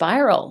start to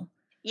spiral.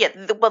 Yeah,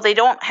 well, they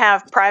don't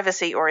have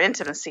privacy or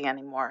intimacy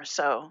anymore.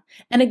 So,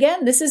 and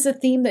again, this is a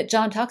theme that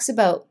John talks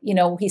about.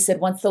 He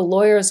said once the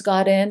lawyers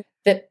got in,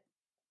 that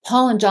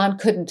Paul and John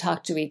couldn't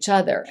talk to each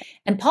other.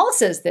 And Paul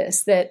says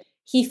this, that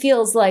he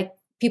feels like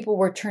people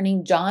were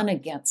turning John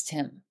against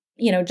him.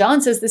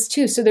 John says this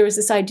too. So there was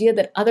this idea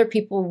that other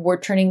people were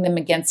turning them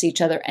against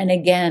each other. And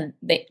again,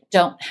 they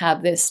don't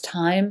have this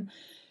time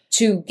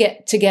to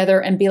get together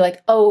and be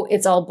like, oh,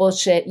 it's all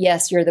bullshit.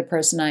 Yes, you're the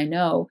person I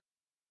know.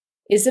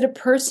 Is it a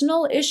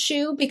personal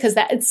issue? Because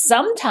that it's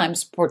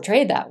sometimes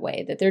portrayed that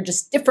way, that they're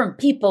just different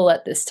people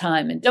at this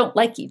time and don't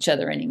like each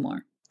other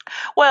anymore.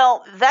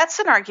 Well, that's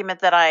an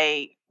argument that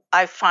I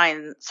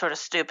find sort of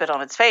stupid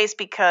on its face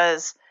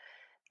because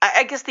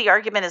I guess the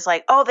argument is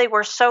like, oh, they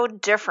were so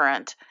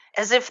different,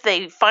 as if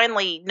they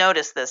finally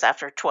noticed this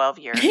after 12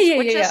 years,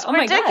 which is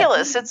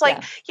ridiculous. It's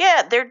like,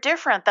 they're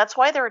different. That's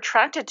why they're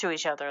attracted to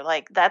each other.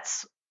 Like,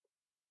 that's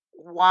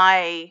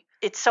why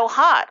it's so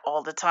hot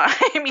all the time,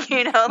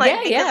 because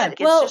it's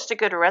just a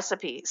good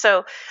recipe.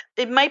 So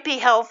it might be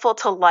helpful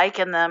to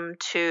liken them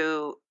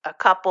to a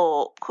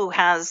couple who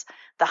has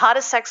the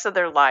hottest sex of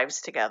their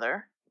lives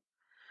together.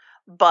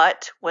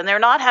 But when they're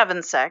not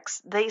having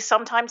sex, they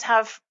sometimes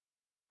have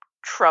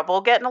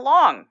trouble getting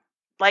along.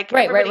 Like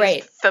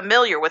everybody's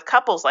familiar with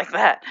couples like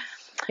that.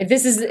 If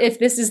this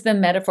is the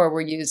metaphor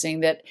we're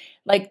using, that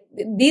like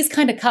these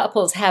kind of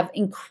couples have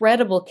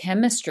incredible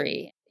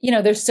chemistry.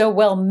 They're so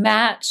well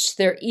matched,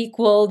 they're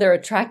equal, they're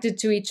attracted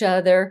to each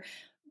other.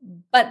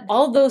 But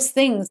all those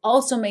things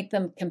also make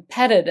them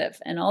competitive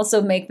and also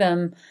make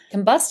them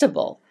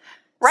combustible.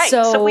 Right.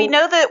 So we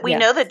know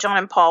that John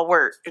and Paul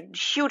were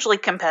hugely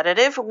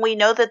competitive. We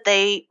know that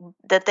they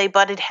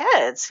butted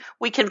heads.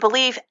 We can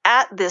believe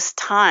at this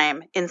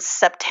time in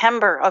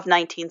September of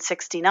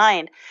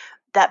 1969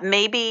 that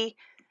maybe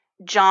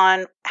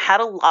John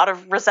had a lot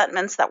of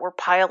resentments that were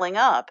piling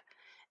up.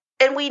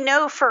 And we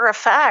know for a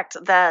fact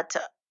that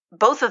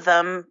both of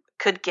them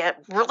could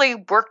get really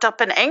worked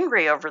up and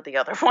angry over the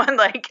other one,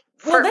 like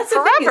well, that's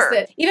forever. The thing is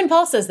that even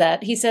Paul says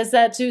that. He says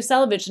that to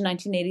Salovich in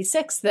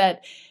 1986,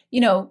 that,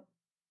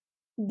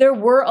 there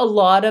were a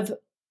lot of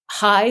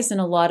highs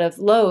and a lot of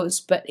lows,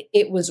 but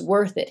it was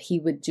worth it. He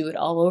would do it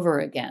all over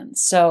again.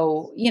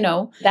 So,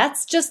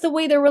 that's just the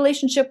way their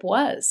relationship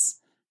was.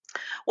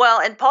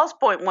 Well, and Paul's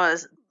point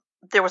was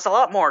there was a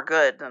lot more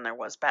good than there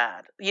was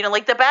bad.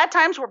 Like the bad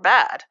times were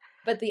bad.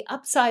 But the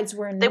upsides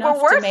were enough they were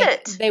worth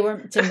it.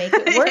 To make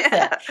it worth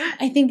it.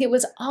 I think it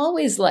was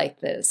always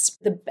like this.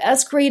 The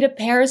best creative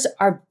pairs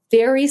are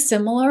very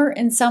similar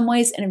in some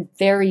ways and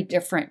very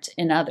different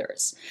in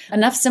others.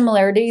 Enough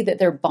similarity that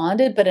they're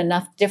bonded, but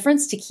enough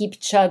difference to keep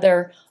each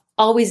other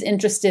always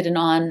interested and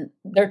on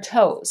their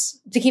toes,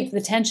 to keep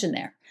the tension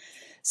there.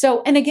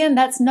 So, and again,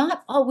 that's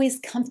not always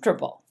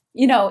comfortable.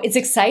 It's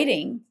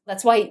exciting.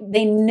 That's why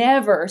they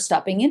never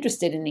stop being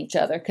interested in each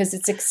other, because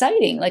it's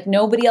exciting. Like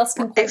nobody else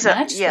can quite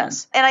match them.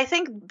 And I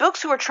think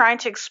books who are trying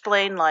to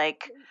explain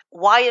like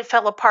why it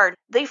fell apart,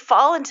 they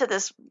fall into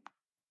this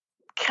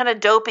kind of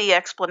dopey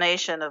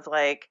explanation of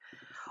like,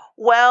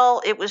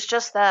 well, it was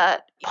just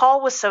that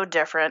Paul was so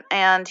different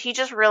and he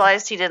just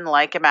realized he didn't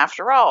like him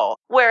after all.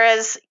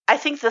 Whereas I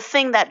think the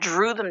thing that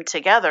drew them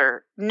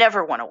together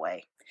never went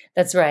away.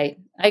 That's right.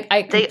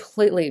 I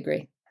completely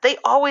agree. They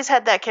always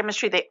had that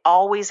chemistry. They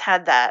always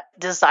had that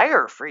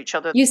desire for each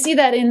other. You see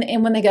that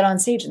in when they get on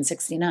stage in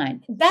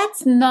 1969.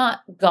 That's not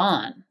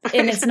gone.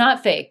 And it's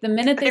not fake. The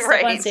minute they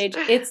step on stage,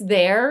 it's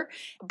there.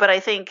 But I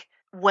think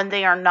when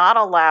they are not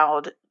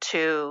allowed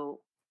to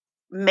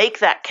make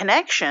that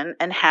connection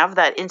and have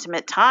that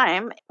intimate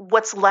time,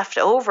 what's left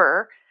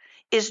over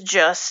is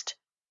just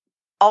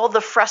all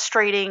the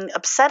frustrating,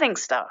 upsetting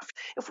stuff.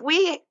 If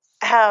we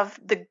have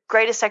the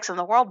greatest sex in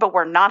the world, but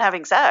we're not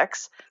having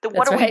sex, then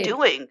what are we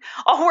doing?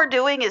 All we're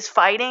doing is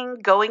fighting,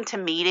 going to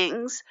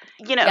meetings,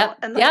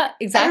 Yeah,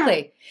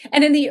 exactly.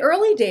 And in the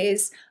early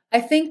days,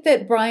 I think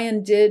that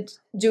Brian did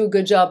do a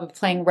good job of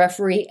playing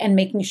referee and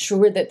making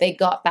sure that they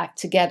got back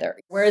together.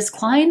 Whereas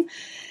Klein,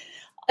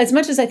 as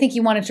much as I think he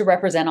wanted to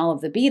represent all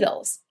of the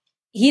Beatles,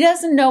 he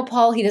doesn't know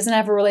Paul. He doesn't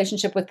have a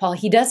relationship with Paul.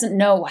 He doesn't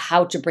know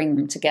how to bring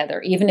them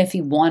together, even if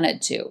he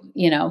wanted to.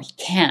 He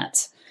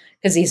can't,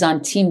 because he's on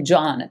Team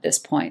John at this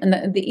point. And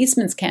the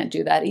Eastmans can't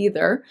do that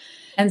either.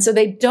 And so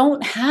they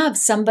don't have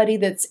somebody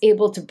that's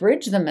able to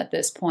bridge them at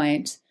this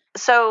point.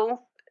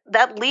 So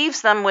that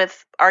leaves them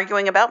with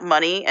arguing about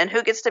money and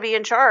who gets to be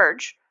in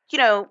charge.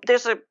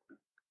 There's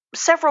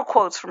several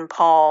quotes from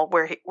Paul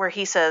where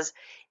he says,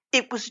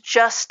 it was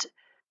just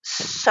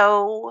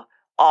so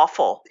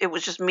awful. It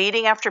was just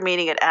meeting after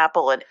meeting at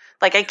Apple. And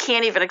like, I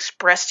can't even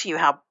express to you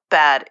how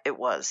bad it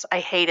was. I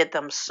hated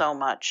them so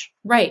much.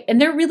 Right.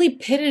 And they're really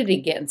pitted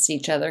against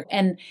each other.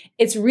 And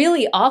it's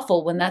really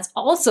awful when that's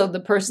also the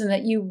person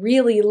that you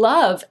really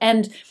love.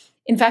 And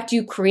in fact,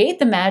 you create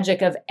the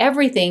magic of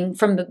everything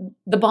from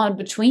the bond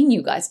between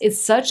you guys. It's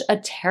such a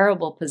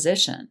terrible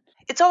position.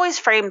 It's always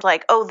framed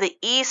like, oh, the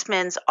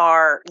Eastmans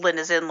are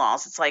Linda's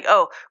in-laws. It's like,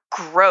 oh,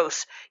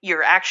 gross.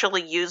 You're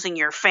actually using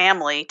your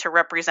family to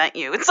represent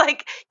you. It's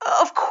like,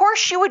 of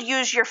course you would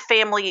use your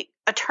family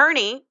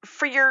attorney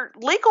for your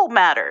legal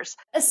matters.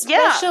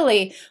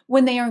 Especially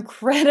when they are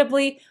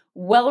incredibly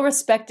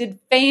well-respected,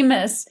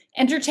 famous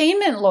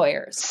entertainment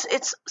lawyers.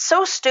 It's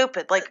so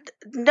stupid. Like,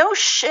 no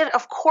shit.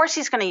 Of course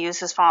he's going to use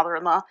his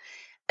father-in-law.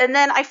 And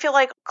then I feel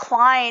like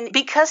Klein,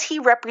 because he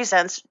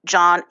represents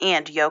John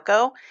and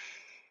Yoko,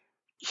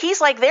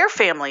 he's like their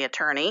family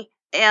attorney.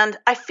 And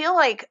I feel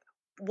like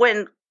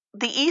when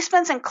the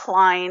Eastmans and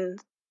Klein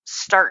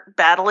start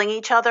battling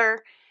each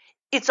other,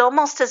 it's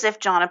almost as if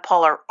John and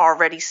Paul are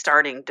already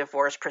starting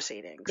divorce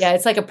proceedings. Yeah,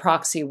 it's like a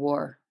proxy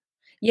war.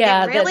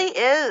 Yeah, it really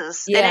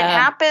is. Yeah. And it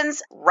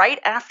happens right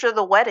after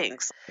the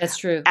weddings. That's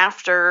true.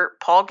 After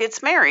Paul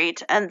gets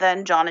married and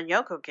then John and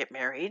Yoko get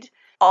married,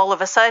 all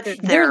of a sudden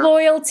their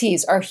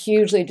loyalties are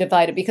hugely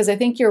divided, because I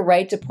think you're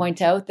right to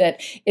point out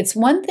that it's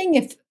one thing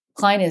if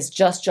Klein is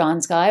just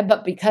John's guy,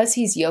 but because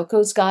he's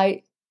Yoko's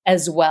guy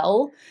as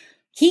well,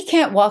 he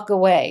can't walk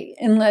away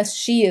unless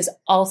she is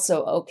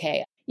also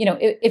okay.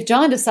 If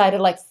John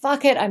decided like,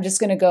 fuck it, I'm just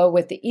going to go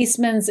with the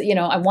Eastmans,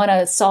 I want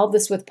to solve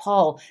this with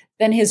Paul,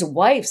 then his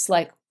wife's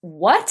like,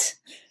 what?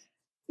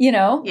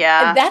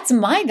 Yeah, that's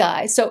my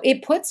guy. So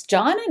it puts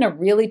John in a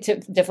really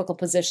difficult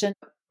position.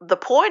 The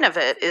point of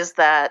it is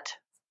that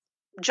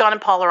John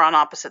and Paul are on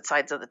opposite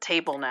sides of the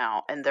table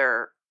now, and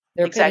they're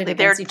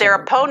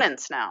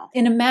opponents now.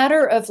 In a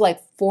matter of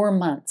like 4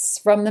 months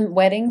from the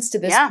weddings to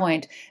this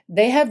point,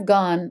 they have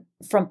gone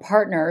from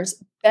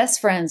partners,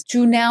 best friends,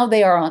 to now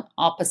they are on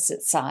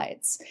opposite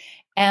sides.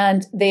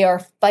 And they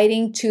are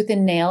fighting tooth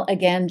and nail.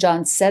 Again,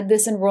 John said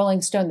this in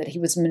Rolling Stone, that he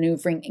was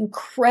maneuvering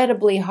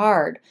incredibly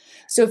hard.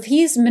 So if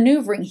he's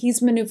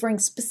maneuvering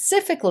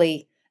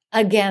specifically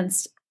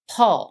against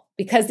Paul,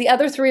 because the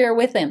other three are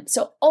with him.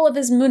 So all of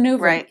his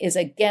maneuvering is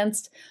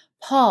against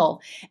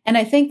Paul. And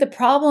I think the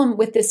problem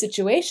with this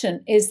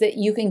situation is that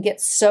you can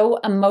get so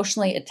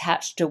emotionally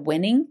attached to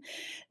winning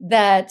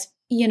that,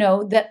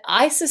 that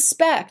I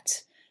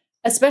suspect,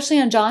 especially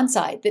on John's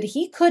side, that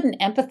he couldn't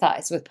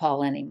empathize with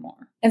Paul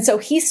anymore. And so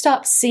he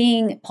stopped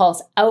seeing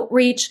Paul's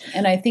outreach.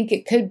 And I think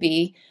it could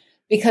be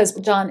because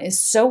John is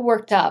so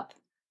worked up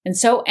and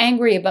so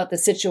angry about the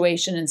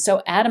situation and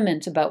so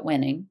adamant about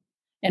winning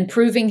and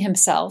proving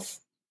himself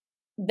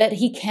that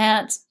he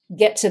can't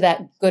get to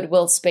that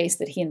goodwill space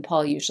that he and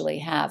Paul usually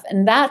have.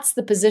 And that's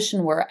the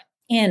position we're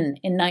in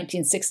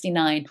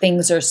 1969.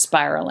 Things are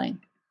spiraling.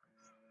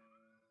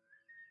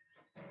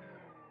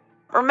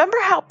 Remember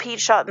how Pete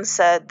Shotton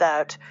said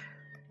that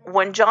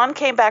when John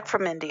came back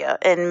from India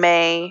in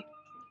May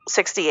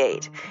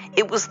 68,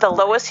 it was the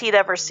lowest he'd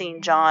ever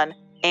seen John,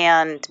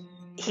 and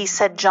he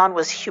said John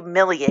was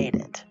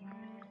humiliated.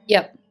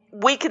 Yep.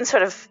 We can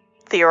sort of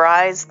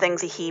theorize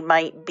things he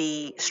might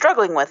be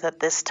struggling with at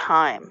this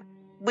time.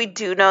 We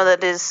do know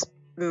that his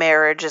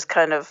marriage is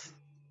kind of,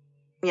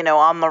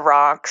 on the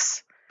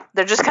rocks.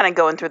 They're just kind of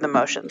going through the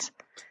motions.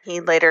 He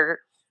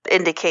later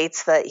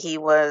indicates that he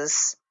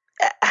was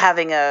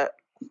having a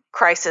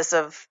crisis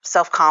of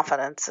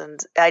self-confidence and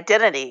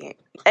identity.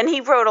 And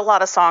he wrote a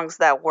lot of songs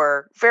that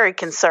were very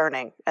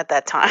concerning at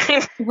that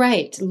time.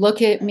 Right.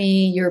 Look at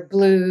me, your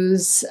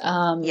blues.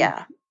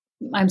 Yeah.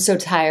 I'm so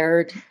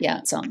tired.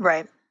 Yeah. Song.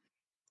 Right.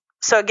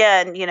 So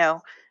again,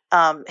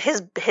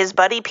 his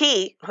buddy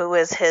Pete, who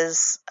is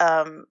his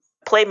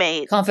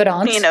playmate,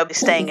 confidant,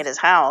 staying at his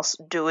house,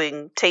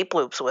 doing tape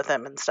loops with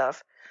him and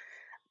stuff.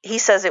 He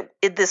says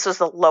this was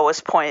the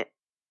lowest point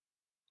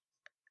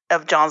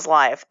of John's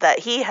life that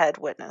he had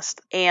witnessed.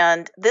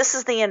 And this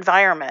is the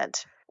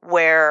environment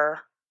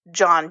where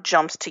John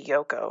jumps to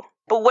Yoko.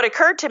 But what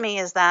occurred to me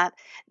is that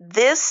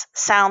this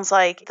sounds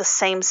like the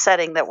same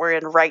setting that we're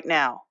in right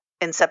now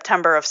in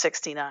September of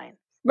 69.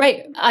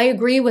 Right. I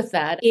agree with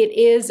that. It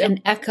is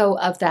an echo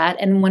of that.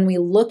 And when we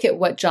look at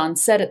what John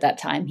said at that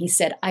time, he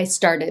said, I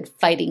started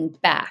fighting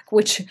back,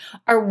 which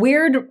are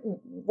weird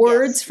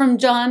words from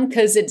John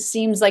because it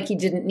seems like he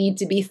didn't need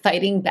to be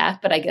fighting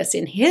back. But I guess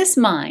in his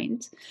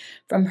mind,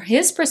 from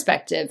his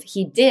perspective,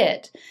 he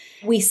did.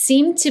 We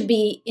seem to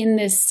be in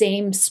this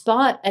same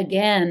spot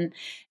again.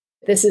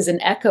 This is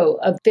an echo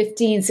of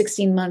 15,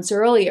 16 months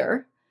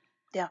earlier.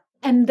 Yeah.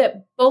 And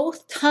that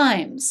both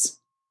times,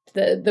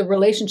 the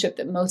relationship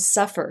that most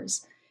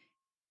suffers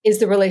is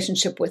the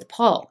relationship with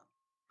Paul.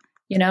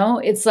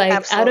 It's like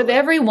Absolutely. Out of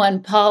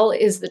everyone, Paul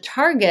is the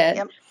target.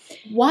 Yep.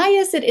 Why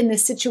is it in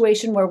this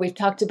situation where we've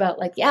talked about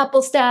like the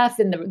Apple staff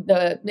and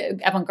the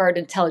avant-garde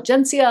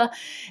intelligentsia,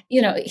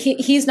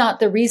 he's not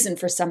the reason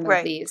for some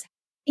of these.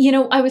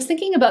 I was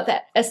thinking about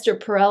that Esther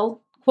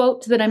Perel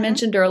quote that I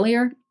mentioned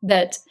earlier,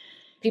 that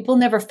people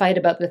never fight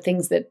about the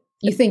things that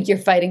you think you're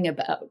fighting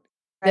about.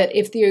 That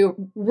if the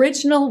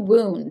original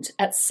wound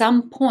at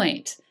some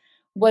point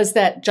was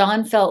that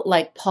John felt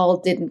like Paul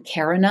didn't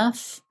care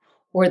enough,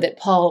 or that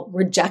Paul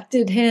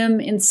rejected him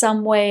in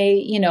some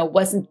way,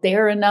 wasn't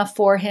there enough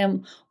for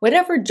him,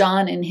 whatever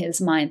John in his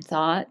mind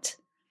thought,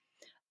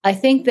 I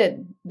think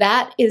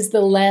that is the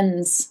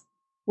lens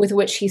with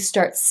which he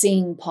starts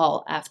seeing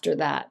Paul after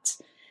that.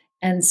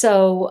 And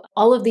so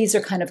all of these are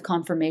kind of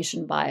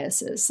confirmation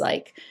biases,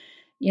 like,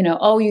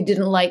 you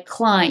didn't like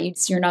Klein.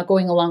 You're not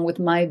going along with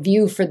my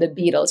view for the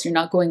Beatles. You're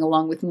not going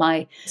along with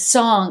my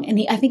song. And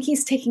I think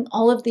he's taking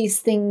all of these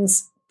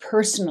things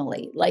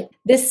personally. Like,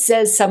 this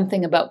says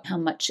something about how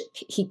much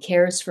he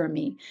cares for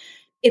me.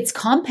 It's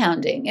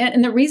compounding.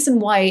 And the reason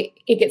why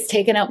it gets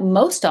taken out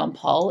most on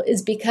Paul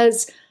is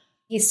because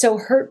he's so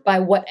hurt by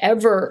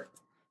whatever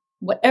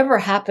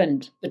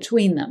happened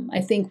between them, I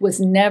think was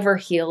never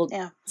healed.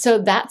 Yeah. So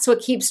that's what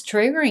keeps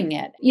triggering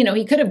it.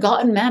 He could have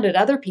gotten mad at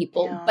other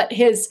people, but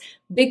his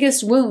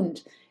biggest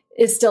wound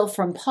is still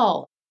from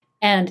Paul.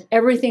 And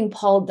everything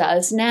Paul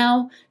does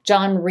now,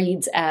 John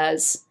reads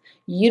as,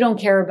 you don't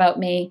care about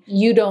me.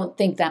 You don't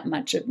think that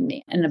much of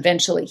me. And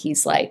eventually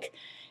he's like,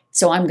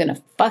 so I'm going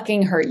to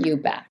fucking hurt you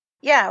back.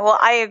 Yeah, well,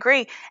 I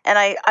agree. And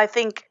I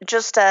think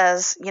just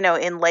as,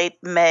 in late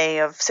May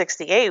of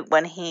 68,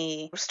 when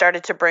he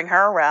started to bring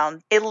her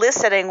around,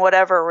 eliciting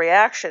whatever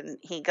reaction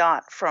he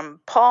got from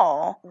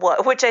Paul,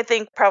 which I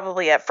think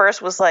probably at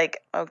first was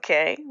like,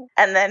 okay.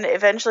 And then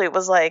eventually it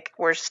was like,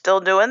 we're still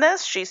doing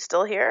this? She's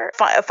still here?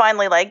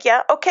 Finally like,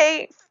 yeah,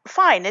 okay,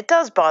 fine. It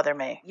does bother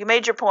me. You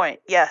made your point.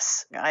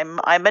 Yes,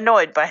 I'm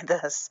annoyed by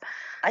this.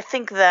 I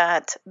think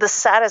that the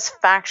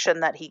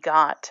satisfaction that he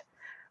got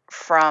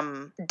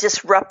from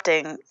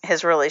disrupting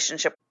his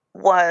relationship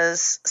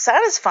was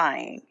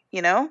satisfying,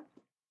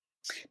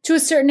 to a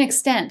certain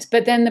extent.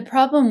 But then the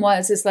problem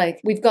is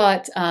like, we've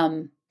got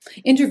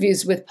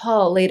interviews with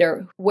Paul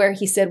later where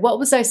he said, what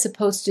was I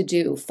supposed to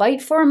do? Fight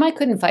for him? I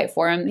couldn't fight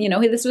for him.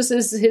 This was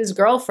his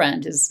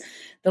girlfriend,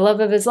 the love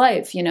of his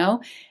life,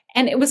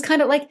 And it was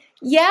kind of like,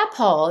 yeah,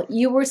 Paul,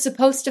 you were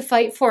supposed to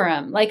fight for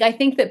him. Like, I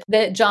think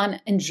that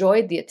John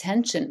enjoyed the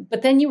attention,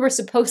 but then you were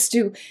supposed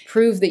to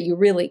prove that you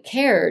really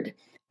cared.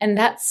 And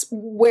that's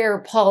where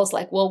Paul's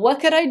like, well, what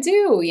could I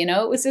do?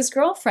 It was his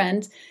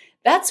girlfriend.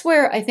 That's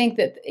where I think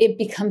that it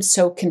becomes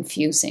so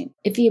confusing.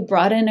 If he had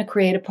brought in a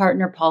creative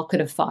partner, Paul could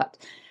have fought.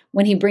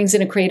 When he brings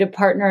in a creative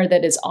partner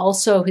that is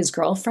also his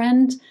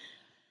girlfriend,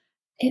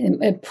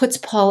 it puts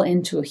Paul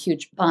into a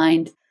huge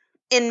bind.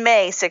 In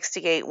May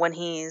 68, when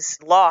he's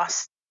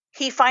lost,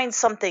 he finds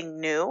something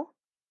new,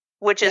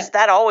 which is,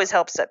 that always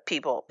helps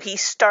people. He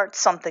starts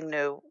something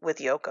new with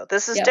Yoko.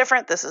 This is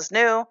different. This is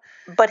new.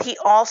 But he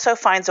also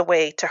finds a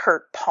way to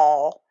hurt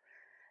Paul.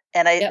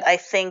 And I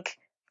think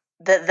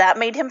that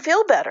made him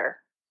feel better.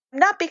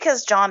 Not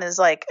because John is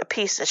like a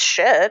piece of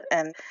shit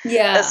and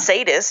a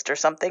sadist or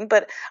something,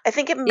 but I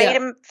think it made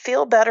him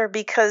feel better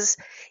because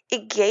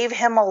it gave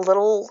him a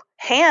little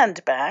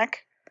hand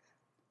back.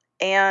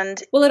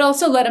 And well, it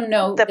also let him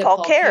know that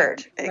Paul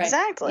cared. Right.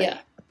 Exactly. Yeah.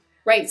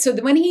 Right. So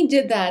when he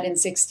did that in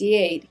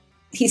 68,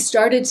 he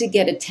started to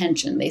get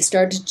attention. They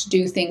started to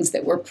do things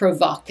that were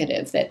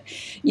provocative, that,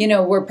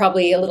 were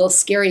probably a little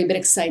scary but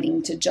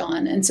exciting to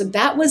John. And so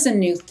that was a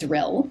new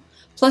thrill.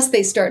 Plus,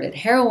 they started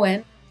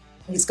heroin.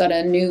 He's got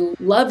a new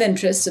love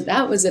interest, so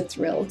that was a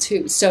thrill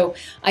too. So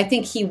I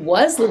think he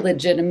was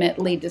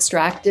legitimately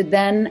distracted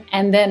then.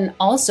 And then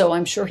also,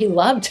 I'm sure he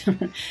loved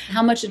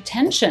how much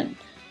attention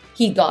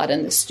he got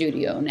in the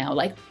studio now.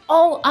 Like,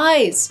 all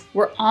eyes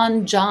were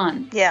on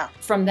John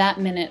from that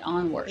minute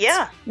onwards.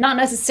 Yeah. Not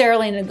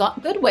necessarily in a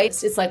good way.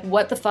 It's like,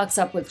 what the fuck's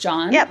up with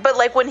John? Yeah, but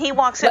like when he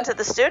walks into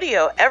the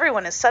studio,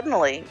 everyone is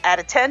suddenly at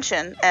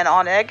attention and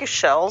on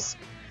eggshells,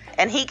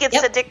 and he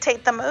gets to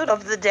dictate the mood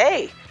of the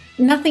day.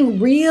 Nothing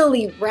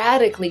really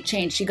radically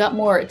changed. He got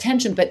more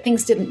attention, but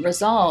things didn't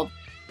resolve.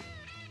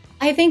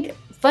 I think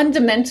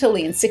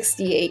fundamentally in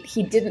 68,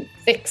 he didn't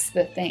fix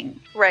the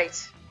thing.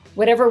 Right.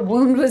 Whatever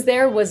wound was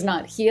there was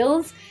not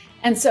healed.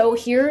 And so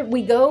here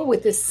we go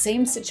with this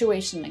same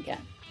situation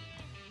again.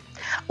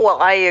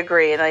 Well, I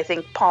agree. And I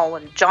think Paul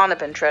and John have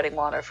been treading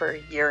water for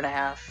a year and a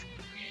half.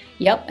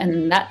 Yep.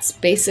 And that's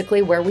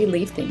basically where we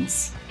leave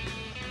things.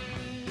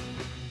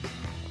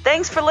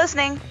 Thanks for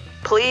listening.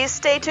 Please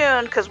stay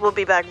tuned because we'll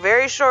be back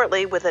very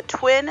shortly with a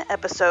twin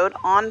episode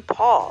on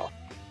Paul.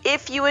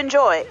 If you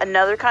enjoy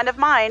Another Kind of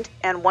Mind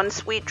and One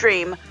Sweet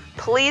Dream,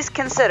 please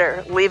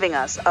consider leaving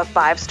us a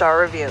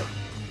 5-star review.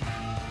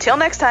 Till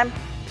next time.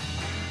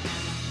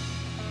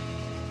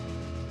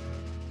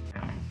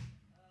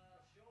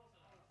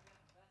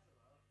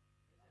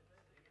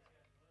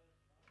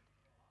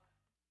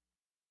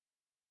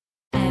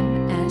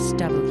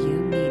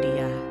 MSW Media.